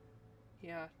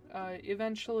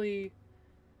eventually,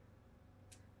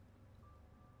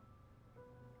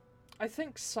 I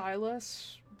think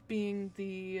Silas, being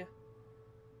the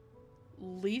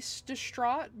least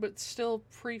distraught, but still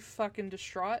pre-fucking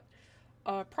distraught,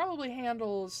 probably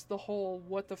handles the whole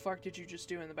 "what the fuck did you just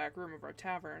do in the back room of our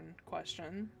tavern"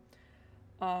 question,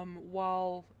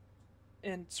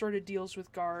 and sort of deals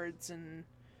with guards and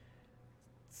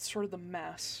sort of the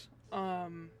mess,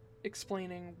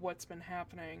 explaining what's been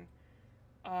happening,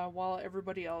 while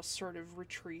everybody else sort of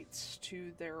retreats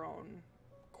to their own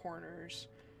corners.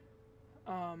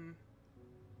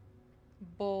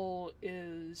 Bull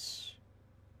is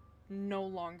no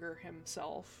longer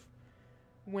himself.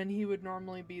 When he would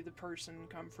normally be the person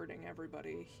comforting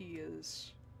everybody, he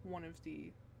is one of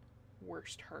the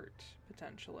worst hurt,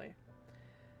 potentially.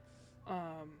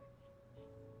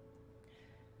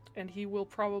 And he will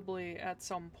probably, at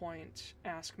some point,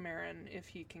 ask Merrin if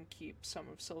he can keep some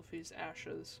of Sylphie's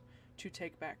ashes to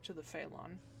take back to the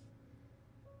Phalon.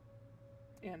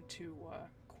 And to,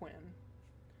 Quinn.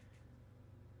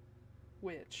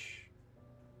 Which,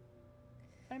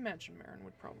 I imagine Merrin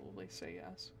would probably say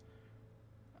yes.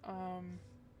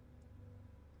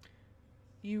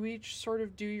 You each sort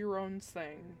of do your own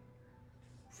thing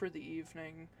for the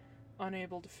evening,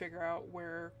 unable to figure out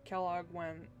where Kellogg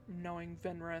went, knowing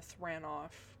Vinrith ran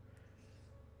off,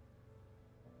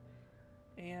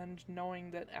 and knowing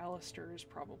that Alistair is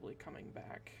probably coming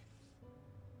back.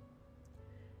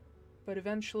 But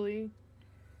eventually,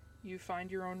 you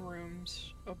find your own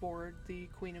rooms aboard the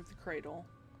Queen of the Cradle,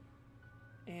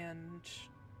 and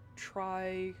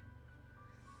try,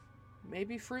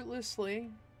 maybe fruitlessly,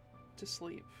 to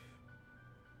sleep.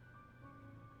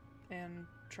 And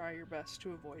try your best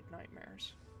to avoid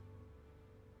nightmares.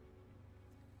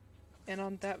 And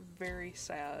on that very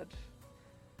sad,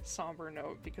 somber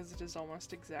note, because it is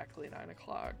almost exactly 9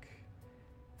 o'clock,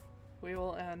 we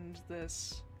will end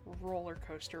this roller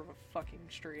coaster of a fucking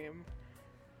stream.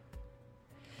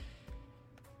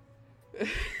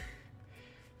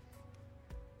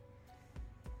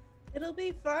 It'll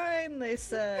be fine, they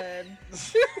said.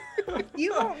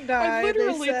 You won't die, I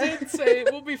literally they said. did say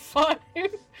it will be fine.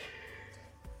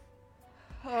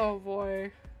 Oh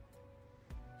boy.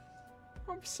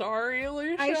 I'm sorry,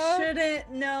 Alicia. I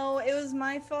shouldn't. No, it was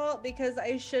my fault because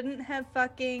I shouldn't have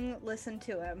fucking listened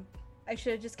to him. I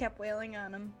should have just kept wailing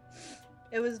on him.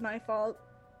 It was my fault.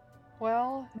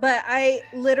 Well, But I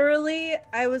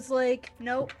was like,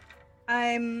 nope,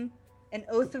 I'm an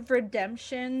Oath of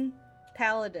Redemption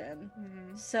paladin.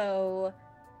 So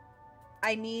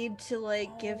I need to,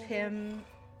 like, give him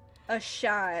a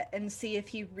shot and see if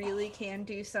he really can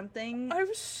do something. I'm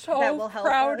that so will help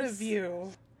proud us. of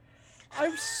you.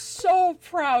 I'm so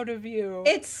proud of you.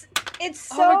 It's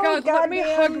so oh my god, let me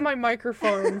goddamn- hug my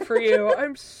microphone for you.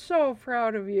 I'm so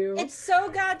proud of you. It's so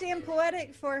goddamn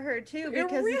poetic for her too, It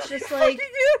because really it's just like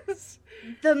fucking is.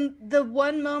 the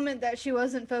one moment that she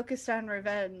wasn't focused on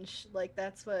revenge, like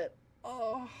that's what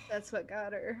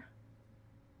got her.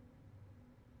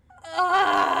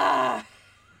 Ah!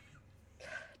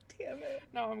 Damn it.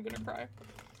 Now I'm gonna cry.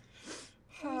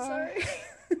 I'm sorry.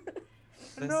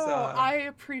 No, I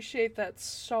appreciate that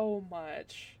so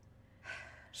much.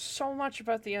 So much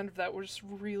about the end of that was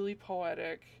really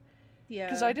poetic. Yeah.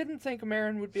 Because I didn't think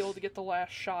Merrin would be able to get the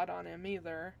last shot on him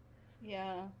either.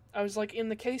 Yeah. I was like, in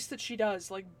the case that she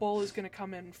does, like, Bull is gonna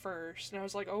come in first. And I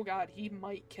was like, oh god, he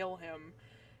might kill him.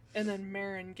 And then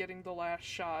Merrin getting the last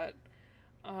shot.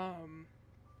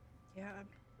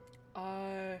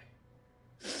 Yeah.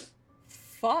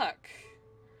 Fuck.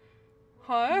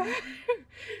 Huh?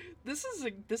 This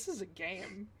is a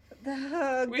game.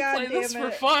 Oh, We God play damn this it.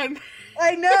 for fun.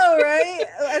 I know, right?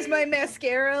 As my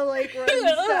mascara like runs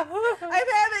down. I'm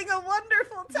having a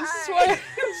wonderful time. This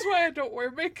is why I don't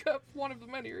wear makeup. One of the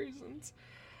many reasons.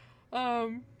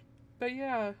 But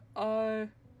yeah, God,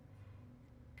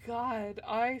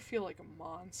 I feel like a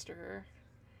monster.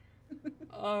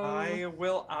 I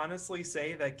will honestly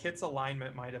say that Kit's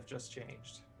alignment might have just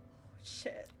changed.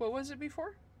 Shit. What was it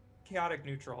before? Chaotic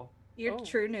neutral. You're Oh.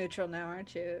 true neutral now,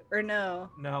 aren't you? Or no?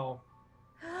 No.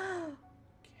 Chaotic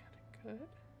good?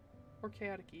 Or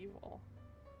chaotic evil?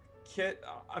 Kit,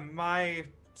 my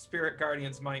spirit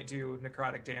guardians might do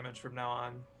necrotic damage from now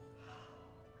on.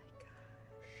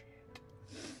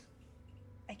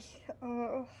 I can't.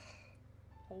 Oh.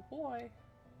 Oh boy.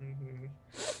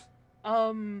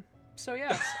 Mm-hmm. So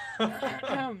yes.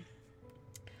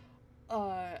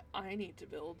 I need to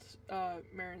build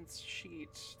Merrin's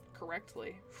sheet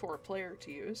correctly for a player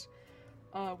to use,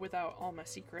 without all my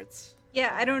secrets.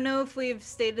 Yeah, I don't know if we've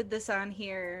stated this on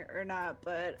here or not,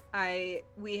 but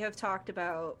we have talked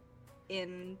about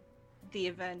in the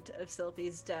event of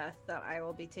Sylvie's death that I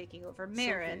will be taking over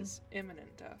Merrin. Sylvie's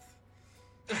imminent death.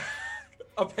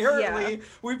 Apparently, Yeah.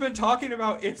 we've been talking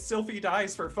about if Sylphie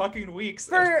dies for fucking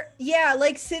weeks.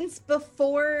 Like since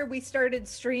before we started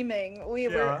streaming, we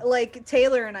Yeah. were like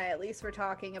Taylor and I at least were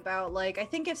talking about like I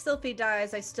think if Sylphie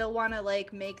dies, I still want to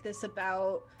like make this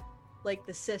about like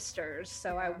the sisters,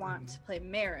 so I want to play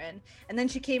Merrin. And then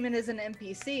she came in as an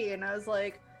NPC, and I was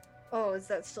like, oh, is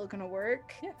that still gonna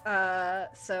work? Yeah.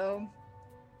 So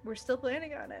we're still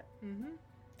planning on it. Mm-hmm.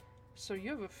 So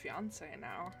you have a fiance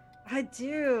now. I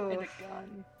do. And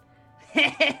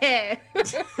a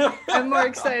gun. I'm more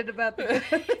excited about the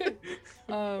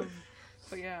But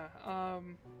yeah,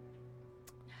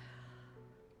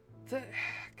 God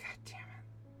damn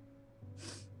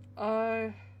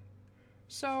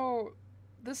So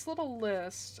this little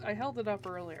list, I held it up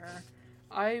earlier.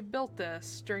 I built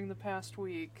this during the past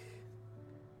week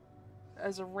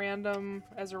as a random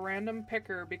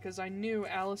picker because I knew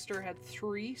Alistair had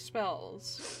 3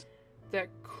 spells that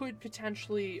could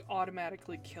potentially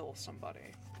automatically kill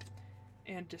somebody.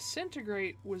 And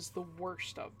Disintegrate was the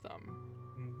worst of them.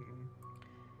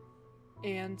 Mm-hmm.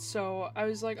 And so I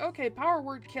was like, okay, power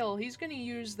word kill. He's gonna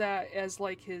use that as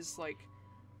like his like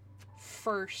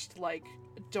first like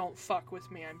don't fuck with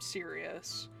me, I'm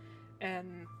serious.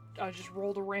 And I just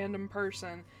rolled a random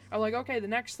person. I'm like, okay, the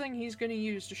next thing he's gonna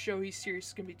use to show he's serious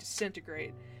is gonna be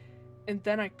Disintegrate. And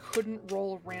then I couldn't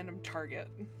roll a random target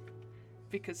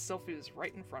because Sylphie was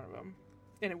right in front of him.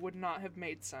 And it would not have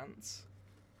made sense.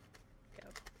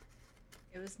 Yep.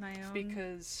 It was my own.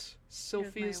 Because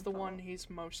Sylphie my is own the fault. one he's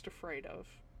most afraid of.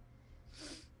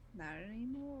 Not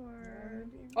anymore.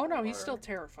 Oh no, he's still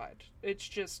terrified. It's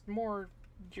just more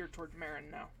geared toward Marin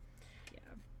now.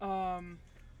 Yeah.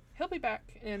 He'll be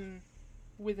back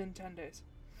within 10 days.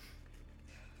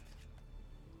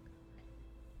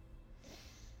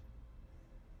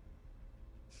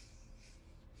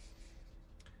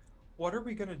 What are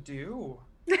we gonna do?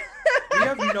 We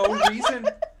have no reason.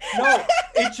 No,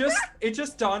 it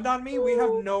just dawned on me. We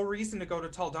have no reason to go to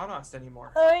Taldanost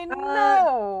anymore. I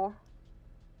know.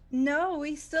 No,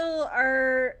 we still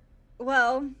are.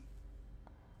 Well,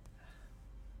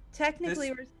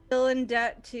 technically, we're still in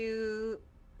debt to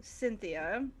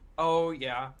Cynthia. Oh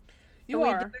yeah. You We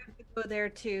are. do have to go there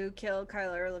to kill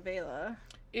Kyla or Lavela.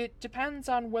 It depends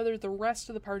on whether the rest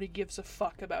of the party gives a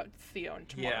fuck about Theo and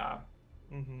tomorrow.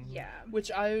 Yeah. Mm-hmm. Yeah. Which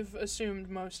I've assumed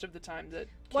most of the time that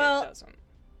Kit Well- doesn't.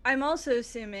 I'm also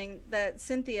assuming that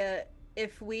Cynthia,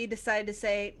 if we decide to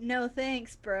say, no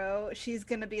thanks, bro, she's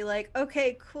gonna be like,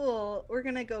 okay, cool, we're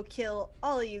gonna go kill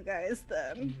all you guys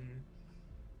then. Mm-hmm.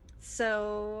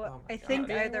 So Oh my I think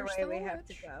God. either Where's way the we have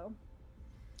to lich? go.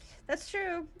 That's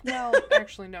true. Well,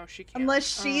 actually, no, she can't.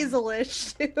 Unless she's a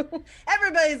lich too.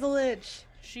 Everybody's a lich.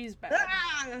 She's bad.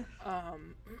 Ah!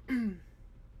 Um,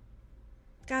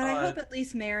 God, I Uh, hope at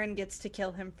least Marin gets to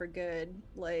kill him for good.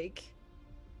 Like,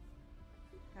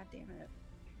 God damn it.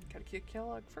 gotta kill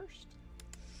Kellogg first.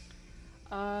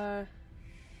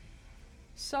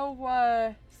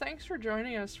 So, thanks for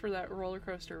joining us for that roller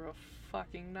coaster of a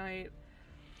fucking night.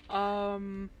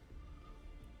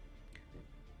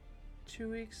 2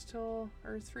 weeks till,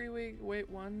 or 3 weeks, wait,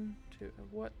 1, 2,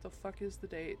 what the fuck is the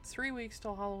date? 3 weeks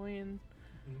till Halloween,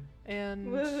 Mm-hmm.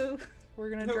 and Woo. we're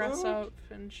gonna dress Woo. up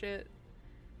and shit.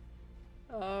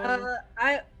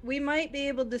 We might be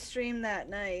able to stream that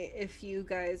night if you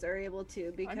guys are able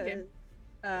to because game.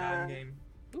 game.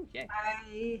 Ooh,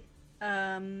 yay.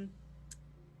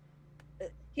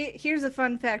 Here's a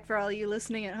fun fact for all you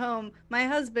listening at home. My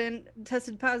husband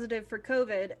tested positive for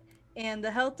COVID, and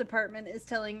the health department is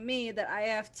telling me that I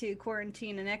have to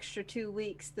quarantine an extra 2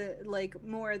 weeks,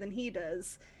 more than he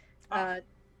does,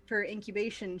 for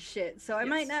incubation shit. So I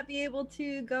might Yes. not be able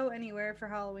to go anywhere for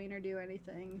Halloween or do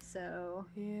anything. So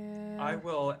Yeah. I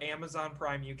will Amazon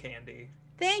Prime you candy.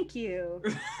 thank you.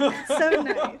 So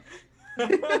nice.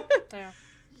 Yeah.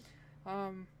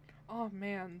 Oh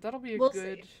man, that'll be a We'll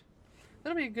good. see.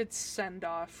 That'll be a good send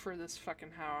off for this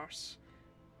fucking house.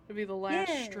 It'll be the last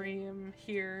Yeah. stream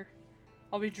here.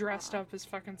 I'll be dressed up as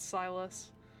fucking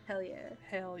Silas. Hell yeah.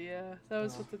 Hell yeah. That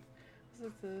was Oh. what the.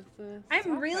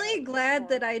 I'm really glad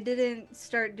that I didn't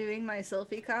start doing my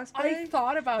Sylphie cosplay. I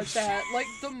thought about that. Like,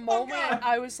 the moment God.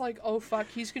 I was like, oh fuck,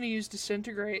 he's gonna use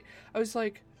Disintegrate, I was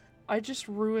like, I just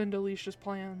ruined Alicia's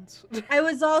plans. I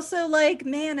was also like,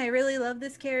 man, I really love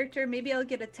this character. Maybe I'll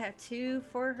get a tattoo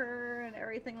for her and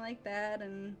everything like that.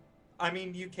 And I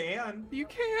mean, you can. You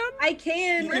can? I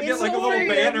can. You can it's get like a so little weird.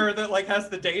 banner that like has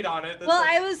the date on it. That's Well,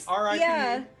 like, I was R.I.P.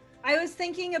 yeah, I was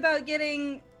thinking about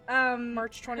getting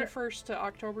March 21st to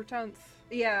October 10th,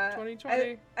 yeah.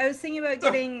 2020. I was thinking about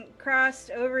getting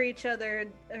crossed over each other,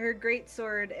 her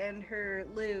greatsword and her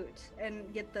lute,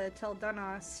 and get the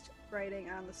Teldanost writing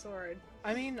on the sword.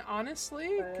 I mean,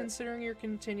 honestly, But- considering you're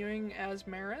continuing as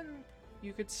Marin,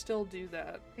 you could still do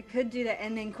that. I could do that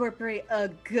and incorporate a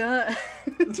gun.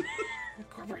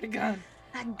 Incorporate a gun.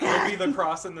 A It would gun. be the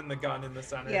cross and then the gun in the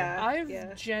center. Yeah.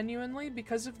 I've genuinely,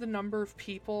 because of the number of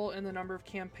people and the number of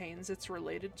campaigns it's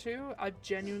related to, I've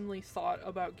genuinely thought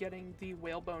about getting the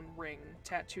whalebone ring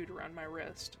tattooed around my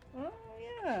wrist. Oh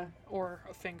yeah. Or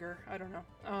a finger, I don't know.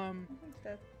 I think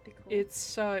that'd be cool.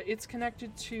 It's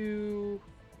connected to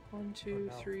 1, 2,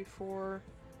 Oh, no. 3, 4,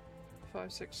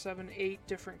 5, 6, 7, 8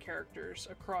 different characters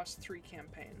across 3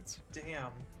 campaigns.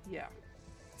 Damn. Yeah.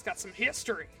 It's got some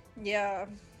history. yeah.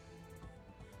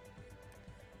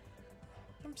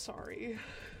 I'm I'm sorry.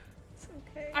 It's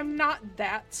okay. I'm not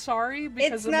that sorry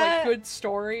because It's of, not- like, good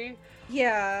story.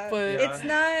 Yeah, But- Yeah. it's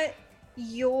not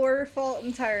your fault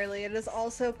entirely. It is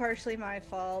also partially my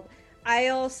fault. I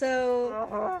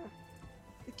also,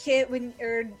 Kit,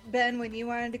 Ben, when you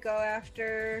wanted to go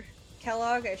after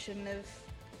Kellogg, I shouldn't have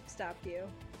stopped you.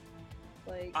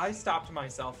 Like, I stopped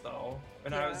myself though,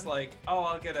 and I Yeah. was like, "Oh,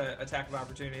 I'll get an attack of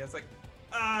opportunity." I was like,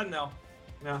 no."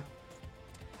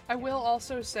 I will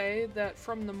also say that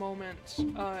from the moment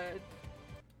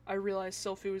I realized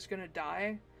Sylphie was gonna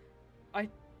die, I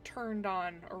turned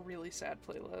on a really sad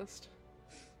playlist.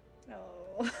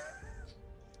 oh.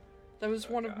 That was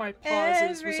one of God. my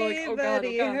pauses. Was like, oh god,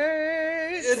 Everybody oh god.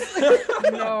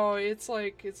 hurts. No, it's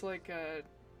like a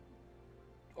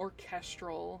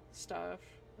orchestral stuff.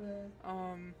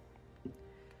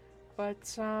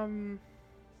 But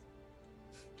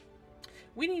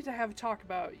we need to have a talk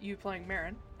about you playing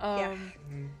Marin. Yeah.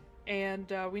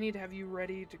 And we need to have you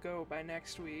ready to go by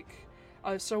next week.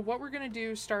 So what we're gonna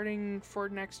do starting for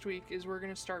next week is we're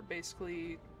gonna start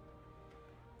basically.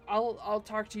 I'll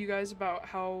talk to you guys about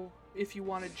how, if you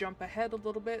want to jump ahead a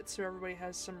little bit so everybody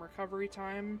has some recovery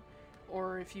time,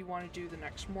 or if you want to do the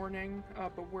next morning.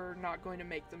 But we're not going to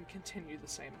make them continue the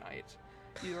same night.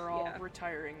 You are all Yeah.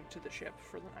 retiring to the ship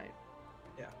for the night.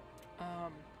 Yeah.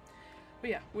 But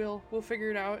yeah, we'll figure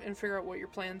it out and figure out what your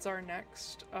plans are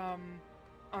next.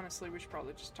 Honestly, we should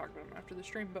probably just talk about them after the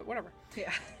stream, but whatever.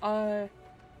 Yeah.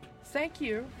 Thank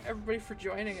you, everybody, for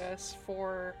joining us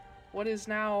for what is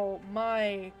now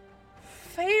my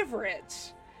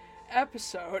favorite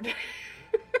episode.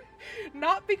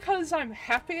 Not because I'm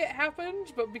happy it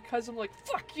happened, but because I'm like,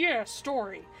 fuck yeah,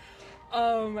 story.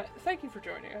 Thank you for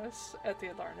joining us at the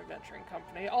Adlarn Adventuring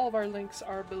Company. All of our links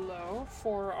are below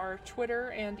for our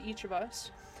Twitter and each of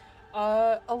us.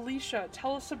 Alicia,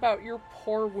 tell us about your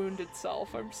poor wounded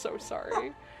self. I'm so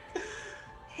sorry.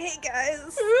 Hey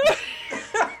guys,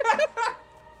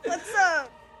 what's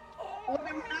up? When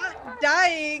I'm not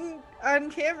dying on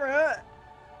camera,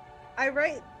 I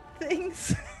write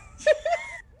things.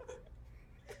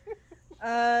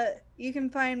 You can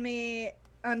find me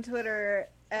on Twitter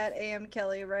at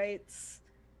amkellywrites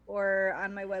or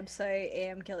on my website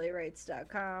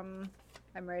amkellywrites.com.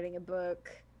 I'm writing a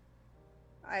book.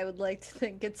 I would like to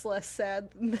think it's less sad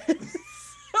than this.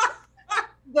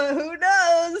 But who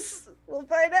knows? We'll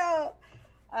find out.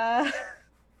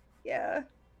 Yeah.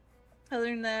 Other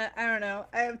than that, I don't know.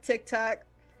 I have TikTok.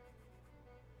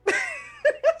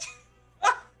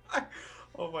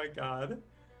 Oh my god.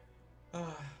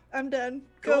 I'm done.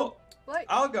 Cool. Go. Like,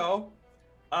 I'll go.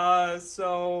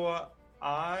 So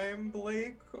I'm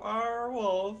Blake R.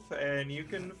 Wolf, and you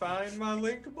can find my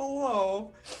link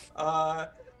below.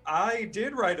 I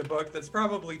did write a book that's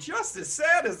probably just as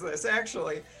sad as this,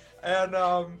 actually, and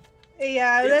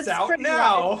Yeah, it's that's out pretty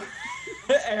now.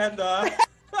 And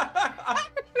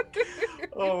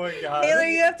oh my god. Taylor,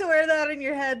 you have to wear that on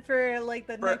your head for like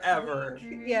the Forever. next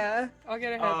week. Yeah. I'll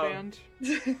get a headband.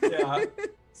 Yeah.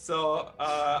 So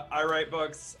I write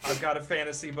books. I've got a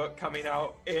fantasy book coming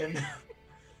out in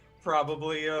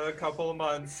probably a couple of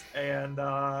months, and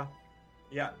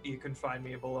yeah, you can find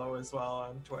me below as well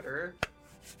on Twitter.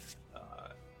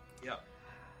 Yeah.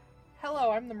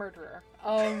 Hello, I'm the murderer.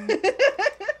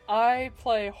 I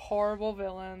play horrible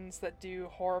villains that do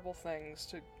horrible things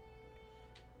to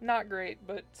not great,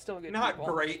 but still good Not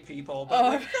people. great people, but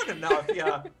like, good enough.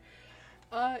 Yeah.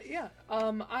 Yeah.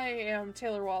 I am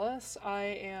Taylor Wallace. I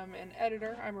am an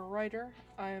editor. I'm a writer.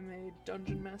 I am a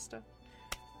dungeon master.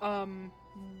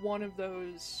 One of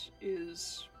those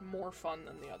is more fun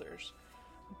than the others.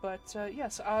 But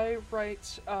yes, I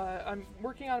write. I'm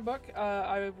working on a book.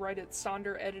 I write at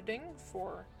Sonder Editing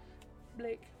for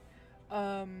Blake.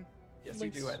 Yes,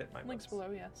 Links, you do edit my links books.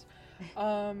 below. Yes.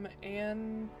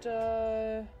 And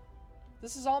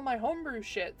this is all my homebrew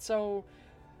shit. So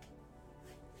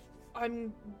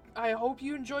I hope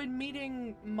you enjoyed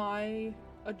meeting my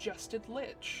adjusted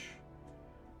lich.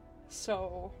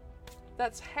 So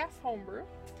that's half homebrew.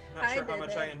 I'm not I sure how did much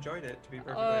it. I enjoyed it, to be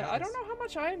perfectly honest. I don't know how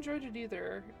much I enjoyed it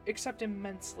either, except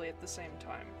immensely at the same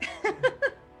time.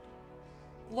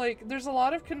 Like, there's a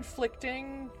lot of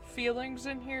conflicting feelings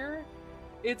in here.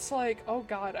 It's like, oh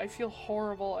god, I feel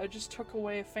horrible. I just took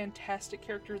away a fantastic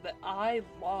character that I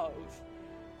love.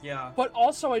 Yeah. But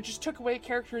also, I just took away a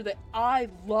character that I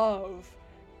love,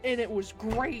 and it was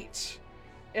great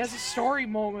as a story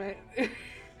moment.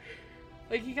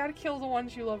 Like, you gotta kill the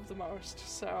ones you love the most,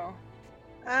 so...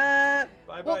 Bye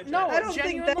bye. Well, no, I don't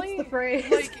think that's genuinely, the phrase.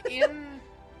 like,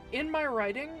 in my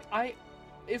writing,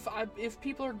 if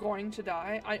people are going to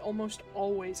die, I almost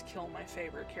always kill my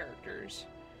favorite characters.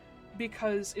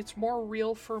 because it's more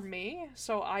real for me,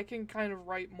 so I can kind of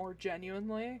write more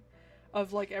genuinely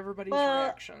of like everybody's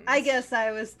reactions. I guess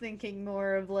I was thinking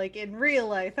more of like in real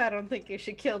life. I don't think you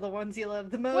should kill the ones you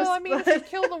love the most. Well, I mean, but... if you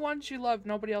kill the ones you love,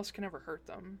 nobody else can ever hurt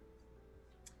them.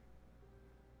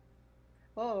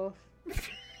 Oh.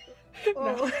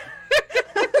 No.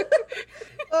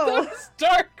 Oh. That's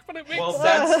dark, but it makes Well,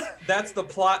 sense. that's the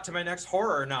plot to my next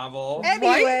horror novel.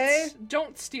 Anyway. Right?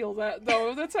 Don't steal that,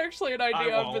 though. That's actually an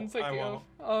idea I've been won't, thinking I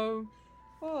of.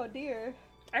 Oh dear.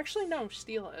 Actually, no,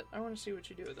 steal it. I want to see what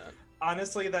you do with it.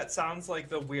 Honestly, that sounds like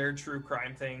the weird true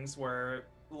crime things where,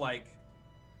 like,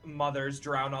 mothers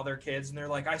drown all their kids and they're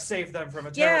like, I saved them from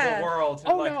a terrible world.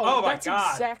 And Oh, like, no, oh my that's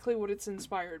god. exactly what it's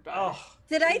inspired by. Oh,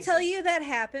 Did I tell you that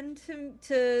happened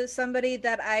to somebody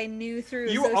that I knew through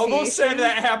you association? almost said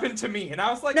that happened to me, and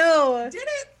I was like, No. did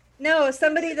it? No,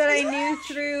 somebody that I knew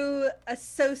through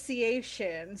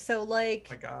association. So, like,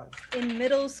 Oh my god. in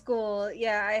middle school,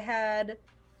 yeah, I had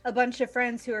a bunch of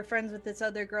friends who were friends with this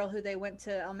other girl who they went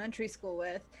to elementary school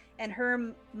with, and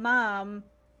her mom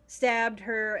stabbed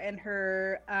her and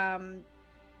her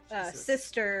Jesus.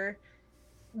 sister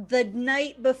the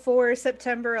night before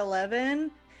September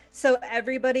 11. So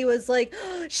everybody was like,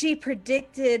 oh, she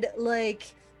predicted like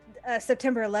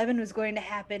September 11 was going to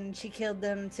happen, and she killed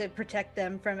them to protect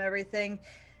them from everything.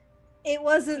 It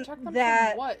wasn't Protect them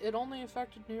that. from what? It only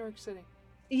affected New York City.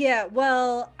 Yeah,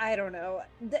 well, I don't know.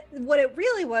 What it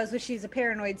really was she's a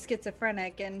paranoid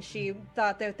schizophrenic, and she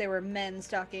thought that there were men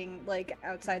stalking like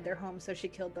outside their home, so she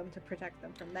killed them to protect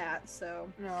them from that.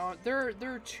 So No, there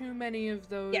are too many of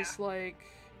those, Yeah. like,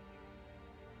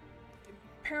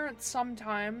 parents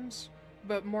sometimes,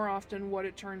 but more often what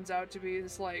it turns out to be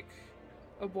is, like,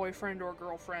 a boyfriend or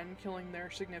girlfriend killing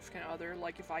their significant other.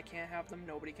 Like, if I can't have them,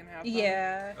 nobody can have them.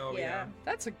 yeah, Oh, yeah. yeah.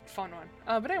 That's a fun one.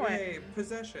 But anyway, Yay,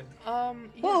 possession. Well,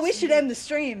 yes, we should end the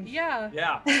stream. Yeah.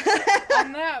 Yeah.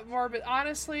 On that morbid,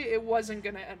 honestly, it wasn't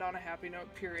gonna end on a happy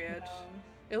note, period.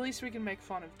 At least we can make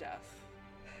fun of death.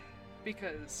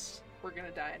 Because we're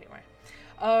gonna die anyway.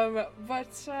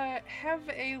 But have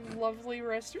a lovely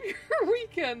rest of your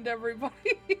weekend,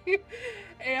 everybody.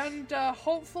 And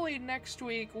hopefully next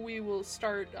week we will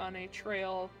start on a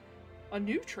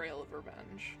new trail of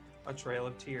revenge. A trail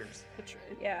of tears.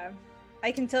 Yeah,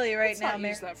 I can tell you right Let's now, not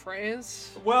use that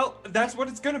phrase. Well, that's what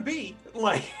it's gonna be.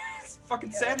 Like, it's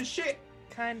fucking sad as shit.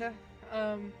 Kinda.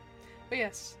 But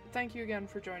yes, thank you again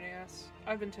for joining us.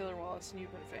 I've been Taylor Wallace, and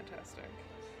you've been fantastic.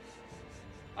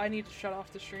 I need to shut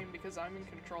off the stream because I'm in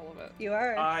control of it. You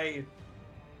are. I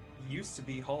used to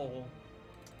be whole.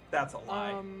 That's a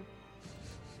lie.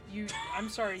 I'm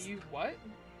sorry, you what?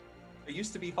 I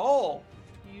used to be whole.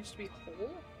 You used to be whole?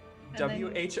 then-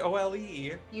 WHOLE.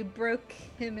 You broke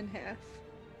him in half.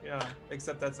 Yeah,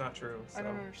 except that's not true. So. I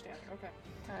don't understand. Okay.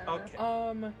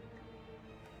 Okay.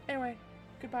 Anyway,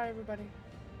 goodbye everybody.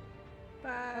 Bye.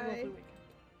 Have a lovely weekend.